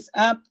Kize's hand is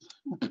up,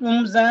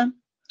 Pumza,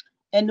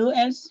 and who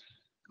else?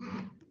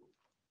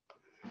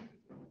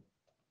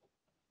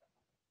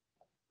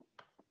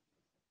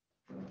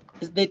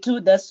 Is the two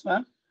thus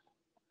far?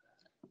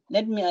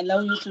 Let me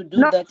allow you to do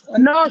that.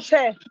 No,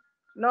 Chair.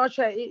 No,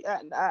 Chair.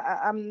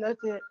 I'm not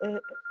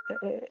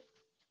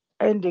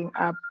ending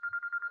up.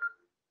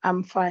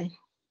 I'm fine.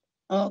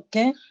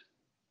 Okay.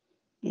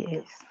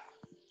 Yes.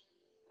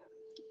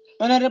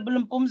 Honorable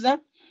Mpumza.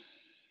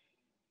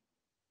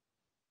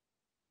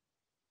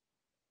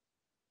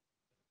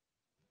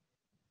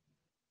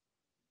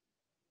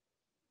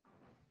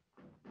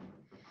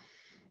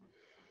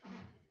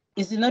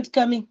 Is he not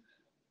coming?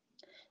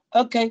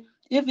 Okay.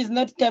 If he's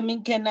not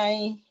coming, can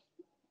I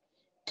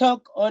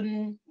talk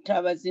on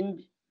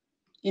Tabazimbi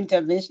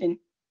intervention?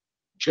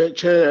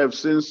 Chair, I've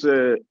since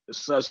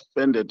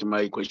suspended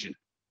my question.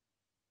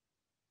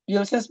 You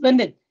have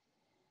suspended?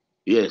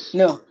 Yes.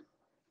 No.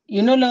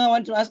 You no longer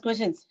want to ask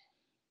questions?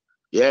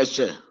 Yes,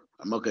 Chair.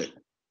 I'm okay.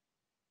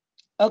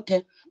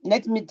 Okay.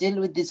 Let me deal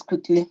with this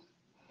quickly.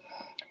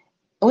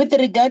 With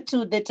regard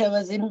to the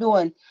Tabazimbi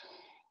one,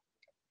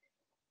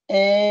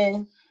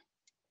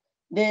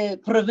 the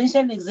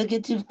Provincial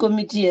Executive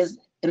Committee has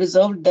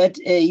resolved that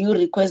you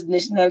request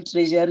National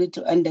Treasury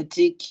to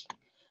undertake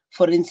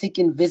forensic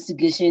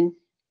investigation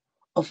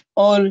of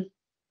all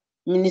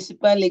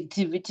municipal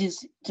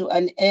activities to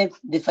unearth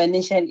the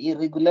financial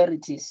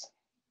irregularities.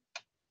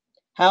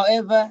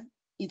 However,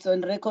 it's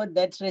on record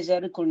that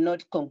Treasury could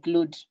not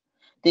conclude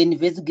the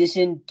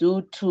investigation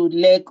due to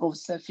lack of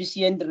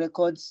sufficient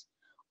records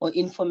or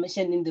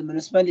information in the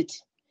municipality.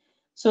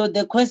 So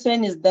the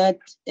question is that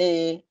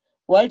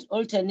what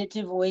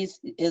alternative ways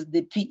is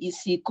the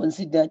PEC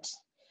considered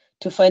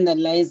to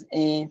finalize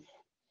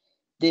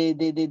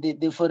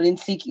the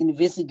forensic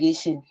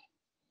investigation?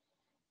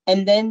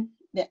 And then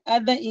the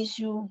other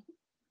issue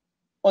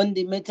on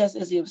the matters,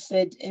 as you've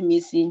said,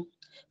 MEC,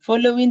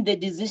 following the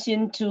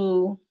decision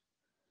to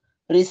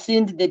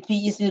rescind the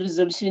PEC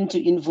resolution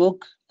to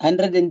invoke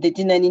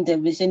 139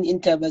 intervention in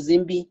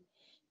Tabazimbi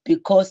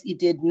because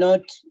it had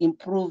not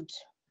improved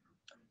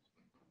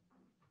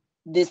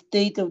the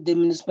state of the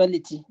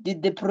municipality,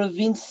 did the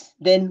province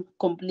then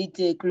complete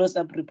a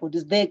close-up report?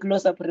 Is there a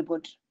close-up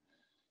report?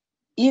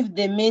 If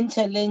the main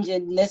challenge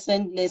and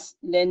lesson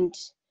learned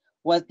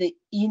was the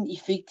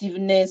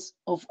ineffectiveness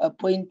of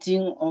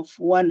appointing of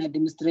one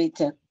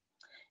administrator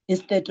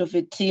instead of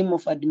a team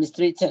of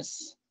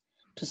administrators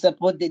to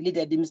support the lead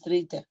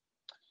administrator,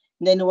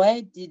 then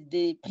why did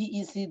the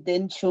PEC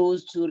then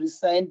choose to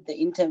rescind the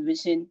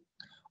intervention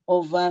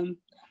of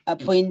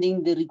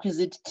appointing the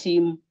requisite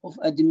team of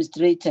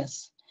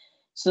administrators?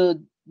 So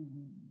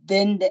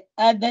then the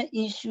other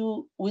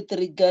issue with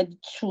regard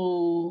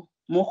to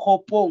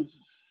Mokopong,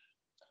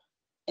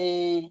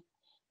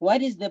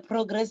 what is the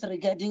progress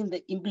regarding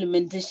the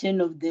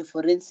implementation of the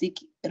forensic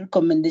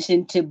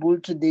recommendation table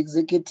to the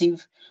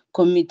Executive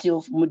Committee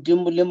of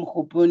Mudimule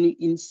Mokoponi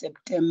in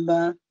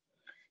September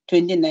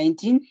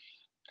 2019?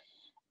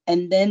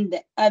 And then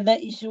the other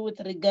issue with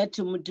regard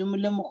to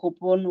Mudimule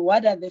Mokoponi,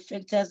 what are the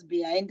factors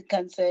behind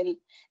council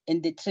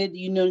and the trade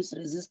unions'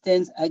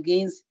 resistance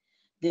against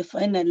the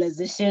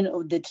finalization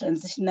of the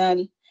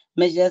transitional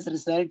measures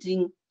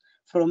resulting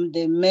from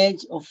the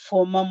merge of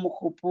former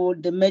Mokopong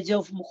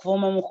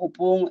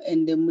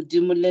and the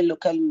Mudimule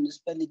local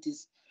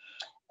municipalities?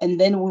 And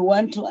then we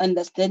want to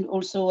understand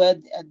also what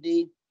are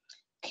the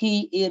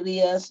key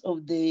areas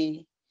of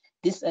the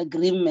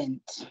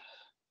disagreement.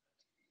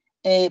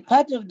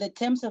 Part of the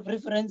terms of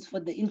reference for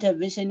the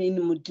intervention in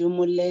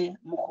Mudimule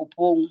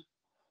Mokopong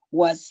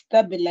was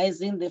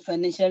stabilizing the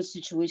financial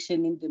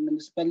situation in the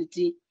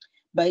municipality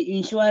by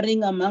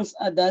ensuring, amongst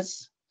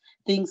others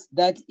things,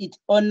 that it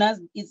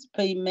honors its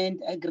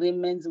payment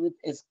agreements with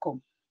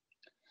ESCOM.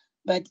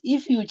 But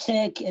if you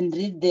check and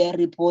read their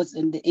reports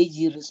and the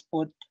AG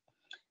report,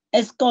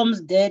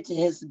 ESCOM's debt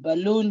has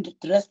ballooned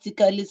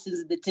drastically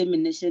since the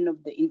termination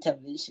of the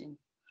intervention.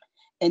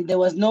 and there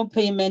was no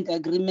payment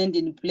agreement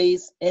in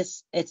place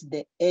as at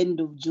the end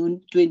of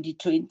June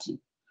 2020.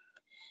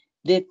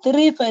 The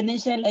three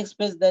financial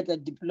experts that are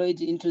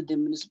deployed into the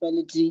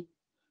municipality,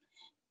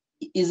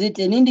 is it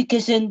an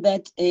indication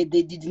that they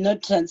did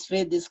not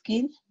transfer the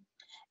skill?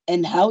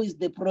 And how is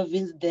the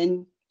province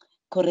then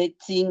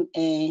correcting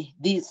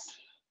this?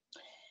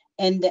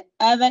 And the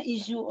other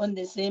issue on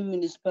the same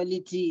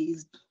municipality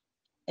is,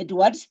 at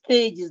what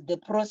stage is the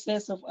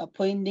process of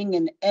appointing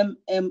an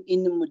MM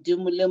in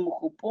Modimolle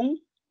Mokgopong?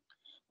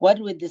 What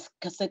were the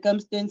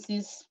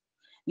circumstances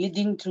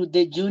leading to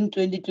the June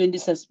 2020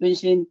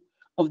 suspension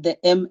of the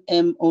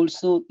MM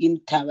also in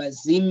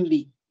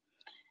Thabazimbi?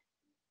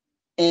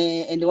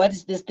 And what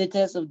is the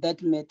status of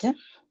that matter?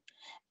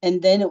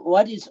 And then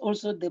what is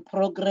also the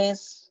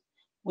progress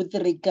with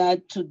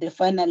regard to the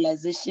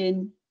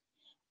finalization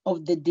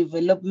of the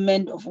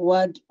development of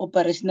ward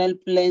operational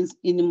plans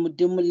in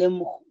Modimolle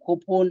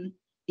Mokgopong,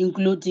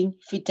 including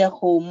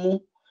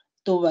Fitahomu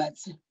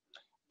Tobatse?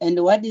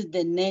 And what is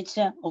the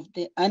nature of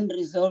the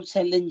unresolved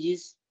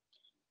challenges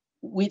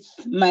with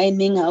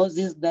mining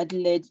houses that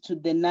led to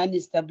the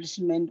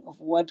non-establishment of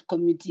ward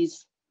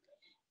committees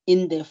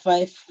in the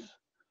 5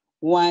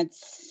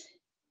 wards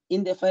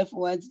in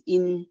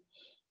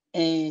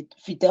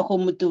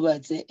Fitahomu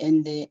Tobatse,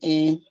 and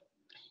the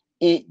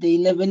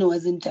 11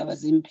 was in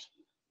Thabazimbi?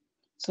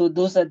 So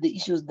those are the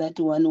issues that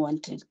one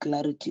wanted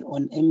clarity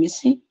on,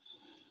 MEC.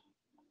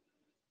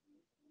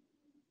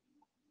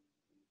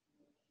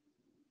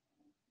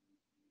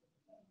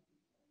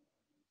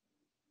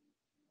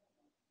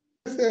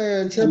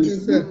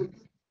 Chairperson.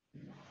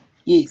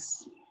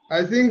 Yes.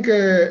 I think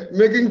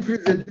making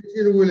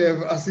presentation will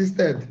have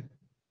assisted.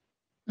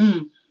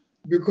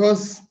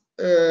 Because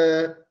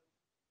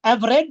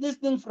I've read this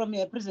thing from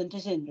your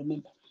presentation,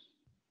 remember?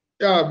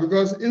 Yeah,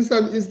 because in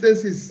some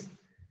instances,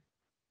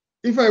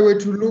 if I were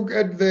to look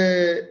at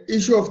the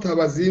issue of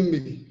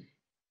Thabazimbi,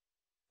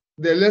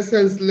 the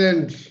lessons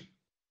learned,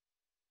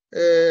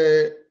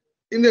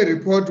 in the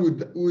report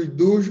we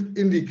do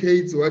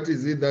indicate what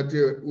is it that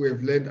we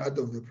have learned out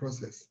of the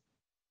process,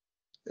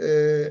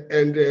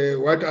 and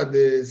what are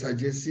the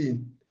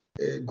suggestions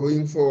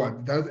going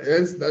forward.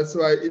 That's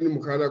why in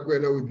Mukhala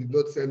Kwena we did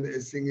not send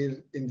a single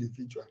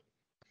individual.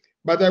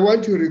 But I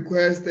want to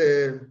request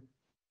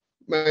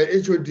my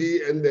HOD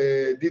and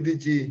the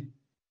DDG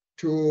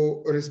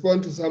to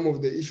respond to some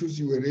of the issues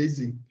you were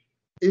raising.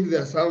 If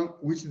there are some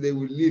which they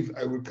will leave,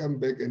 I will come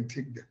back and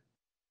take them.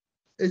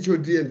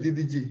 HOD and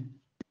DDG.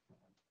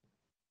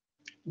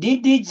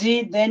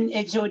 DDG, then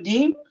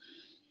HOD.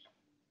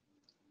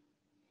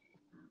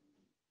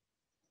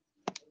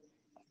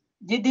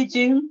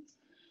 DDG.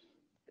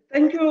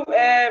 Thank you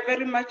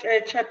very much,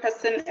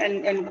 Chairperson,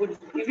 and good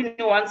evening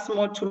once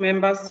more to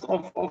members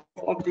of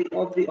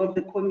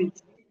the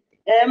committee.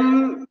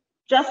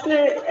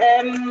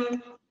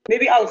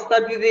 Maybe I'll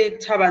start with the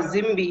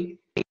Thabazimbi,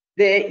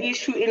 the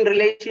issue in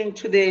relation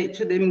to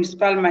the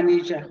municipal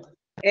manager.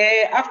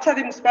 After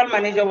the municipal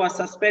manager was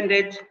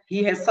suspended,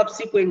 he has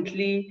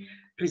subsequently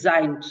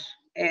resigned.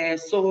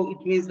 So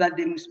it means that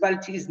the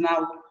municipality is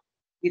now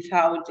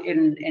without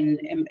an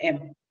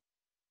MM.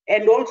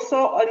 And also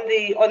on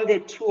the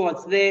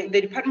tours, the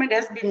department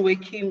has been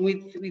working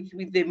with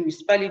the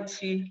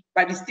municipality,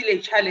 but it's still a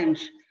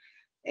challenge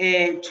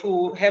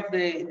to have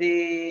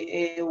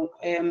the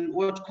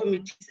ward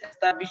committees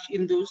established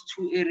in those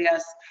two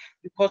areas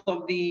because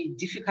of the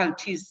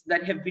difficulties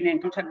that have been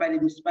encountered by the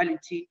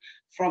municipality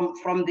from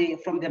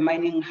the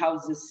mining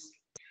houses.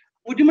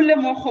 Modimolle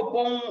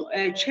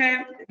Mokgopong,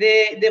 Chair,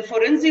 the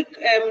forensic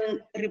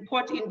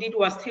report indeed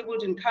was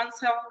tabled in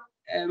council.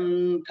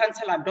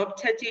 Council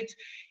adopted it,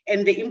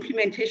 and the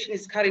implementation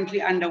is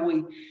currently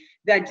underway.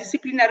 There are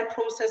disciplinary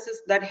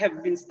processes that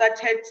have been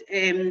started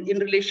in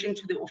relation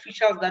to the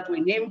officials that were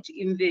named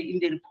in the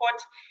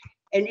report,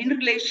 and in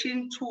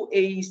relation to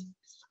a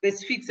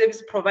specific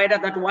service provider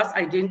that was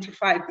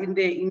identified in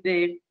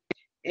the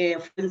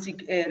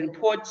forensic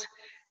report.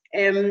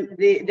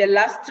 The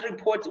last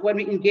report, when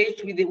we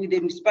engaged with the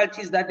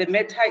municipalities, that the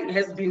matter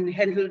has been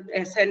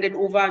handed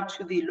over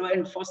to the law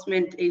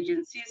enforcement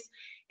agencies,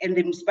 and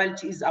the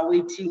municipality is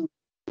awaiting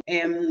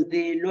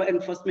the law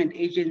enforcement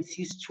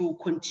agencies to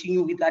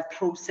continue with that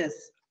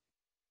process.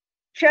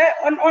 Chair,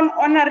 on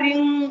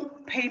honoring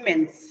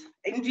payments,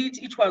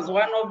 indeed, it was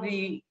one of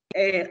the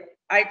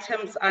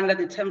items under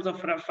the terms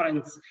of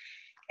reference.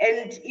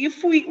 And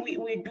if we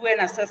do an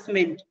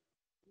assessment,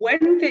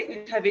 when the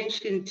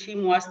intervention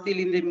team was still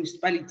in the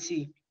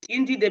municipality,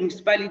 indeed the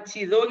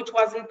municipality, though it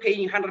wasn't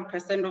paying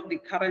 100% of the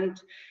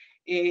current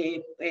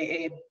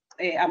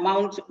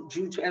amount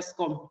due to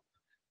ESCOM,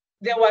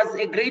 there was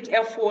a great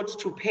effort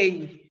to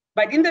pay.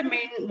 But in the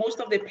main,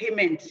 most of the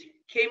payment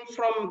came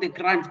from the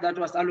grant that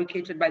was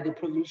allocated by the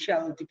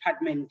provincial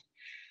department.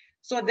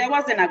 So there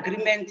was an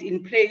agreement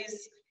in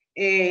place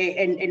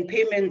and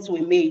payments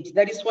were made.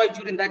 That is why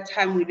during that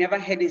time, we never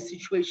had a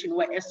situation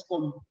where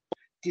ESCOM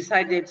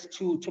decided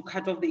to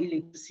cut off the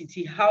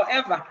electricity.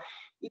 However,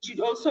 it should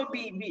also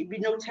be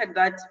noted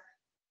that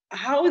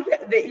how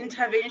the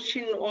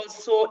intervention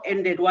also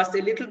ended was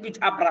a little bit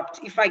abrupt,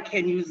 if I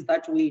can use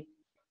that way.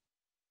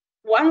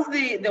 Once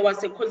there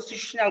was a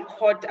constitutional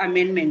court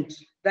amendment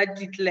that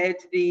declared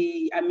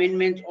the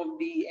amendment of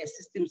the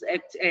Systems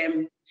Act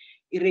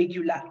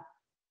irregular,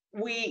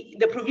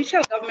 the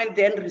provincial government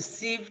then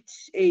received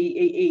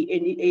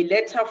a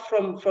letter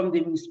from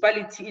the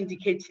municipality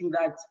indicating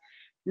that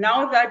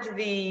now that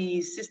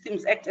the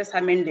Systems Act as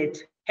amended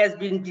has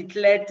been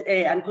declared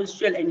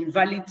unconstitutional and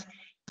invalid,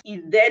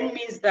 it then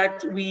means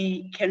that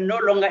we can no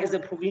longer, as a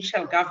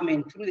provincial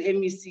government, through the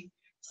MEC,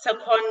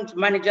 second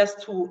managers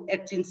to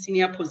act in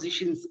senior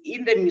positions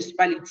in the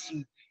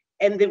municipality.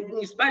 And the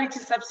municipality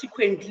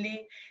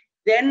subsequently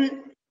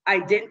then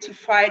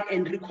identified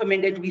and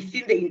recommended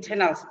within the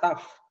internal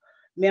staff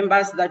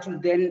members that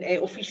would then,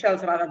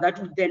 officials rather, that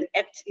would then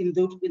act in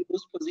those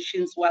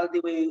positions while they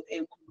were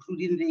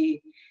concluding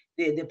the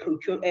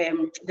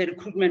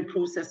recruitment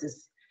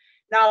processes.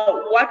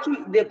 Now, what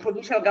the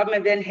provincial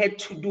government then had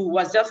to do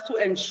was just to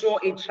ensure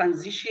a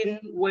transition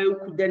where we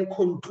could then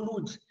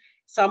conclude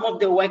some of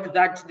the work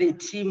that the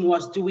team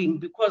was doing,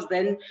 because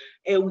then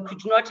we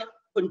could not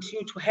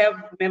continue to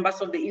have members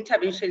of the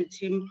intervention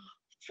team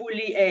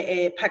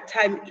fully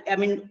part-time,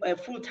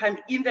 full-time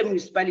in the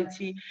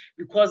municipality,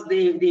 because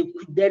they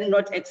could then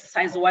not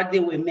exercise what they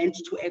were meant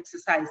to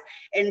exercise.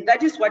 And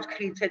that is what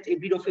created a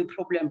bit of a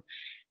problem.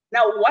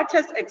 Now, what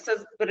has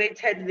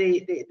exacerbated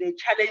the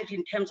challenge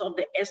in terms of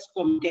the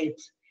ESCOM debt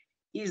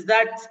is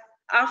that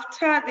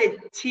after the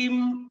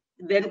team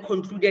then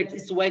concluded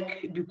its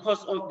work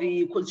because of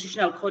the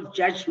Constitutional Court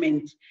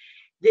judgment,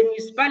 the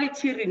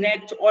municipality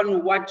reneged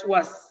on what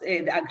was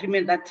the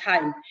agreement that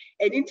time.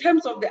 And in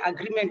terms of the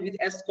agreement with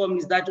ESCOM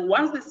is that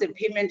once there's a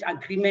payment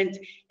agreement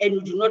and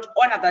you do not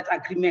honor that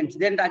agreement,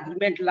 then the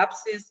agreement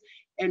lapses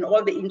and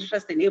all the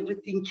interest and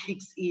everything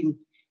kicks in.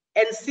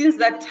 And since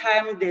that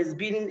time, there's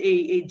been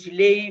a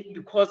delay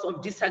because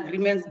of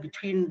disagreements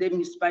between the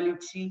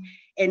municipality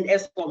and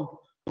ESCOM.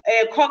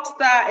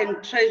 Cogstar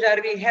and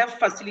Treasury have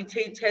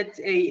facilitated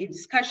a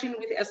discussion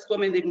with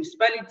ESCOM and the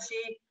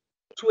municipality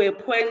to a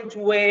point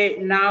where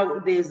now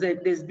there's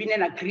been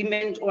an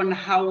agreement on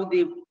how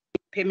the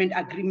payment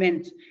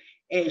agreement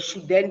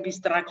should then be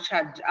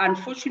structured.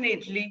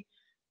 Unfortunately,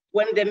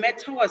 when the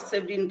matter was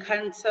served in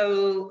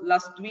council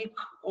last week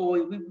or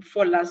a week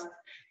before last,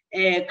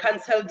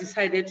 council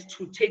decided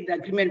to take the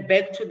agreement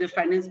back to the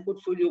Finance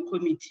Portfolio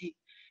Committee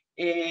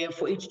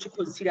for it to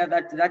consider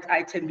that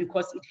item,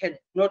 because it had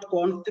not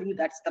gone through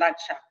that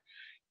structure.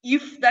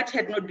 If that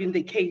had not been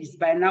the case,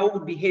 by now we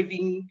would be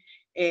having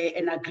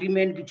an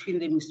agreement between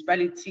the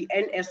municipality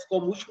and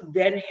ESCOM, which would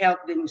then help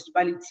the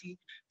municipality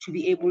to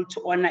be able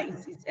to honor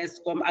its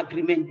ESCOM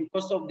agreement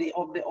because of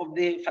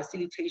the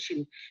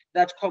facilitation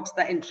that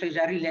Cogstar and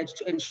Treasury led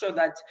to ensure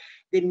that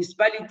the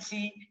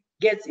municipality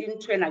gets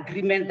into an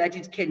agreement that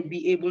it can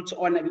be able to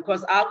honor.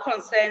 Because our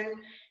concern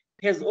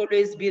has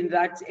always been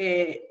that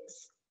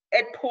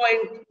at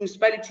point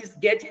municipalities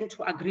get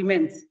into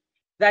agreements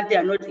that they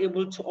are not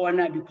able to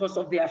honor because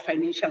of their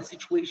financial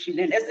situation.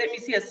 And as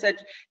MEC has said,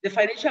 the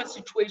financial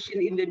situation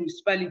in the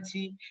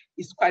municipality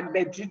is quite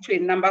bad due to a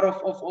number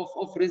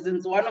of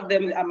reasons. One of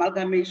them,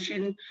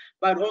 amalgamation,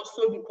 but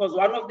also because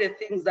one of the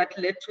things that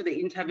led to the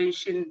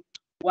intervention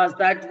was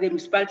that the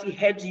municipality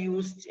had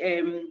used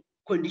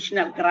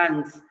conditional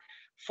grants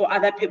for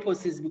other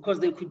purposes because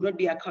they could not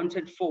be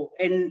accounted for.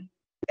 And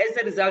as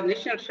a result,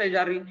 National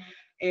Treasury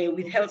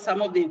withheld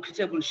some of the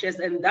equitable shares,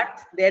 and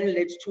that then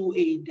led to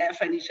a dire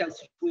financial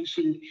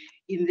situation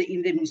in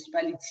the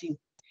municipality.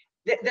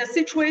 The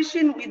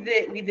situation with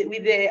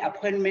the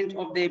appointment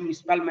of the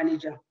municipal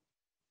manager,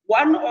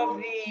 one of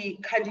the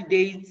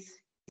candidates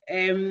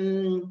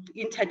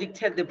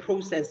interdicted the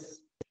process,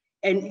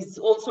 and is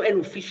also an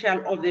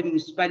official of the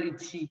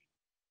municipality,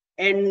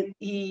 and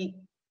he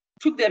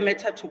took the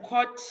matter to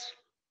court,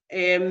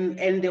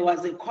 and there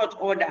was a court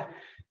order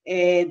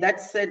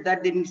that said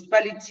that the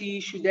municipality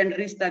should then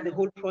restart the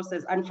whole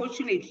process.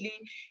 Unfortunately,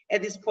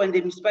 at this point, the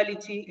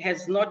municipality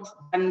has not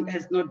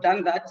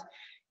done that.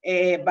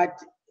 But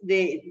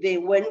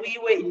when we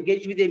were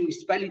engaged with the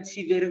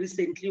municipality very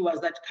recently, was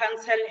that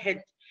council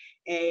had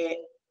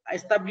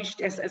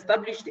established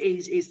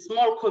a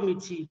small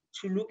committee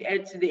to look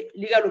at the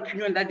legal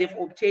opinion that they've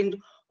obtained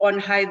on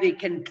how they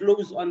can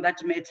close on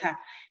that matter,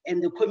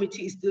 and the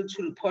committee is still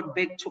to report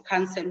back to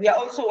council. We are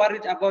also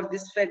worried about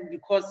this fact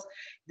because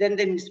then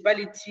the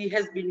municipality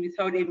has been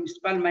without a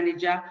municipal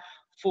manager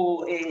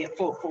for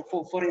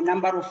a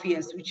number of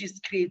years, which is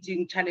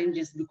creating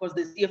challenges because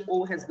the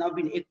CFO has now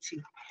been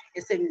acting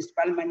as a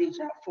municipal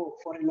manager for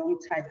a long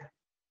time.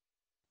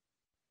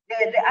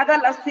 The other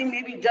last thing,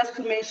 maybe just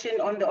to mention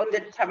on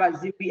the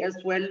Tabazimbi as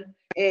well,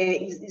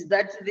 is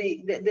that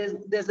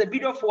there's a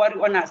bit of worry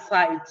on our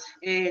side.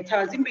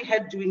 Tabazimbi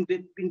had been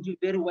doing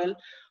very well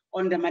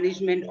on the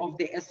management of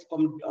the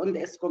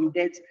ESCOM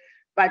debt,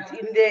 but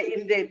in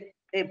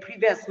the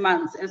previous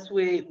months,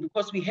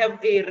 because we have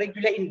a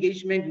regular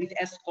engagement with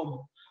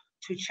ESCOM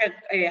to check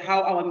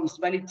how our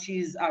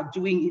municipalities are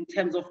doing in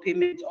terms of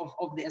payment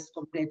of the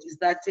ESCOM debt, is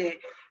that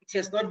it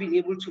has not been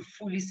able to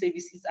fully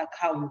service its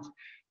account,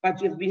 but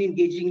we have been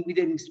engaging with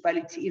the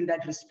municipality in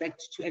that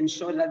respect to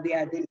ensure that they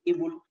are then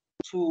able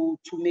to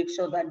make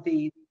sure that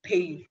they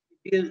pay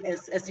bill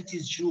as it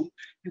is due.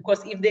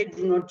 Because if they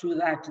do not do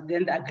that,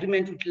 then the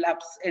agreement would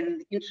lapse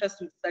and interest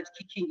would start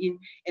kicking in,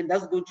 and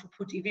that's going to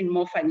put even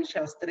more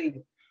financial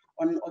strain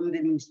on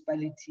the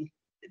municipality.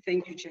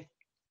 Thank you, Chair.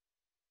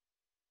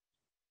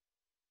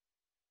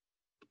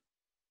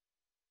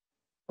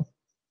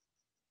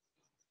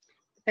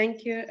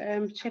 Thank you,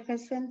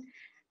 Chairperson.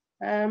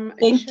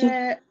 Thank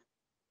you.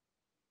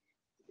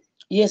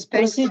 Yes,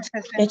 proceed,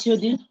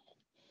 HOD.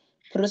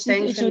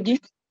 Proceed, HOD.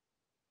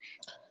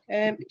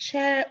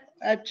 Chair,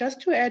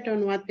 just to add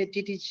on what the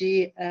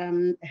DDG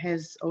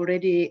has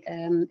already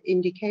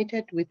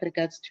indicated with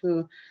regards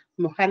to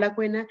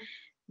Mogalakwena,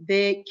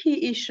 the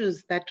key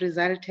issues that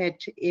resulted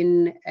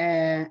in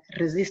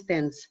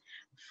resistance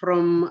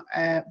from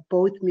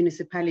both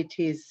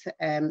municipalities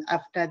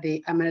after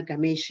the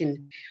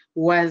amalgamation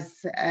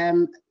was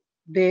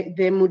the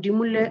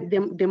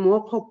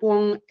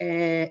Mokopong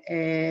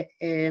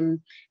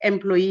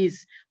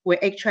employees were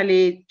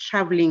actually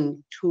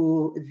traveling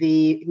to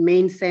the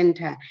main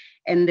center,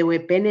 and they were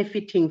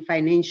benefiting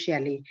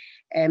financially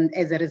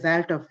as a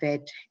result of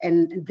that.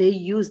 And they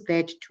used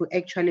that to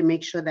actually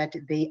make sure that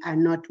they are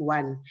not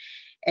one.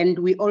 And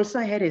we also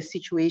had a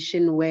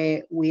situation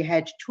where we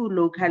had two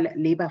local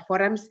labor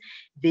forums.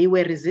 They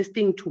were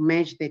resisting to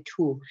merge the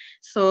two.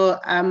 So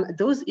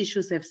those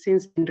issues have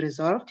since been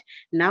resolved.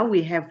 Now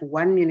we have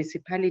one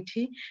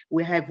municipality,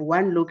 we have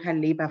one local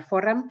labor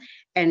forum,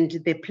 and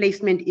the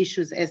placement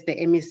issues, as the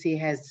MEC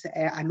has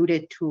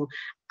alluded to,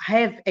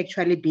 have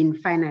actually been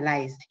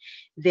finalized.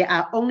 There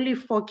are only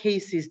 4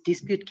 cases,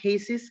 dispute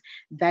cases,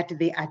 that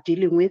they are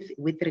dealing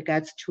with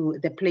regards to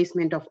the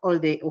placement of all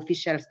the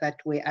officials that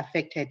were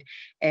affected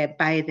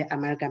by the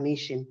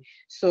amalgamation.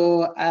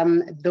 So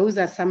those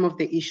are some of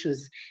the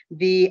issues.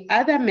 The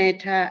other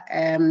matter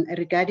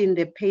regarding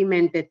the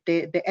payment, that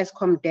the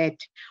ESCOM debt,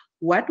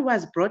 what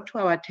was brought to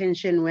our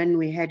attention when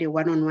we had a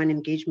one-on-one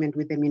engagement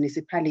with the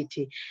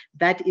municipality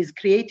that is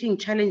creating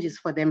challenges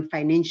for them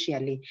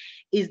financially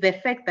is the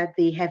fact that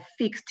they have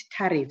fixed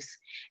tariffs.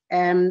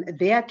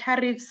 Their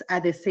tariffs are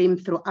the same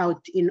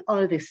throughout in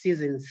all the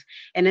seasons.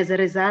 And as a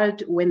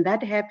result, when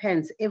that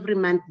happens, every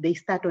month they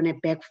start on a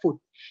back foot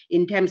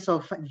in terms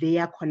of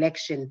their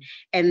collection.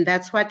 And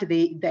that's what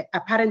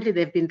apparently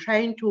they've been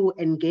trying to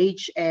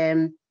engage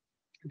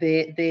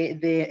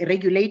the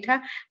regulator,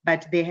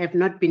 but they have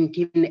not been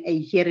given a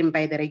hearing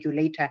by the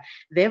regulator.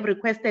 They've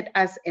requested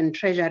us and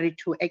Treasury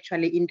to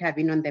actually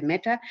intervene on the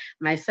matter.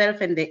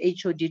 Myself and the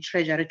HOD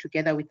Treasury,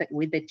 together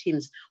with the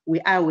teams,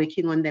 we are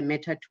working on the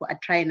matter to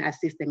try and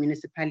assist the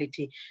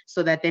municipality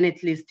so that then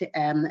at least they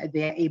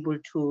are able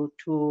to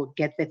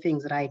get the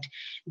things right.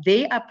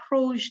 They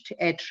approached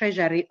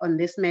Treasury on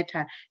this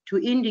matter to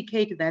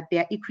indicate that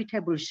their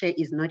equitable share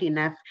is not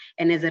enough,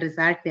 and as a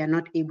result, they are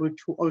not able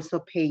to also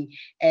pay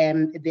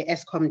the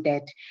ESCOM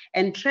debt.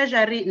 And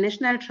Treasury,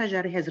 National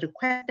Treasury has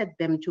requested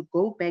them to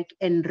go back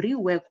and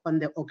rework on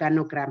the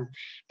organogram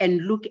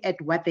and look at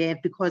what they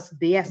have, because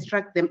they are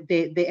struck them,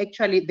 they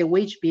actually, the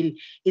wage bill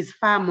is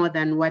far more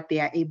than what they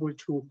are able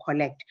to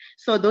collect.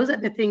 So those are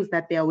the things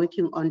that they are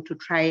working on to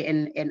try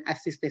and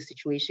assist the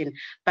situation.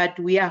 But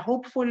we are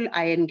hopeful.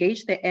 I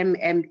engaged the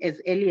MM as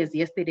early as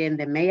yesterday and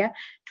the mayor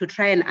to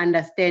try and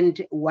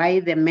understand why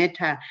the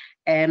matter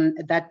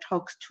that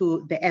talks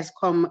to the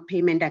ESCOM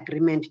payment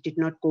agreement did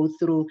not go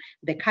through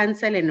the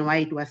council and why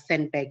it was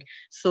sent back.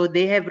 So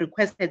they have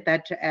requested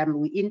that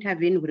we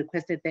intervene. We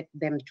requested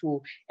them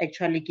to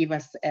actually give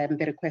us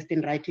the request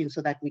in writing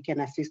so that we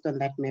can assist on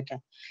that matter.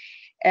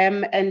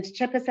 And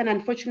Chairperson,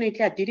 unfortunately,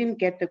 I didn't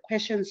get the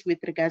questions with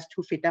regards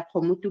to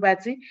Fetako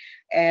Mutubazi,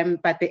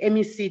 but the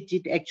MEC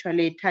did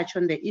actually touch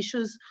on the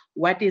issues.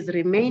 What is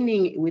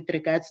remaining with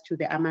regards to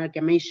the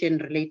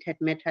amalgamation-related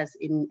matters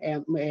in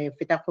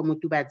Fetako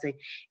Mutubazi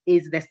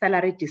is the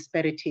salary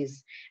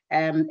disparities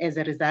as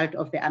a result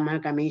of the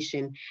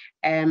amalgamation.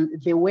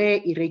 There were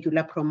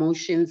irregular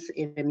promotions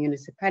in the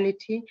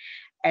municipality,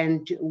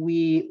 and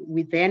we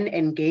then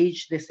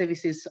engaged the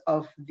services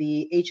of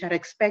the HR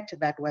expert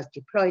that was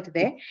deployed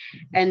there,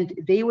 and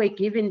they were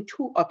given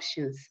 2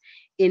 options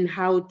in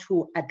how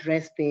to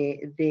address the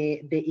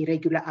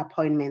irregular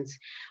appointments.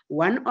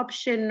 One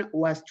option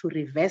was to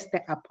reverse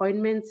the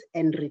appointments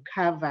and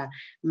recover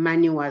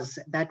money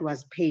that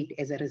was paid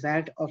as a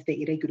result of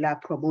the irregular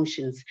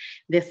promotions.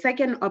 The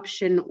second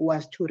option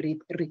was to reverse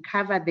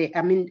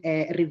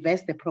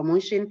the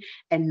promotion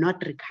and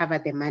not recover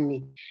the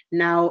money.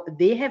 Now,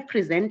 they have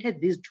presented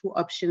these 2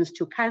 options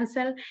to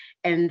council,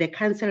 and the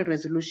council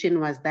resolution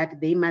was that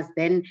they must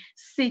then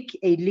seek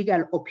a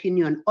legal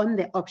opinion on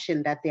the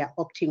option that they are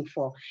opting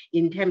for. for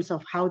in terms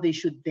of how they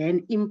should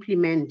then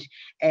implement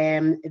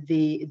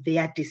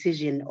their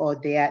decision or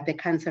the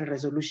council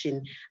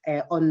resolution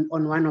on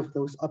one of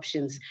those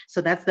options.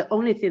 So that's the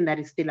only thing that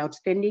is still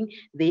outstanding.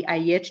 They are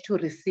yet to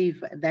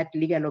receive that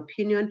legal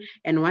opinion,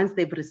 and once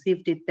they've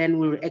received it, then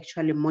we'll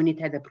actually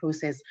monitor the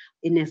process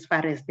in as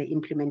far as the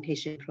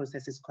implementation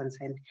process is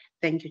concerned.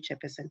 Thank you,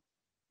 Chairperson.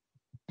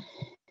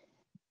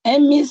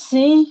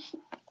 MEC,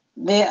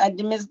 the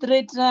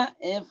administrator,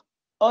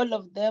 all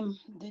of them,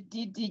 the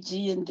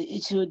DDG and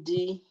the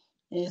HOD,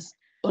 is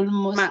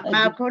almost.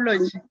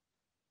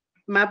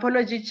 My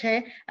apology,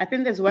 Chair. I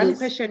think there's one Yes.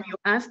 question you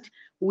asked.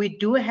 We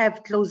do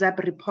have close-up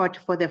report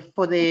for the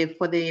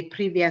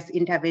previous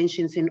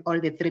interventions in all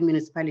the 3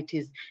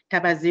 municipalities,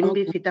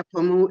 Tabazimbi,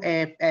 Fitakhomu,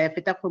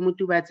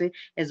 Tubatse,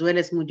 as well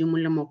as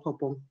Mudimule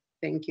Mokopong.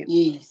 Thank you.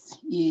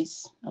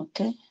 Yes,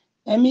 okay.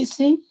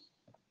 MEC,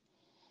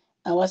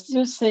 I was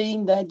still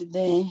saying that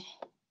the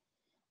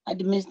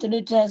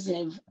administrators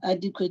have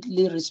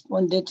adequately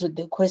responded to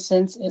the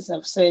questions. As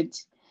I've said,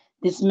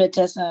 these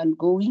matters are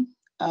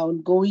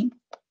ongoing.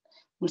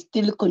 We'll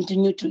still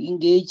continue to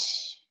engage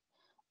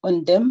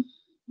on them.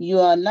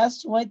 Your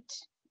last word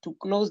to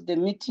close the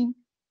meeting.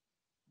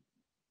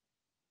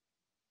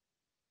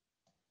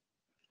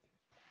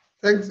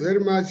 Thanks very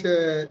much,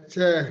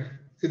 Chair.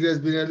 It has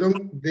been a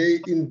long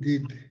day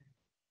indeed.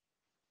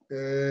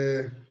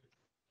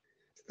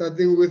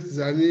 Starting with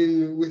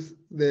Zanin, with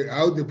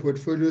how the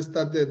portfolio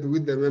started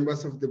with the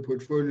members of the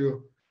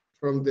portfolio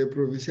from the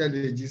provincial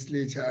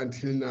legislature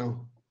until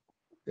now.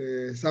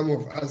 Some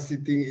of us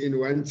sitting in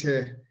one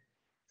chair.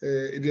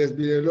 It has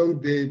been a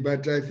long day,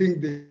 but I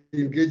think the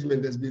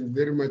engagement has been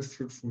very much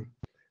fruitful.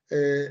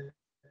 The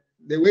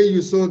way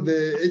you saw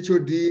the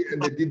HOD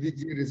and the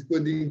DDG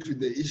responding to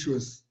the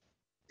issues,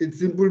 it's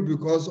simple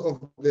because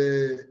of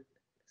the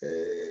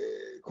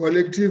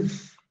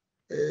collective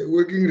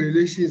working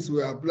relations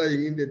we're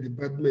applying in the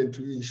department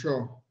to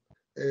ensure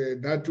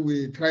that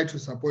we try to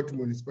support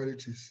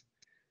municipalities.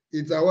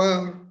 It's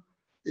our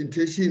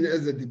intention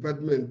as a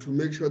department to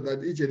make sure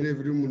that each and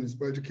every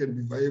municipality can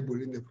be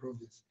viable in the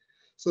province.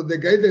 So the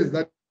guidance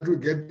that we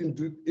get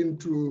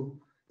into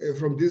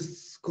from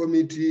this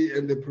committee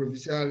and the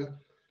provincial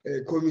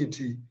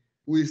committee,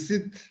 we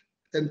sit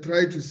and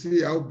try to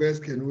see how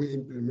best can we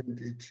implement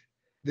it.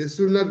 The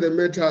sooner the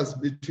matters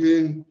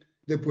between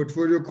the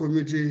portfolio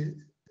committee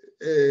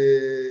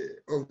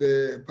of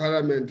the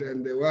parliament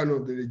and the one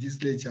of the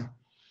legislature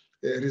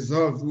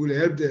resolved will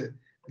help the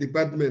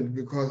department,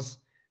 because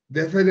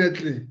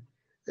definitely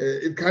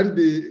it can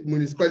be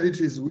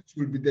municipalities which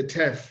will be the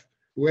turf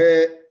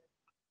where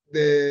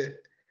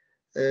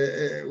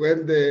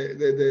when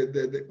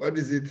the what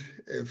is it,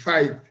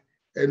 fight,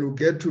 and we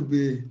get to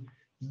be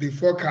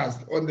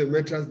focused on the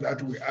matters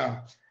that we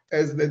are.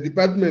 As the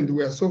department,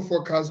 we are so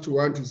focused to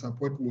want to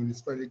support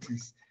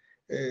municipalities,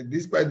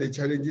 despite the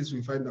challenges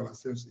we find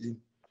ourselves in.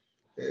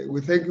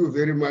 We thank you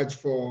very much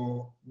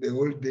for the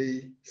whole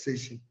day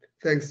session.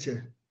 Thanks,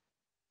 Chair.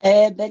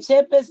 The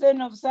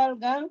chairperson of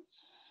Salga,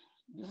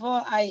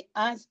 before I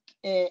ask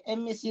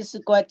MEC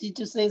Sukwati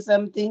to say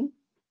something,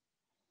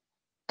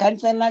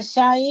 Councillor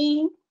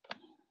Shai.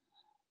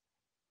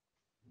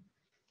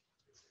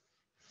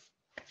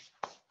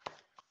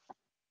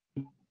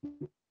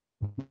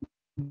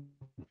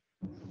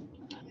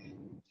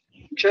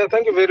 Chair,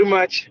 thank you very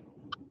much.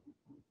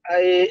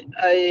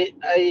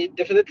 I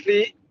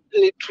definitely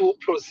need to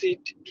proceed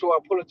to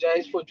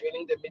apologize for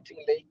joining the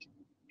meeting late,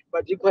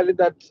 but equally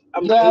that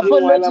I'm joining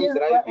while I'm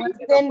driving,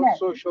 and I'm not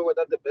so sure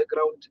whether the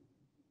background.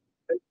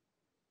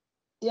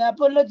 Your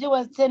apology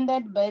was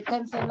tendered by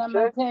Councillor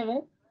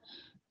Mateve.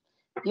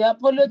 Your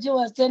apology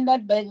was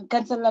tendered by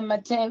Councillor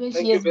Mateve.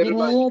 She has been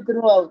here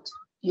throughout.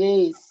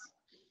 Yes.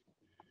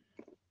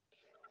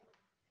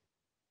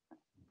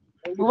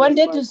 We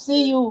wanted to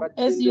see you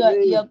as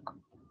your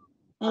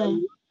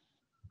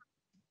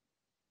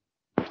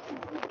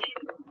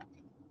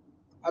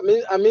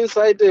I'm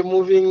inside a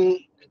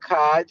moving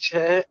car,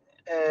 Chair.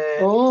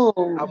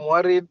 I'm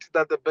worried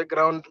that the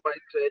background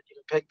might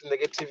impact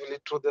negatively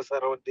to the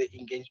surrounding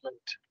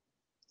engagement.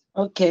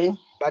 Okay.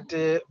 But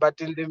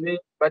in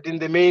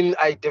the main,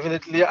 I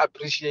definitely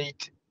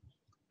appreciate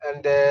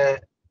and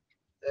the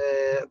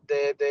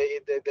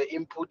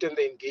input and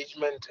the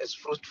engagement as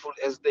fruitful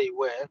as they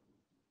were,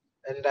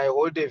 and I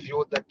hold a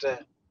view that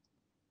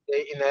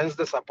they enhance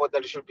the support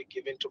that should be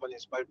given to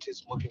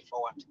municipalities moving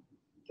forward.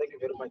 Thank you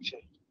very much,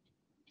 Chair.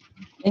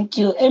 Thank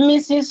you.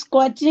 MEC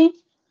Squatty.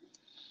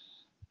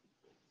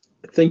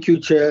 Thank you,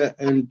 Chair,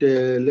 and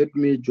let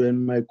me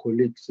join my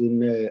colleagues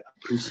in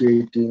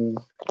appreciating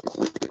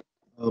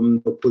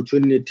the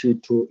opportunity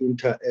to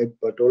interact,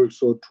 but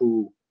also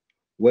to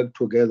work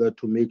together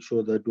to make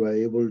sure that we are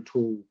able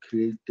to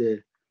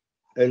create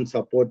and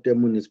support the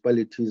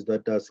municipalities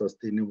that are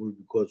sustainable,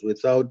 because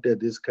without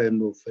this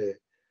kind of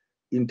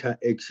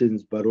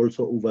interactions, but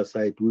also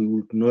oversight, we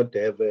would not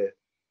have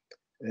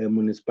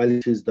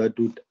municipalities that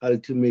would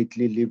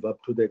ultimately live up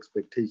to the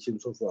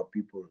expectations of our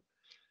people.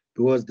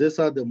 Because these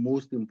are the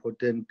most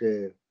important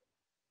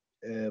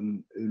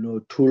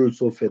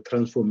tools of a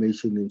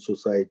transformation in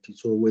society.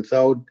 So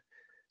without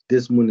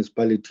these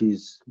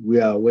municipalities, we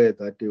are aware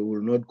that they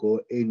will not go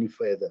any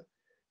further,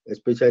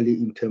 especially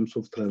in terms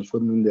of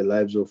transforming the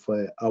lives of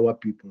our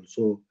people.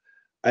 So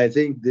I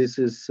think this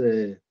is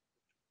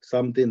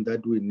something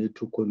that we need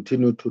to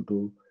continue to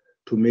do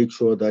to make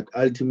sure that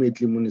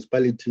ultimately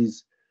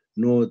municipalities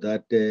know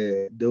that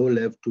they will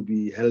have to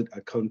be held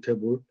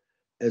accountable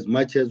as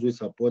much as we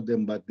support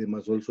them, but they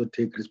must also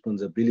take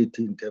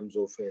responsibility in terms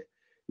of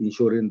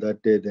ensuring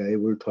that they are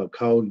able to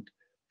account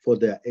for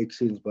their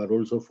actions, but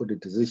also for the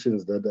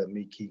decisions that they're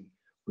making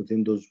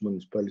within those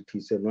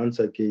municipalities. And once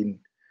again,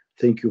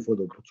 thank you for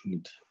the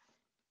opportunity.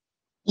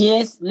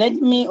 Yes, let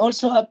me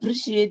also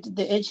appreciate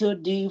the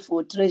HOD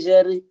for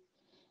Treasury.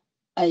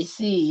 I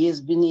see he has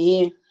been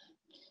here,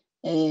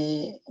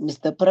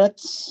 Mr.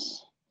 Pratt.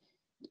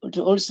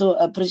 To also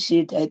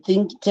appreciate, I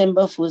think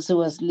Temba Fosse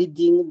was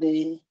leading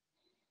the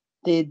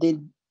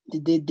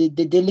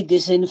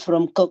delegation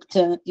from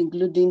COCTA,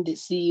 including the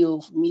CEO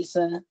of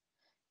MISA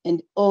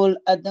and all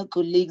other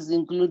colleagues,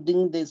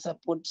 including the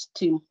support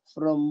team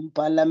from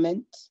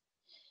Parliament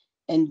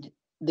and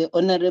the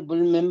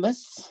honorable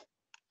members.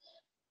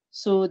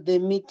 So the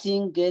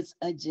meeting gets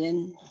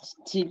adjourned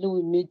till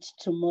we meet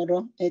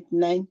tomorrow at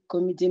 9,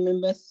 committee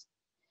members.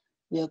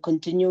 We are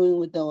continuing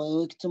with our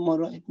work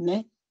tomorrow at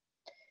 9.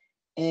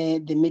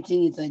 The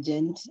meeting is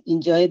adjourned.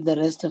 Enjoy the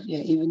rest of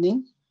your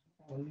evening.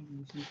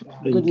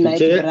 Good night,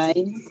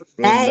 Brian.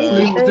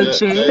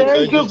 Thank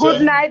you.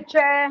 Good night,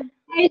 Chair.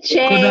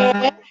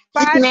 Chair.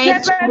 But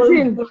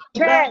Chairperson,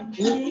 Chair.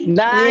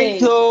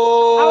 Night.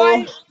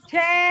 Our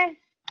Chair.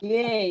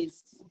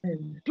 Yes.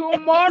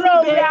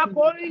 Tomorrow we are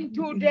going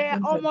to the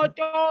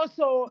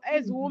Omotoso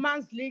as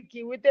Women's League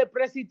with the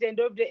president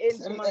of the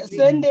ANC.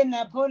 Send an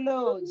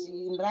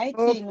apology in writing,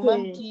 Okay.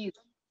 Ma'am Keith.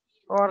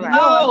 All right.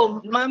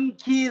 Oh, Ma'am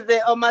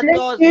Kize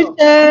Omatoso.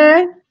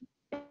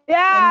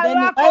 Yeah, And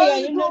then why are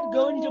you not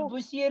going to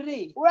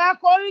Bushiri? We are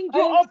going to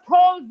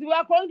oppose. We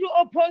are going to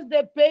oppose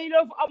the bail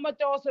of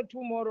Amatoso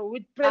tomorrow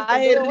with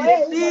President.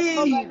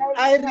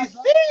 I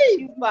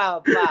receive,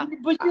 Papa.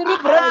 Bushiri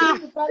brought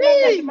him to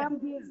Parliament, Ma'am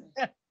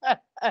Kize.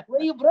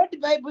 Were you brought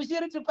by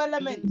Bushiri to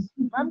Parliament,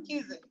 Ma'am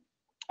Kize?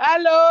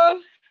 Hello.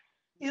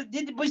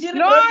 Did Bushiri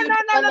No, brought you no,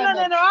 to no, no, no,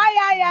 Parliament? no,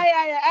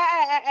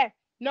 no.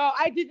 No,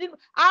 I didn't.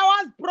 I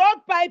was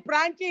brought by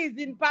branches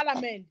in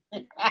Parliament.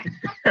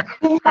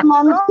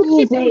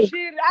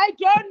 Bushiri. I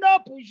don't know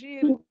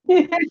Bushiri.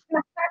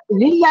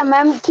 Lila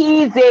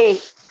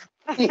Mamkize.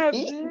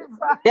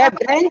 The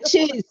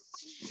branches.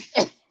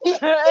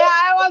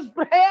 I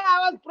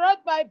was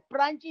brought by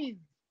branches.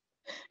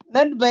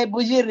 Not by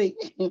Bushiri.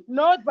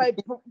 Not by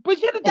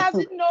Bushiri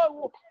doesn't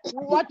know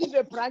what is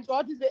a branch,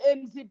 what is the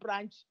MC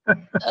branch.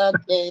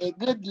 Okay,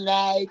 good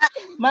night.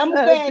 Ma'am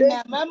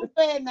Pena, Ma'am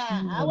Pena,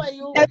 how are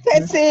you?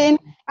 Person.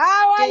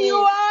 How are you?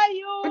 How are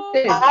you?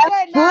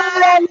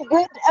 I'm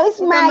good. How's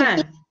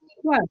my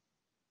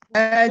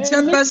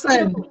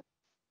Chairperson.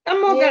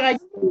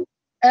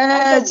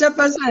 Yes.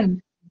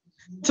 Chairperson.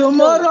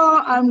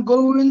 Tomorrow I'm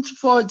going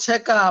for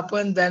checkup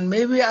and then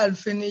maybe I'll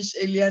finish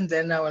early and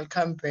then I will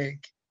come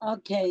back.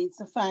 Okay,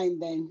 it's fine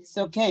then. It's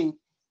okay.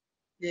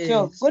 Yes.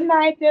 So, good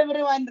night,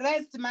 everyone.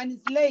 Rest, man.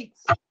 It's late.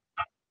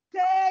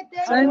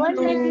 I want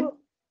you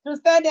to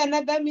start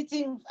another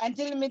meeting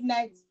until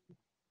midnight.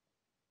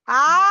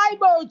 Hi,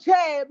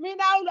 Boche. Me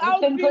now, I'll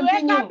can be wake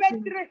continue. up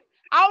at 3.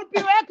 I'll be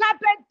wake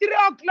up at 3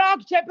 o'clock,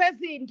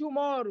 Chairperson,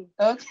 tomorrow.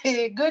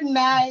 Okay, good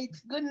night.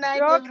 Good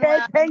night, Okay,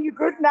 everyone. thank you.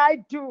 Good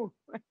night, too.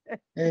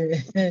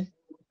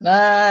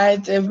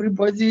 Night,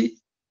 everybody.